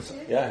you hear what he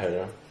said? Yeah, I heard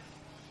her.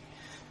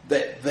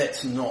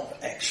 That's not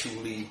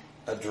actually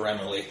a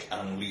Dramelech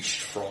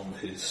unleashed from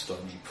his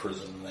stony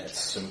prison. That's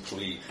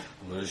simply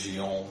Le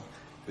Géant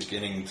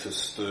beginning to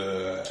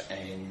stir,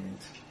 and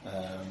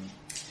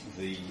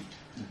the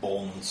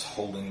bonds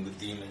holding the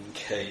demon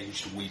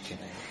caged weakening.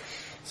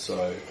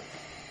 So,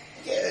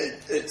 yeah,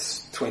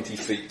 it's 20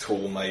 feet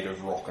tall, made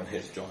of rock, and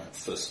has giant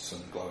fists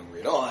and glowing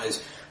red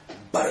eyes,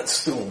 but it's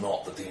still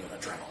not the demon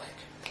adrenaline.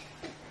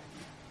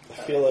 I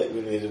feel like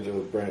we needed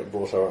to have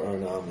brought our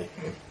own army.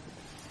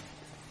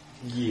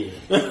 Yeah.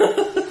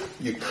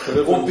 You could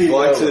have Would be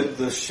invited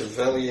the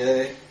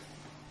Chevalier.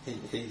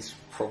 He's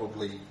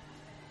probably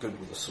good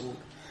with a sword.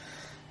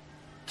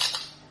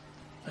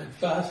 And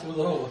fast with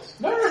a horse.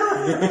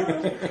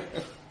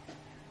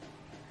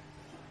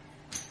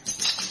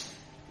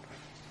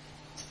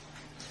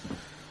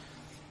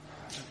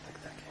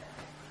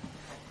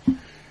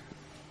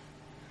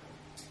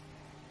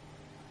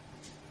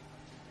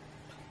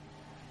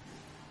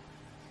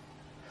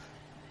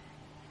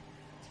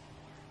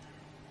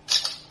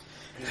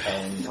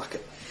 And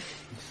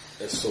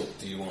Assault,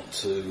 do you want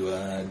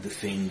to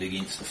defend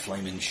against the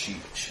flaming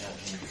sheep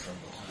charging you from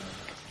behind?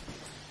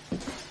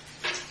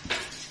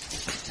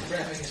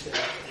 Wrapping it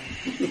up.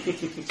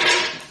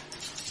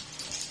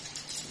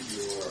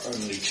 You're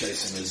only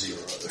chasing a 0.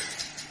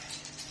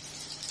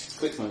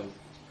 Quick move.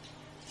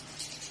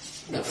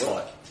 No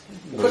fight.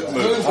 Quick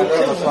move. I'd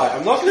rather fight.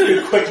 I'm not going to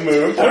do a quick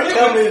move. Don't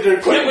tell me to do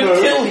a quick It would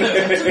move. kill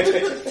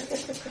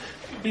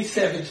him. Be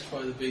savaged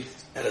by the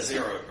beast. At a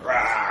 0.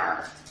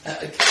 Rawr.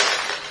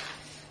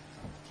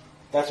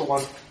 That's a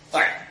 1.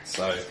 Alright,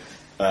 so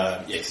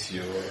yes,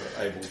 you're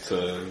able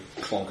to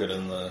clonk it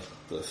in the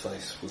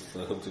face with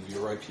the hilt of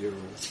your rapier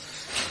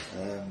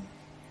and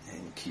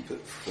keep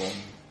it from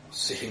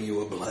setting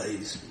you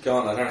ablaze. Go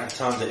on, I don't have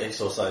time to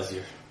exorcise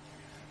you.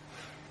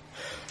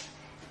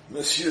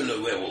 Monsieur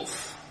le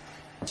Werewolf.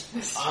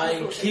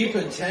 I keep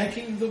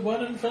attacking the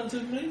one in front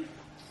of me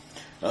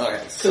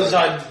Okay, because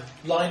I'm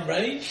line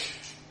range.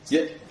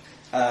 Yep.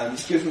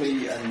 Give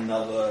me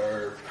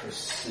another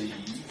perceive,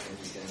 and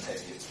you can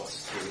have your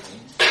 +2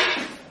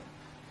 again.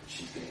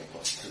 She's getting a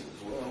 +2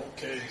 as well.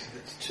 Okay, so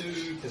that's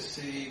 2,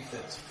 perceive,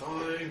 that's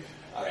 5.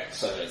 Okay,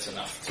 so that's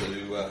enough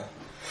to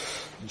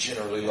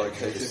generally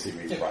locate Just see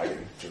it. me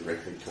riding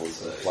directly towards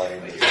the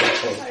flame. I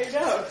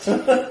know. So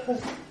that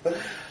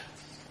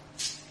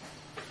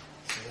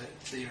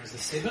there is a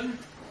 7.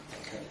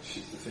 Okay,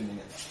 she's defending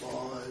at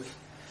 5.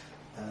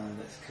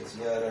 That's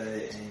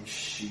Kaziare, and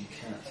she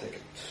can't take a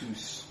 2.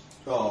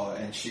 Oh,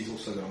 and she's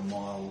also got a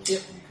mild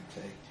Yep. you can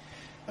take.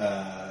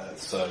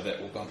 So that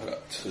will bump it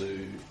up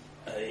to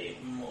a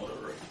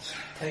moderate.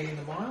 Taking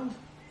the mild.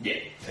 Yeah,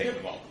 take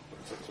the mild.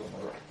 Brings it to a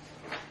moderate.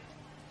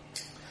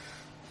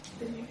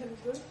 Didn't you have a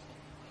boost?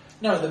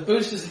 No, the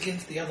boost is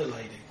against the other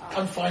lady.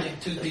 I'm fighting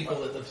 2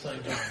 people at the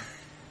same time.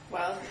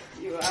 Well,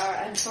 you are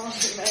Antoine,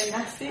 very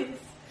nasty.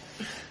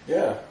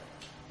 Yeah.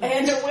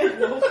 And a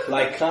werewolf.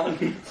 Like, I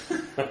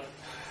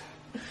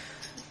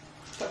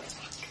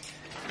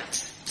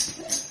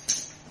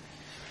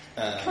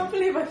can't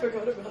believe I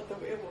forgot about the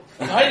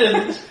werewolf. I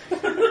didn't.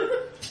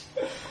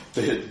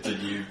 Did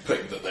you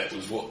pick that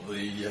was what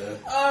the...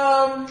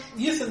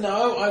 Yes and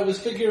no. I was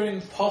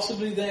figuring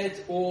possibly that,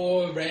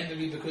 or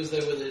randomly because they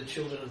were the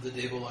children of the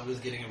devil, I was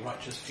getting a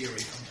righteous fury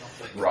from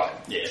something. Right,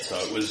 yeah, so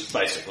it was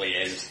basically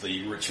as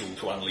the ritual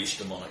to unleash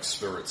demonic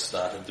spirits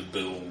started to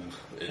build,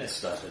 it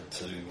started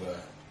to...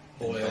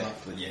 Boil impact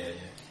up. the- Yeah.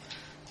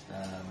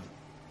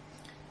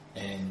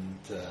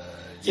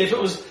 See,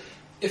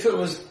 if it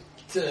was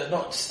to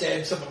not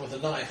stab someone with a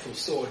knife or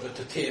sword, but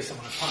to tear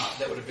someone apart,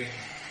 that would have been...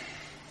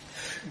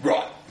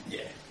 Right,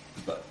 yeah.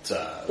 But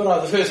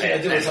the first thing I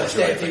do is I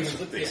stab things.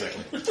 people.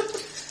 Exactly.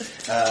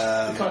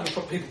 You can't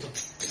put people to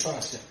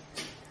fast, yeah.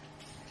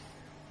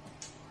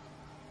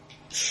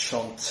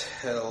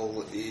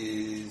 Chantel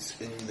is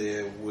in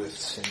there with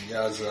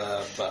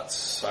Senyaza, but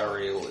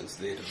Sariel is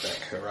there to back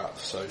her up,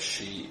 so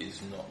she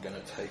is not going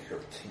to take her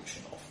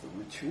attention off the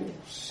ritual.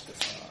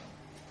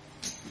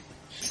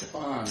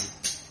 Stefan.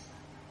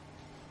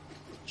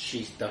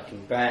 She's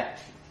ducking back.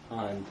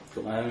 I've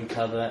got my own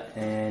cover,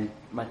 and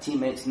my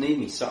teammates need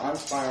me, so I'm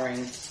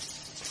firing.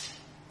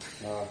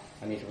 I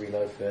need to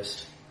reload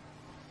first.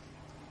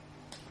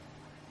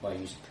 Well, I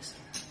use a pistol.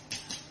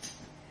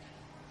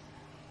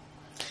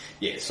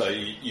 Yeah, so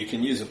you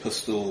can use a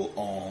pistol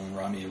on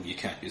Ramiel, you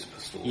can't use a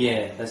pistol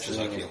Yeah, on that's the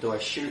thing. Shazaki. Do I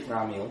shoot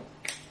Ramiel?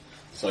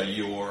 So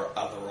your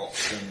other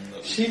option...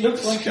 that She we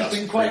looks like she's discussed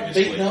been quite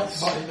previously beaten up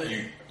is by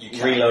me. You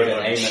can't Reload and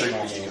aim at shoot,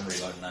 Ramiel. you can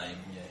reload and aim,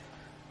 yeah.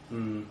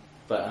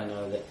 But I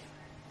know that.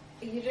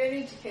 You do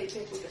need to keep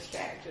people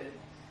distracted.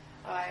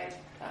 I'd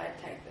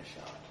take the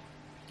shot.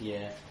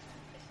 Yeah.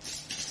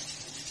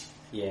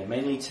 Yeah,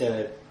 mainly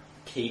to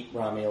keep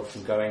Ramiel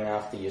from going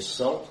after your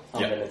assault,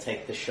 I'm going to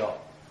take the shot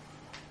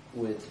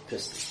with the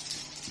pistol.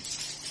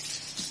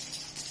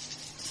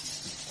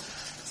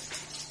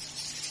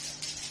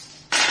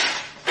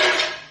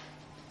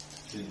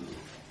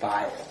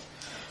 Fire.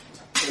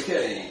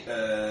 Okay,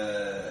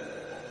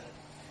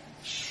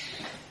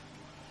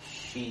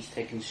 She's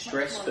taken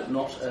stress, but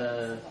not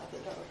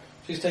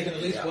She's taken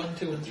at least 1,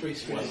 2, and 3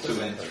 stress. 1,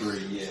 2, and 3,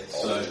 yeah.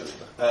 So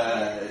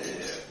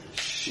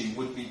she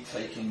would be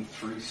taking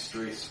 3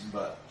 stress,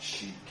 but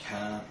she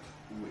can't,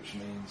 which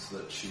means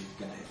that she's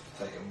going to have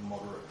to take a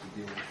moderate to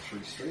deal with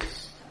 3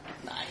 stress.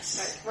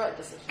 Nice. Right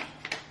decision.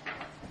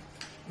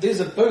 There's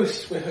a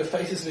boost where her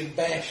face is being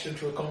bashed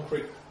into a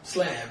concrete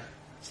slab,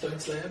 stone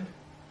slab.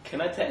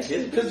 Can I take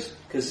it?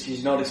 Because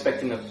she's not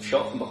expecting a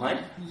shot from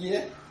behind?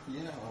 Yeah.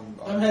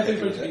 I'm happy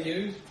for it with to be that.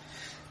 used.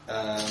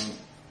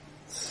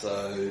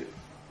 So,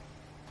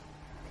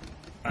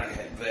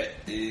 okay, that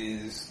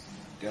is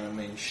going to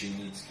mean she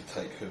needs to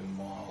take her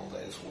mild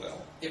as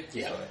well. Yep.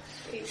 Yeah.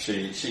 So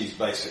she's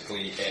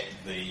basically at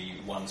the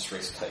 1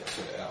 stress takes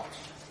her out.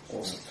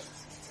 Awesome.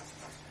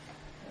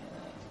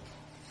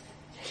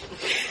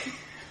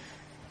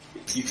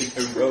 You can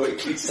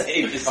heroically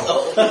save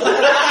yourself. Throw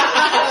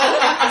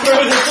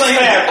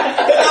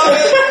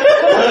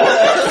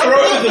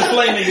the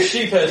flaming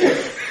sheep at her.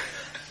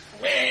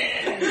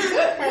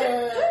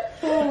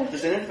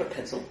 Does anyone have a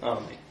pencil?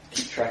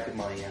 Keep track of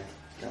my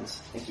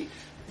guns. Thank you.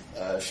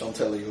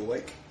 Chantal, are you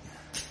awake?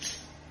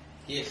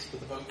 Yes,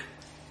 with the boat.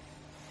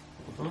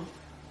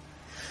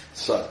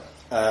 So,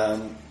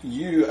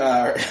 you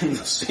are in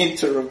the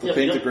centre of the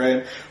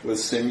pentagram with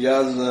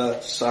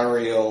Semyaza,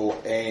 Sariel,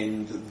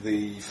 and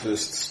the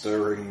first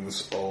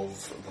stirrings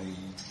of the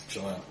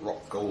giant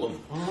rock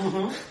golem.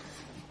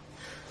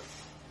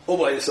 All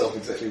by yourself,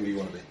 exactly where you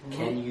want to be.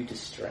 Can you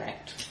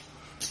distract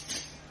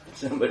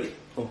somebody?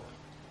 Oh.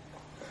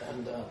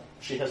 And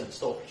she hasn't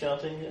stopped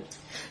chanting yet?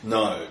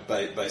 No,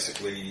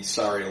 basically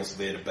Sariel's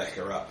there to back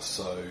her up,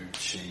 so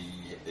she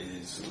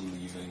is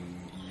leaving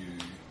you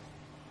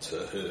to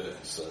her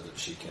so that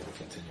she can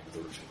continue with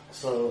the ritual.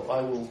 So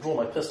I will draw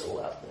my pistol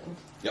out then.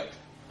 Yep.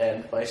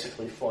 And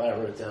basically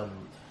fire it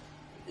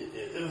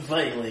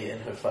vaguely in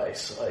her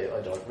face.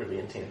 I don't really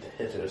intend to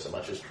hit her so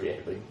much as create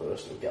a big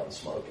burst of gun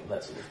smoke and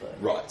that sort of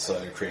thing. Right,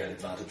 so create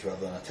advantage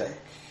rather than attack.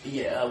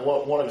 Yeah,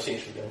 what I'm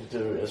essentially going to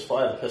do is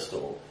fire the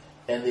pistol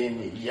and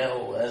then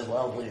yell as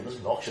loudly and as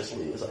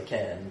noxiously as I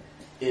can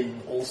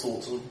in all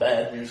sorts of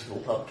bad musical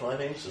pub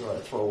timing so I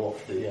throw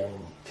off the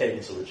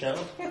cadence of the chant.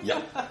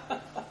 Yep.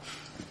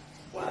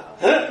 Wow.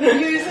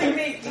 Using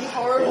the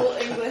horrible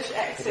English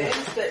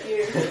accents that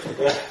you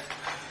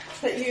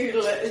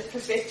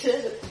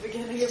perfected at the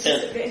beginning of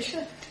this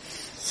adventure.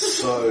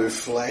 So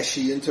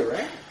flashy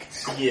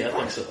interact. Yeah, I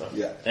think so.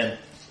 Yeah. And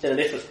in an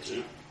effort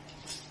to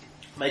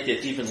make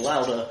it even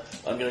louder,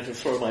 I'm going to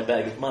throw my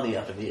bag of money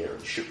up in the air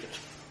and shoot it.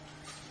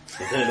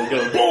 And then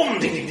it'll go boom,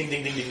 ding, ding, ding,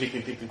 ding, ding, ding,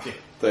 ding, ding, ding, ding.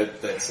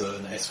 That's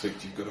an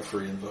aspect you've got to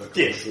free invoke.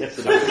 Yes,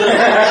 absolutely.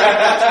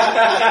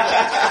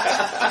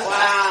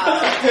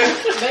 Wow.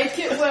 Make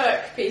it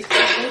work, people.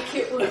 Make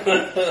it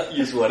work.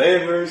 Use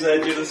whatever's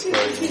at your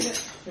disposal.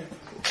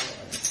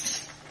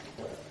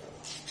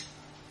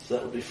 So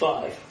that would be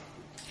 5.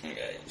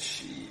 Okay,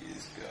 she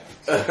is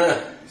going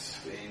to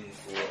spin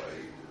for a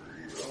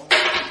reroll.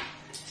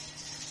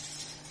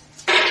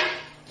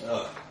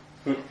 Oh.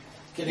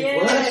 Getting Yeah,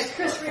 worse.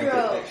 Chris I think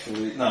reroll.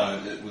 actually,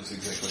 no, it was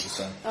exactly the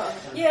same. Oh,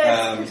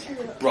 yeah, Chris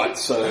reroll. Right,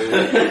 so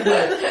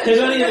It's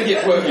only going to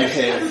get worse. you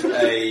have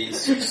a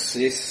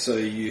success, so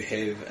you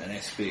have an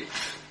aspect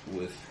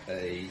with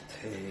a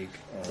tag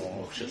of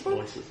Noxious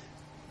voices.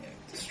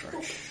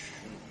 distraction.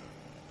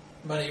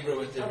 Money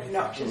ruins everything.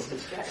 Obnoxious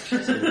distraction.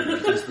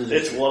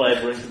 It's what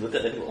I bring to the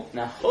table.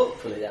 Now,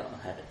 hopefully that will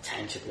have a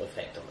tangible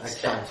effect on I us.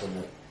 count on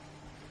it.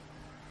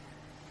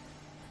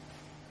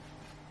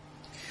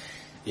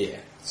 Yeah,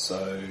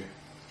 so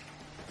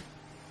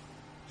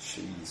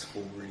she's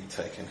already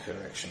taken her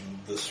action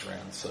this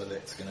round, so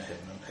that's going to have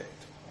an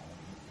impact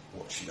on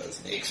what she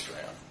does next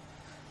round.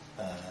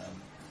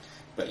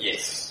 But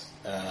yes,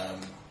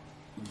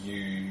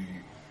 you're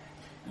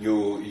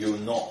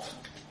not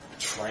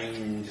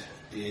trained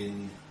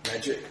in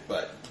magic,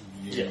 but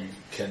you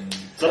can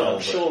So tell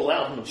I'm sure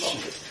loud and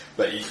obnoxious.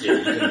 but you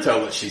can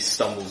tell that she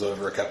stumbles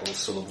over a couple of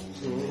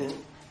syllables in there.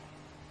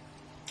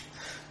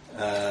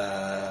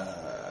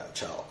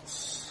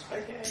 Charles.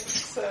 Okay,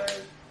 so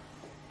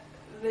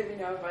let me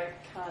know if I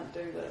can't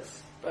do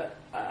this, but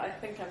I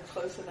think I'm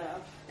close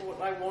enough.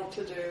 What I want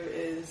to do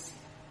is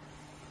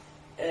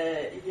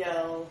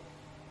yell,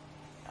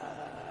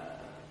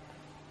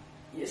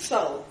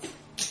 Yasol,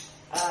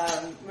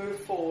 move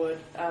forward,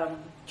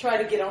 try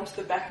to get onto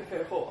the back of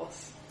her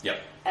horse. Yep.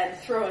 And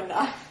throw a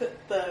knife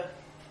at the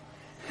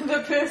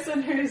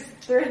person who's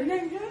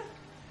threatening her.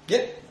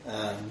 Yep.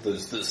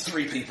 There's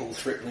 3 people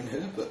threatening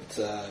her, but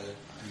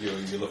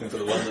you're looking for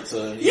the one that's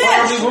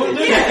Yes,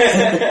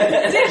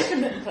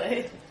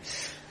 definitely.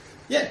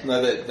 Yeah, no,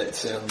 that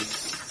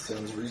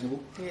sounds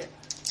reasonable. Yeah.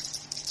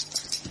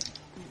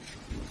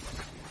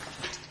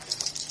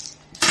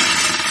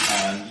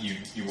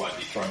 You won't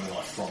be throwing the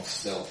knife from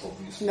stealth,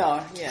 obviously.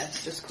 No, yeah,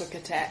 just quick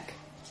attack.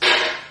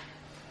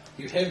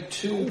 You have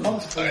 2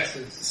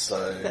 consequences.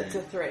 So That's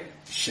a 3.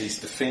 she's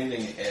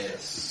defending as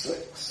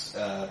 6,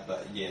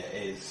 but yeah,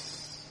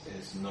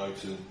 as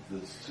noted,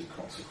 there's 2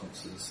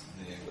 consequences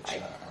there which I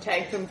are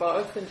take them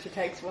both and she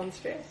takes 1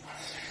 stress.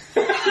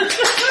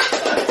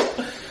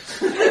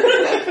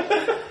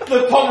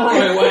 The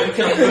Pomeroy way of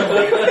killing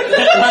women.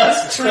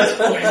 That's Triss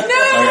point.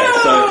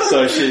 No! Okay,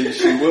 so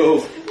she will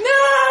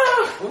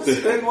No! Let's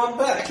spend one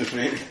back.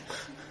 defend.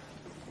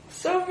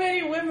 So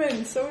many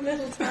women, so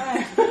little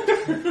time.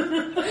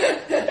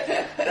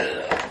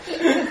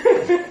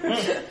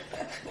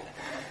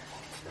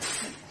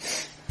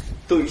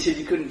 Thought you said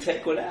you couldn't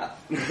take one out.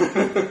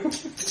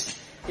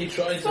 He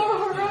tried So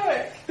to.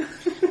 heroic.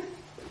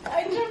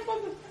 I jump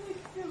on the back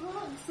of your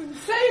lungs and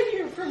save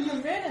you from the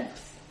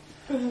menace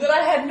that I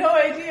had no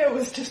idea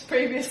was just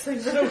previously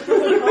little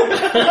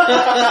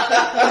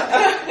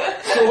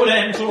Sword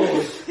and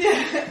claws.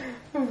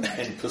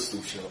 And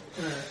pistol shot.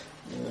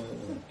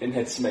 And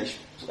had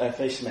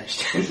face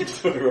smashed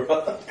into a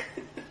rock.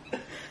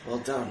 Well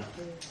done,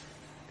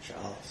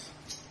 Charles.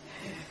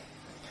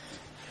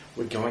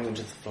 We're going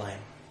into the flame.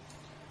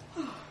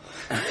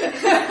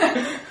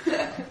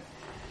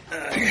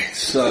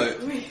 So,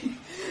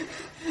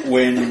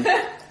 when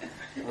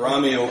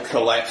Ramiel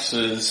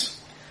collapses,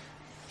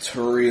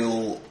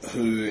 Turiel,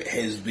 who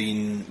has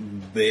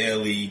been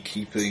barely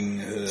keeping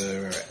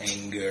her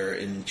anger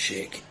in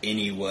check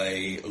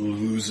anyway,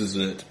 loses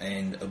it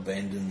and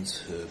abandons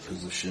her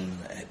position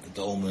at the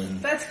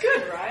dolmen. That's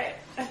good, right?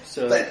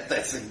 So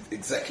That's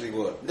exactly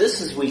what. this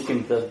has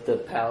weakened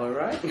the power,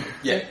 right?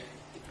 Yeah.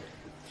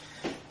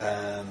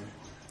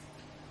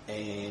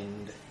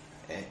 And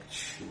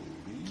actually,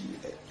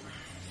 at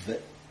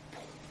that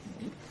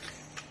point,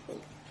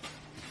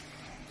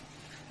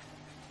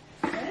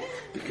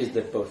 Because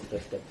they've both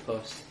left their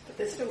post. But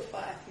there's still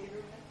 5 here,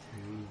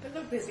 right? But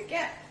look, there's a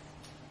gap.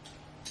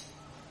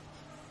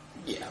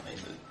 yeah, I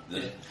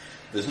mean,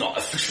 there's not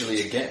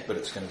officially a gap, but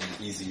it's going to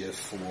be easier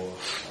for.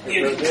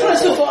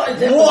 Classified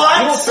them.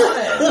 What?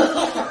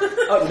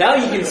 Oh, now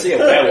you can see a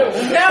werewolf.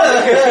 Now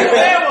look,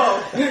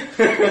 werewolf!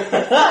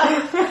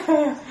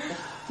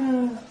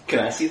 Can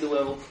I see the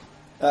werewolf?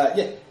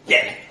 Yeah.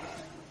 Yeah.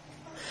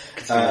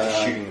 Because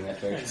shooting in that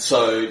direction.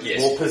 So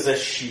yes, Or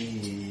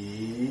possession.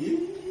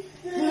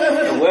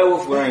 A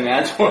werewolf wearing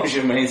Antoine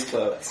Germain's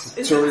clothes.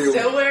 Is he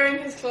still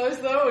wearing his clothes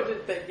though, or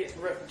did they get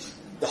ripped?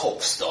 the whole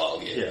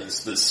style. Yeah,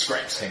 there's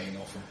scraps hanging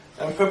off him.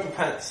 And purple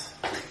pants.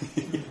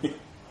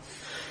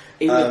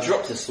 He would have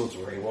dropped his swords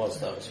where he was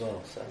though as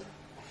well, so.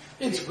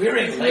 It's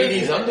wearing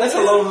ladies' underwear. That's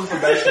a lot of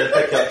information to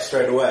pick up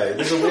straight away.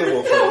 There's a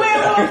werewolf. The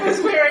werewolf was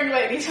wearing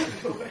ladies'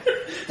 underwear.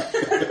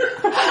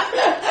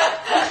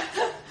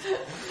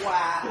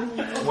 Wow.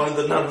 One of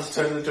the nuns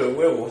turned into a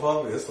werewolf,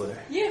 obviously.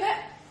 Yeah,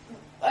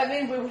 I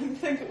mean, we wouldn't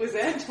think it was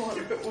Antoine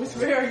if it was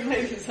wearing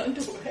ladies'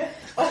 underwear.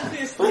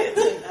 Obviously, it's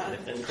a nun.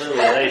 And clearly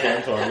late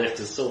Antoine left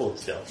his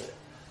swords down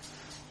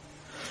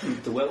there.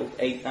 The werewolf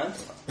ate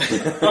Antoine.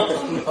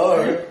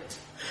 Oh.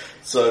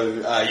 So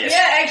yes,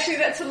 Yeah, actually,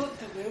 that's a look.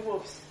 The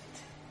werewolves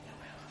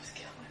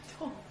killed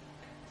Antoine.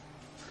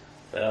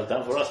 Well,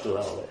 done for us to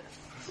our way.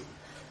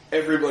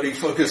 everybody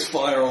focus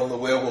fire on the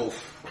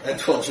werewolf.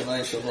 Antoine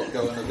Germain shall not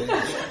go into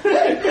damage.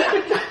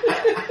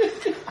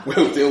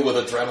 We'll deal with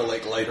a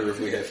Dramalek later if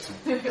we have to.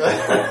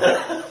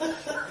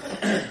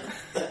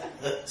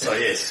 So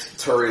yes,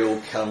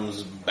 Turiel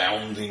comes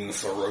bounding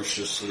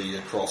ferociously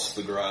across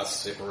the grass,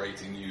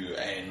 separating you,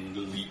 and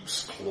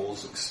leaps,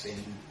 claws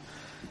extended.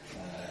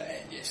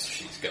 And yes,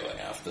 she's going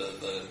after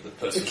the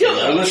person who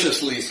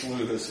maliciously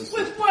slew her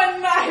sister. With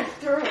one knife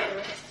through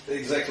her.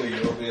 Exactly,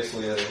 you're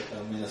obviously a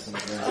menace in the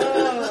ground.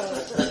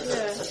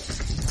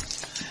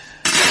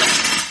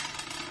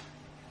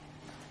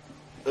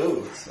 Yeah.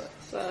 Ooh.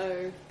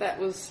 So that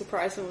was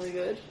surprisingly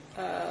good.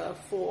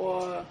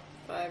 4,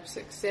 5,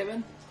 6,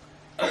 7.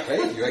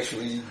 Okay, you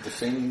actually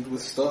defend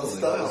with style.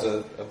 That was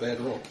a bad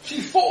roll.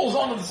 She falls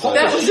onto the side.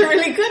 That was a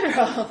really good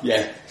roll.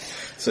 Yeah.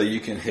 So you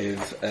can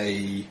have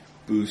a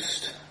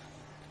boost.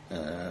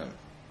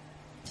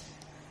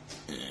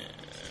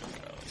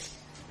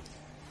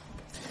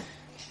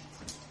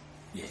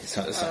 Yeah,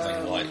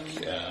 something like.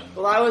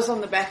 Well, I was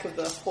on the back of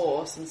the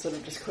horse and sort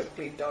of just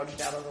quickly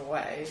dodged out of the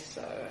way.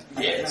 So I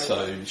don't Yeah, know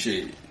so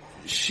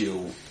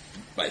she'll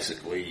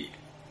basically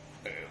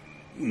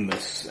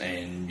miss,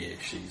 and yeah,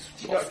 she's.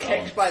 she got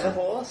kicked by the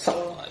horse.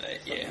 Something Or like that.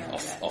 Yeah, something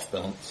like that. off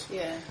balance.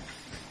 Yeah.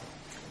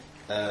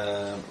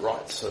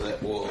 Right, so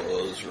that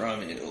was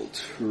Romeo.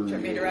 Do you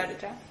want me to write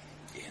it down?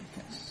 Yeah,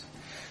 yes.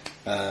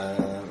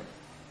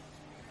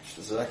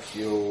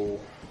 Zakiel,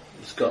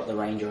 It's got the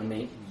range on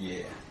me.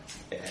 yeah,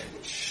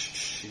 and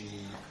she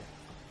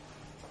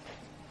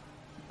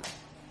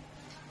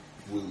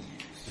will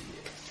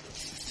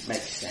use,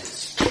 Makes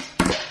sense.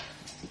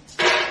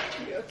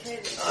 You okay?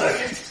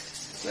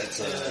 That's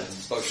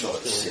a bow shot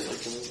at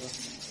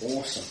 7.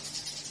 Awesome.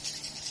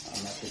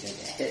 I'm actually going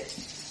to hit.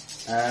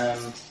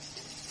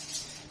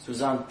 So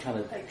as I'm kind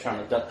of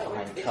trying to duck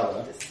behind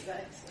cover,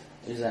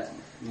 is that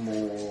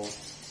more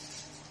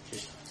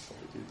just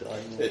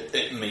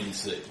It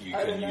means that you I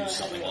can don't know use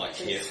how something to like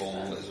do careful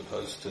that. as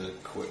opposed to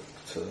quick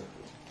to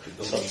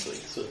Something.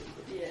 So,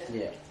 Yeah.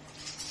 yeah.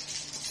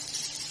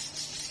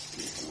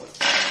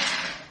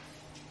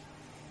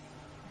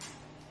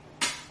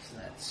 So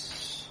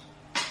that's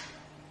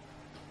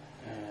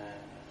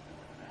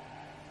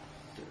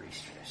 3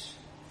 stress.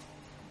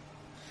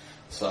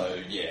 So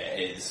yeah,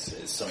 as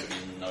somebody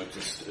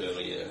noticed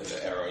earlier,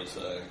 the arrows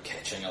are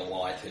catching a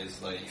light as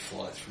they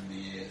fly through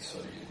the air. So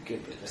you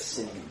Good with the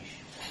singe.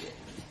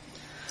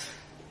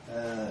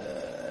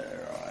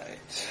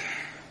 right.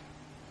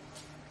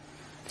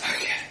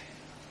 Okay.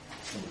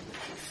 So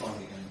we're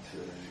finally going to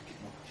get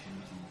an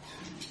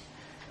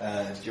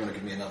opportunity to. Do you want to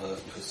give me another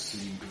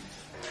perceive?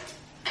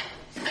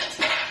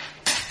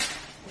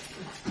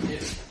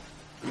 Yes.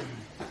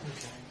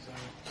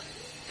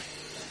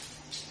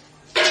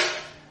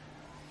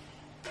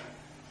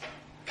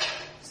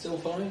 Still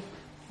 5?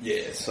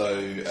 Yeah, so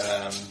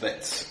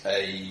that's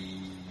a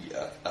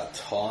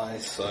tie,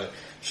 so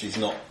she's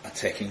not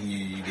attacking you,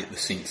 you get the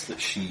sense that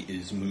she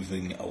is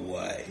moving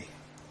away.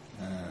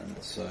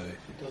 So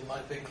She doesn't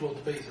like being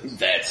clawed to pieces.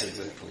 that's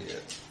exactly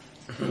it.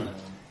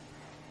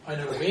 I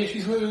know where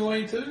she's moving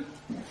away to.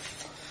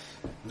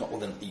 Not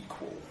with an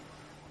equal.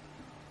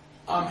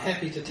 I'm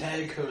happy to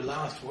tag her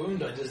last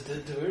wound I just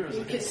did to her, as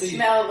You I can can see.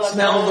 smell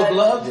the the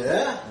blood.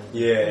 Yeah.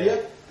 Yeah.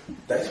 Yep.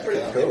 That's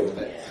pretty I'm cool. happy with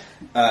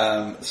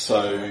that.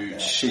 So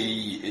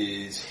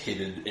she is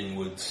headed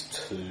inwards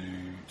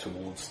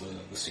towards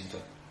the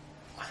centre.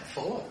 I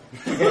follow.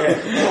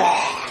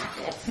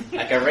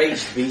 Like a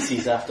raged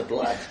beast after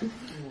blood.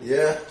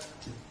 Yeah.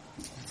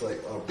 It's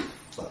like, oh,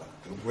 fuck,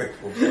 the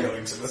whip will be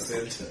going to the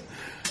centre.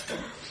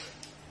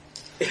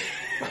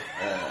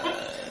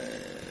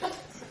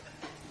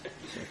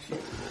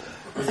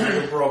 This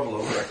is a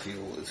problem.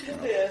 Brachial is going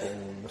to Yes.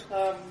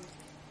 hold.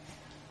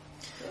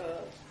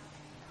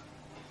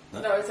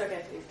 No, it's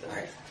okay. He's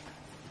done.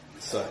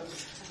 So,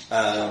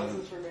 Charles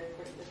is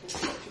remembering that his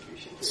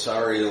contribution to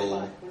Sariel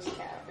life was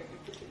carrying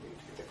and continuing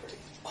to be different.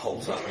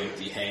 holds up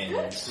empty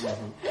hands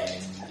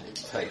and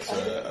takes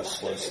a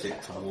slow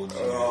step towards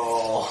you.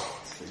 Oh.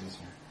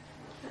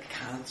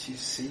 Can't you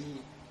see?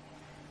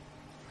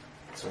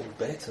 It's all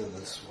better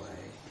this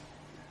way.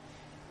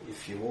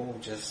 If you all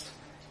just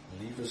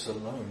leave us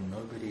alone,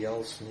 nobody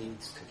else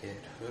needs to get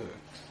hurt.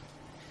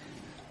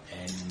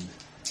 And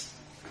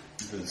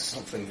there's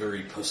something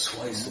very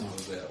persuasive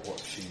about what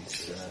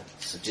she's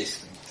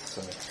suggesting.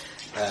 So,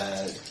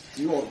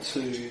 do you want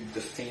to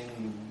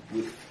defend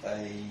with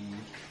a...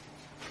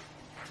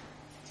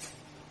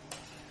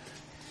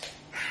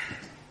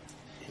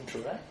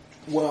 Interact?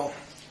 Well,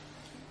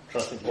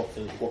 Trying to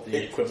think what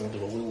the equivalent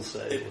of a will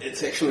say.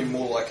 it's actually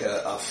more like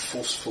a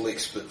forceful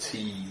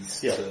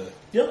expertise Yeah. to...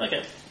 Yeah,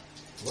 okay.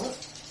 What?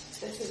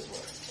 This is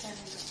what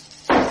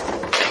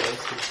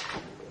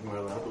Am I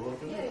allowed to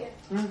look at Yeah, it?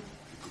 yeah.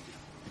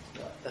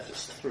 That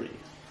is 3.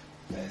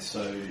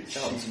 so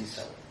Chance. she's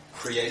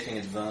creating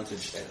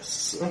advantage at a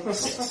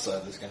 6, so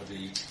there's going to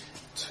be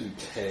 2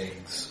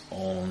 tags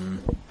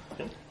on...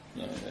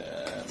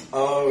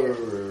 Oh,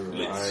 I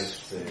Let's-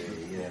 see,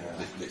 yeah.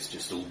 Let's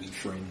just all be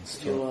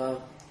friends. You are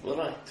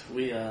right.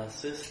 We are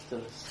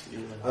sisters. You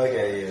and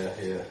Okay, yeah,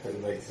 it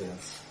makes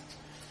sense.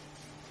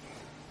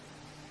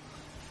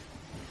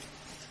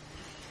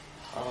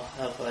 How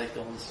have I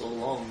gone so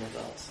long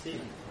without seeing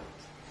you?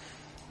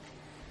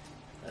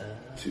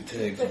 2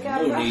 tags But on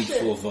God, no need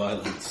Russian. for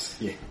violence.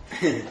 Yeah.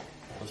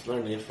 There's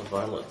no need for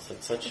violence.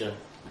 It's such a...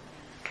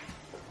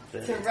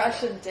 It's a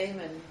Russian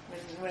demon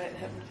when it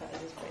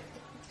hypnotizes people.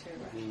 It's too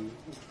Russian.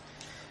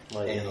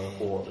 My inner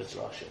horde is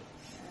Russian.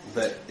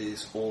 That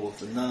is all of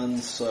the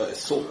nuns, so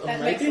it's sort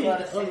That makes a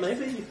lot of sense.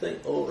 Maybe you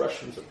think all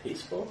Russians are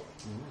peaceful,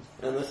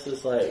 and this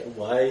is like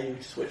why you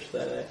switch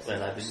that accent.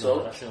 Well, I've been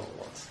so Russian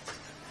once.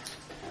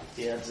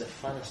 Yeah, it's the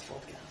funnest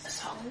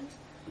podcast.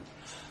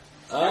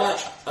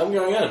 I'm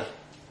going in.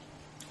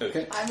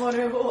 Okay. I'm on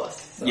her horse.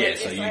 So Yeah, I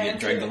so guess you I get am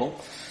dragged too. along.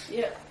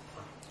 Yeah.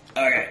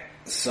 Okay.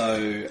 So,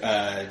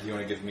 do you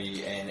want to give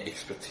me an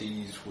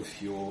expertise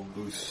with your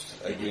boost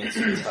against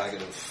a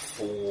target of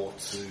 4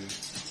 to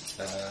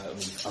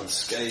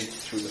unscathed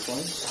through the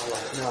flames?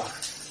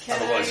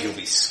 Otherwise, you'll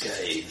be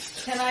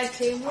scathed. Can I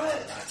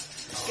teamwork?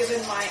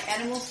 Given my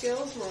animal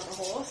skills, we're on a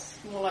horse.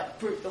 More like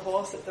brute the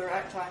horse at the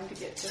right time to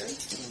get through.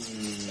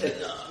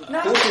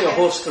 No. Forcing a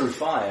horse through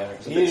fire.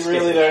 It's a bit You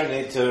really scary. don't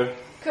need to.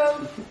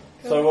 Cool.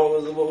 So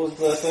what was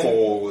the thing?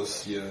 4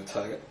 was your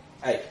target.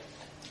 8.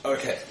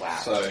 Okay. Wow.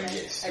 So, Okay.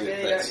 yes. I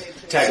really that's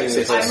don't need to.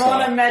 successful I'm on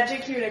start. a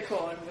magic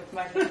unicorn with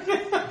my...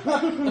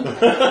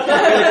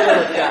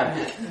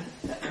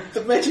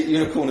 The magic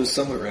unicorn is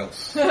somewhere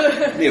else.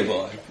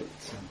 Nearby.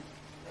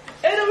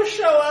 But, It'll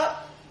show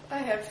up. I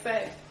have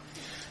faith.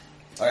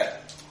 okay.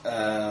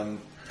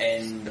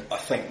 And I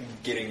think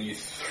getting you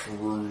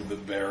through the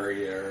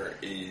barrier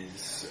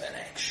is an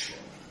action.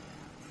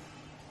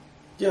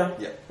 Yeah.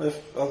 Yeah.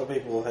 If other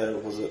people had,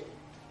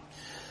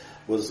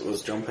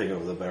 was jumping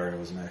over the barrier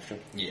was an action.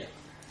 Yeah.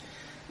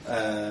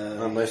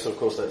 Unless, of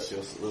course, that's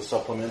the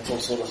supplemental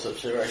sort of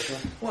situation.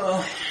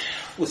 Well,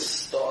 with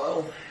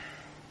style.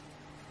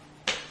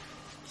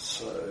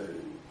 So,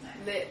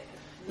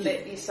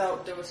 Let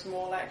yourself do a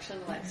small action,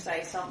 like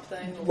say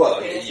something. Or well,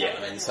 prepare yeah.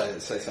 I something,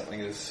 mean, say something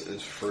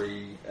is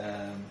free.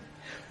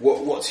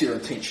 What's your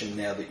intention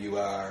now that you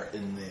are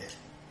in there?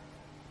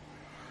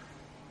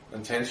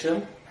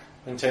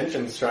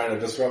 Intention's trying to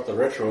disrupt the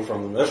ritual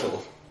from the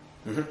middle.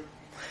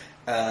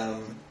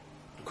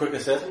 Quick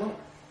assessment?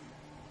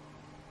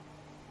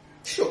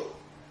 Sure.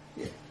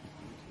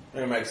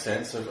 It makes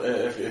sense.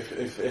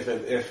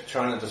 If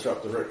trying to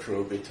disrupt the ritual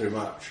would be too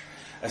much,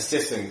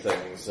 assessing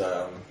things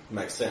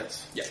makes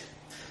sense.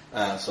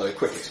 Yeah. So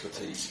quick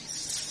expertise.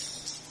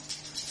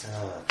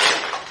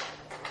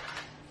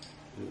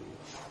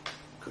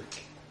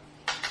 Quick.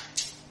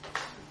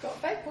 Got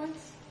 5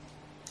 points.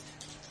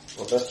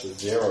 Well, that's just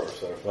 0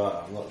 so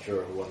far. I'm not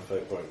sure if one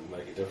fate point will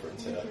make a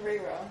difference You here. can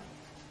reroll.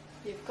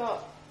 You've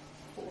got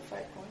 4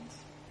 fate points.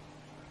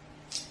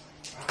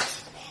 I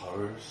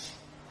suppose.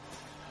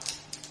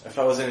 If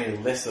I was any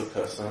lesser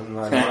person,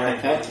 my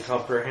mind wouldn't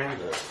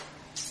comprehend it.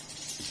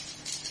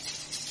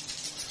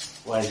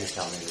 Why did you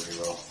tell me to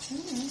reroll?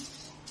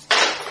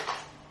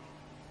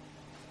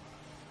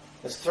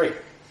 That's 3.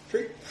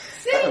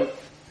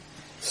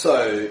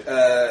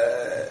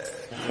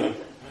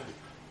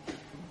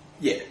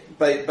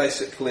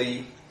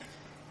 Basically,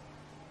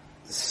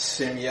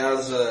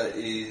 Semyaza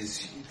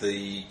is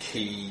the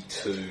key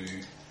to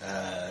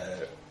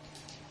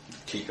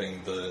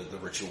keeping the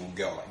ritual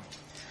going.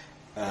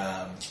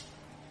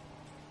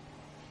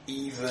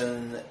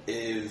 Even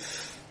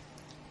if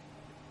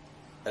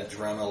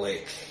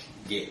Adramelech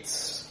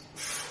gets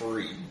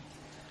free,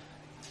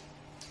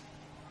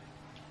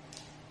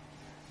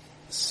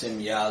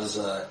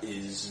 Semyaza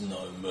is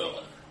no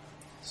Merlin.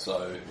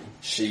 So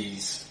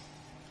she's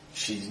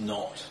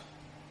not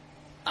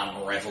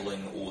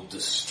unravelling or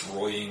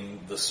destroying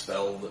the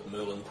spell that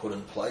Merlin put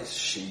in place.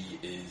 She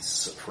is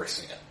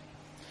suppressing it.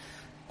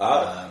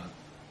 Oh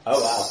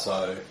wow.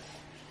 So,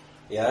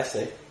 yeah, I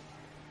see.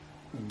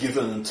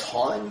 given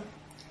time,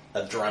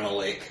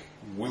 Adramelech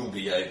will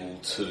be able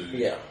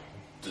to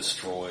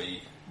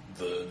destroy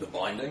the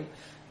binding,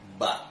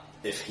 but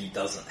if he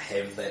doesn't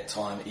have that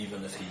time,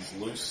 even if he's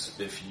loose,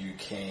 if you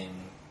can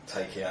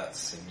take out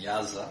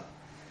Semyaza,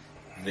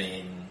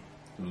 then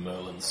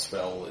Merlin's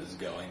spell is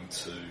going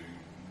to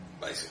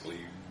basically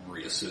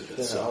reassert Then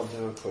itself. I'll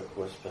do a quick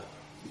whisper.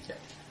 Yeah.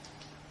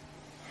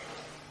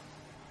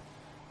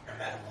 No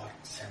matter what,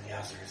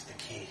 Semyaza is the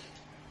key.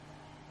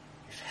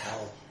 If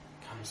hell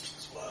comes to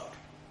this world,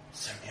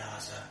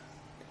 Semyaza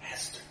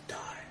has to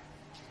die.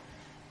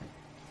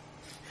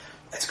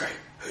 That's great.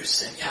 Who's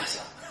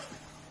Semyaza?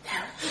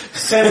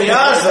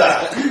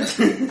 Semyaza!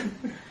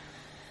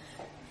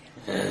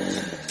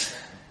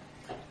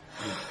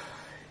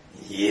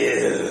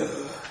 You.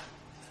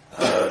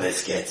 Oh,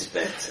 this gets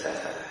better.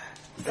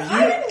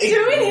 I didn't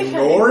do anything.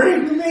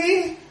 Ignoring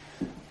me?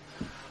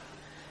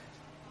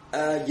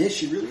 Yes,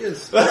 she really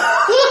is.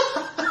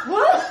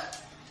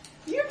 What?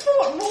 You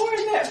fought more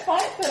in that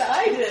fight than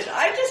I did.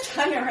 I just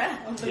hung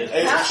around.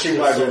 She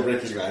might be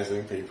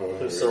recognizing people.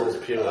 Her soul's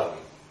pure.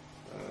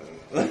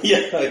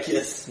 Yeah, I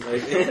guess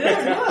maybe.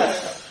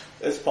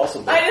 It's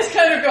possible. I just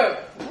kind of go.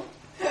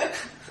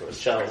 Whereas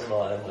Charles and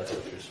I might have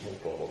a few small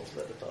problems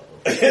at the time.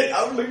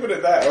 I'm leaving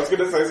it there. I was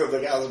going to say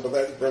something else, but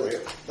that's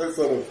brilliant. That's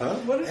sort of, huh?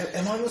 What is,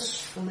 am I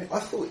misremembering? I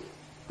thought,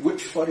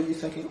 which fight are you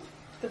thinking of?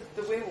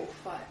 The werewolf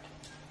fight.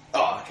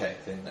 Oh, okay,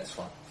 then that's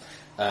fine.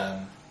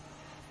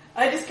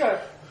 I just go.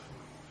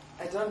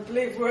 I don't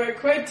believe we're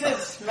acquainted,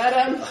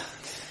 madam.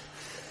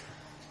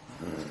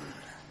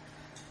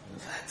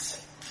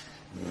 That's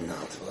not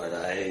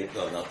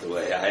not the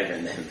way I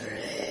remember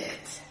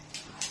it.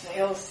 They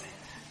all say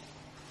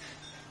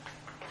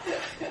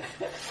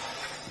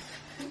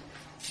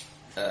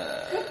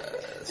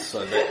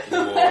So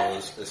that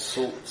was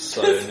assault.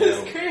 So This now is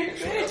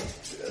creepy.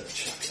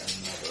 chuck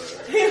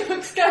another. He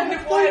looks kind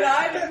of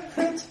wide-eyed.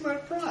 That's my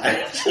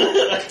pride.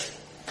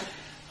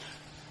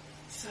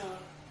 So,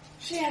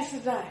 she has to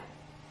die.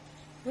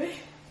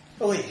 Wait.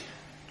 Oi.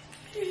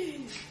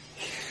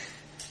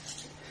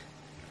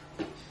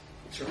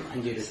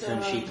 And you to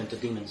turn sheep into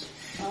demons.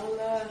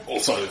 I'll,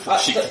 Also, for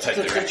she can take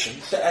their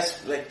actions. The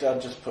aspect I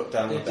just put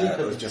down with that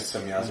was just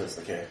Semyaza as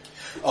the key.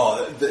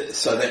 Oh,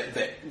 so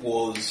that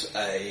was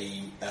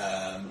a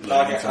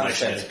learning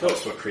information as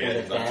opposed to a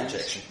creative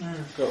protection.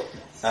 Cool.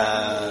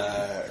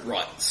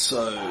 Right.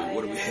 So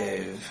what do we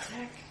have?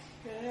 attack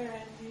her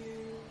and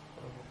you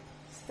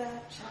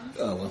start jumping.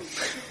 Oh well.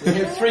 We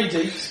have 3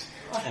 deeps.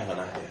 I have an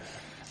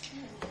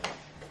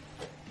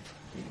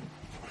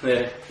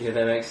idea. Yeah,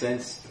 that makes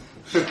sense.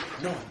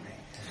 Ignore me.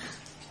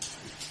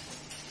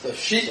 The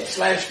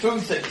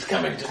sheep/food thing's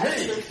coming to me.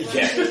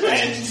 Yeah,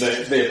 and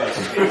they're basically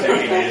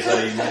attacking as a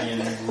minion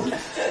group.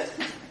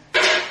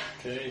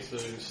 Okay, so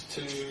it's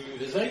 2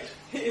 is 8.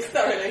 He's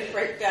thoroughly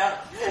freaked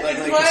out. They His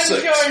make a mind's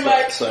 6, going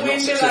like, so when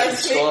not did I successful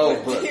sleep style,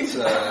 with but him?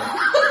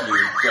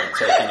 you don't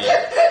take any.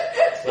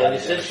 Well, you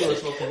said she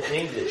was not in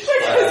English.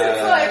 Because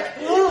it's like,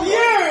 you're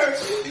here.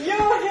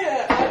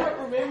 I don't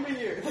remember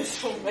you.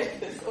 This will make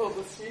this all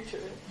the sweeter.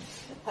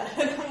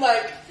 And I'm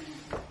like,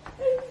 I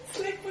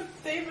sleep with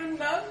Stephen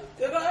Nunn?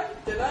 Did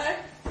I?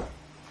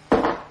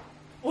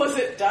 Was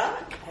it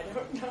dark? I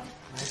don't know.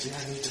 Maybe I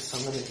need to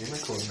summon a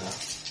unicorn now.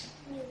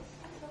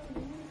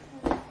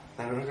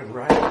 And I can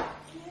ride.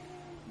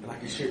 And I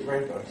can shoot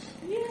rainbows.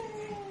 Yay!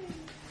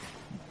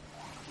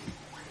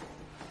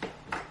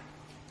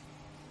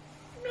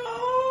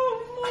 No!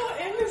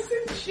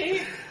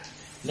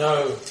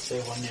 No, they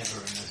were never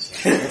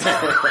innocent.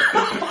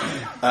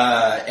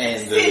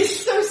 And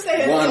there's So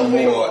sad, one so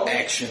more well.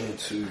 action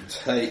to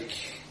take.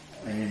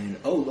 And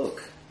oh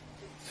look,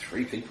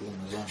 3 people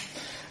in the zone.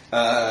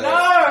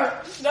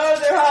 No,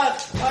 they're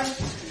hard.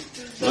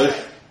 Le,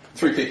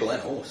 3 people and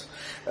a horse.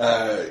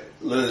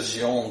 Le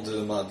Géant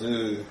de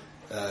Madu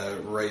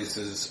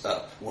raises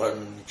up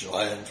one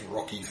giant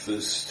rocky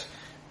fist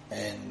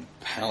and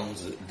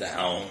pounds it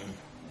down.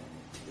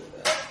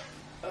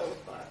 Oh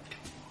fuck.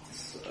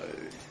 So,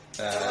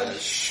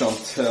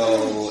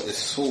 Chantal,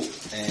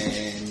 Iseult,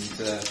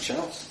 and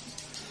Charles.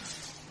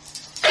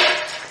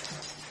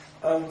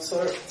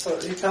 So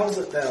he pounds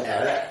it down,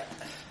 right?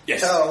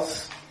 Yes.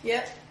 Charles,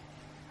 Yep.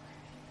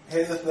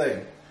 here's the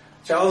thing.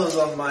 Charles is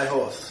on my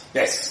horse.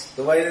 Yes.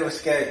 The way to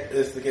escape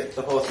is to get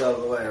the horse out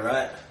of the way,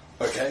 right?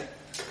 Okay.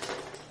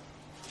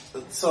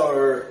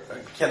 So,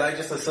 can I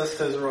just assist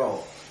his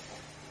roll?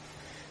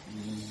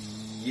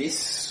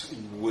 Yes,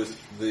 with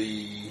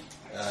the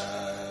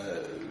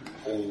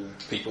all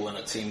people in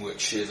a teamwork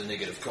share the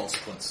negative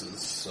consequences,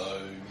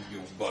 so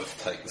you'll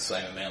both take the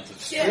same amount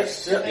of stress.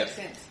 Yes, that makes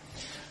sense.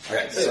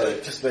 Okay, So so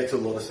it just makes a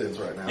lot of sense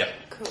right now. yep.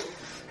 Cool.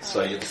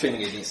 So you're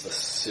defending against the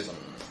 7.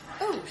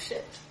 Oh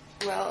shit.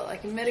 Well, I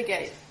can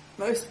mitigate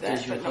most of that,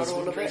 Does your but not all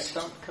of husbandry it.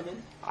 stunt come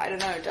in? I don't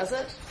know, does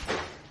it?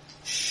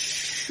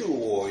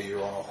 Sure,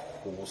 you're on a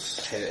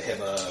horse.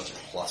 Have a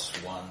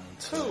 +1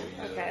 to Cool.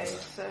 your... Okay,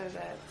 so that's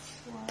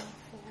 1,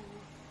 4,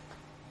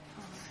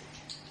 5,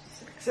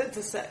 6. It's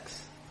a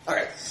 6.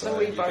 Okay, So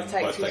we you both can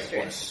take both 2 take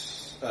stress.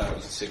 points. It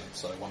was a 7,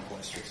 so 1 point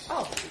of stress.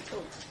 Oh,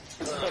 cool.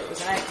 I thought it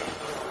was an 8.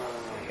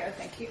 There you go,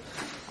 thank you.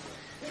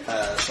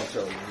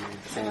 Chantal, you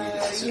defending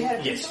against the You 7?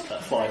 had Yes,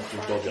 5 to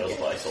dodge out of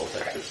the base, I'll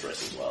take 2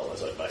 stress as well,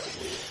 as I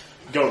basically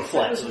go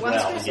flat to the one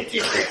ground and stress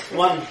get or you. two?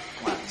 One.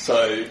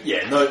 So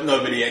yeah,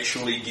 nobody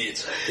actually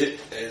gets hit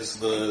as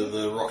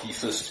the rocky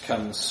fist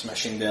comes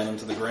smashing down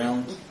into the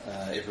ground.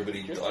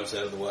 Everybody dives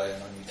out of the way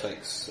and only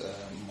takes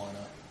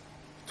minor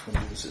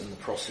 20s in the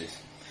process.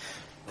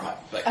 Right,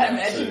 back I down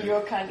imagine to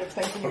you're kind of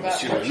thinking about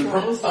Sure.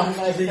 rituals and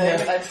my thing,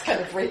 and I just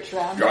kind of reach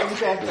around and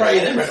grab Pray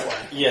the them right away.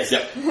 Yes.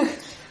 Yep.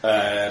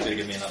 Better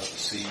give me another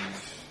perceive.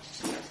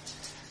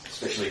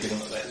 Especially given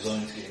that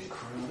zone's getting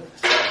crowded.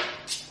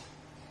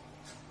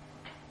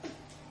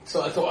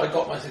 So I thought I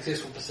got my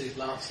successful perceived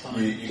last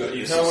time. You got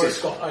your No, success.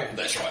 it's got. Okay.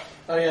 That's right.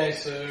 Okay,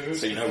 so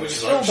So you know which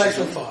still zone back she's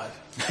to in.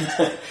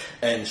 5.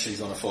 And she's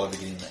on a 5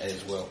 again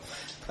as well.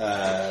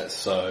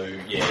 So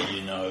yeah,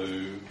 you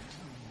know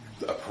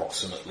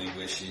approximately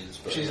where she is.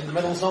 But She's in the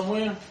middle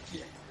somewhere.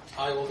 Yeah.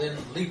 I will then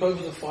leap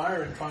over the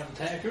fire and try and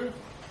attack her.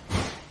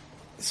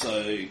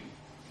 So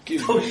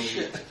give Oh me.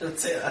 shit,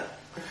 that's it.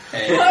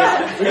 I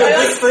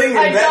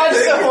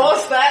dodged the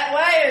horse that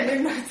way,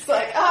 and then it's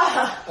like,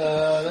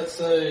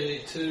 That's a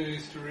 2,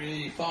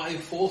 3,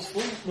 5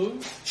 forceful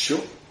move.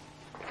 Sure.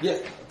 Yeah,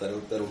 that'll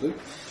do.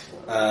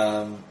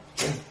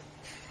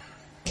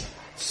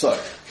 So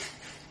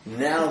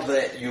now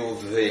that you're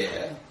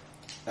there,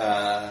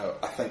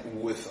 I think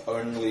with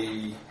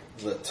only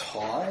the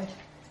tie,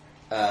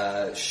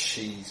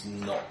 she's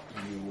not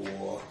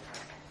your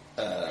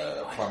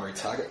primary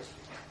target.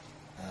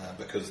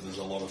 Because there's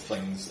a lot of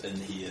things in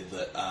here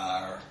that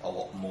are a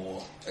lot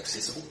more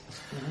accessible.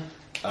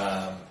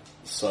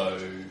 So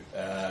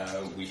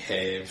we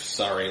have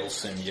Sariel,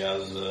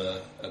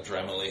 Semyaza,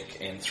 Adramelech,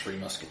 and 3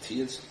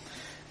 Musketeers.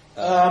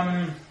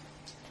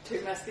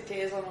 2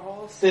 musketeers on a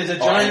horse. There's a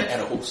giant.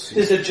 and a horse.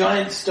 There's a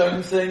giant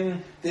stone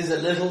thing. There's a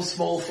little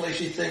small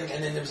fleshy thing,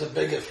 and then there's a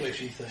bigger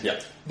fleshy thing.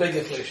 Yep.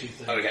 Bigger fleshy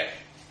thing. Okay.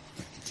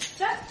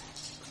 That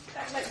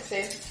makes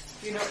sense.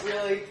 You're not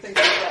really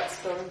thinking about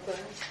stone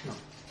things. No.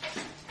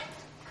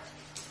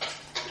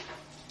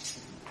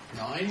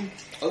 9,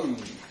 Oh.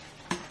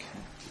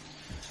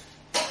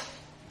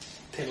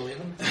 10,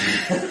 11.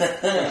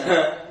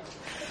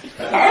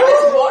 I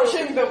was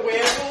watching the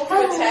werewolf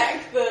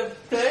attack the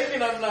thing,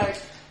 and I'm like,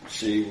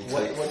 She will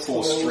take what's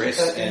 4 the stress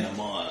attacking? and a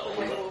mile.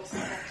 werewolf's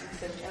attacking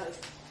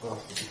Semyaza.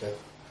 Oh, okay.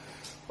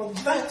 Well,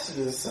 that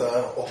is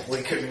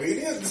awfully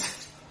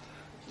convenient.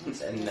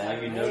 And now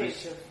you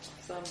notice Rage of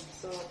some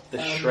sort.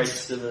 The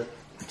shreds to the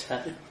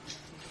attack.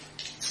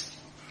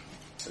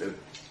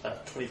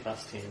 20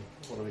 past 10.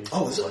 What are we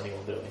is it? planning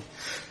on doing?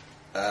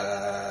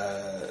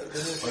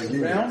 Are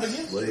you Round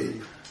again?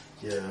 slave?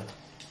 Yeah.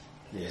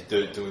 Yeah,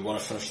 do we want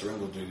to finish the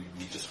round or do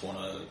we just want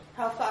to...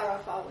 How far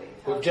off are we?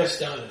 We've just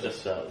started it.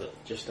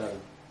 Just started.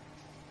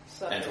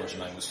 So Antoine's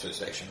name was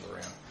first action of the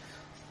round.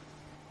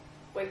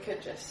 we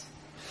could just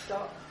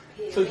stop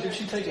here. So did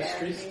she take a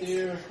stress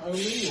there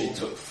only? She or?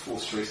 took 4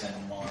 stress and a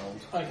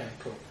mild. Okay,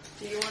 cool.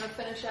 Do you want to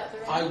finish out the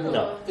round? I will.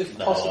 No, If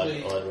no,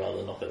 possibly. I'd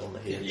rather knock it on the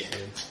head. Yeah.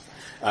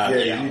 Yeah,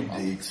 you I'm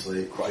need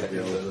sleep quite to be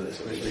happy able with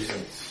to, it. especially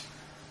since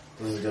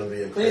this is going to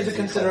be a There's a crazy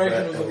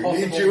consideration combat, of and a we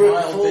need possible you at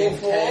mild full being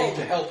form. tagged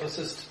to help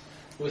assist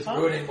with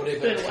ruining whatever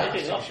Been waking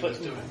casting up, she but was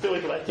doing.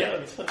 doing back down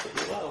is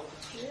perfectly well.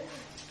 Yeah.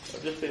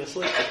 I've just been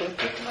asleep, I think.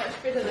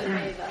 Much better than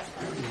me last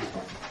time.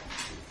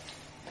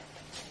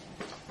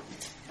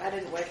 I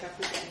didn't wake up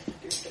again to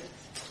do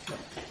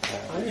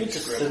things. I need to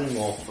sing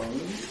more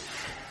food.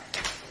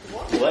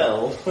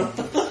 Well,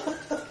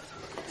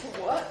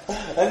 What?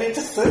 I need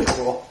to think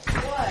more.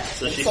 What?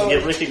 so she can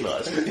get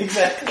recognised.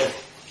 Exactly.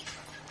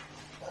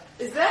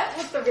 Is that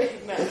what the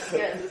recognized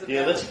scan is about?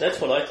 Yeah, that's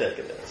what I take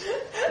it as.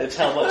 It's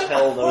how much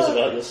hell knows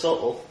about your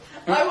soul.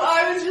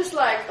 I was just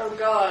like, oh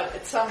god,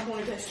 at some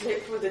point I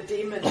slept with a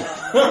demon now.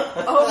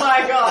 Oh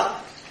my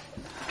god.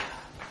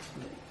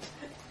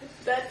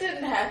 That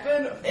didn't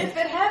happen. If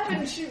it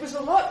happened, she was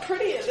a lot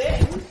prettier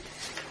then.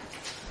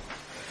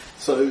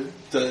 So,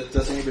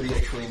 does anybody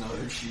actually know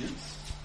who she is?